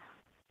parasites.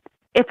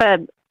 If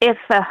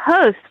a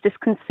host is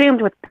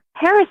consumed with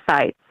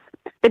parasites,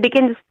 they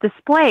begin to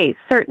display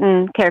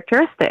certain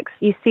characteristics.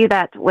 You see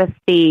that with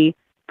the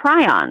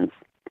prions,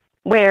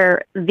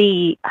 where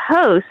the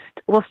host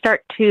will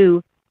start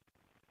to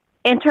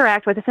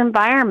interact with this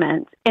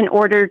environment in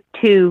order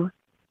to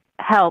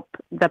help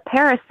the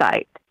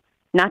parasite,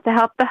 not to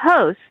help the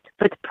host,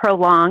 but to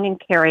prolong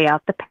and carry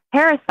out the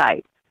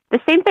parasite.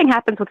 The same thing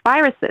happens with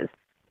viruses.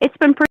 It's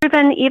been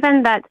proven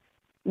even that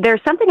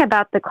there's something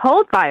about the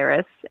cold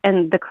virus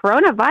and the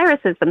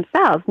coronaviruses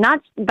themselves,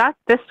 not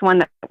this one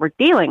that we're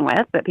dealing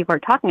with, that people are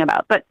talking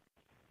about, but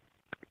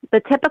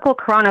the typical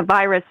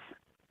coronavirus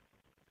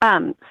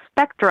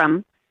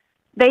spectrum.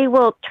 They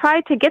will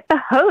try to get the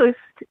host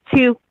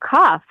to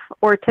cough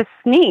or to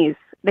sneeze.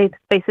 They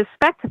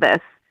suspect this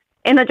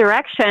in the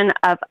direction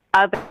of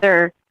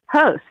other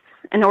hosts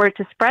in order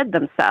to spread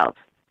themselves.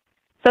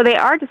 So they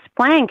are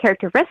displaying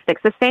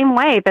characteristics the same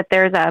way that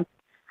there's a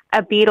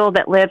beetle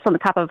that lives on the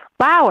top of a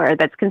flower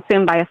that's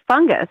consumed by a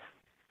fungus.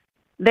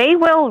 They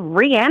will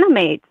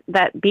reanimate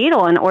that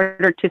beetle in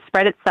order to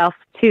spread itself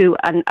to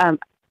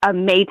a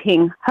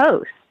mating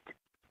host.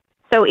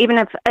 So even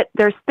if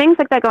there's things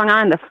like that going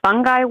on in the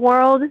fungi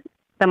world,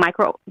 the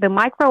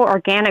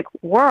microorganic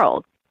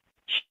world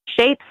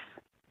shapes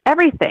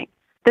everything.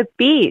 The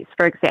bees,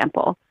 for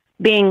example,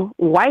 being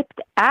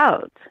wiped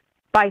out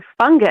by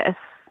fungus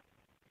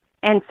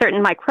and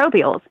certain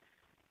microbials,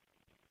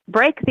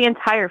 break the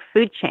entire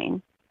food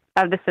chain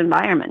of this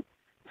environment.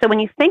 So when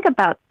you think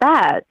about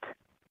that...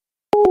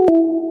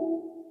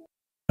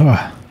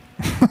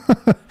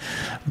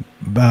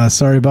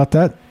 Sorry about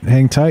that.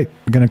 Hang tight.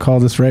 I'm going to call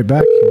this right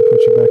back and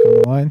put you back on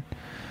the line.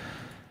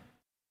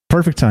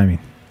 Perfect timing.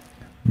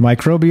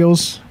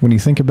 Microbials, when you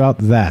think about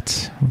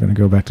that. We're going to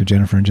go back to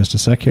Jennifer in just a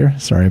sec here.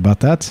 Sorry about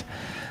that.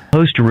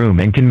 Host room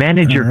and can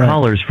manage your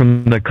callers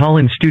from the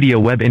call-in studio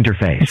web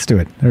interface. Let's do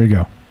it. There you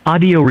go.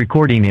 Audio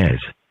recording is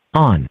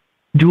on.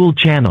 Dual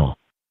channel.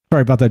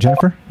 Sorry about that,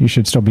 Jennifer. You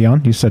should still be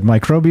on. You said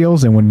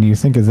microbials, and when you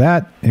think of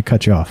that, it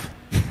cut you off.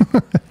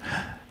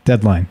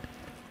 Deadline.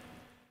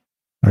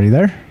 Are you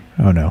there?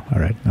 Oh, no. All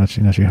right. Now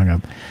she hung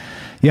up.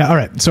 Yeah, all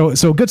right. So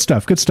good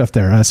stuff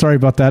there. Sorry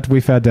about that.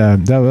 We've had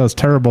that was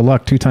terrible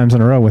luck 2 times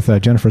in a row with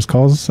Jennifer's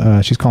calls.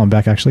 She's calling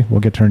back, actually. We'll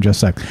get to her in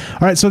just a sec.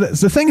 All right, so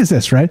the thing is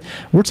this, right?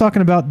 We're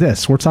talking about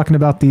this. We're talking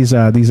about these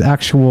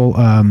actual,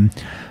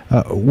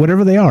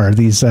 whatever they are,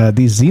 these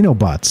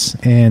Xenobots.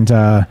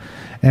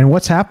 And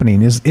what's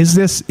happening is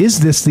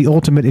this the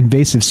ultimate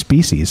invasive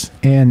species?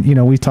 And,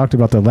 we talked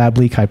about the lab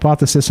leak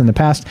hypothesis in the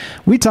past.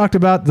 We talked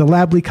about the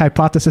lab leak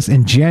hypothesis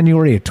in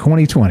January of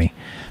 2020.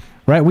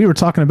 Right? We were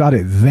talking about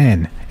it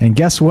then. And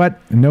guess what?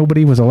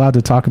 Nobody was allowed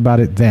to talk about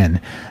it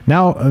then.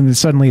 Now,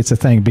 suddenly it's a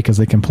thing because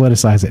they can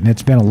politicize it, and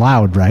it's been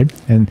allowed, right?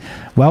 And,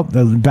 well,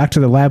 back to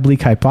the lab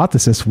leak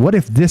hypothesis, what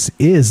if this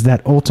is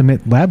that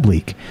ultimate lab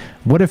leak?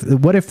 What if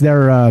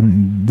they're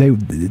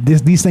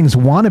these things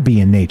want to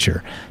be in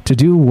nature to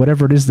do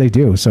whatever it is they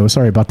do? So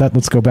sorry about that.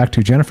 Let's go back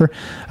to Jennifer.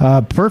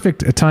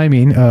 Perfect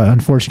timing,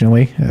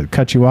 unfortunately.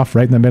 Cut you off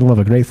right in the middle of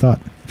a great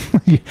thought.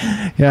 Yeah,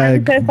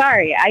 I'm so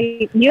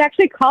sorry. You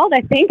actually called,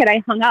 I think, and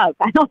I hung up.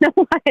 I don't know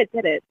why I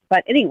did it,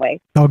 but anyway.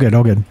 All good.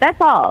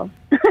 That's all.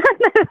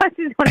 I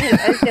just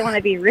didn't want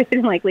to be rude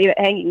and leave it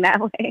hanging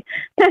that way.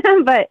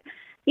 But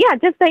yeah,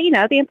 just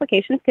that the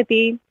implications could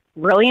be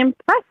really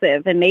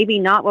impressive and maybe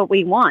not what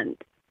we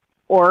want,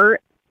 or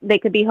they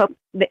could be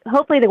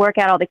hopefully they work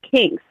out all the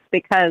kinks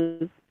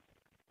because.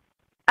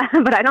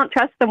 But I don't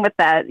trust them with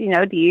that.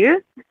 Do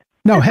you?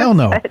 No, hell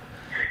no.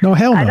 No,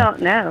 hell no. I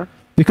don't know.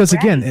 Because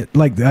again,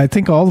 I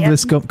think all of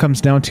this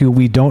comes down to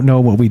we don't know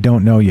what we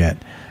don't know yet.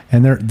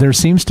 And there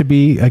seems to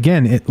be,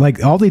 again,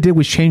 all they did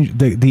was change,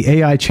 the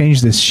AI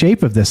changed the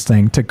shape of this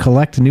thing to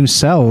collect new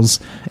cells,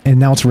 and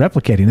now it's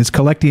replicating. It's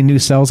collecting new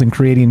cells and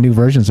creating new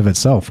versions of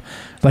itself.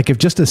 Like if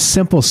just a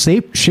simple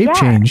shape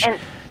change.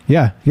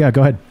 Yeah,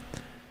 go ahead.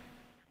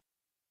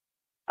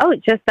 Oh,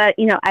 just that,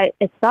 I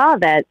saw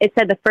that it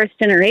said the first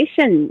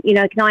generation,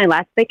 they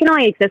can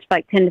only exist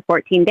for 10 to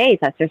 14 days.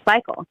 That's their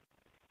cycle.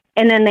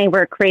 And then they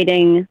were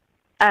creating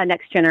a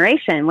next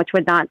generation, which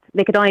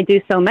they could only do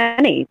so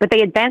many, but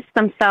they advanced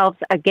themselves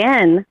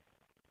again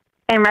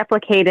and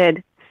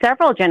replicated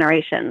several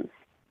generations.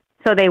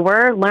 So they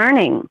were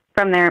learning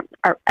from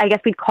or I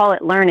guess we'd call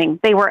it learning.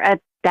 They were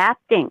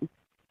adapting.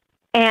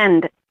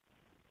 And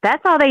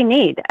that's all they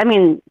need. I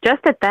mean,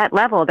 just at that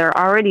level, they're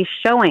already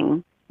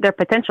showing their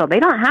potential. They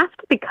don't have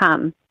to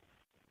become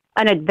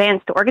an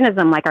advanced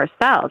organism like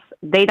ourselves.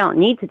 They don't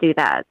need to do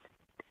that.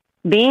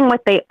 Being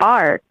what they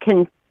are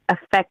can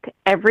affect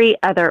every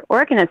other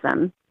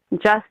organism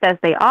just as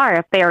they are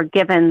if they are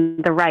given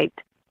the right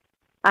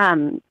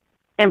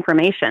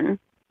information.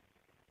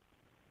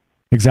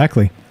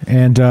 Exactly.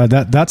 And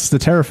that's the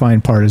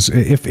terrifying part is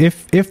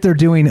if they're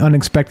doing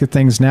unexpected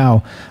things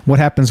now, what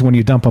happens when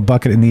you dump a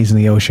bucket of these in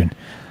the ocean?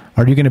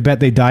 Are you going to bet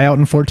they die out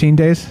in 14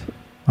 days?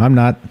 I'm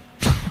not.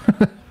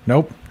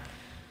 Nope.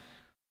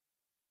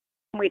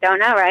 We don't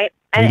know, right?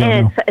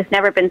 And it's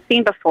never been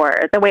seen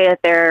before, the way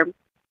that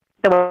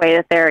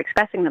they're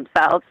expressing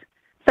themselves.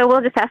 So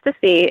we'll just have to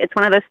see. It's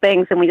one of those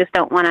things, and we just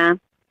don't want to,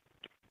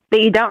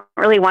 that you don't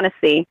really want to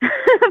see.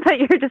 But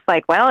you're just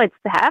like, well, it's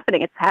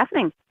happening.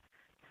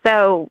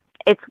 So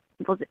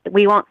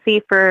we won't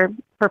see for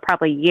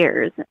probably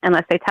years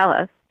unless they tell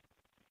us.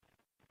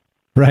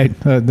 Right.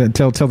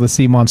 Till the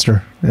sea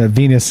monster,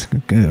 Venus,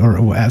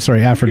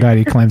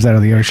 Aphrodite climbs out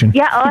of the ocean.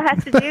 Yeah, all it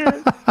has to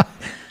do.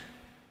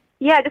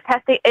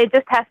 It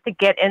just has to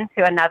get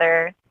into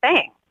another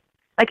thing.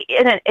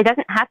 It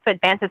doesn't have to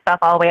advance itself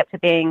all the way up to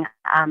being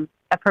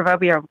a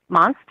proverbial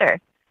monster.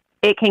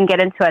 It can get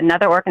into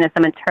another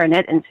organism and turn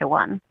it into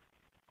one,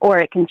 or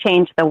it can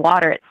change the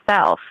water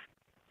itself.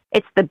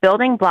 It's the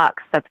building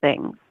blocks of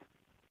things.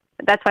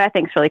 That's what I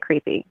think is really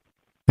creepy.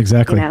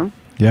 Exactly.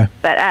 Yeah.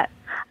 But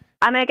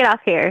I'm going to get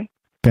off here.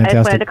 Fantastic. I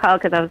just wanted to call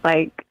because I was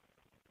like,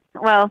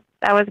 well,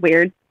 that was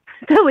weird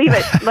to leave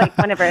it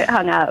whenever it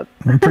hung up.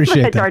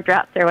 Appreciate that. The door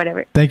dropped or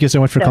whatever. Thank you so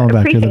much for calling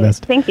back. You're the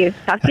best. Thank you.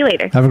 Talk to you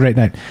later. Have a great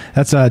night.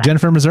 That's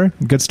Jennifer in Missouri.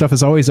 Good stuff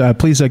as always.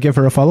 Please give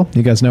her a follow.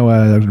 You guys know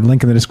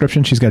link in the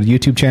description. She's got a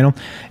YouTube channel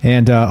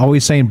and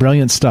always saying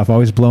brilliant stuff,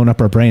 always blowing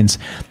up our brains.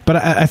 But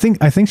I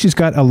think she's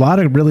got a lot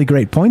of really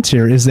great points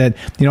here is that,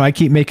 I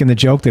keep making the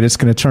joke that it's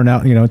going to turn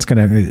out, it's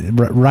going to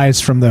rise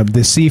from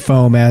the sea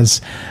foam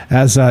as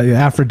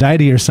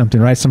Aphrodite or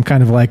something, right? Some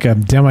kind of like a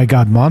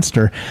demigod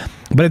monster.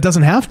 But it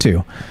doesn't have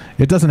to.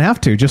 It doesn't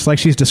have to. Just like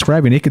she's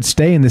describing, it could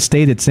stay in the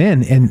state it's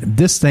in, and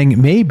this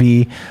thing may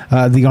be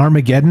the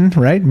Armageddon,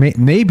 right?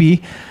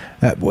 Maybe.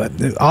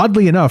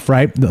 Oddly enough,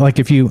 right? Like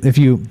if you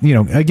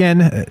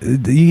again,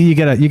 you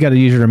gotta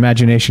use your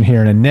imagination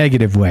here in a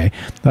negative way.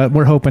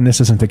 We're hoping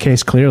this isn't the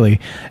case, clearly,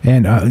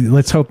 and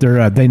let's hope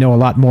they know a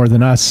lot more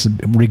than us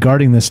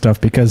regarding this stuff,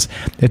 because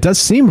it does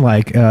seem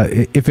like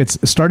if it's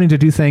starting to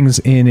do things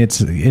in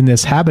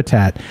this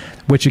habitat,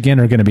 which again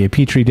are going to be a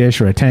petri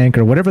dish or a tank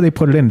or whatever they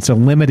put it in, it's a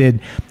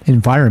limited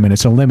environment,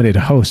 it's a limited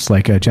host,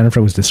 like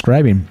Jennifer was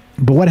describing.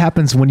 But what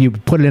happens when you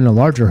put it in a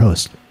larger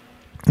host?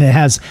 It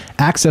has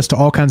access to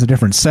all kinds of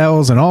different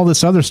cells and all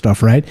this other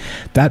stuff, right?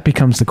 That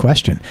becomes the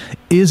question.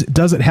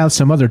 Does it have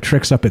some other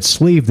tricks up its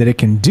sleeve that it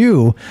can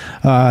do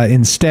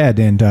instead?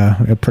 And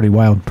pretty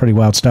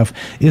wild stuff.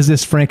 Is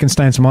this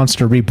Frankenstein's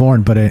monster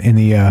reborn, but in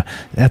the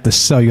at the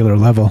cellular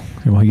level?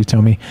 Well, you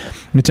tell me.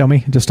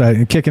 Just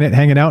kicking it,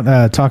 hanging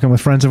out, talking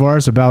with friends of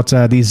ours about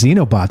these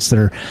Xenobots that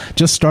are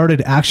just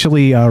started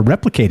actually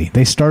replicating.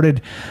 They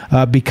started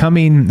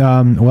becoming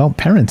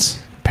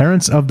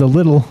parents of the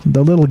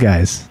little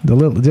guys,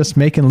 just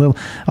making little,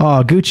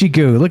 Gucci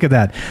goo. Look at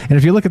that. And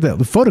if you look at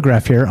the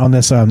photograph here on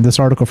this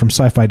article from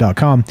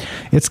sci-fi.com,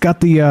 it's got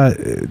the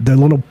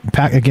little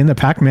pack, again, the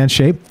Pac-Man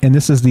shape, and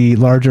this is the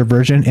larger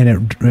version,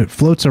 and it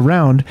floats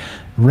around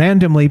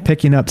randomly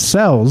picking up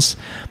cells,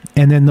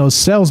 and then those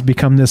cells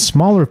become this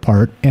smaller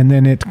part, and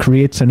then it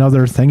creates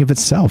another thing of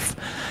itself.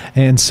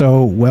 And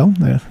so, well,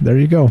 there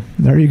you go.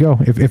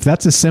 If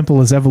that's as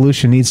simple as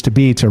evolution needs to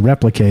be to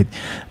replicate,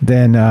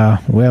 then,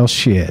 well,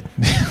 shit.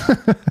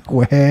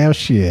 Well,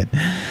 shit.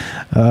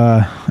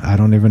 I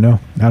don't even know.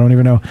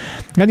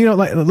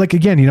 And, like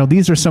again,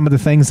 these are some of the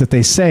things that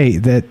they say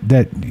that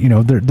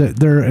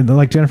they're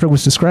like Jennifer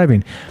was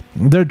describing.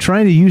 They're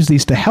trying to use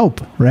these to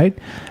help, right?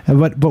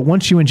 But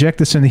once you inject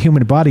this in the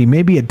human body,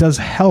 maybe it does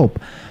help.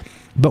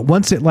 But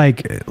once it,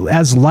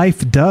 as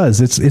life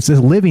does, it's a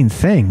living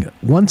thing.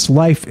 Once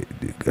life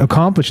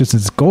accomplishes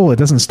its goal, it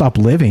doesn't stop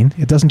living.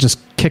 It doesn't just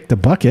kick the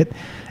bucket.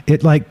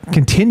 It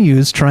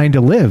continues trying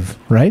to live,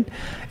 right?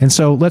 And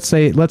so let's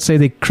say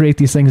they create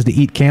these things to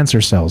eat cancer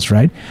cells,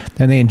 right?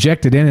 And they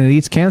inject it in and it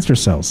eats cancer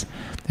cells.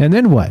 And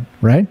then what,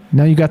 right?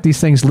 Now you got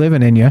these things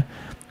living in you.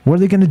 What are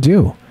they going to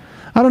do?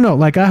 I don't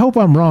know. I hope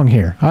I'm wrong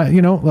here.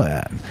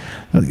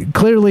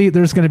 Clearly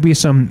there's going to be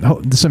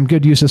some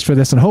good uses for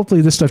this, and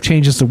hopefully this stuff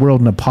changes the world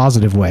in a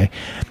positive way.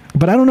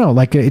 But I don't know.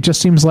 It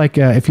just seems like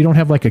if you don't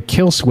have a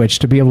kill switch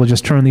to be able to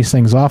just turn these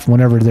things off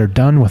whenever they're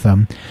done with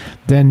them,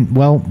 then,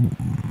 well,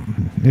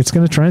 it's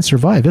going to try and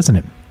survive, isn't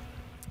it?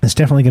 It's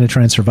definitely going to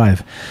try and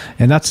survive,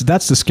 and that's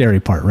the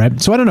scary part,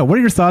 right? So I don't know. What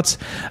are your thoughts?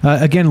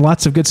 Again,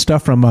 lots of good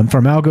stuff from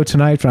Algo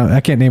tonight.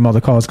 I can't name all the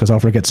calls because I'll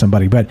forget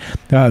somebody. But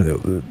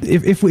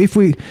if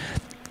we,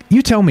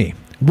 you tell me,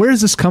 where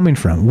is this coming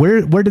from?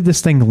 Where did this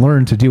thing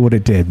learn to do what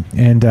it did?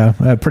 And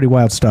pretty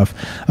wild stuff.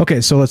 Okay,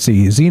 so let's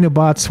see.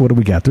 Xenobots, what do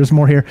we got? There's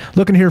more here.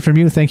 Looking to hear from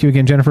you. Thank you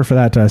again, Jennifer, for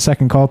that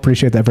second call.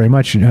 Appreciate that very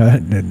much.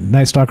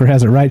 Nice Stalker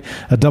has it right.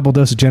 A double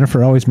dose of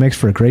Jennifer always makes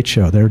for a great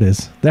show. There it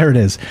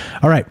is.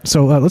 All right,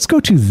 so let's go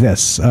to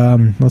this.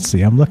 Let's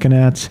see. I'm looking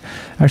at...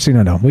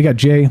 Actually, no. We got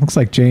Jay. Looks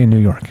like Jay in New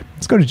York.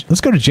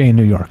 Let's go to Jay in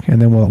New York, and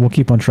then we'll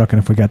keep on trucking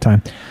if we got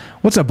time.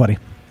 What's up, buddy?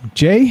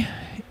 Jay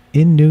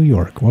in New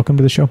York. Welcome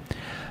to the show.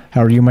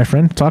 How are you, my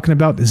friend? Talking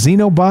about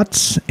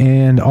Xenobots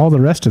and all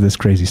the rest of this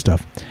crazy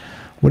stuff.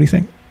 What do you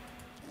think?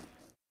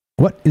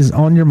 What is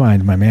on your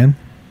mind, my man?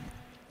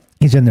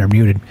 He's in there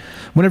muted.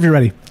 Whenever you're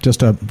ready,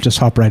 just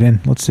hop right in.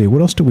 Let's see.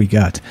 What else do we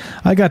got?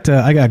 I got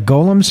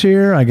golems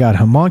here. I got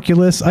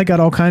homunculus. I got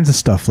all kinds of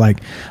stuff.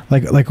 Like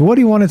what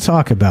do you want to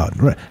talk about?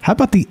 How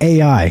about the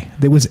AI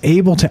that was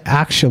able to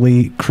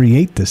actually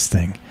create this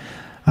thing?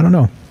 I don't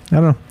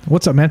know.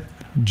 What's up, man?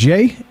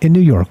 Jay in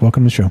New York.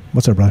 Welcome to the show.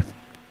 What's up, brother?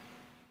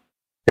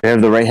 You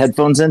have the right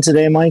headphones in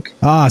today, Mike?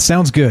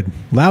 Sounds good.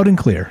 Loud and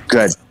clear.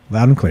 Good.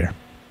 Loud and clear.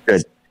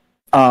 Good.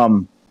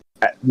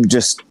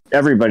 Just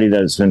everybody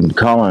that's been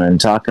calling and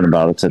talking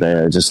about it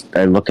today,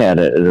 I look at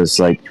it, it's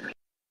like,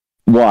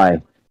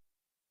 why?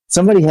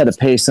 Somebody had to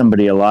pay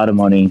somebody a lot of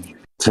money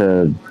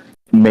to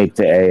make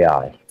the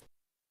AI.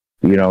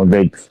 We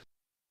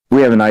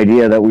have an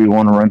idea that we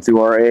want to run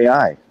through our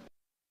AI.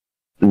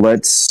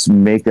 Let's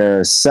make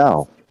a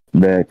cell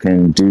that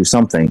can do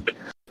something.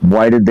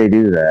 Why did they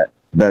do that?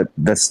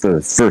 That's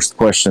the first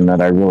question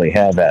that I really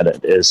have at it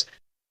is,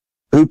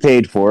 who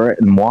paid for it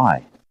and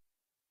why?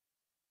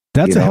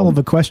 That's a hell of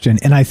a question.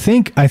 And I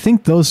think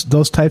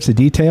those types of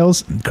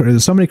details,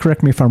 somebody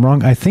correct me if I'm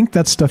wrong, I think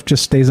that stuff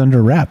just stays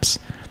under wraps,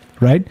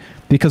 right?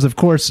 Because of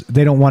course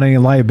they don't want any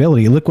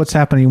liability. Look what's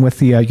happening with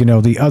the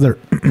the other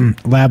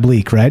lab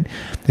leak, right?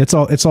 It's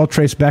all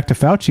traced back to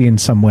Fauci in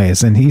some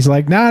ways, and he's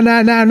like, no,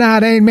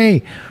 it ain't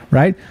me,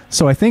 right?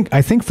 So I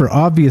think for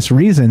obvious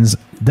reasons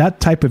that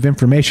type of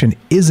information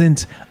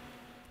isn't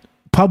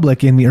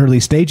public in the early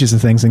stages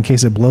of things in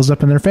case it blows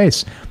up in their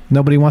face.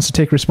 Nobody wants to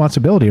take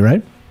responsibility,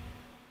 right?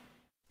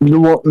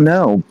 Well,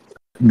 no,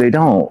 they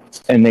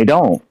don't, and they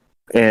don't.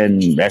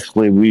 And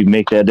actually, we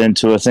make that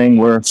into a thing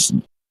where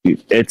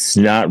it's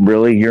not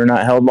really, you're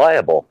not held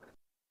liable.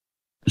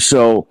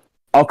 So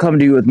I'll come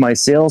to you with my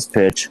sales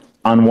pitch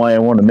on why I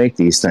want to make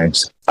these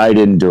things. I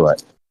didn't do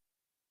it.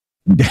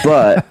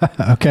 But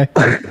okay,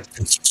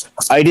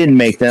 I didn't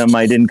make them.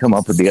 I didn't come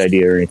up with the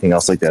idea or anything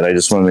else like that. I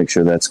just want to make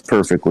sure that's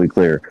perfectly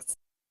clear.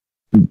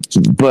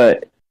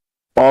 But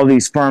all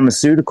these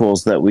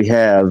pharmaceuticals that we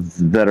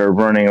have that are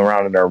running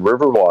around in our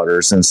river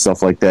waters and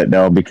stuff like that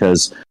now,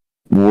 because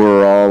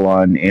we're all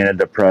on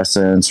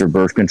antidepressants or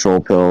birth control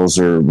pills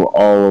or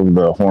all of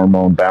the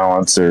hormone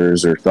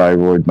balancers or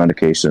thyroid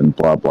medication,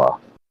 blah, blah.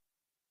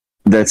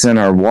 That's in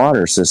our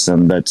water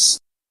system that's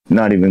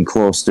not even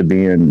close to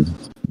being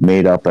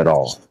made up at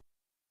all.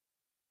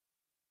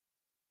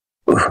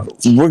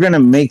 We're going to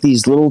make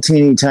these little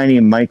teeny tiny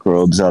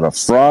microbes out of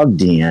frog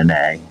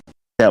DNA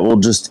that will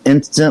just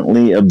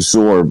instantly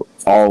absorb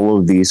all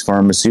of these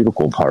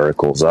pharmaceutical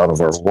particles out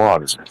of our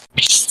water.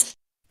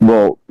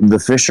 Well, the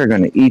fish are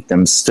going to eat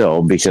them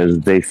still because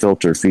they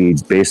filter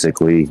feed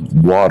basically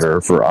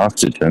water for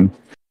oxygen.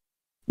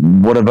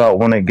 What about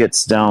when it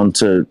gets down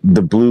to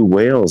the blue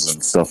whales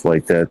and stuff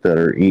like that that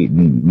are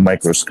eating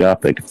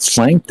microscopic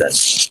plankton?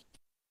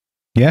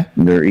 Yeah.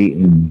 They're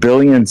eating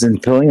billions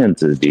and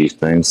billions of these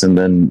things, and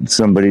then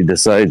somebody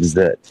decides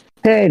that,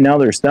 hey, now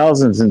there's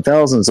thousands and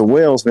thousands of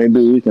whales,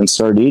 maybe we can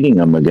start eating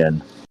them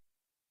again.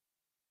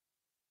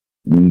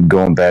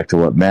 Going back to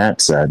what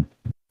Matt said,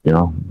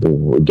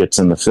 it gets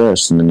in the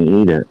fish and then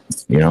you eat it,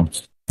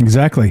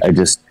 Exactly.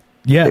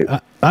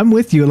 I'm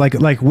with you.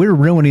 Like we're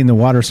ruining the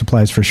water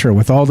supplies for sure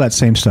with all that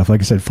same stuff.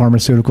 Like I said,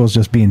 pharmaceuticals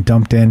just being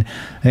dumped in,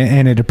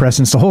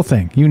 antidepressants, the whole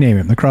thing, you name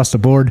it, across the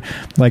board.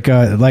 Like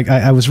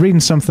I was reading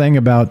something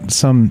about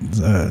some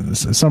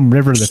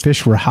river, the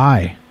fish were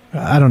high.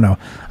 I don't know.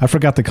 I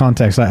forgot the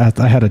context.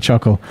 I had a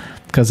chuckle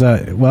because,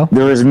 there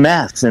was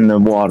meth in the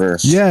water.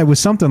 Yeah, it was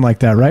something like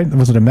that, right?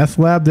 Was it a meth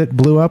lab that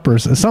blew up or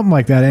something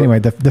like that? Anyway,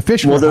 the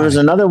fish were high. There was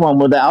another one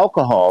with the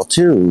alcohol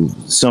too.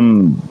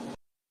 Some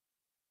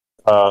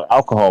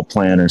alcohol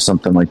plant or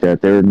something like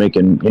that. They were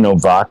making,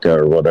 vodka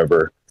or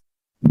whatever.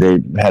 They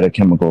had a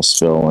chemical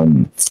spill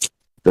and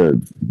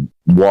the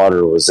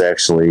water was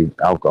actually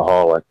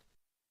alcoholic.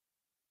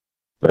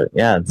 But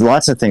yeah,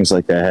 lots of things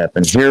like that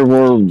happen. Here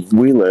where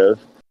we live,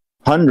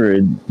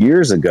 100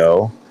 years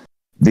ago,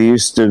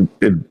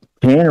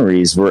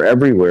 tanneries were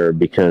everywhere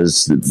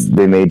because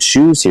they made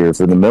shoes here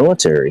for the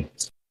military.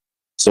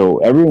 So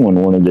everyone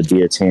wanted to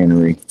be a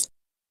tannery.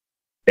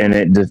 And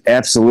it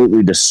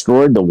absolutely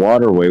destroyed the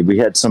waterway. We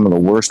had some of the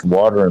worst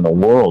water in the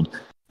world.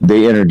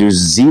 They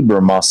introduced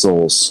zebra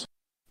mussels,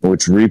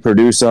 which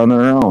reproduce on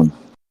their own.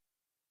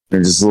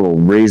 They're just little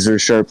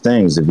razor-sharp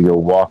things. If you go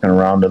walking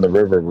around in the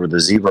river where the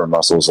zebra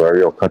mussels are,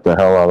 you'll cut the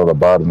hell out of the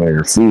bottom of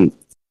your feet.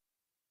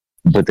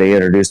 But they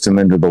introduced them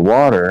into the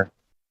water,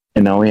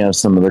 and now we have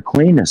some of the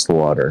cleanest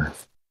water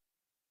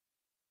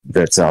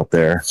that's out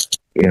there.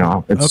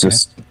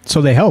 Just...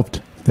 So they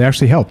helped. They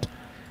actually helped.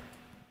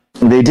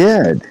 They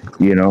did,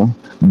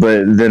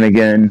 But then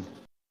again,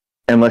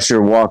 unless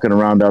you're walking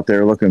around out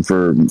there looking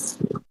for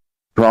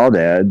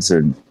crawdads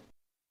and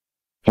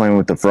playing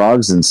with the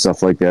frogs and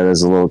stuff like that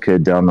as a little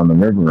kid down on the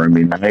river, I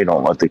mean, they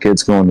don't let the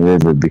kids go in the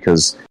river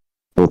because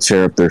they'll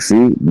tear up their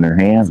feet and their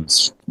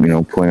hands,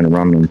 playing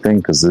around in the thing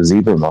because the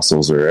zebra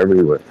mussels are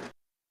everywhere.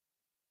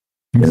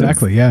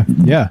 Exactly, yeah.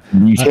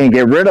 You can't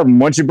get rid of them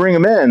once you bring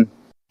them in.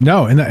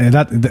 No, and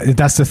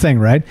that's the thing,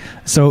 right?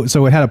 So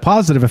it had a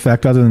positive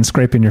effect other than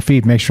scraping your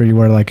feet. Make sure you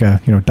wear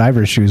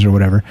diver's shoes or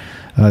whatever.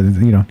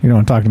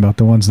 I'm talking about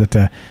the ones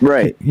that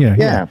right.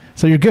 Yeah.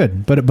 So you're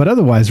good, but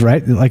otherwise,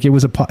 right? Like it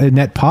was a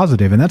net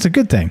positive, and that's a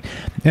good thing.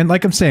 And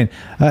like I'm saying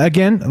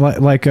again,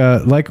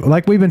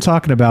 like we've been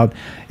talking about,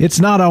 it's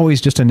not always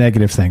just a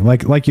negative thing.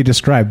 Like you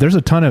described, there's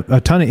a ton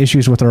of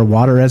issues with our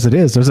water as it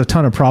is. There's a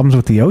ton of problems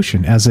with the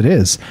ocean as it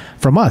is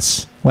from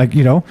us.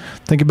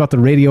 Think about the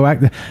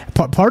radioactive.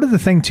 Part of the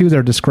thing too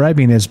they're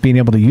describing is being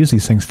able to use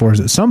these things for is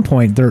at some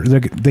point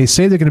they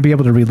say they're going to be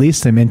able to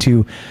release them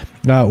into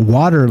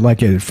water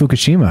like at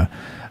Fukushima,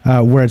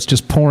 where it's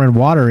just pouring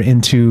water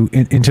into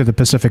the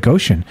Pacific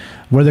Ocean,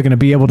 where they're going to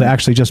be able to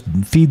actually just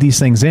feed these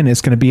things in.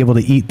 It's going to be able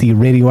to eat the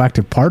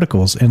radioactive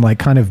particles and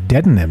kind of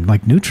deaden them,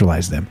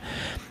 neutralize them.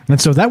 And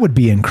so that would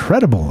be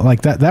incredible.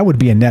 That would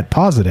be a net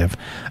positive,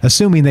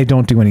 assuming they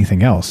don't do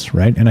anything else,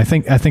 right? And I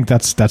think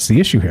that's the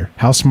issue here.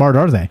 How smart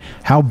are they?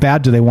 How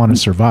bad do they want to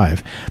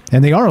survive?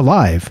 And they are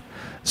alive.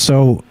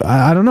 So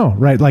I don't know,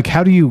 right?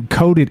 How do you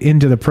code it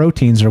into the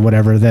proteins or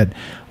whatever that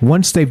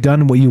once they've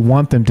done what you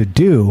want them to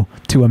do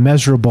to a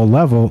measurable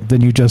level,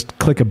 then you just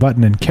click a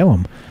button and kill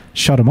them,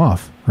 shut them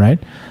off, right?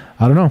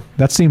 I don't know.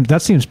 That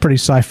seems pretty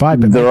sci-fi.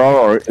 But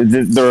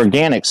they're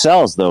organic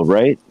cells, though,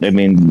 right? I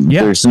mean,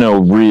 there's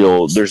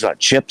not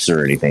chips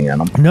or anything in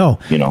them. No,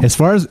 As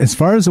far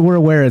as we're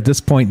aware at this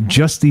point,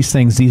 just these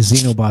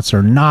Xenobots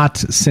are not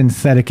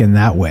synthetic in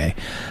that way.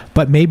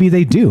 But maybe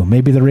they do.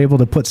 Maybe they're able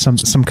to put some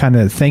kind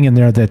of thing in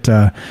there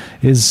that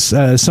is.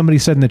 Somebody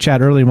said in the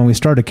chat earlier when we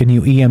started, "Can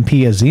you EMP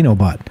a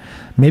Xenobot?"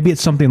 Maybe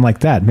it's something like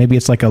that. Maybe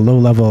it's like a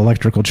low-level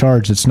electrical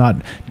charge that's not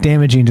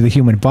damaging to the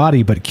human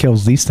body, but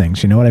kills these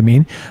things. You know what I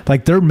mean?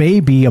 Like, there may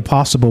be a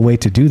possible way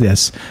to do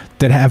this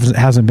that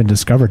hasn't been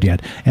discovered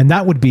yet, and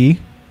that would be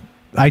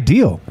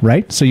ideal,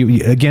 right? So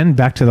you again,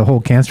 back to the whole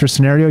cancer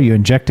scenario, you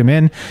inject them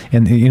in,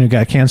 and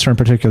got cancer in a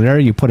particular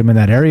area, you put them in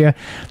that area,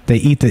 they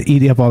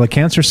eat up all the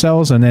cancer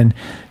cells, and then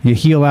you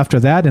heal after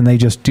that, and they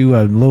just do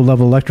a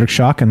low-level electric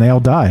shock, and they all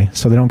die,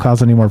 so they don't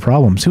cause any more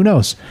problems. Who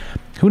knows?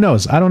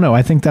 I don't know.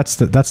 I think that's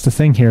the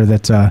thing here,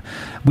 that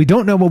we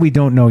don't know what we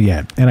don't know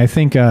yet. And I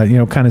think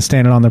kind of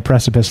standing on the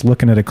precipice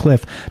looking at a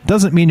cliff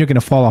doesn't mean you're going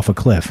to fall off a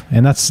cliff.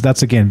 And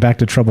that's again back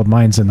to troubled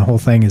minds, and the whole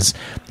thing is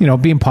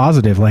being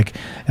positive. Like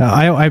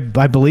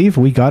I believe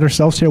we got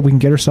ourselves here, we can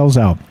get ourselves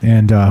out,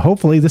 and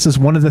hopefully this is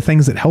one of the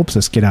things that helps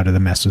us get out of the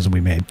messes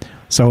we made.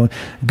 So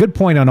good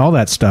point on all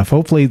that stuff.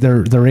 Hopefully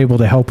they're able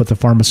to help with the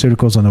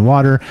pharmaceuticals on the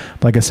water.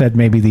 Like I said,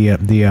 maybe the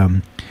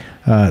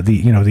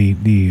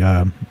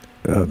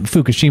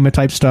Fukushima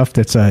type stuff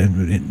that's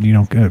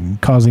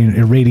causing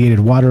irradiated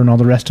water and all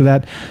the rest of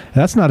that.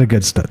 That's not a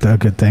good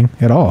thing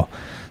at all.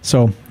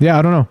 So yeah,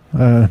 I don't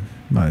know.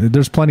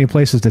 There's plenty of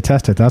places to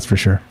test it, that's for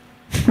sure.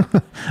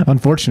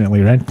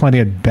 Unfortunately, right? Plenty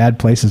of bad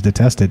places to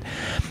test it.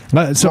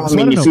 You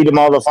feed them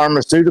all the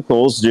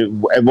pharmaceuticals.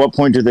 At what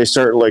point do they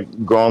start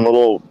growing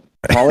little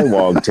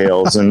pollywog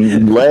tails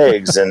and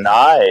legs and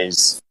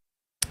eyes?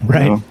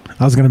 Right.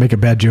 I was going to make a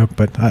bad joke,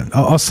 but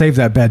I'll save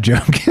that bad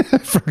joke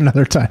for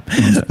another time.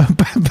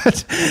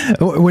 but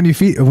when you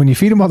feed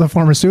them all the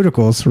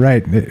pharmaceuticals,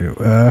 right?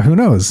 Who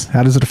knows?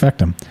 How does it affect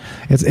them?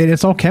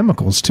 It's all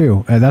chemicals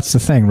too. That's the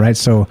thing, right?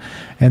 So,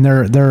 and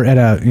they're at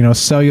a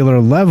cellular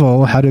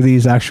level. How do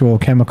these actual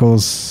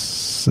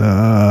chemicals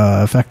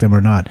affect them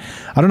or not?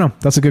 I don't know.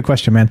 That's a good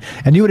question, man.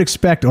 And you would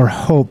expect or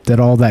hope that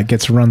all that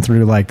gets run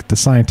through the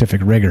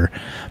scientific rigor.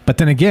 But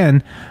then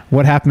again,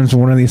 what happens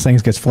when one of these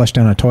things gets flushed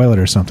down a toilet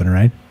or something,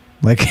 right?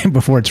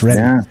 Before it's ready.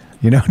 Yeah.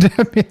 You know what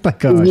I mean?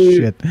 Oh,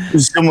 shit.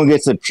 Someone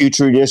gets a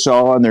Petri dish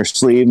all on their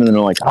sleeve, and then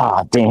they're like,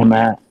 damn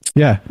it.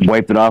 Yeah.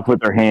 Wipe it off with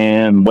their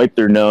hand, wipe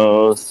their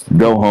nose,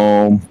 go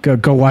home.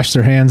 Go wash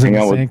their hands in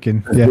the sink.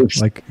 And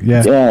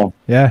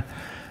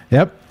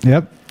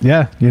Yep.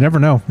 Yeah, you never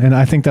know. And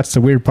I think that's the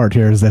weird part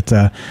here, is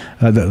that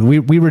we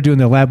were doing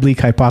the lab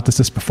leak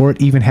hypothesis before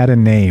it even had a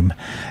name.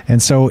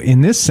 And so in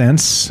this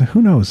sense,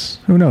 who knows?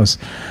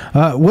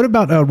 What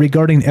about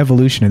regarding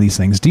evolution of these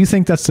things? Do you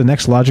think that's the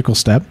next logical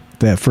step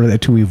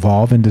to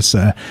evolve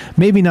into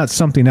maybe not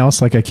something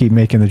else, like I keep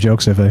making the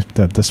jokes of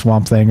the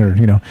swamp thing,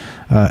 or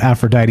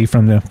Aphrodite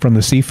from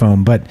the sea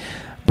foam, but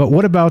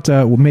what about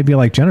maybe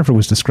like Jennifer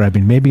was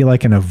describing, maybe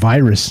like in a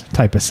virus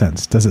type of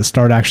sense? Does it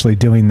start actually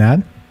doing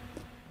that?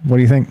 What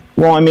do you think?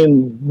 Well,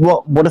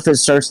 what if it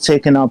starts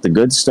taking out the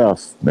good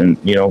stuff? And,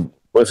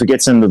 what if it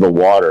gets into the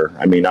water?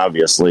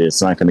 Obviously,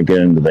 it's not going to get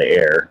into the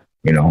air.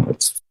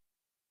 It's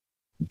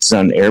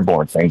an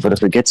airborne thing. But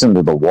if it gets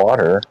into the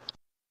water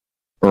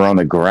or on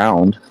the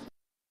ground,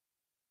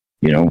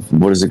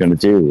 what is it going to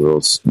do?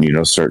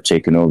 It'll, start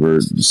taking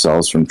over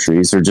cells from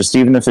trees, or just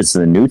even if it's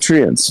the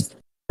nutrients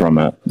from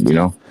it,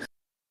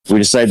 we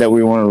decide that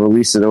we want to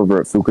release it over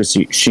at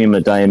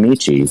Fukushima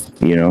Daiichi,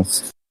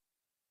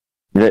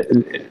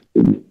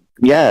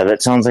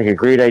 that sounds like a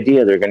great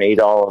idea. They're going to eat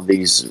all of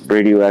these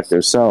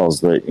radioactive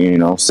cells, but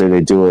say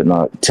they do it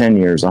in 10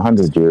 years,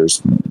 100 years.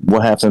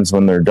 What happens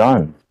when they're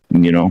done?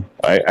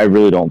 I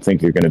really don't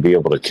think you're going to be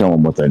able to kill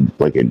them with an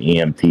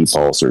EMP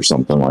pulse or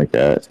something like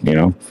that.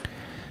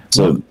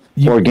 So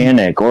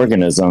organic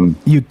organism.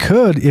 You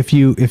could if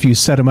you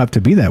set them up to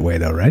be that way,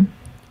 though, right?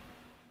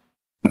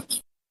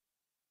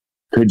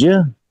 Could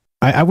you?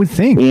 I would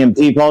think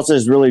EMP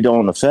pulses really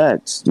don't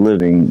affect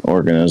living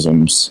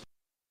organisms.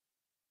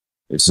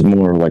 It's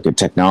more like a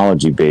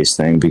technology-based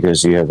thing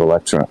because you have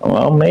electron.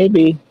 Well,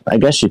 maybe. I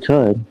guess you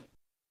could.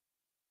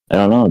 I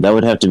don't know. That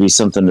would have to be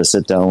something to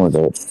sit down with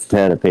a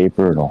pad of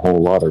paper and a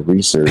whole lot of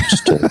research.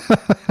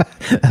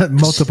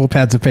 Multiple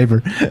pads of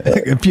paper.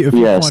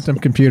 Quantum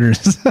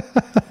computers.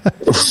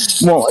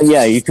 Well,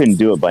 yeah, you couldn't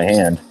do it by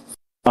hand.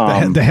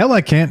 The hell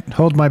I can't.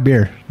 Hold my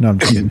beer. No, I'm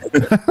just kidding.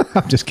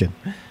 I'm just kidding.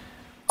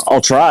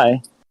 I'll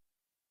try.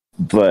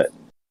 But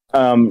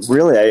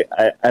really,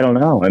 I don't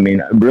know.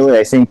 Really,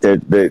 I think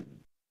that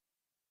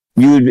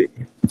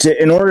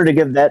in order to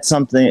give that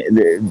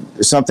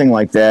something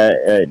like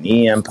that, an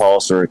EM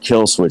pulse or a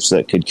kill switch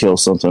that could kill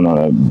something on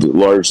a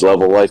large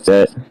level like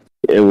that,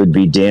 it would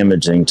be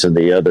damaging to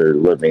the other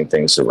living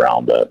things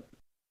around it,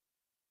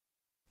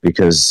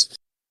 because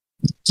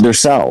they're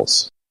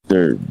cells.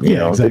 They're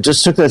exactly.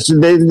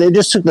 They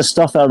just took the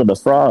stuff out of the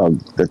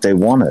frog that they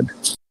wanted.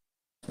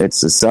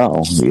 It's a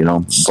cell,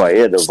 by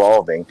it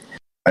evolving.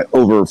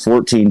 Over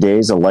 14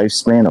 days, a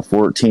lifespan of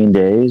 14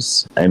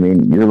 days.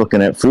 You're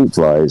looking at fruit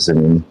flies. I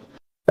don't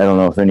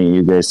know if any of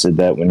you guys did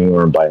that when you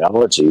were in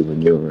biology,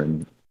 when you were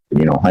in,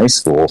 high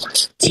school.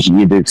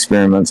 You did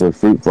experiments with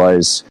fruit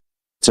flies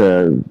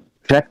to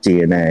check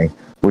DNA.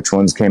 which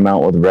ones came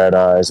out with red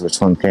eyes, which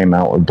one came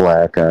out with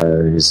black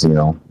eyes,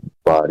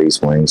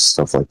 bodies, wings,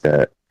 stuff like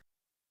that.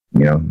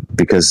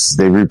 Because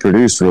they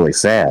reproduce really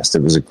fast.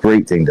 It was a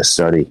great thing to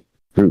study,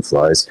 fruit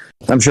flies.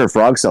 I'm sure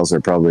frog cells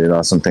are probably an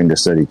awesome thing to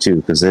study too,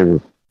 because they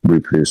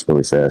reproduce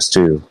really fast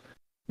too.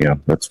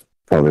 That's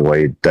probably why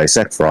you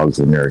dissect frogs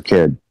when you're a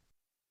kid.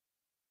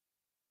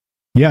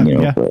 Yeah,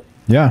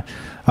 yeah.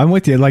 I'm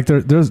with you. Like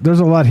there's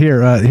a lot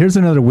here. Here's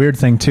another weird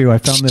thing too. I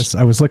found this.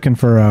 I was looking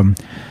for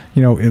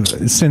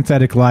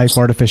synthetic life,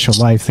 artificial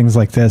life, things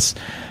like this.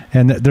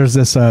 And there's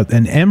this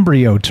an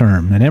embryo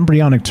term, an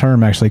embryonic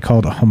term actually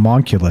called a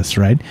homunculus,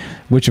 right?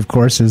 Which of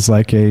course is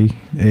like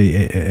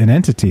an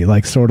entity,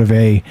 like sort of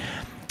the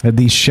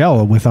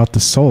shell without the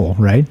soul,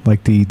 right?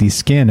 Like the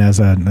skin, as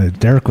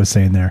Derek was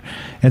saying there.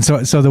 And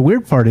so the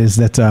weird part is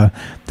that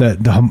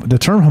the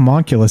term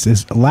homunculus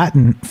is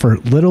Latin for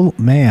little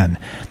man.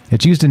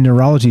 It's used in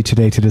neurology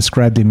today to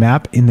describe the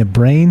map in the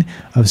brain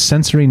of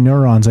sensory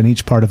neurons on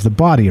each part of the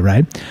body,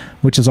 right?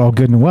 Which is all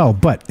good and well.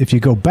 But if you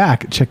go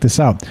back, check this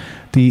out.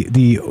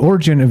 The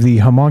origin of the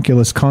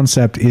homunculus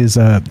concept is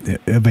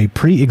of a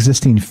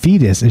pre-existing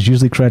fetus, is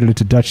usually credited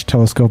to Dutch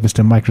telescopist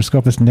and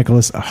microscopist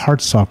Nicholas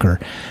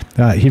Hartsocker.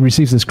 He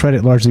receives this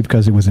credit largely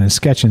because it was in a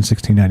sketch in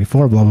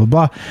 1694, blah, blah,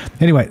 blah.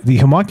 Anyway, the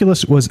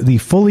homunculus was the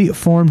fully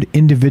formed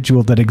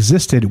individual that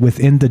existed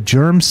within the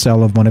germ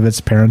cell of one of its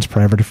parents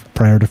prior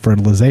to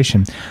fertilization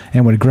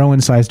and would grow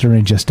in size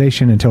during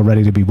gestation until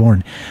ready to be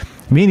born.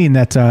 Meaning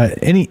that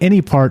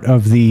any part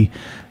of the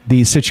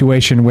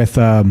situation with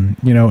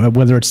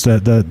whether it's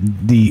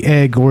the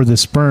egg or the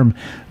sperm,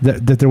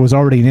 that there was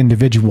already an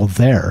individual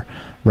there,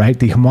 right?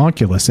 The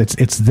homunculus,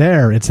 it's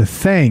there, it's a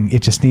thing.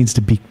 It just needs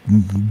to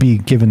be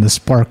given the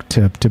spark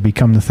to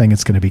become the thing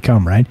it's going to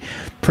become, right?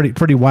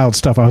 Pretty wild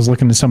stuff. I was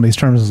looking at some of these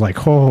terms, I was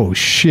like, oh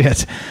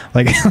shit!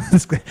 Like,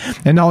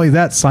 and not only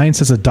that, science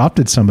has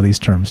adopted some of these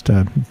terms.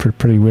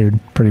 Pretty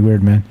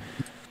weird, man.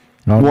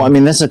 Well, I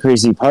mean, that's the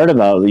crazy part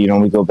about,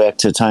 we go back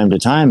to time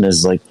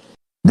is like,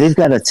 they've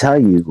got to tell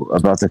you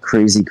about the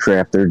crazy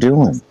crap they're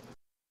doing.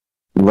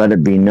 Let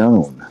it be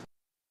known.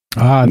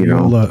 The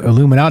old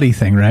Illuminati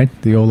thing, right?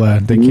 The old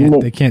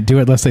they can't do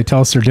it unless they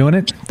tell us they're doing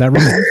it. That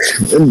right?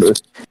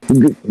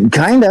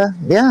 Kinda,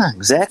 yeah,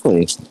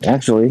 exactly.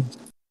 Actually,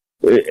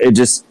 it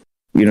just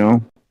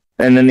and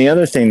then the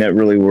other thing that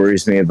really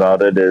worries me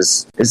about it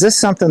is this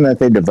something that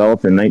they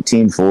developed in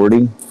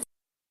 1940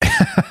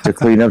 to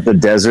clean up the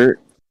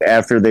desert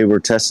after they were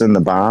testing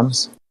the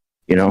bombs?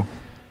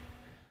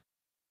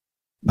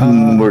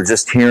 We're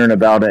just hearing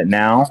about it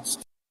now.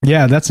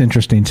 Yeah, that's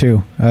interesting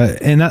too.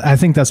 And I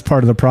think that's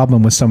part of the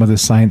problem with some of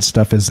this science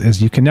stuff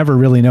is you can never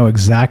really know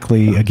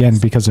exactly, again,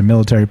 because of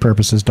military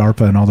purposes,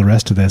 DARPA and all the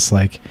rest of this.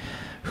 Like,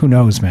 who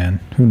knows, man?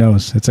 Who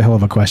knows? It's a hell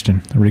of a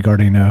question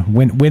regarding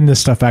when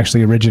this stuff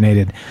actually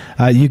originated.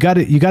 You got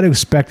to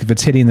expect if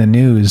it's hitting the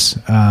news,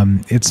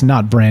 it's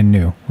not brand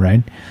new,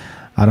 right?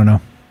 I don't know,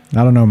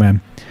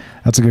 man.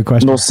 That's a good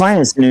question. Well,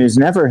 science news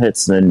never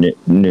hits the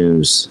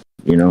news,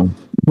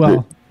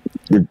 Well,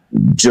 the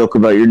joke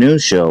about your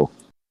news show.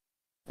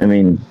 I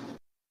mean,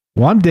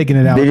 well, I'm digging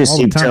it out. They just all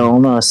keep the time.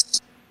 telling us,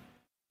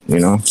 they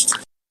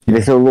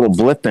throw a little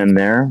blip in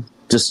there,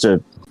 just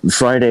a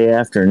Friday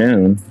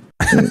afternoon,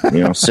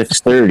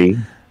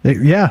 6:30.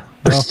 Yeah.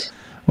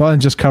 Well,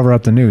 and just cover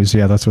up the news.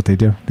 Yeah, that's what they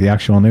do. The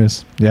actual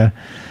news. Yeah.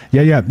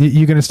 You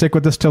going to stick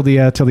with us till the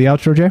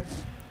outro, Jay?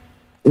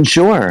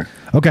 Sure.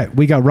 Okay,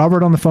 we got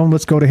Robert on the phone.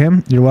 Let's go to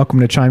him. You're welcome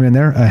to chime in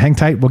there. Hang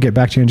tight. We'll get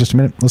back to you in just a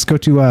minute. Let's go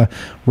to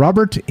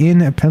Robert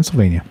in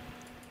Pennsylvania.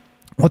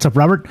 What's up,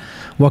 Robert?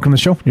 Welcome to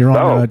the show. You're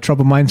on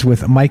Troubled Minds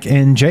with Mike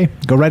and Jay.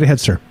 Go right ahead,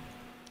 sir.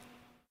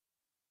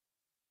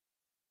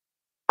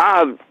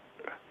 There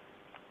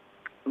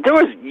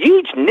was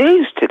huge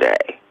news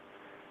today.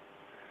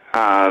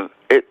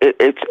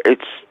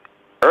 It's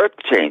earth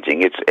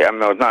changing.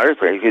 Not earth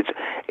changing.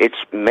 It's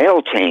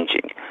male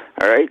changing.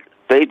 All right.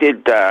 They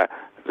did.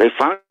 They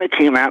finally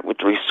came out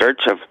with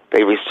research.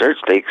 They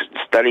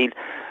studied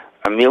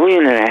 1.5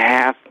 million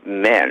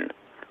men,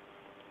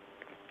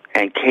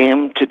 and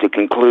came to the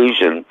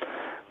conclusion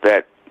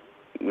that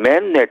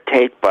men that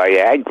take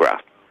Viagra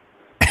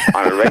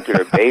on a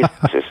regular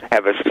basis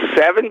have a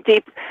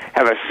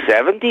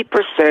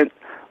 70%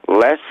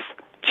 less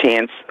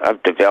chance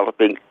of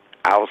developing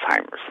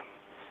Alzheimer's.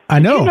 I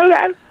know. Did you know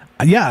that?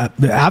 Yeah,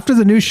 after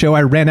the news show,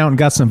 I ran out and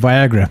got some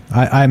Viagra.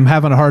 I'm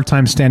having a hard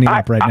time standing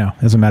up right now,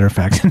 as a matter of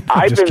fact.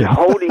 I've been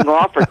holding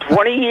off for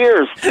 20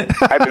 years.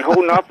 I've been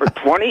holding off for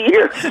 20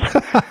 years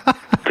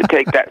to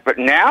take that. But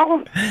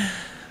now,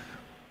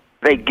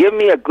 they give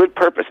me a good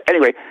purpose.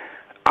 Anyway,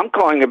 I'm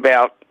calling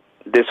about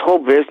this whole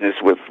business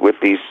with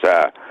these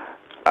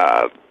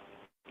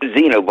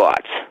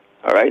Xenobots,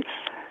 all right?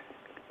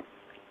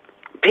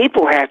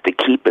 People have to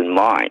keep in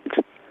mind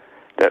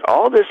that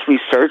all this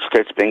research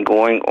that's been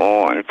going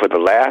on for the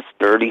last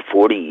 30,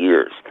 40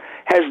 years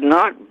has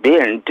not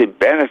been to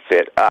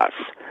benefit us,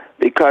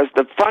 because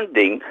the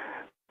funding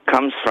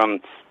comes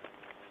from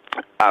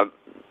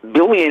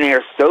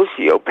billionaire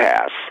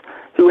sociopaths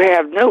who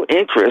have no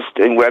interest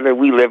in whether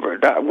we live or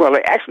die. Well,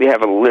 they actually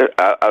have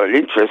an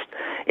interest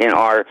in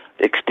our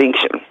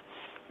extinction.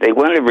 They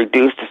want to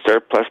reduce the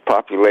surplus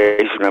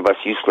population of us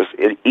useless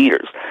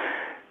eaters.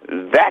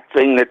 That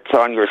thing that's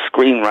on your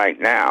screen right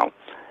now,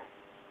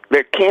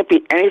 there can't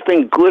be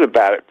anything good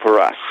about it for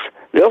us.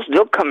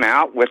 They'll come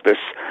out with this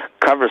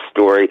cover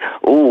story.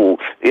 Ooh,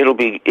 it'll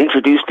be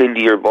introduced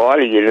into your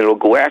body and it'll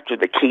go after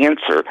the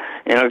cancer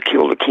and it'll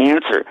kill the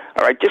cancer.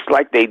 All right, just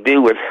like they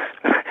do with,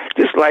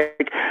 just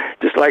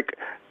like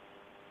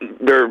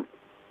their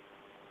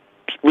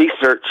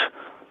research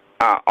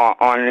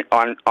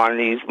on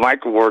these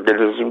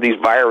microorganisms, these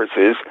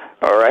viruses.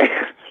 All right,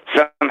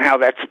 somehow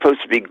that's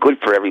supposed to be good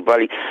for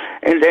everybody,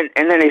 and then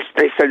they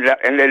set it up,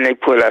 and then they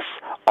put us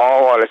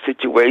all in a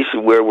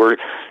situation where we're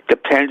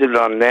dependent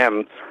on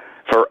them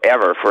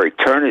forever, for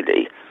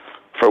eternity,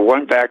 for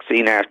one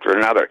vaccine after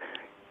another.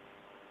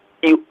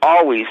 You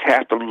always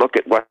have to look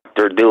at what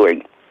they're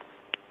doing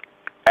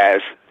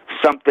as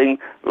something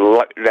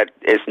that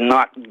is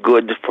not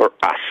good for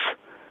us,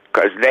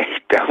 because they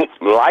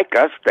don't like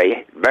us.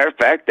 Matter of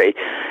fact, they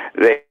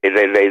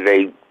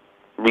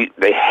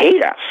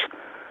hate us.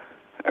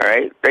 All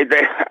right,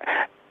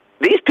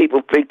 these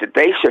people think that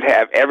they should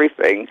have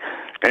everything,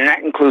 and that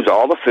includes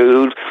all the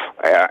food,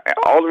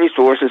 all the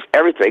resources,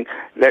 everything.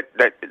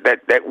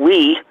 That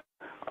we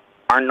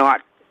are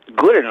not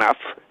good enough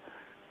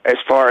as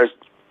far as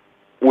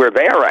where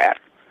they're at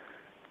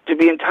to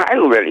be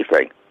entitled to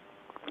anything.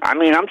 I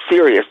mean, I'm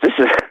serious. This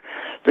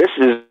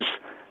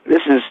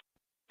is.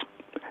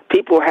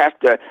 People have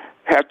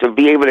to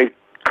be able to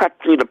cut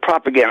through the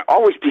propaganda.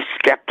 Always be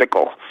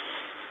skeptical.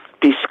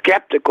 Be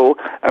skeptical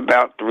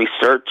about the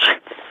research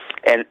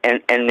and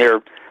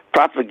their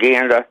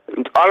propaganda.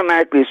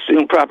 Automatically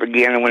assume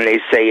propaganda when they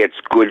say it's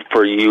good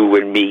for you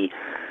and me.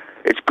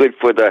 It's good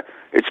for the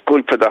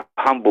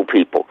humble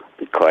people,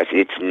 because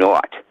it's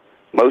not.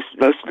 Most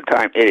of the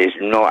time, it is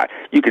not.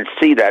 You can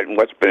see that in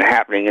what's been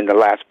happening in the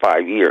last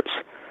 5 years,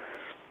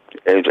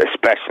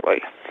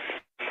 especially.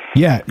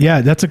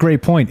 Yeah, that's a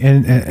great point.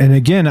 And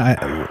again,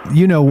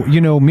 you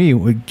know me,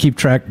 we keep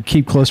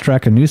close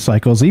track of news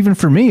cycles. Even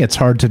for me, it's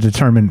hard to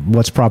determine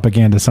what's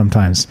propaganda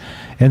sometimes.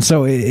 And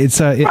so it's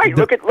right.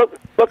 Look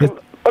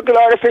at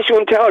artificial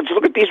intelligence.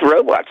 Look at these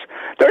robots.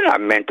 They're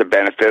not meant to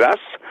benefit us.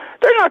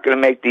 They're not going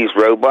to make these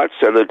robots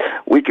so that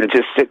we can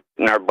just sit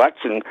in our butts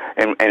and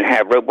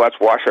have robots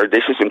wash our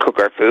dishes and cook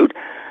our food.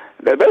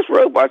 Those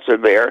robots are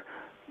there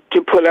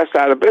to put us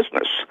out of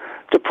business,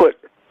 to put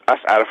us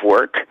out of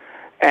work,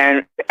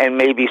 and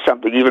maybe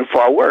something even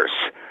far worse.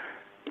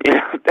 You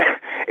know,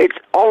 it's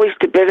always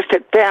to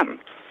benefit them.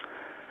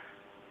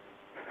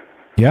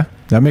 Yeah,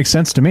 that makes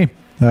sense to me.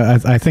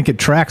 I think it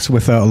tracks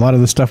with a lot of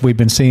the stuff we've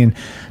been seeing,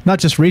 not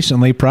just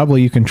recently.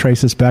 Probably you can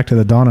trace this back to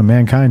the dawn of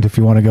mankind if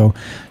you want to go.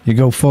 You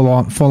go full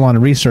on a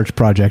research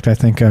project. I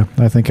think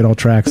it all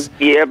tracks.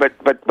 Yeah, but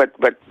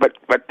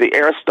the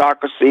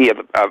aristocracy of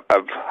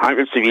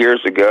hundreds of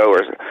years ago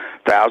or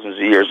thousands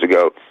of years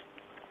ago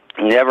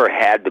never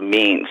had the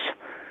means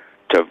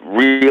to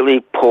really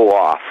pull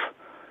off,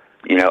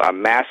 a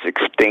mass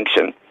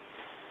extinction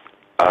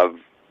of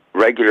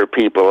regular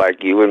people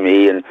like you and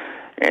me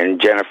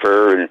and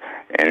Jennifer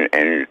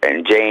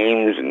and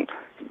James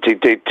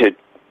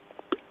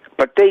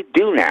but they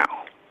do now,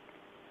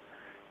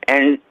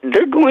 and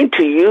they're going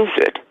to use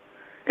it,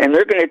 and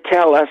they're going to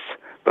tell us,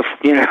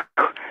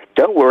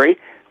 don't worry,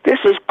 this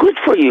is good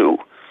for you.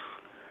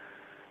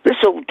 This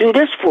will do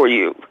this for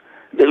you.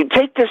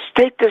 Take this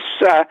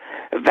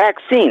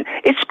vaccine.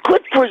 It's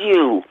good for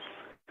you.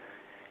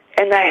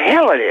 And the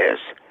hell it is.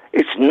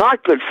 It's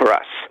not good for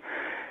us.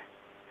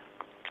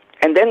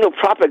 And then they'll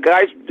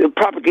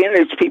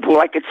propaganda people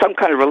like it's some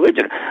kind of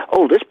religion.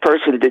 Oh, this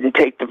person didn't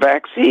take the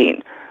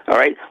vaccine. All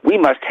right, we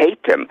must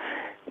hate them.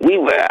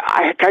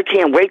 I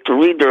can't wait to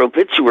read their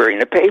obituary in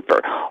the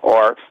paper,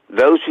 or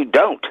those who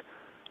don't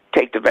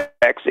take the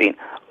vaccine.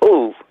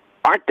 Oh,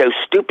 aren't those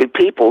stupid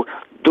people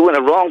doing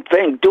the wrong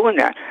thing, doing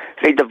that?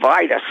 They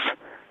divide us,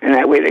 and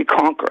that way they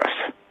conquer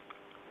us.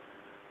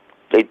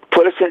 They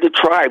put us into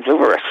tribes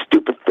over a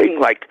stupid thing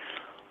like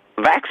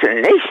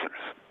vaccinations.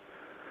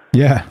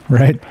 Yeah,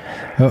 right.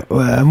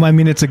 I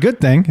mean, it's a good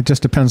thing. It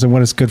just depends on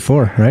what it's good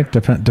for, right?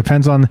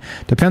 Depends on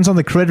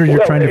the critter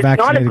you're trying to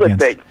vaccinate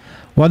against. Thing.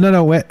 Well,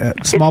 no,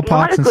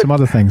 smallpox and some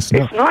other things.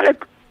 It's not a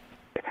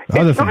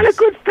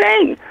good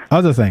thing.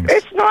 Other things.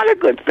 It's not a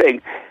good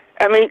thing.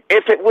 I mean,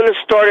 if it would have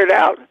started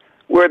out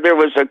where there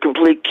was a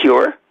complete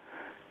cure,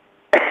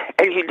 and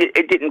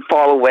it didn't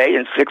fall away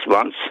in 6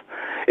 months,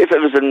 if it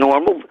was a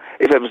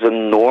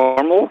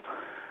normal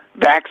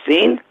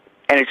vaccine,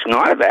 and it's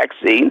not a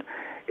vaccine,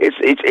 it's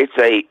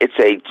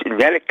a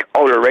genetic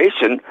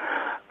alteration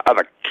of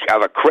a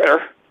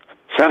critter,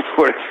 some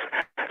sort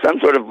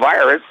of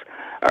virus.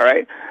 All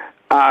right.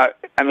 I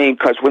mean,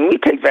 because when we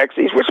take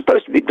vaccines, they're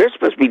supposed to be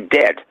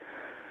dead.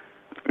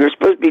 They're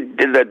supposed to be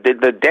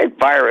the dead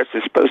virus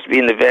is supposed to be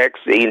in the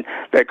vaccine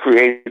that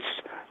creates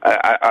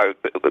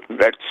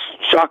that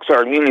shocks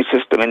our immune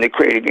system into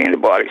creating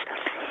antibodies.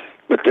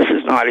 But this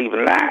is not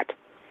even that.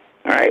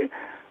 All right.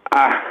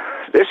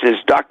 This is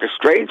Dr.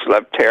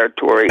 Strangelove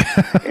territory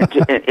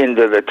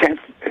into the 10th,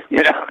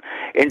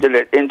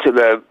 into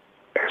the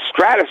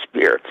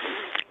stratosphere,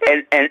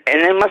 and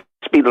they must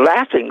be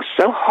laughing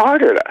so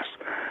hard at us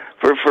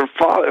for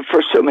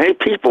so many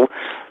people.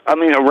 I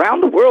mean,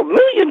 around the world,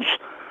 millions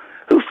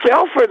who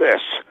fell for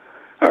this.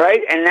 All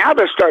right, and now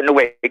they're starting to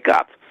wake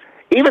up.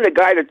 Even the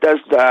guy that does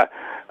the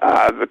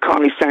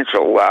Comedy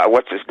Central,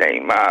 what's his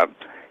name?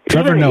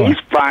 Trevor Noah.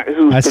 Who's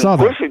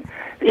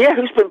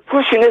been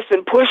pushing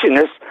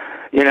this,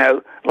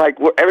 like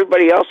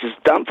everybody else is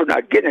dumb for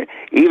not getting it.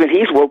 Even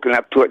he's woken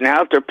up to it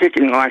now. They're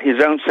picking on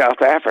his own South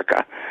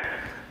Africa,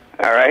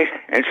 all right,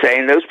 and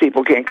saying those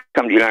people can't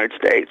come to the United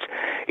States,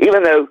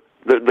 even though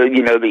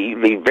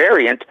the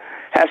variant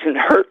hasn't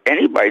hurt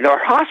anybody nor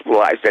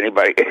hospitalized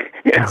anybody.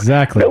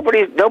 Exactly.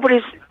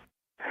 Nobody's.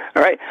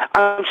 All right,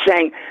 I'm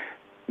saying.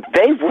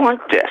 They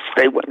want this.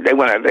 They want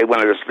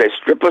to. They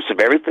strip us of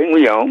everything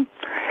we own,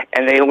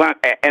 and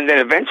and then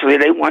eventually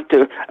they want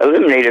to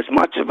eliminate as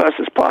much of us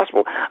as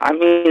possible. I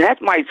mean,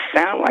 that might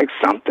sound like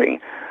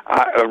something.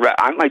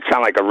 I might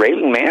sound like a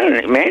raving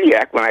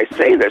maniac when I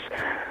say this,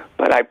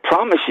 but I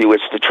promise you,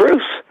 it's the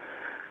truth.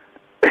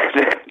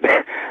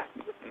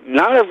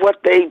 None of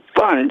what they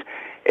fund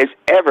is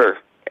ever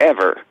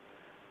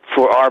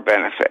for our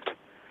benefit.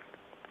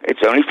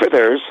 It's only for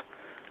theirs,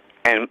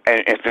 and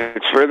if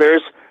it's for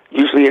theirs.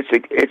 Usually,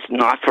 it's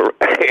not for.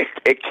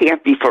 It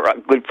can't be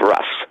good for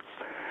us.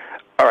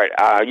 All right,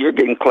 you're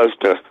getting close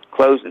to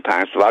closing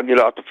time, so I'll get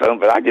off the phone.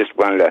 But I just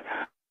wanted to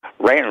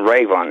rant and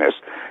rave on this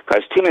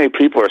because too many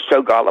people are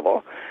so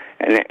gullible,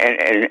 and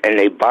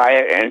they buy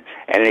it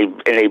and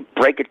they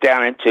break it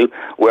down into,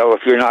 well,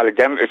 if you're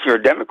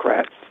a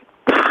Democrat,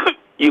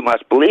 you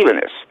must believe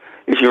in this.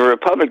 If you're a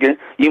Republican,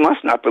 you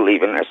must not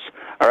believe in this.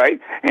 All right,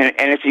 and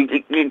if you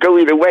go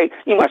either way,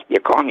 you must be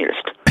a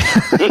communist.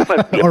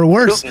 Or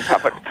worse. Or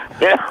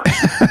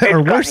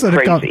worse than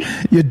a commie.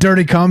 You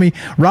dirty commie.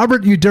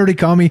 Robert, you dirty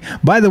commie.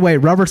 By the way,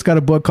 Robert's got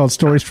a book called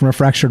Stories from a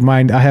Fractured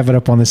Mind. I have it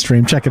up on the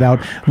stream. Check it out.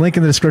 Link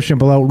in the description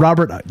below.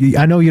 Robert,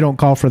 I know you don't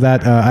call for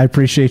that. I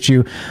appreciate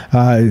you,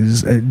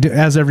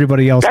 as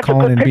everybody else,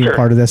 calling and being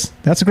part of this.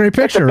 That's a great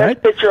picture, right?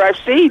 That's the best picture I've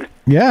seen.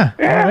 Yeah.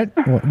 All right.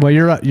 Well,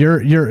 you're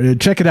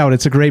check it out.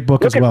 It's a great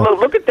book as well.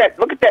 Look at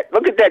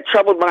that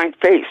troubled mind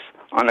face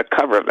on the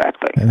cover of that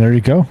thing. And there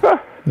you go.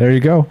 There you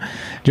go.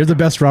 You're the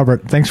best,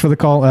 Robert. Thanks for the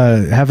call.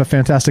 Have a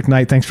fantastic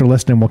night. Thanks for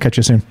listening. We'll catch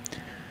you soon.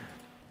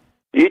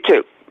 You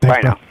too. Thanks,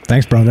 Bye bro. now.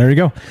 Thanks, bro. There you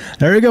go.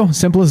 There you go.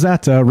 Simple as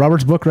that.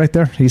 Robert's book right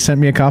there. He sent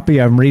me a copy.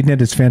 I'm reading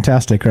it. It's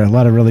fantastic. A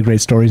lot of really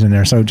great stories in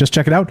there. So just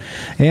check it out.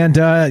 And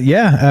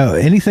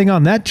anything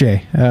on that,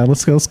 Jay?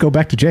 Let's go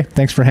back to Jay.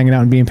 Thanks for hanging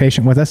out and being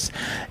patient with us.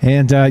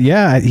 And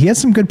he had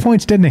some good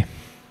points, didn't he?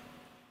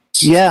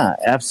 Yeah,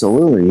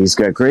 absolutely. He's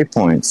got great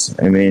points.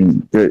 I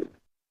mean,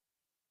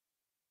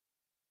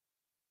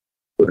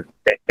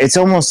 it's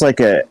almost like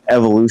a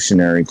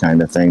evolutionary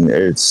kind of thing.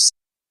 It's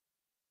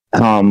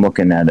how I'm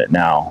looking at it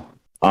now.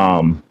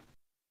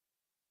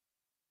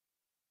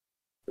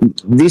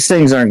 These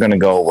things aren't going to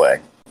go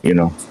away,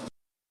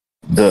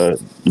 The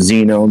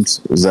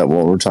Xenobots, is that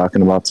what we're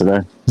talking about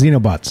today?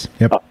 Xenobots,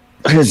 yep.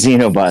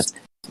 Xenobots.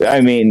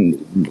 I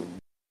mean,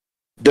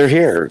 they're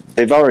here.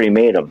 They've already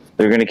made them.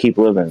 They're going to keep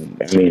living.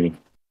 I mean,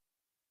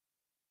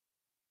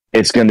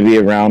 it's going to be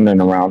around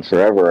and around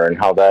forever, and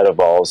how that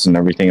evolves and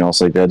everything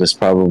else like that is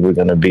probably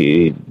going to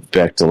be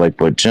back to like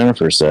what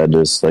Jennifer said,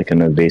 is like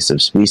an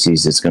invasive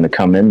species. It's going to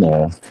come in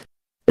there.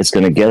 It's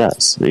going to get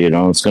us.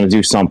 It's going to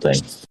do something,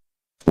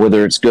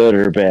 whether it's good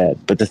or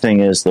bad. But the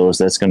thing is, though, is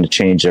that's going to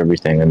change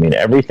everything. I mean,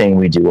 everything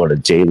we do on a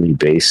daily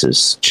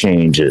basis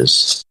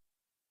changes.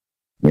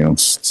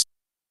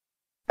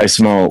 I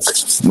smoke,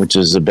 which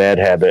is a bad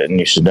habit, and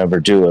you should never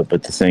do it.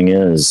 But the thing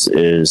is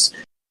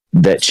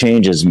that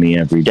changes me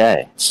every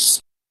day.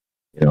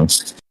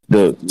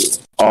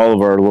 All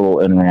of our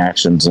little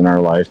interactions in our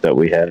life that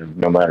we have,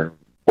 no matter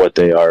what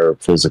they are,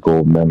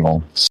 physical,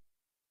 mental,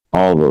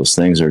 all those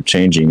things are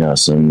changing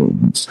us,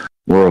 and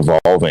we're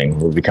evolving.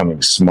 We're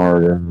becoming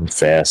smarter,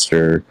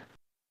 faster.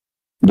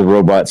 The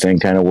robot thing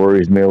kind of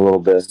worries me a little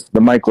bit.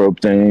 The microbe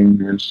thing,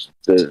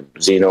 the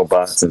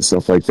Xenobots and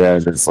stuff like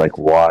that, it's like,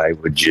 why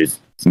would you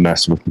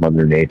mess with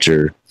Mother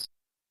Nature?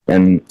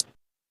 And,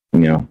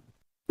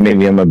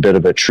 maybe I'm a bit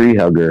of a tree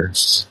hugger.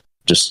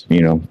 Just,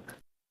 the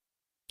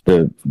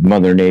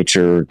Mother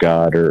Nature,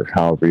 God, or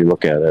however you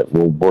look at it,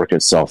 will work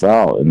itself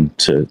out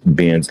into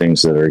being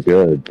things that are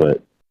good.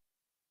 But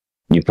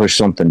you push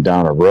something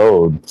down a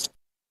road,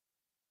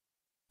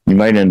 you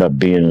might end up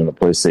being in a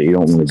place that you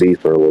don't want to be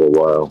for a little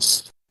while,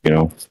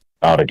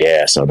 out of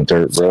gas on a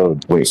dirt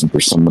road, waiting for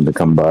someone to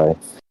come by.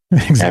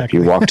 Exactly. After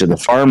you walk to the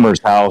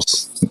farmer's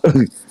house,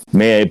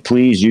 may I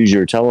please use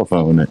your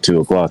telephone at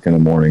 2:00 in the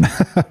morning?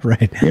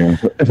 Right.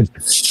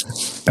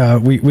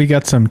 We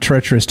got some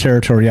treacherous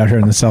territory out here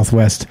in the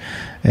Southwest,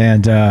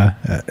 and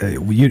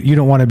you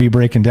don't want to be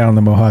breaking down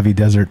the Mojave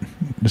Desert,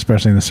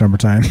 especially in the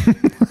summertime.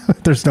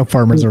 There's no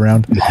farmers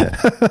around.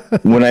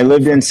 When I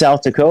lived in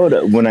South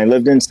Dakota,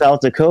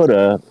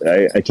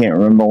 I can't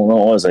remember when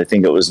it was. I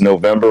think it was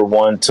November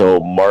 1 till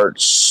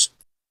March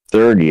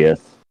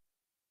 30th,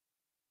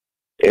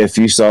 if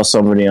you saw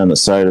somebody on the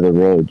side of the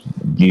road,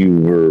 you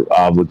were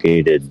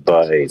obligated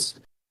by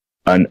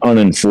an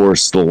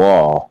unenforced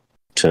law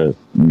to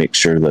make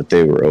sure that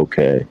they were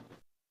okay.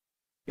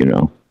 You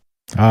know,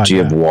 do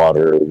you have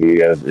water?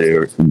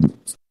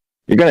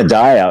 You're gonna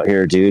die out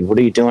here, dude. What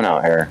are you doing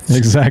out here?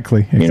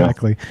 Exactly. You don't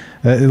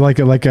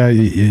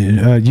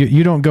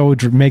go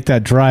make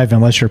that drive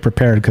unless you're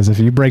prepared. Because if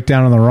you break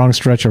down on the wrong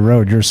stretch of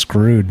road, you're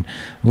screwed.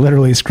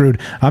 Literally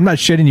screwed. I'm not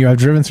shitting you. I've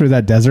driven through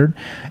that desert,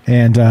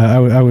 and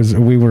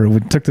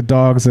we took the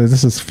dogs.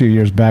 This is a few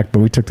years back, but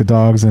we took the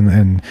dogs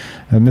and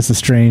Mrs.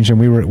 Strange, and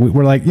we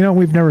were like,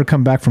 we've never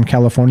come back from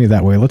California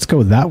that way. Let's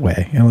go that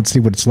way and let's see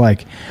what it's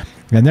like.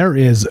 And there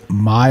is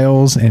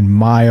miles and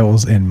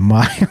miles and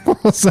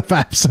miles of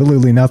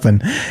absolutely nothing.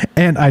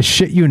 And I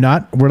shit you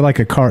not, we're like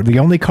a car, the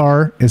only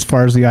car as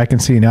far as the eye can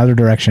see in either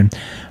direction.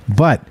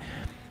 But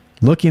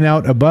looking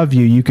out above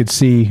you, you could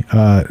see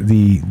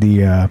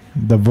the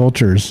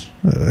vultures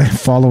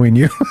following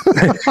you.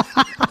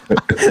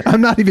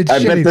 I'm not even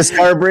shitting. I bet this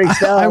car breaks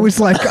down. I was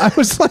like, oh,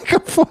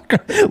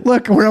 fucker.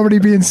 Look, we're already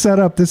being set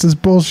up. This is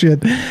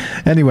bullshit.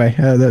 Anyway,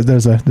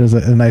 there's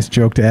a nice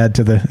joke to add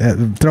to the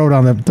throw it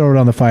on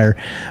the fire.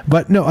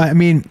 But no,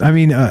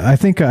 I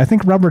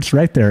think Robert's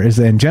right there.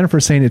 And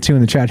Jennifer's saying it too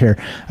in the chat here.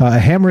 A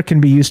hammer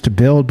can be used to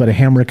build, but a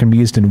hammer can be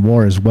used in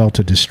war as well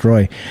to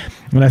destroy.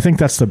 And I think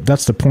that's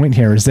the point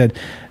here is that,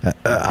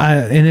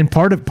 and in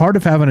part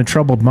of having a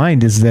troubled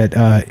mind is that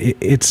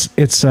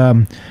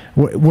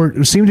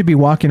we seem to be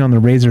walking on the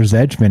razor's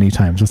edge many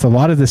times with a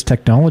lot of this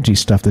technology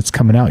stuff that's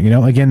coming out.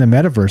 Again, the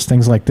metaverse,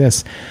 things like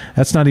this.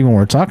 That's not even what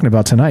we're talking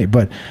about tonight.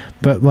 But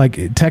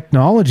like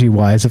technology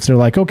wise, if they're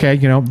like, okay,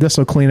 this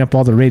will clean up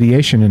all the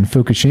radiation in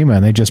Fukushima,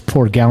 and they just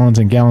pour gallons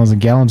and gallons and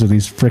gallons of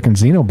these frickin'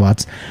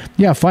 Xenobots,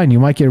 yeah, fine, you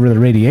might get rid of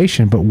the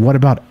radiation, but what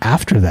about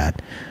after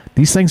that?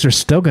 These things are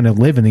still going to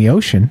live in the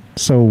ocean.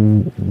 So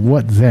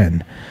what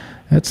then?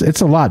 It's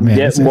a lot, man.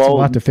 Yeah, it's a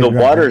lot to figure out.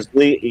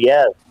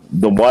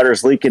 The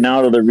water's leaking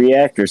out of the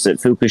reactors at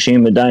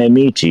Fukushima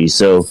Daiichi.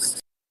 So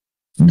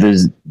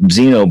the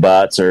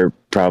Xenobots are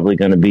probably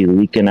going to be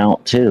leaking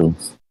out too.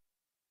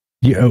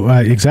 Yeah,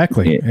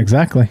 exactly. Yeah.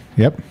 Exactly.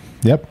 Yep.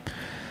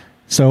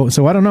 So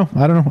I don't know.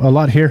 A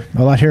lot here.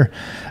 What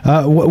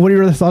are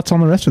your other thoughts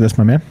on the rest of this,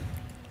 my man?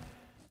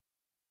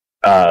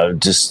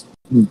 Just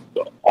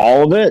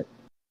all of it.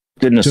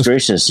 Goodness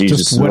gracious! You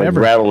just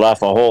rattled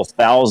off a whole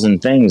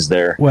 1,000 things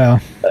there.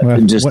 Well,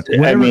 whatever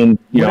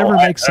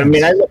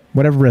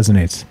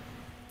resonates.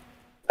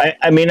 I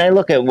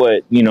look at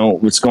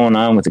what's going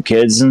on with the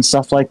kids and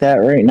stuff like that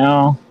right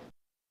now.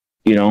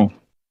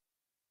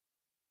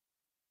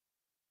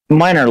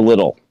 Mine are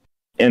little,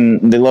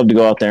 and they love to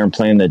go out there and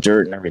play in the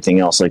dirt and everything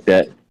else like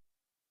that.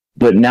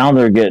 But now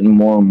they're getting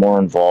more and more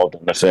involved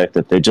in the fact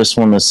that they just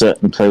want to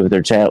sit and play with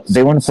their child.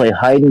 They want to play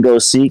hide and go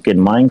seek in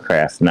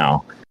Minecraft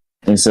now,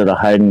 instead of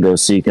hide and go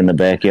seek in the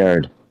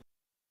backyard.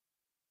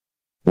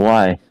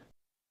 Why?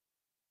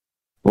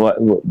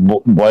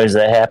 Why is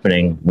that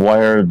happening? Why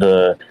are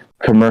the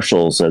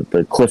commercials at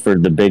the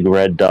Clifford the Big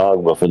Red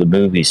Dog before the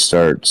movie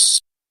starts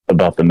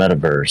about the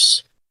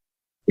metaverse?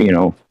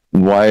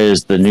 Why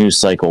is the news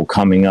cycle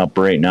coming up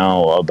right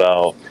now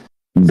about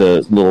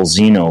the little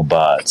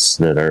Xenobots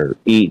that are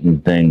eating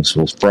things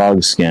with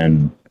frog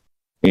skin?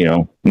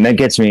 And that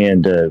gets me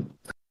into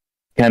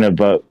kind of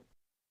about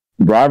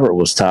Robert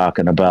was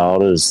talking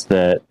about is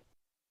that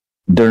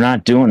they're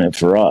not doing it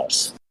for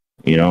us,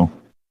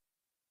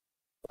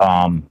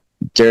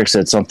 Derek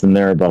said something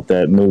there about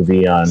that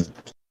movie on,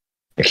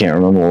 I can't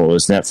remember what it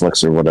was,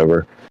 Netflix or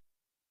whatever,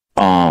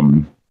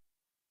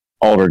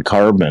 Altered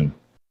Carbon,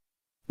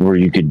 where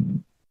you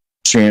could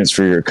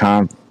transfer your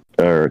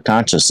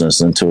consciousness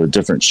into a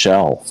different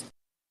shell.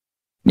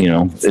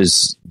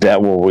 Is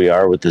that where we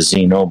are with the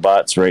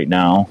Xenobots right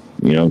now?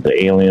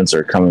 The aliens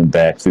are coming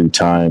back through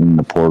time,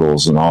 the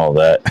portals and all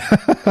that.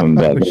 Coming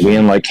back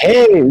being like,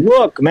 hey,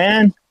 look,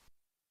 man,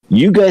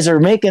 you guys are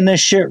making this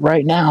shit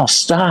right now.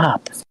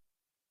 Stop.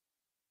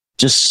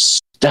 Just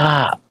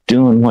stop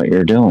doing what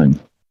you're doing.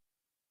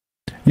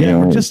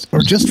 Yeah,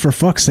 or just for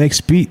fuck's sake,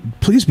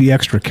 please be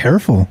extra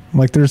careful.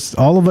 Like, there's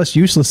all of us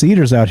useless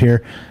eaters out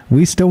here.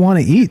 We still want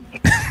to eat.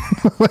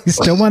 We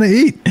still want to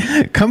eat.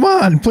 Come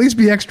on, please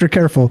be extra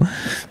careful.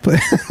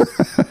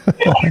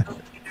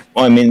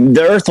 Well,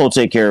 the Earth will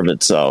take care of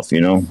itself,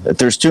 If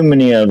there's too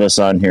many of us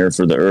on here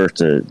for the Earth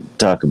to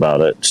talk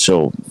about it,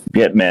 she'll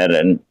get mad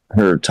at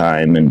her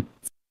time and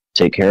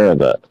take care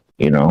of it,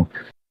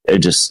 It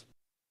just...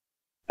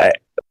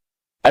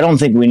 I don't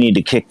think we need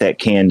to kick that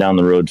can down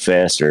the road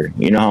faster.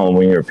 You know how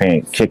when you're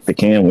kick the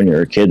can when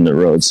you're a kid in the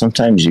road,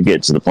 sometimes you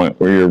get to the point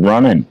where you're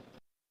running.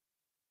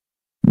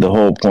 The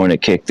whole point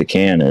of kick the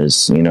can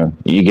is,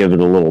 you give it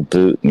a little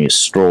boot and you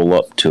stroll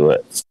up to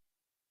it.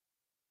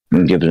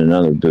 and give it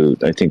another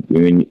boot. I think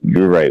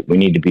you're right. We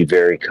need to be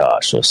very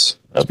cautious.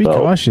 Just be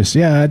cautious.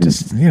 Yeah, I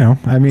just,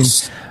 I mean,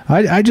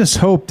 I just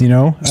hope,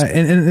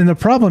 and the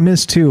problem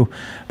is too,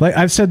 like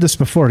I've said this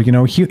before,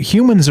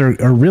 humans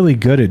are really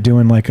good at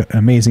doing like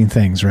amazing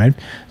things, right?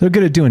 They're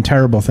good at doing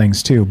terrible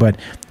things too. But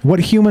what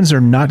humans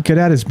are not good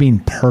at is being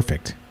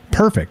perfect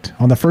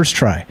on the first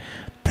try.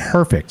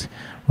 Perfect.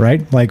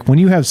 Right? Like when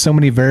you have so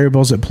many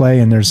variables at play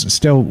and there's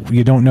still,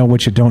 you don't know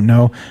what you don't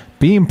know,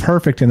 being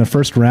perfect in the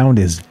first round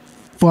is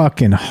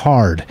fucking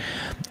hard.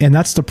 And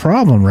that's the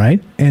problem,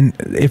 right? And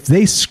if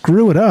they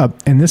screw it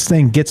up and this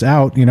thing gets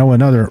out,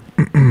 another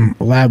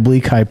lab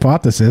leak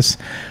hypothesis,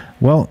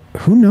 well,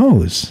 who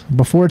knows?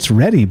 Before it's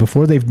ready,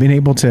 before they've been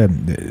able to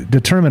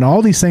determine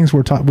all these things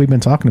we've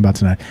been talking about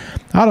tonight.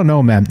 I don't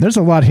know, man. There's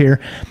a lot here.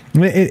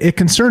 It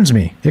concerns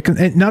me.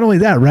 Not only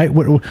that, right?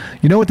 What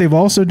they've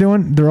also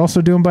doing? They're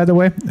also doing, by the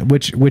way,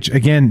 which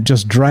again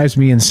just drives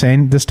me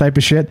insane. This type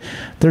of shit.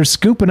 They're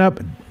scooping up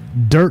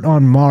dirt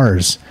on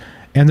Mars,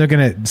 and they're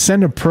going to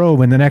send a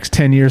probe in the next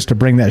 10 years to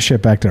bring that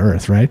shit back to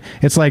Earth. Right?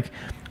 It's like,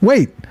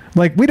 wait.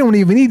 Like, we don't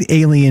even need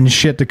alien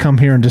shit to come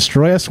here and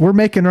destroy us. We're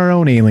making our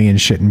own alien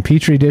shit in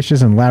petri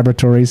dishes and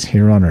laboratories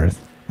here on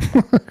Earth.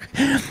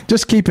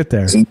 Just keep it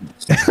there.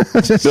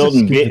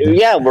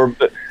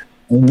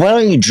 Why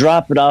don't you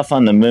drop it off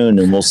on the moon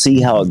and we'll see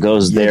how it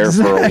goes there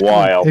for a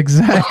while.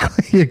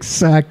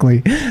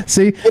 Exactly.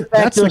 See,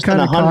 that's the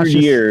kind of 100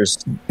 years.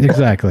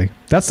 Exactly.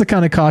 That's the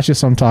kind of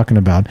cautious I'm talking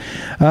about.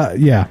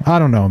 Yeah, I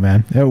don't know,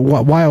 man.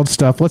 Wild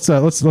stuff. Let's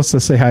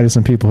say hi to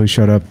some people who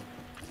showed up.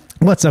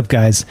 What's up,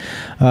 guys?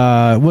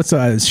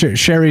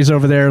 Sherry's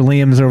over there.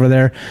 Liam's over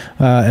there.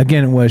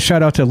 Again,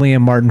 shout out to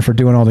Liam Martin for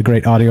doing all the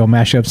great audio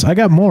mashups. I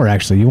got more,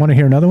 actually. You want to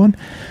hear another one?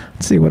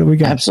 Let's see. What do we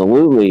got?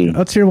 Absolutely.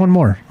 Let's hear one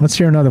more. Let's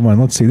hear another one.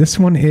 Let's see. This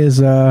one is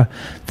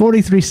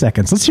 43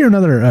 seconds. Let's hear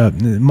another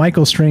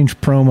Michael Strange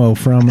promo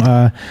from...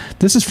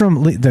 this is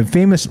from the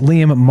famous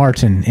Liam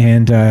Martin,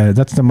 and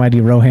that's the mighty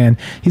Rohan.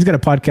 He's got a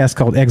podcast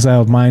called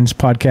Exiled Minds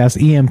Podcast,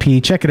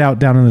 EMP. Check it out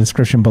down in the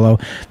description below.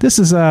 This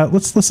is...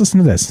 let's listen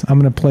to this. I'm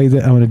going to play I'm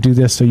going to do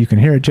this so you can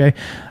hear it, Jay.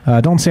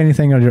 Don't say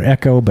anything on your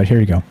echo, but here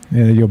you go.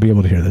 You'll be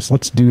able to hear this.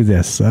 Let's do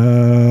this.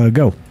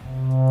 Go.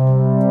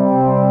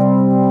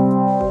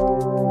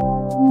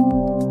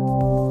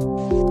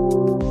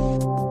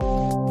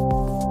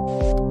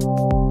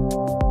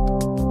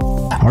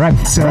 All right,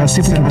 so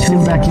see if we can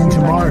tune back into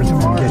Mars and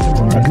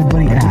get our good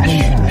buddy Ash.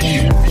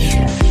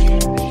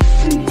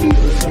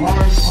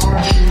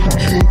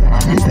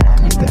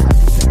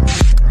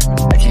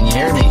 Can you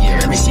hear me?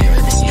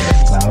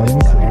 Loud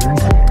and clear.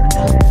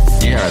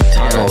 You gotta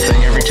talk the whole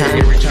thing every time.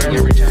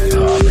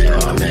 Oh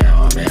man.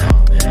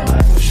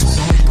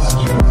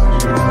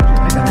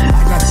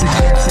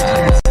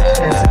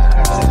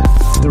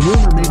 The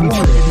rumor may be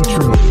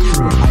true.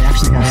 I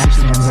actually have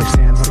 6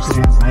 hands.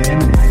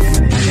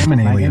 I am an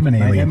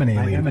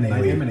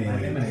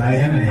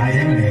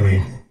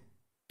alien.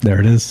 There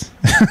it is.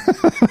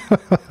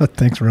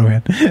 Thanks,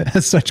 Rohan.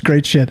 That's such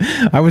great shit.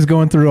 I was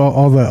going through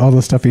all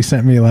the stuff he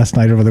sent me last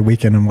night over the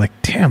weekend. I'm like,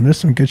 damn, there's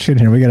some good shit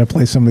here. We got to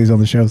play some of these on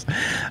the shows.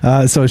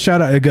 So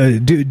shout out,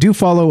 do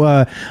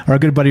follow our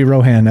good buddy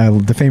Rohan,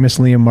 the famous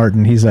Liam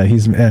Martin. He's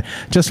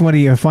just when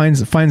he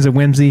finds a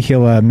whimsy,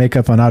 he'll make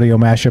up an audio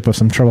mashup of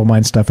some Trouble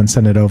Mind stuff and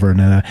send it over.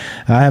 And I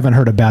haven't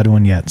heard a bad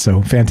one yet.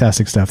 So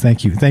fantastic stuff.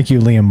 Thank you,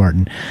 Liam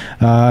Martin.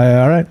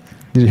 All right.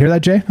 Did you hear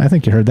that, Jay? I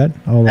think you heard that.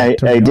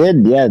 I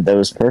did. Yeah, that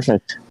was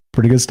perfect.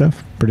 Pretty good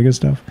stuff.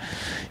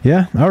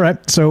 Yeah. All right.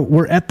 So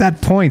we're at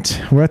that point.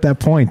 So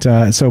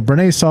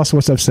Bernays Sauce,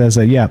 what's up, says,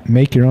 yeah,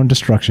 make your own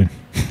destruction.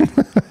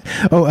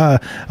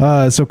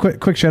 So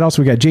quick shout outs.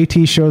 We got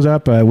JT shows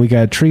up. We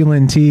got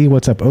Treelin T.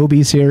 What's up?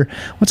 Obi's here.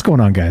 What's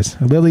going on, guys?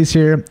 Lily's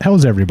here.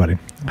 How's everybody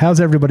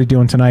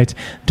doing tonight?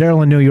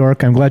 Daryl in New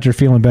York. I'm glad you're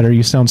feeling better.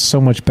 You sound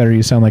so much better.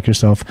 You sound like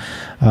yourself.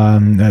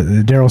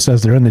 Daryl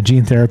says they're in the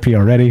gene therapy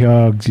already.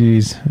 Oh,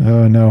 geez.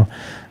 Oh, no.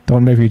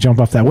 Don't make me jump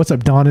off that. What's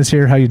up? Dawn is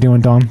here. How you doing,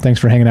 Dawn? Thanks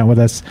for hanging out with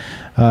us.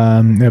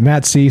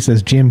 Matt C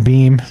says, Jim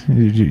Beam,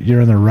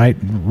 you're in the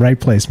right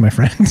place, my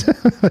friend.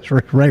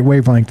 Right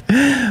wavelength.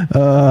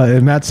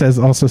 And Matt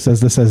also says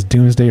this has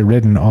Doomsday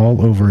written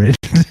all over it.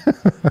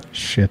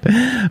 Shit.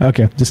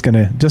 Okay, just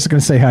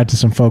gonna say hi to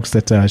some folks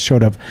that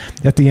showed up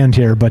at the end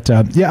here. But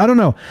yeah, I don't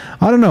know.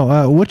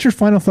 What's your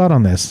final thought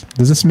on this?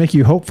 Does this make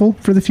you hopeful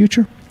for the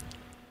future?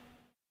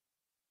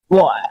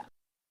 Well,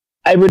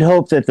 I would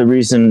hope that the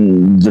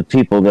reason the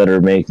people that are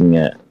making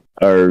it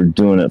are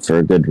doing it for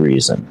a good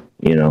reason,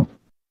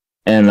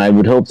 and I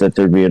would hope that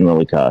they're being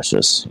really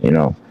cautious,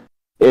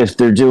 if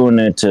they're doing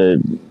it to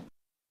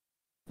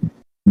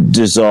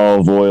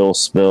dissolve oil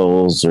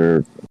spills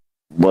or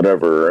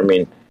whatever. I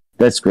mean,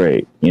 that's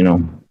great. We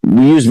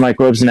use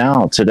microbes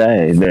now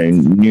today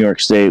in New York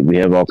State. We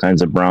have all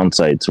kinds of brown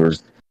sites where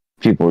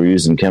people are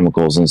using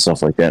chemicals and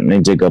stuff like that, and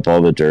they dig up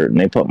all the dirt and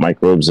they put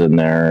microbes in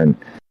there and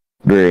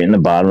bury it in the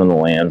bottom of the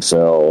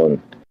landfill,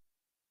 and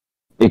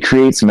it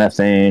creates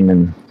methane,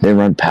 and they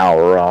run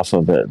power off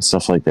of it and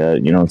stuff like that.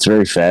 It's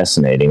very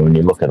fascinating when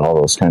you look at all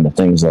those kind of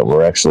things that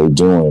we're actually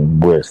doing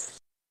with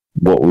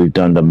what we've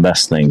done to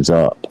mess things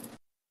up.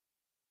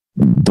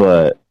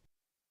 But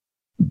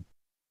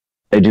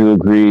I do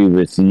agree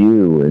with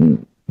you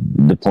and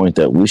the point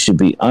that we should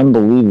be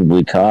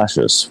unbelievably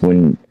cautious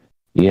when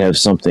you have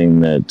something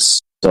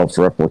that's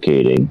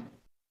self-replicating.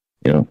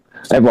 You know,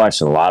 I've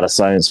watched a lot of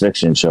science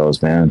fiction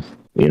shows, man,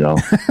 you know,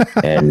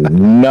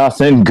 and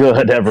nothing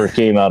good ever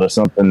came out of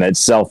something that's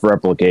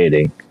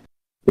self-replicating,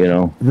 you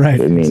know?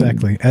 Right, I mean,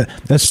 exactly.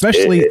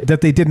 Especially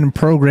that they didn't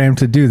program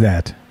to do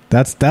that.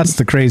 That's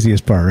the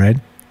craziest part, right?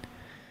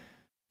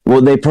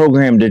 Well, they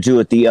programmed to do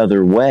it the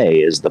other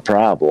way is the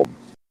problem.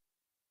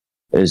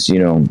 Is, you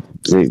know,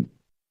 the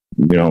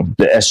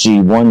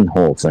SG-1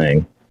 whole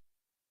thing,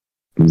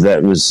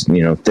 that was,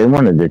 you know, they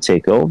wanted to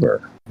take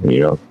over. You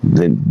know,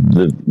 the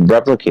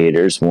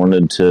replicators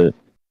wanted to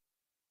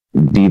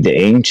be the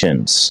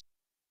ancients.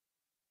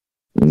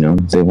 You know,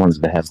 they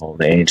wanted to have all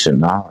the ancient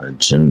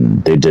knowledge,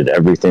 and they did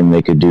everything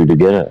they could do to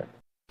get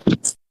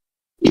it.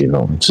 You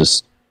know,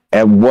 just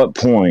at what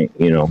point,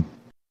 you know,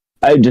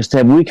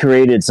 have we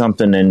created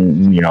something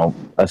in, you know,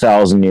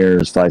 1,000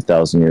 years,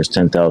 5,000 years,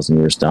 10,000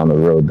 years down the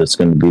road that's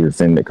going to be the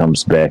thing that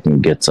comes back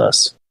and gets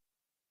us,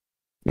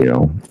 you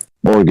know,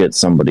 or gets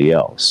somebody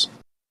else,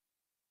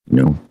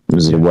 you know,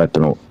 as a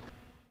weapon.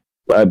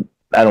 I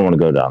don't want to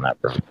go down that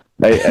road.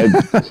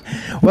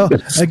 Well,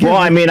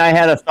 I mean, I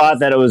had a thought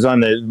that it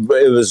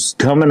was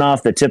coming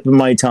off the tip of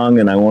my tongue,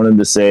 and I wanted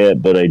to say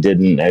it, but I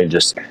didn't. I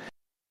just,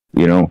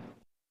 you know,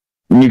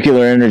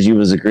 nuclear energy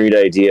was a great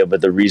idea,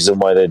 but the reason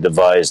why they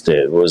devised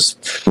it was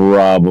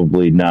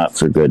probably not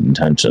for good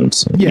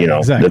intentions. Yeah, you know,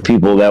 exactly. The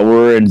people that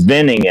were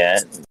inventing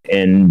it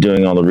and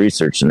doing all the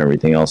research and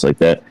everything else like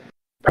that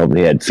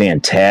probably had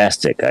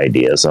fantastic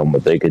ideas on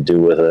what they could do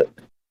with it.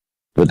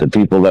 But the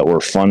people that were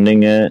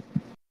funding it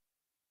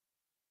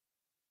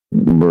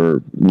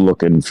were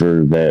looking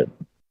for that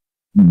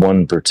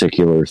one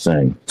particular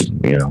thing,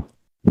 you know,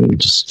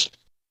 just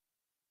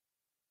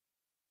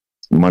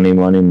money.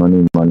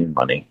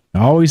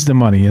 Always the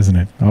money, isn't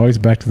it? Always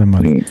back to the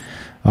money.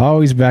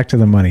 Always back to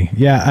the money.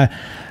 Yeah.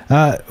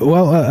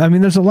 I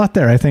mean, there's a lot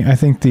there. I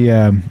think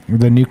the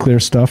nuclear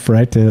stuff,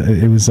 right?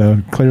 It was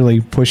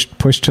clearly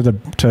pushed to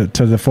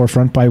the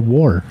forefront by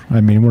war.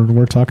 I mean,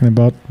 we're talking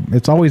about,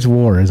 it's always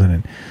war, isn't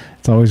it?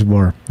 It's always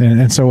war,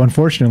 and so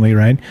unfortunately,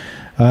 right?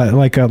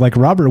 Like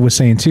Robert was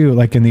saying too.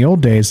 Like in the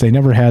old days, they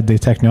never had the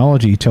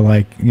technology to,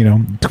 like, you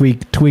know,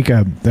 tweak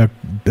a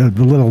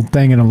little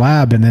thing in a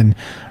lab and then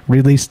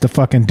release the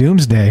fucking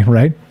doomsday,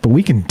 right? But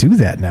we can do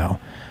that now.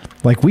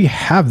 Like, we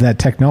have that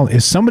technology.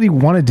 If somebody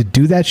wanted to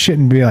do that shit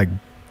and be like,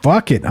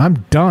 fuck it,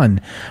 I'm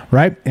done,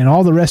 right? And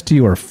all the rest of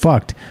you are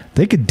fucked,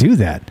 they could do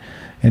that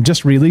and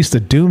just release the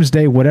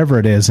doomsday, whatever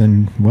it is.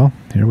 And, well,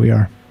 here we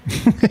are.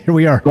 Here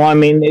we are. Well, I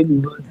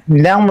mean,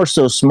 now we're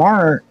so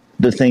smart.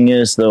 The thing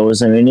is, though,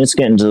 I mean, it's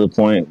getting to the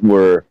point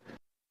where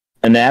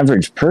an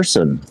average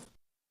person,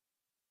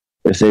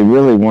 if they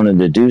really wanted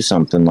to do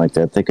something like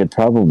that, they could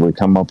probably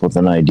come up with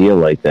an idea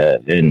like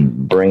that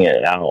and bring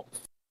it out,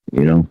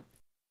 you know?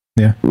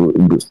 Yeah.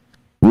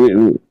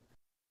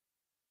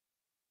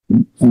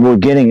 We're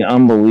getting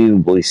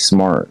unbelievably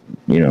smart,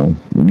 you know.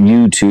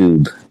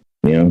 YouTube,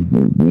 you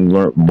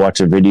know,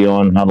 watch a video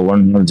on how to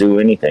learn how to do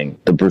anything,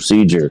 the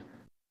procedure.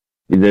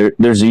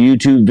 There's a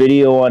YouTube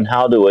video on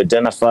how to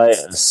identify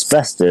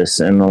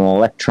asbestos in an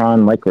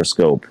electron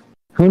microscope.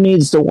 Who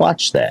needs to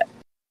watch that?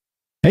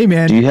 Hey,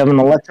 man. Do you have an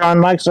electron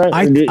microscope?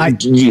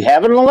 Do you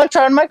have an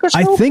electron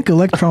microscope? I think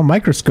electron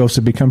microscopes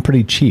have become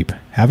pretty cheap,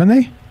 haven't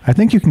they? I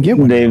think you can get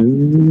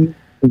one.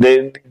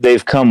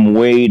 They've come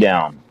way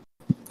down.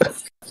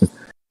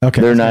 Okay,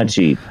 they're not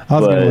cheap. I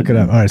was going to look it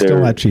up. All right, still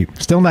not cheap.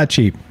 Still not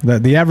cheap.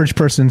 The average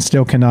person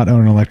still cannot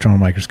own an electron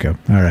microscope.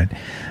 All right.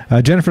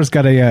 Jennifer's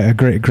got a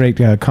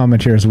great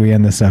comment here as we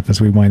end this up, as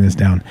we wind this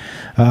down.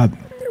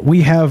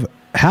 We have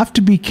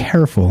to be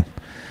careful.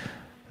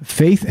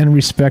 Faith and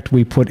respect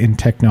we put in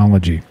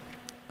technology.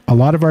 A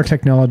lot of our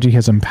technology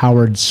has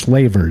empowered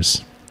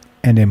slavers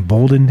and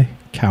emboldened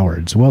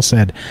cowards. Well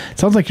said.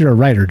 Sounds like you're a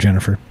writer,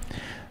 Jennifer.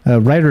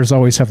 Writers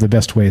always have the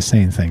best way of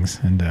saying things,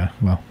 and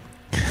well,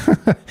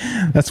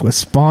 that's what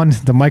spawned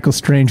the Michael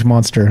Strange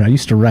monster. I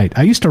used to write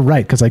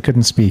because I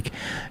couldn't speak,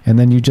 and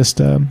then you just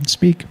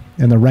speak,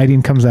 and the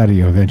writing comes out of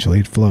you. Eventually,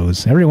 it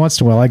flows. Every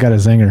once in a while, I got a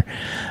zinger.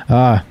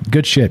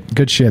 Good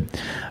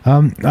shit.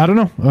 I don't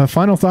know.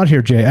 Final thought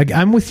here, Jay.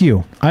 I'm with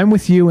you. I'm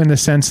with you in the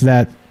sense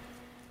that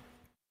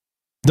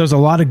there's a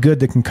lot of good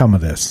that can come of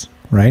this,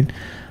 right?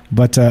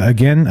 But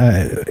again,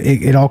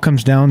 it all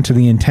comes down to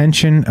the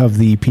intention of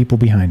the people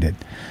behind it,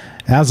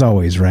 as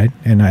always, right?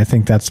 And I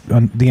think that's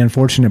the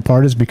unfortunate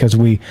part, is because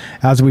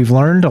as we've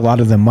learned, a lot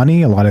of the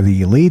money, a lot of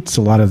the elites,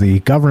 a lot of the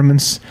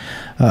governments,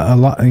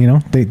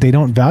 they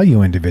don't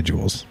value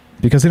individuals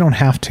because they don't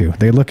have to.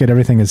 They look at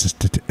everything as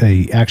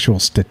a actual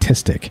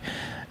statistic,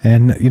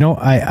 and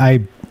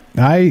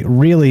I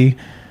really.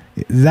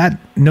 That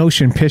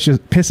notion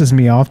pisses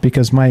me off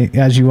because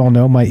as you all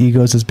know, my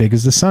ego is as big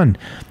as the sun.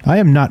 I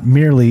am not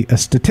merely a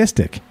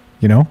statistic,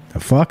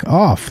 fuck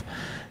off.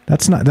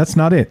 That's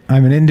not it.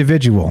 I'm an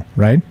individual,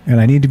 right? And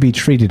I need to be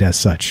treated as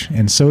such.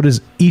 And so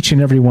does each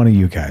and every one of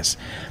you guys.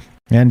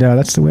 And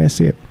that's the way I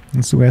see it.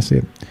 That's the way I see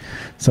it.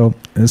 So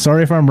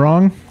sorry if I'm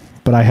wrong,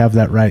 but I have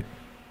that right.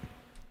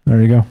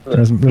 There you go.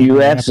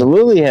 You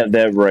absolutely have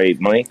that right,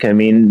 Mike. I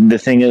mean, the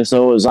thing is,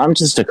 though, is I'm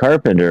just a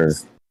carpenter.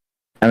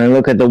 And I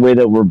look at the way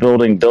that we're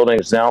building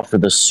buildings now for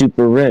the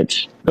super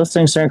rich. Those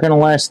things aren't going to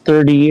last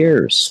 30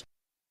 years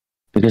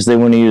because they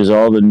want to use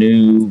all the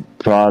new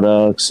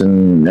products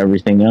and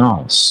everything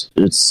else.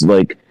 It's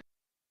like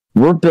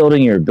we're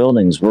building your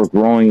buildings. We're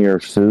growing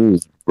your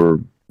food. We're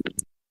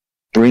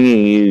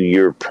bringing you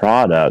your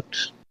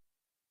product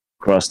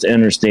across the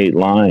interstate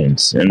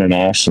lines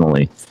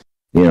internationally.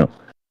 You know,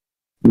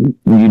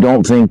 you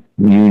don't think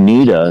you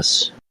need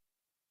us.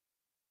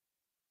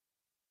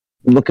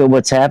 Look at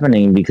what's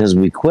happening because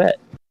we quit.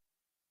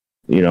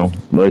 You know,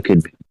 it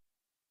could be.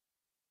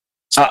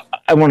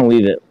 I want to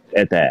leave it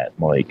at that,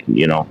 Mike.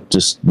 You know,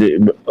 just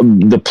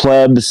the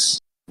plebs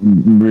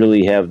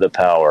really have the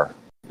power.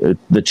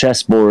 The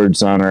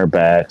chessboard's on our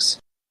backs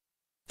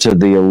to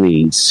the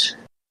elites.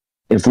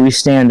 If we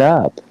stand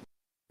up,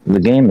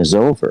 the game is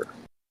over.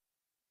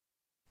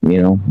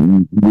 You know,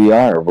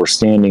 we're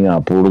standing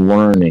up, we're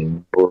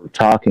learning, we're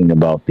talking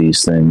about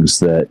these things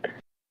that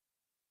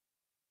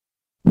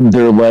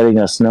they're letting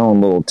us know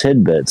in little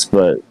tidbits,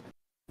 but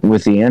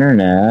with the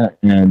internet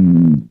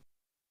and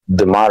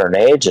the modern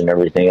age and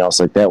everything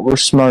else like that, we're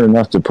smart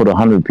enough to put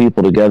 100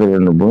 people together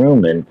in a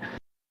room and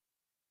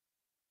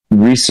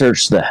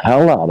research the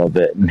hell out of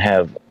it and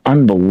have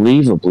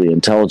unbelievably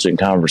intelligent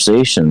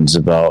conversations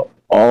about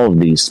all of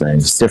these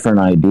things, different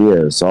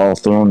ideas, all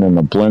thrown in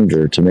a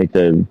blender to make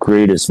the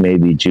greatest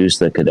maybe juice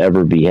that could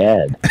ever be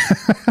had.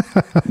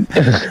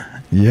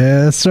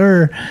 Yes,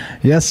 sir.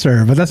 Yes,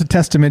 sir. But that's a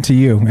testament to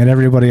you and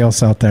everybody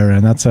else out there.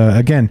 And that's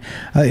again,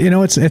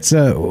 it's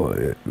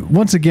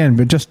once again,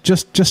 but just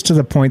to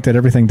the point that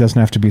everything doesn't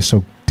have to be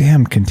so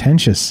damn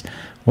contentious.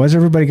 Why does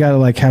everybody got to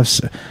like have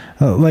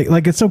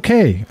like it's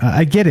okay?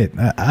 I get it.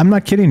 I'm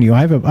not kidding you. I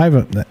have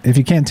a. If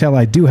you can't tell,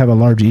 I do have a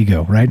large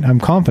ego, right? I'm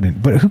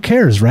confident, but who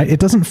cares, right? It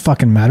doesn't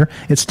fucking matter.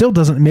 It still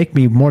doesn't make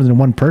me more than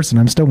one person.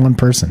 I'm still one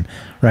person,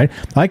 right?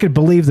 I could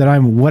believe that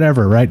I'm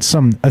whatever, right?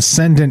 Some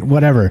ascendant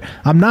whatever.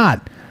 I'm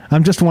not.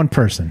 I'm just one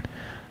person.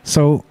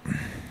 So,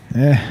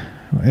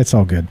 it's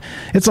all good.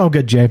 It's all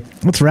good, Jay.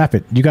 Let's wrap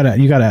it. You got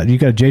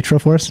a J-tro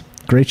for us?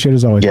 Great shit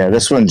as always. Yeah,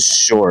 this one's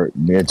short.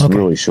 It's okay.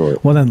 Really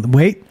short. Well, then,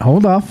 wait,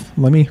 hold off.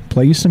 Let me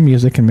play you some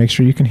music and make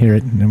sure you can hear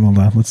it, and then we'll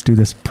let's do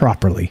this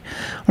properly.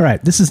 All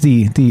right, this is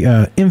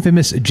the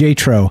infamous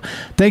J-Tro.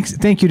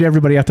 Thank you to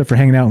everybody out there for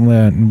hanging out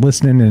and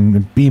listening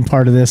and being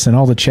part of this and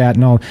all the chat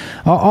and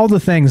all the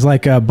things.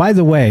 Like, by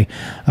the way,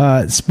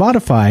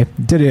 Spotify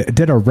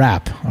did a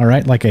wrap, all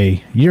right, like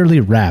a yearly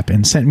wrap,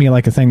 and sent me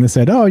like a thing that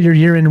said, "Oh, your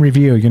year in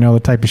review," the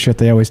type of shit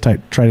they always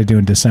try to do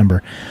in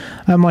December.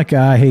 I'm like,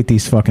 I hate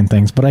these fucking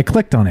things, but I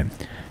clicked on it.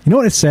 You know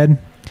what it said?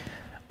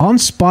 On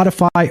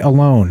Spotify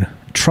alone,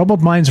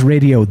 Troubled Minds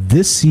Radio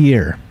this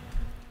year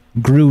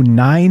grew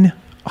 900%.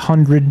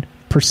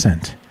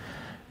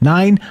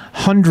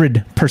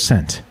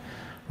 900%.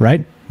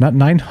 Right? Not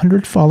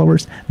 900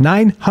 followers.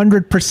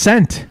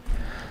 900%.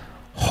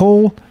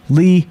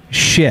 Holy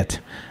shit.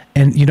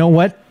 And you know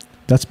what?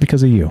 That's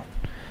because of you.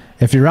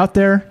 If you're out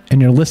there and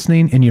you're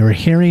listening and you're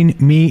hearing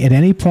me at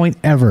any point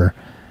ever,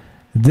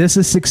 this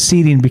is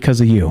succeeding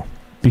because of you.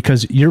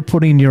 Because you're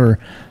putting your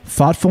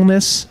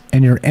thoughtfulness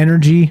and your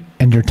energy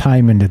and your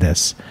time into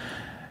this.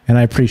 And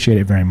I appreciate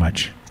it very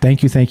much.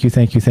 Thank you for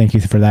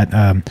that.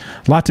 A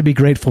lot to be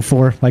grateful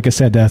for. Like I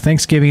said,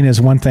 Thanksgiving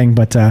is one thing,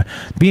 but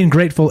being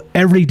grateful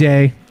every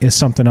day is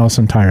something else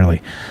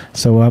entirely.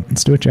 So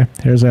let's do it, Jay.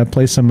 Here's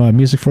play some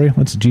music for you.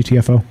 Let's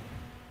GTFO.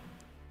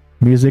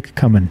 Music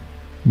coming.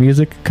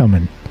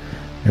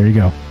 There you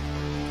go.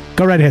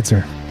 Go right ahead,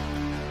 sir.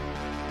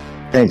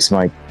 Thanks,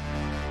 Mike.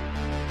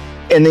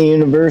 In the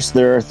universe,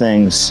 there are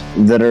things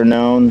that are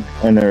known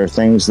and there are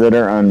things that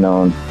are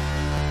unknown.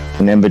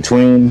 And in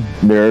between,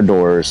 there are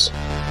doors.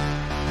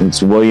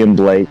 It's William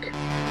Blake.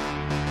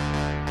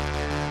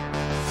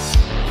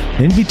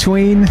 In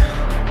between,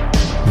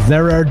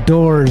 there are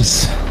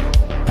doors.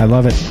 I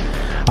love it.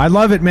 I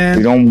love it, man.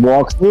 We don't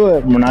walk through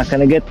it. We're not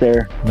going to get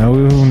there.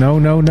 No.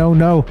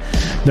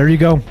 There you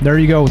go.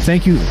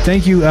 Thank you,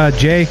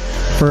 Jay,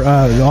 for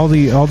all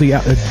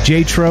the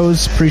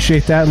J-tros.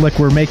 Appreciate that. Look,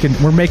 we're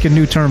making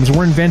new terms.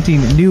 We're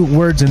inventing new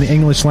words in the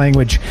English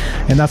language,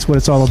 and that's what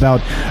it's all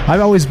about.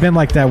 I've always been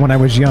like that when I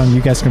was young.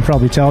 You guys can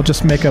probably tell. I'll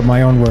just make up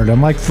my own word.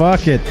 I'm like,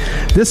 fuck it.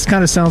 This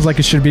kind of sounds like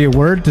it should be a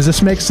word. Does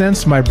this make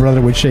sense? My brother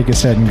would shake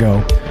his head and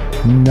go,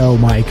 "No,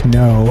 Mike,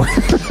 no."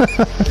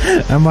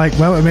 I'm like,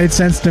 well, it made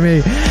sense to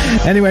me.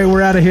 Anyway,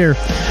 we're out of here.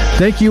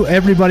 Thank you,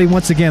 everybody.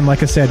 Once again,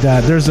 like I said,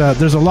 there's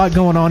a lot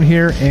going on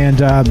here, and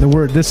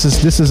this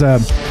is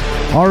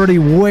already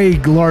way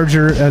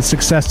larger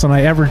success than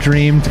I ever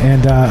dreamed,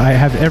 and I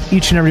have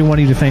each and every one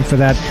of you to thank for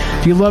that.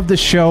 If you love the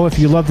show, if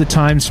you love the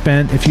time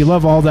spent, if you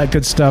love all that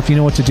good stuff, you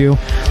know what to do.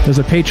 There's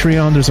a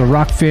Patreon, there's a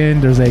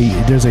Rockfin,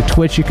 there's a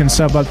Twitch you can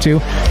sub up to.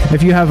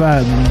 If you have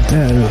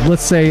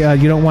let's say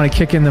you don't want to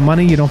kick in the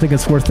money, you don't think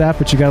it's worth that,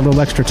 but you got a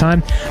little extra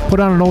time, put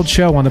on an old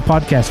show on the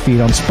podcast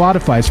feed on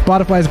Spotify.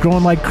 Spotify's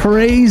growing like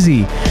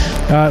crazy.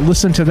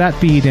 Listen to that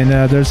feed, and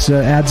there's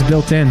ads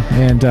built in.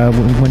 And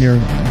when you're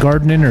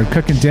gardening or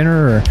cooking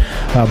dinner or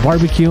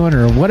barbecuing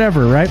or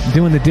whatever, right,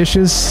 doing the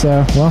dishes,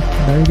 well,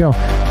 there you go.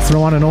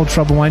 Throw on an old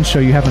Trouble Wine show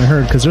you haven't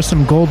heard, because there's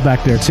some gold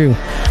back there too.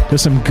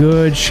 There's some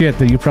good shit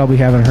that you probably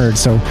haven't heard.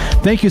 So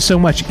thank you so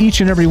much,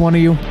 each and every one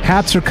of you.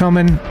 Hats are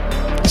coming.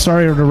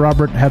 Sorry to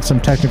Robert, had some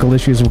technical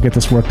issues. We'll get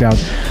this worked out.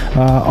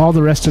 All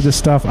the rest of this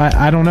stuff,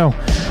 I don't know.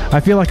 I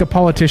feel like a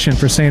politician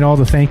for saying all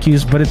the thank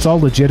yous, but it's all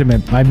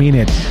legitimate. I mean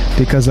it,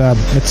 because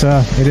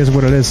it is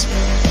what it is.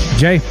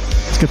 Jay,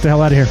 let's get the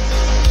hell out of here.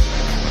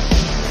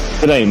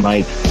 Good night,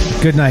 Mike.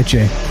 Good night,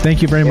 Jay.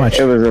 Thank you very much.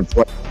 It was a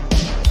pleasure.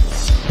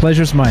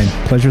 Pleasure's mine.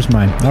 Pleasure's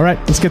mine. All right,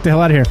 let's get the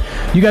hell out of here.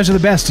 You guys are the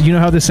best. You know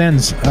how this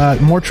ends.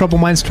 More Trouble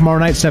Minds tomorrow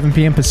night, 7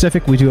 p.m.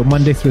 Pacific. We do it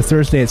Monday through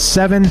Thursday at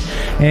 7.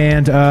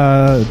 And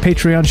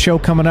Patreon show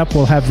coming up.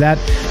 We'll have that.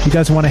 If you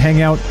guys want to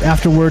hang out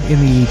afterward in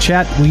the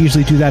chat, we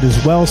usually do that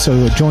as well.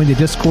 So join the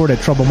Discord at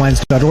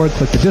troubleminds.org.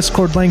 Click the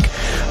Discord link.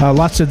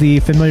 Lots of the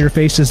familiar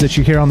faces that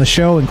you hear on the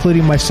show,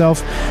 including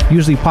myself,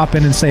 usually pop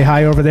in and say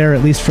hi over there,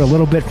 at least for a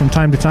little bit from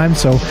time to time.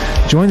 So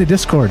join the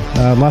Discord.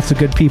 Lots of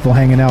good people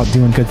hanging out,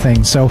 doing good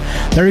things. So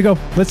there you go.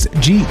 Let's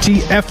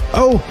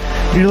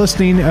GTFO. You're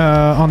listening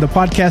on the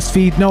podcast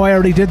feed. No, I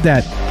already did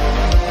that.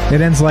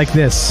 It ends like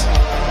this.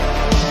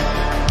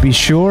 Be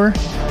sure,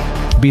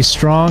 be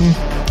strong,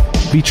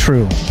 be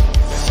true.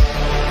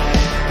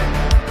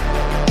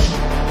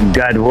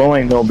 God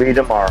willing, there'll be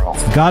tomorrow.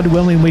 God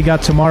willing, we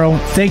got tomorrow.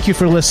 Thank you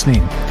for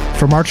listening.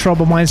 From our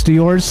Trouble Minds to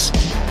yours,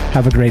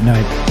 have a great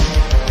night.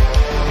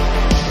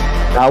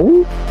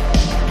 Ow.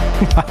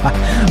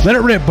 Let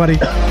it rip, buddy.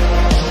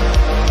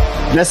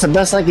 That's the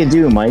best I can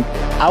do, Mike.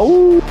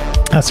 Ow.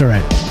 That's all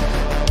right.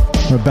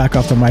 We're back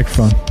off the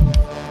microphone.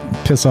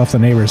 Piss off the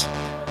neighbors.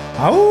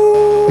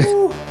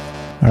 Ow.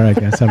 All right,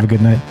 guys. Have a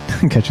good night.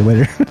 Catch you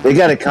later. They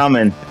got it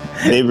coming.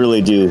 They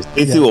really do.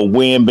 They threw a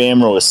wham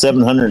bam row with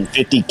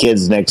 750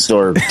 kids next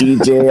door.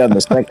 DJ on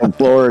the second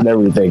floor and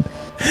everything.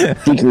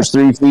 Speakers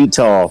 3 feet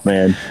tall,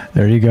 man.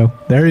 There you go.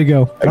 There you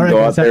go. I can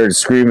go out there and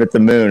scream at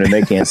the moon and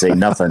they can't say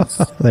nothing.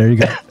 There you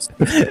go.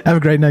 Have a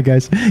great night,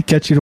 guys.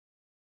 Catch you.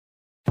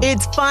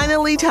 It's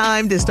finally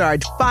time to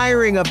start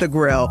firing up the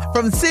grill.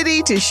 From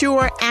city to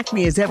shore,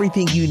 Acme is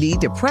everything you need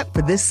to prep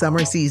for this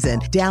summer season.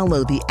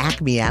 Download the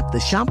Acme app to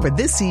shop for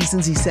this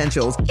season's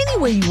essentials any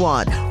way you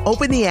want.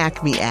 Open the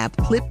Acme app,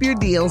 clip your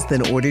deals,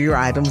 then order your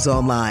items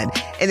online.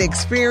 An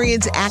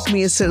experienced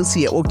Acme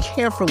associate will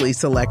carefully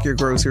select your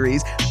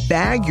groceries,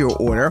 bag your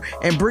order,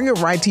 and bring it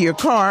right to your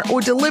car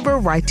or deliver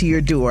right to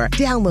your door.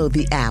 Download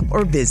the app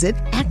or visit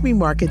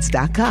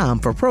acmemarkets.com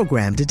for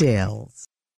program details.